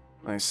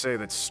 They say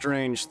that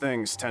strange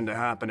things tend to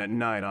happen at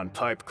night on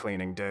pipe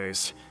cleaning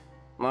days.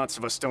 Lots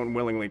of us don't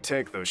willingly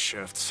take those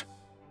shifts.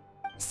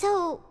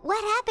 So,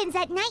 what happens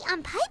at night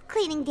on pipe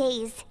cleaning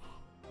days?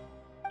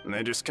 And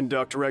they just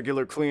conduct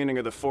regular cleaning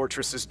of the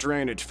fortress's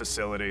drainage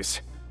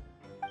facilities.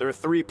 There are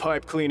 3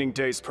 pipe cleaning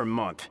days per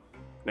month,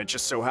 and it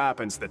just so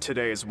happens that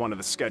today is one of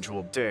the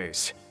scheduled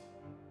days.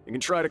 You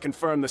can try to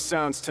confirm the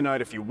sounds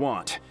tonight if you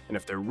want, and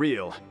if they're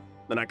real,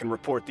 then I can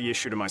report the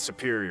issue to my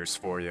superiors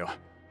for you.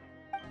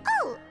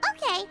 Oh,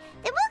 okay.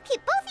 Then we'll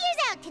keep both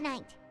ears out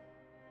tonight.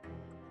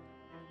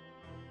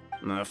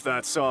 If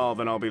that's all,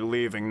 then I'll be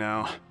leaving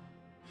now.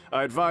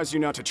 I advise you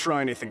not to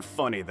try anything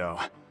funny, though.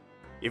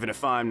 Even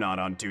if I'm not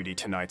on duty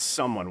tonight,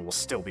 someone will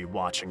still be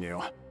watching you.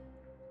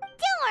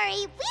 Don't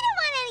worry, we don't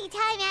want any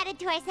time added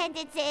to our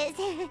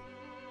sentences.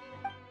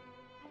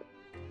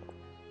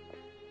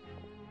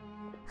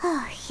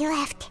 Oh, he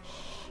left.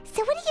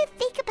 So what do you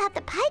think about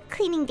the pipe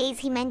cleaning days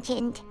he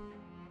mentioned?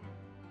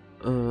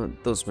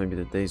 Those might be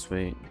the days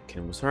when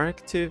cameras are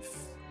active.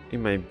 It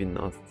might be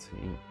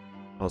nothing.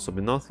 Also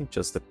be nothing,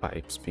 just the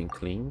pipes being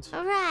cleaned.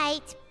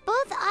 Right,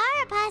 both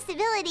are a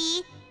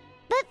possibility.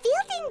 But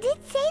Fielding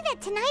did say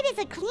that tonight is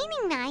a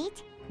cleaning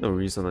night. No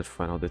reason not to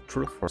find out the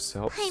truth for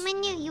ourselves. I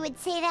knew you would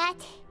say that.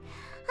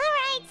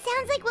 Alright,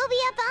 sounds like we'll be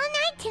up all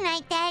night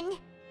tonight then.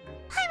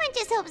 Paimon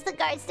just hopes the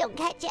guards don't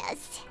catch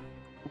us.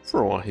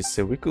 For all he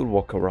said, we could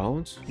walk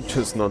around,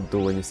 just not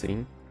do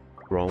anything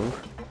wrong.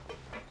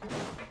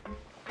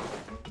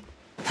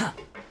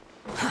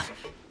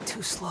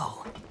 Too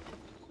slow.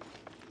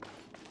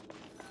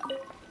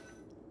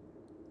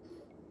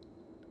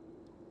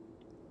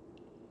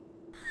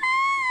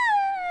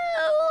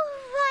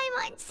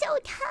 I'm so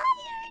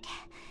tired.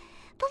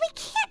 But we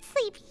can't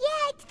sleep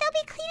yet. They'll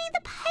be cleaning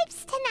the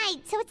pipes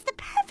tonight, so it's the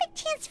perfect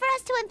chance for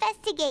us to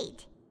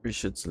investigate. We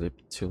should sleep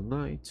till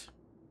night.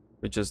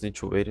 We just need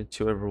to wait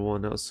until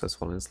everyone else has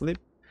fallen asleep.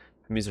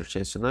 If we miss our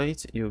chance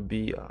tonight, it'll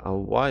be a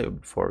while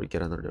before we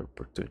get another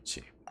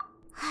opportunity.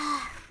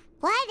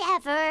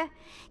 Whatever.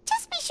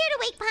 Just be sure to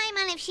wake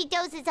Paimon if she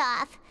dozes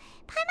off.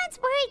 Paimon's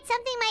worried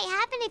something might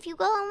happen if you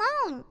go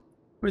alone.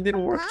 We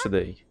didn't work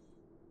today.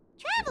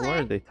 Traveler, Why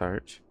are they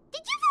tired?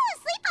 did you fall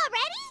asleep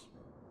already?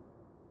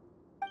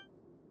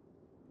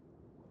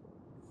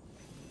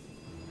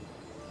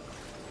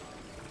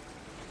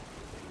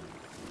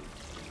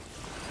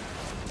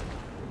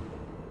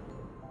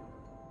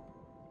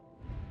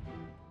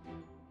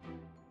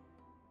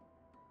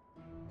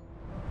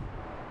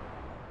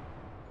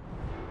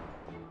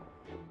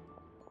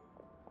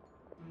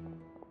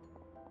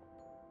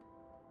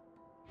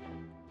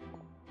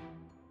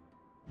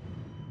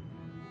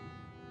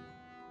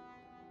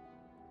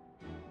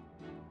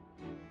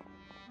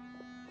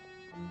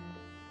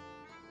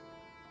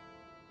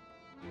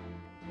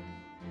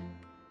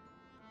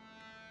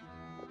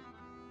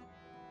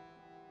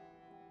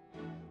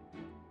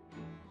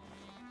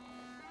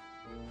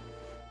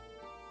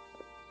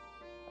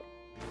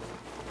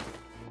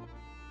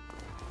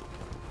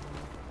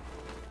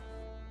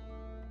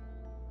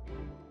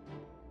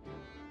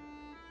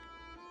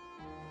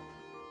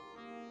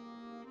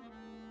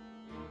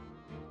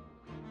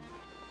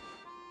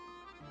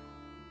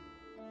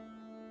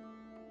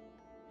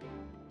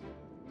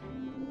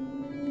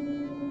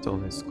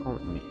 Dawn is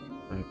calling me.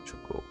 I have to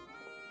go.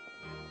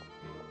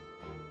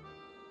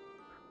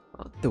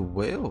 The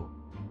whale?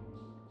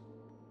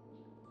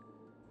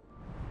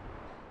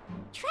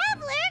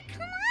 Traveler,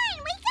 come on,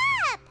 wake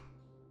up!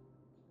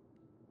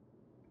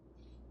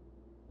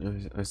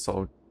 I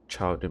saw a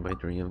child in my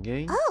dream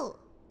again. Oh,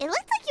 it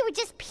looked like you were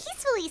just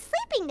peacefully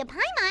sleeping to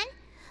Paimon.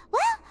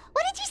 Well,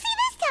 what did you see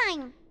this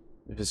time?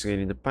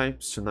 Investigating the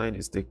pipes tonight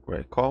is the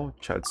right call.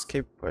 Child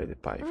escaped by the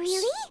pipes.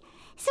 Really?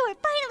 So we're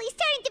finally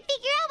starting to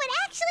figure out what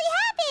actually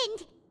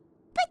happened!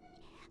 But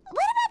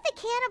what about the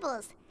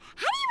cannibals?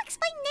 How do you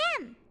explain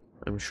them?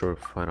 I'm sure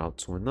we'll find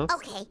out soon enough.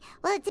 Okay,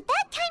 well it's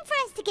about time for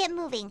us to get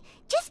moving.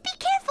 Just be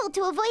careful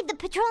to avoid the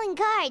patrolling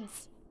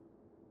guards.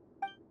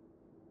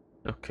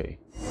 Okay.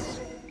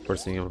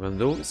 First thing I'm gonna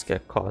do is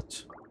get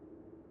caught.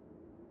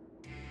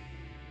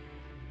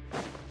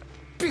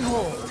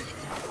 Behold!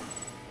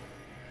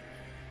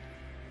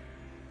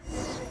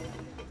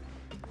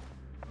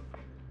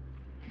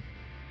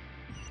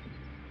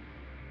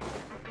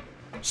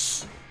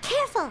 Shh!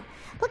 Careful!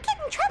 We'll get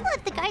in trouble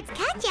if the guards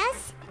catch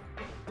us.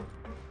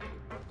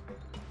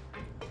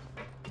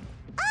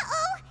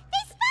 Uh-oh!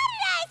 They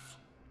spotted us!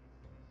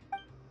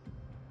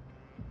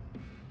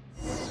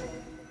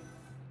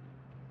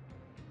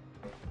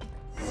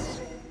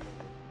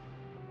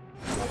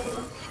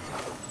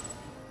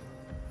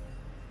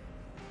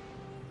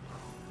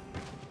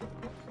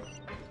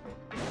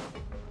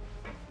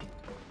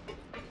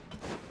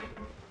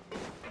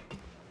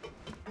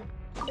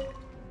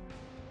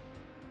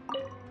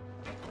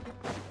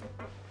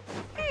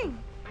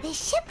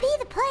 This should be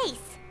the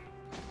place.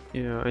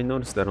 Yeah, I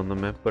noticed that on the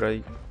map, but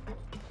I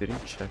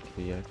didn't check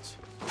it yet.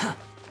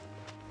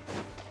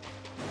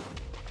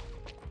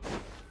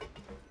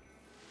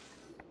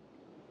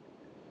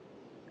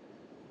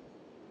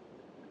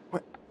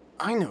 What?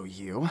 I know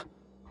you.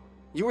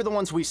 You were the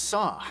ones we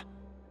saw.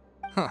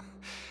 Huh.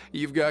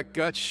 You've got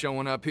guts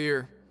showing up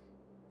here.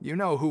 You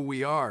know who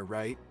we are,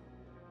 right?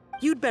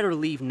 You'd better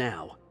leave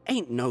now.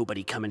 Ain't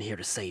nobody coming here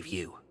to save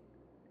you.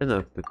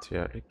 Enough with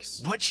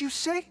theatrics. What'd you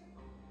say?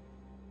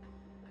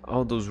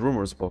 All those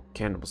rumors about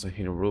cannibals and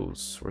hidden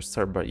rules were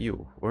started by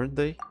you, weren't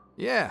they?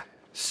 Yeah,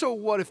 so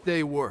what if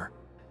they were?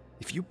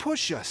 If you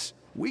push us,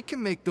 we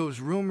can make those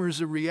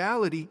rumors a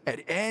reality at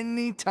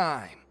any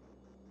time.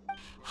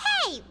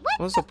 Hey,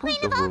 what's the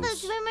point of all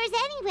those rumors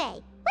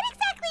anyway? What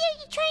exactly are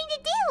you trying to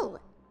do?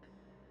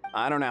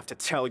 I don't have to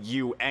tell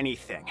you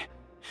anything.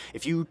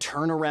 If you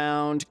turn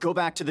around, go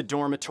back to the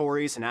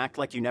dormitories and act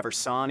like you never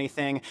saw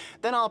anything,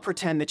 then I'll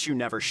pretend that you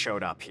never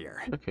showed up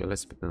here. Okay,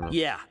 let's begin up.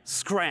 Yeah,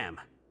 scram.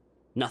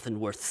 Nothing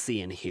worth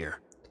seeing here.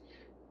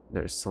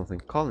 There's something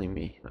calling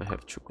me. I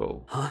have to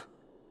go. Huh?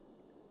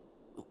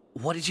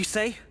 What did you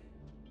say?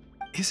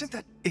 Isn't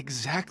that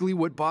exactly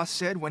what Boss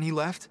said when he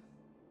left?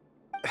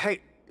 Hey,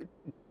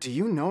 do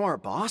you know our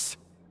boss?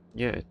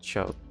 Yeah,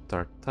 Ciao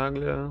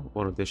Tartaglia,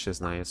 one of the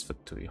Chesnai's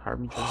Fatui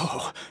Harbingers.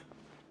 Oh,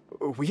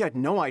 we had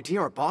no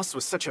idea our boss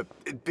was such a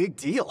big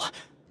deal.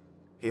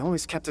 He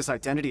always kept his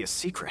identity a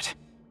secret.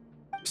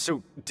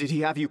 So, did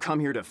he have you come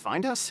here to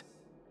find us?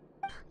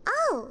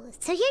 Oh,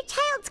 so you're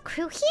Child's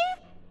crew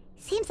here?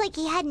 Seems like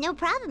he had no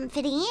problem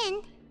fitting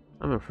in.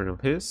 I'm a friend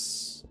of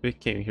his. We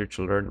came here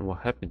to learn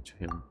what happened to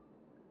him.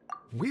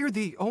 We're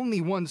the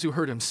only ones who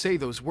heard him say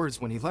those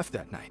words when he left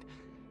that night.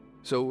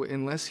 So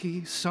unless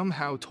he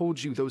somehow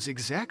told you those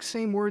exact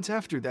same words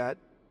after that...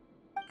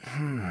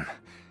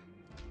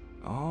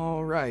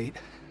 All right.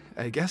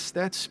 I guess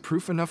that's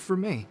proof enough for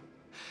me.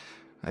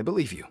 I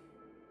believe you.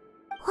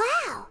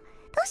 Wow,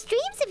 those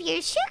dreams of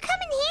yours sure come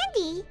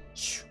in handy.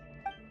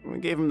 We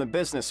gave him the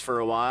business for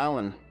a while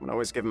and would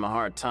always give him a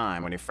hard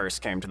time when he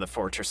first came to the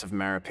Fortress of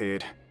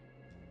Meripede.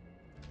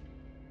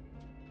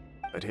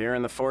 But here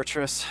in the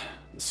fortress,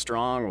 the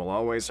strong will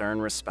always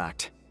earn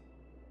respect.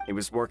 He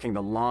was working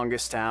the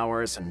longest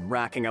hours and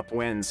racking up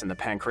wins in the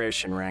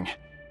Pancration Ring.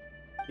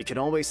 You could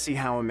always see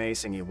how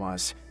amazing he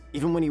was,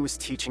 even when he was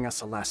teaching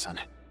us a lesson.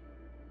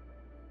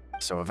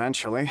 So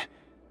eventually,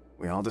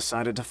 we all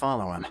decided to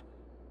follow him.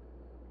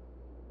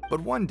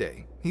 But one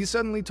day, he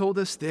suddenly told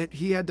us that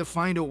he had to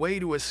find a way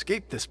to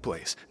escape this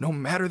place, no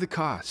matter the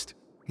cost.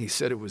 He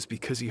said it was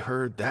because he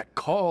heard that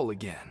call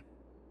again.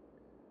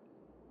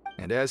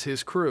 And as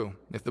his crew,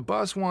 if the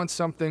boss wants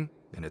something,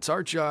 then it's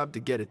our job to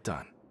get it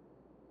done.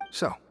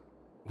 So,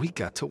 we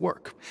got to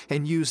work,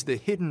 and used the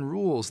hidden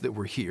rules that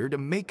were here to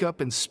make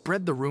up and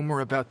spread the rumor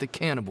about the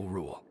cannibal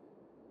rule.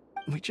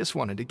 We just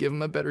wanted to give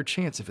him a better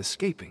chance of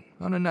escaping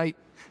on a night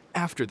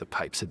after the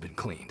pipes had been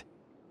cleaned.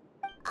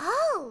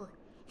 Oh,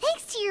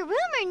 thanks to your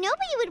rumor,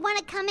 nobody would want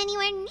to come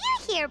anywhere near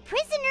here,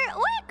 prisoner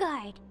or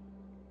guard.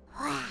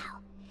 Wow,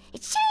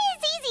 it sure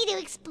is easy to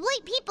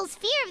exploit people's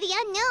fear of the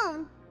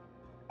unknown.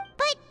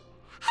 But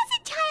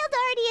hasn't Child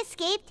already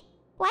escaped?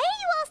 Why are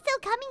you all still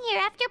coming here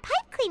after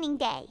pipe cleaning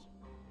day?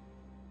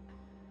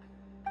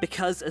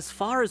 Because as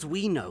far as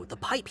we know, the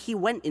pipe he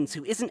went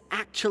into isn't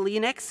actually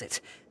an exit.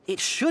 It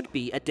should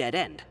be a dead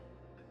end.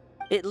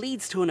 It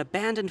leads to an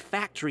abandoned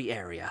factory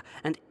area,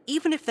 and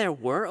even if there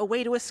were a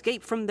way to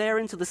escape from there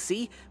into the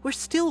sea, we're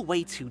still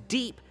way too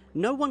deep.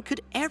 No one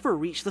could ever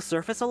reach the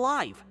surface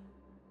alive.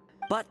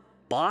 But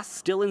Boss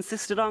still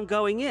insisted on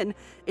going in.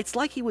 It's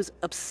like he was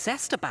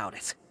obsessed about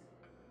it.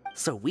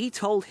 So we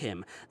told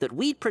him that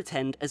we'd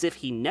pretend as if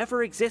he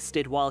never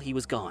existed while he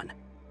was gone.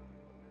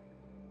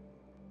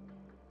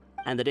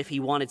 And that if he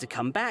wanted to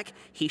come back,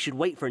 he should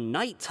wait for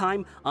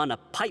nighttime on a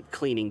pipe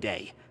cleaning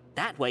day.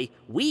 That way,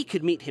 we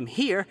could meet him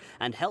here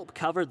and help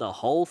cover the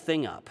whole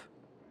thing up.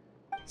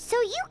 So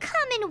you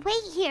come and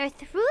wait here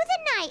through the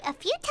night a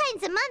few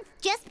times a month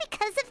just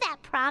because of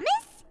that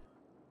promise?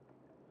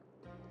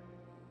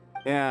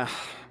 Yeah,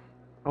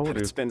 but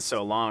it's been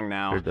so long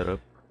now.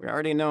 We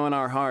already know in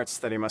our hearts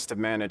that he must have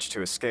managed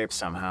to escape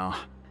somehow.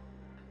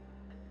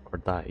 Or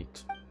died.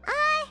 Is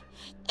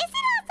it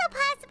also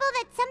possible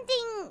that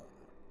something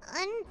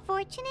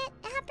unfortunate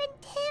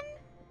happened to him?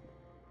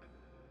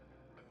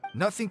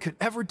 Nothing could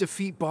ever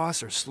defeat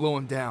Boss or slow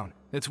him down.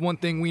 It's one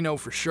thing we know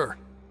for sure.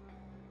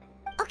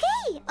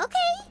 Okay.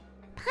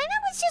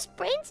 Paimon was just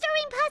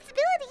brainstorming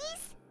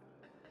possibilities.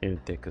 If you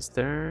take us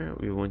there,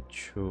 we want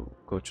to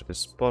go to the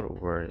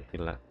spot where he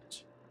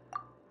left.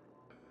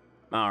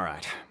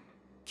 Alright.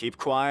 Keep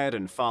quiet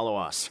and follow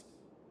us.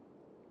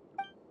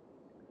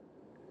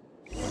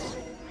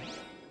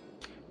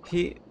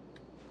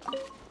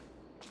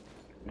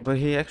 But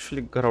he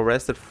actually got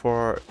arrested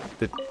for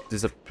the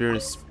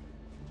disappearing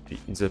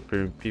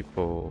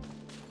people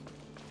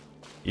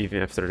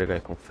even after the guy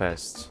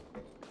confessed.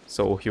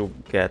 So he'll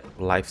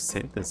get life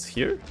sentence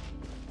here?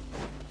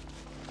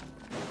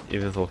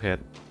 Even though he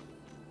had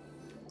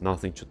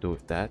nothing to do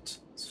with that.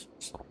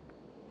 So,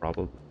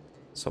 probably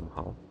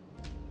somehow.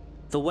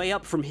 The way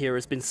up from here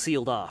has been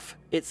sealed off.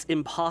 It's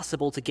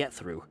impossible to get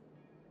through.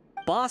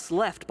 Boss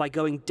left by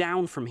going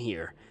down from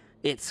here.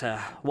 It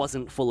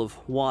wasn't full of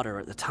water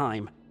at the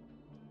time.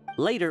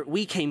 Later,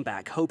 we came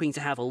back hoping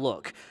to have a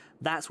look.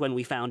 That's when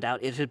we found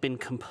out it had been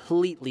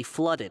completely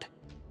flooded.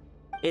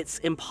 It's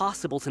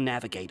impossible to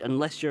navigate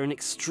unless you're an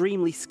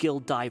extremely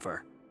skilled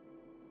diver.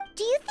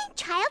 Do you think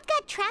Child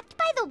got trapped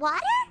by the water?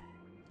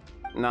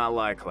 Not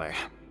likely.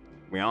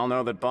 We all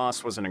know that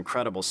Boss was an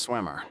incredible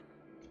swimmer.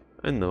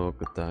 I know a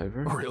good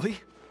diver. Really?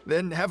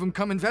 Then have him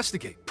come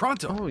investigate.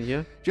 Pronto. Oh,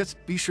 yeah. Just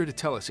be sure to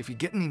tell us if you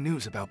get any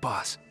news about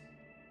Boss.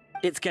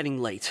 It's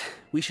getting late.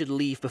 We should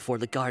leave before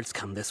the guards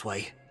come this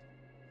way.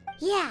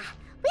 Yeah,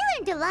 we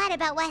learned a lot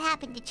about what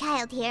happened to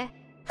Child here.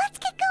 Let's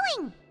get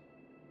going!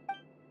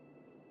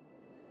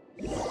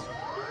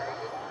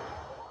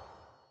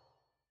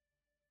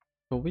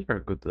 Oh, we are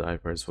good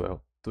diver as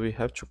well. Do we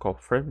have to call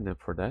Fremne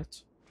for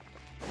that?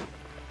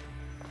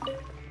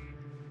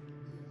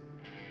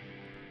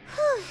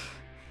 Whew.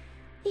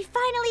 We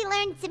finally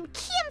learned some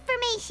key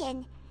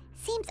information.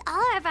 Seems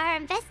all of our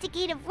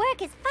investigative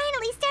work has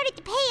finally started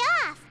to pay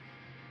off.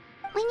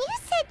 When you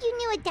said you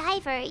knew a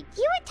diver, you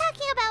were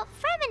talking about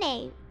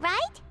Fremine,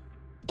 right?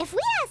 If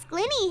we ask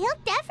Linny, he'll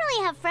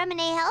definitely have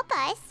Fremine help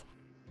us.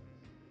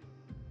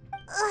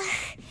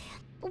 Ugh.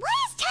 Why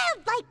is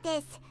Child like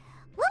this?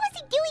 What was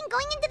he doing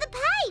going into the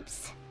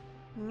pipes?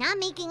 Not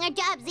making our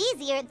jobs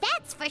easier,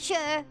 that's for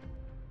sure.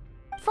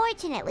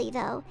 Fortunately,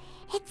 though,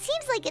 it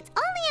seems like it's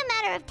only a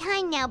matter of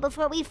time now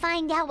before we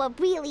find out what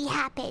really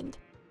happened.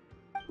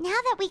 Now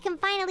that we can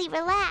finally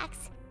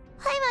relax,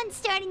 I'm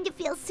starting to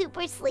feel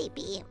super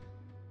sleepy.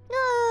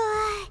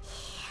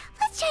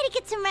 Let's try to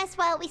get some rest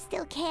while we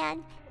still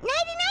can.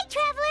 Nighty-night,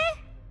 traveler!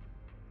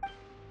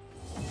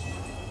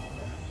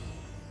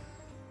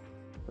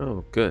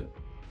 Oh, good.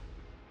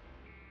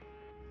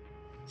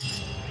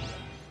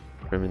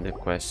 Permanent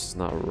quest is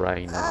not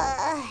right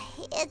now.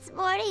 It's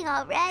morning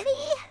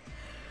already?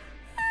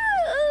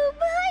 Oh,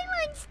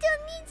 Paimon still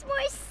needs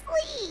more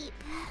sleep.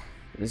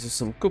 This is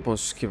some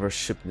coupons to give our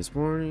ship this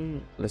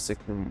morning. Let's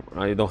take them.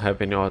 I don't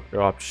have any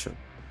other option.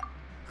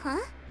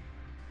 Huh?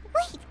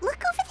 Wait, look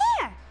over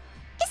there!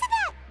 Isn't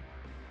that...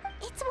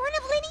 It's one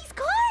of Linny's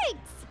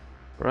cards!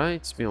 Right?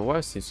 It's been a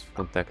while since we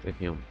contacted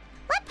him.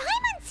 Let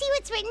Paimon see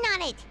what's written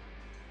on it!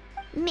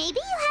 Maybe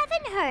you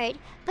haven't heard,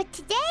 but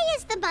today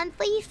is the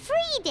monthly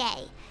free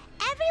day.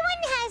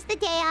 Everyone has the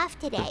day off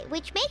today,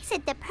 which makes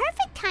it the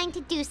perfect time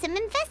to do some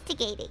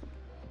investigating.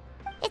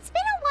 It's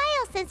been a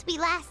while since we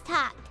last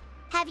talked.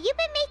 Have you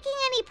been making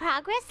any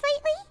progress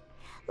lately?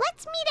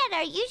 Let's meet at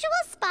our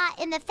usual spot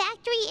in the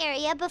factory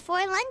area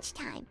before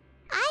lunchtime.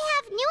 I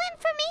have new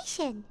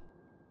information.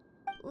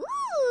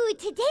 Ooh,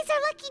 today's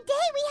our lucky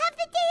day. We have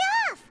the day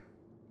off.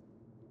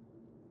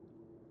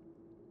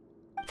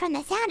 From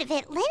the sound of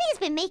it, Lenny's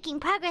been making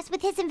progress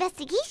with his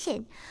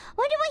investigation.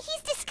 Wonder what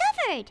he's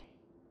discovered.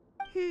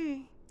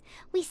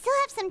 We still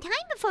have some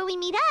time before we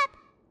meet up.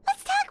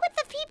 Let's talk with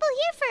the people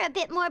here for a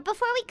bit more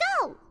before we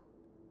go.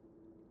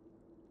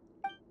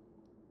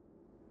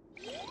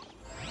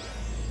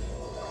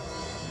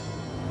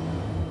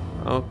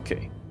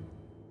 Okay.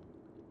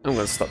 I'm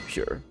gonna stop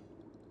here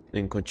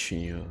and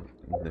continue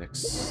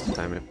next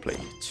time I play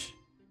it.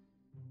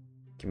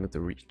 Give me the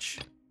reach.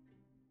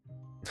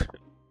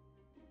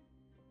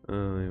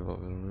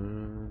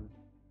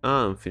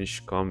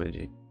 Unfinished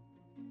comedy.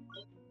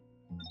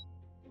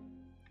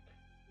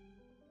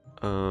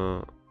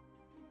 Talk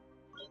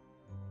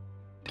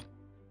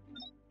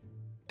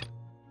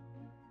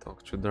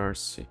to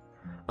Darcy.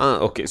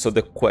 Okay, so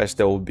the quest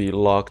that will be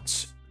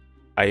locked,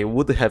 I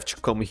would have to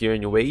come here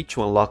anyway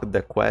to unlock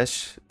the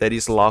quest that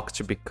is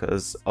locked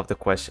because of the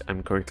quest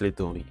I'm currently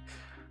doing.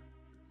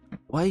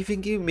 Why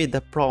even give me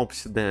the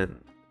prompts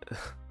then?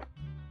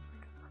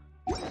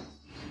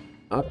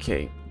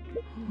 Okay,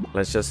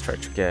 let's just try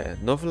to get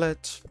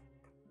Novelet.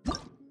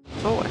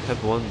 Oh, I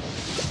had one.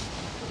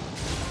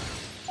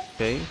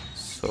 Okay,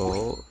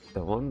 so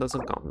the one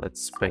doesn't count.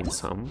 Let's spend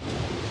some.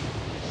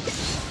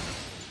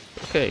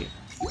 Okay,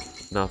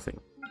 nothing.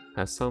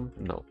 Has some?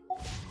 No.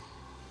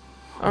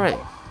 Alright.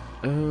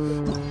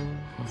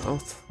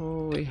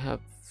 Although we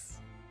have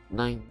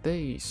 9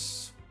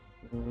 days.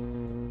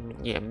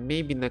 Yeah,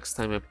 maybe next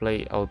time I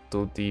play I'll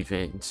do the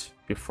event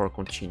before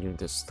continuing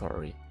the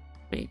story.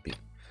 Maybe.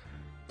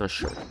 Not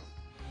sure.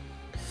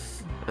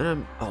 And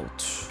I'm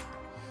out.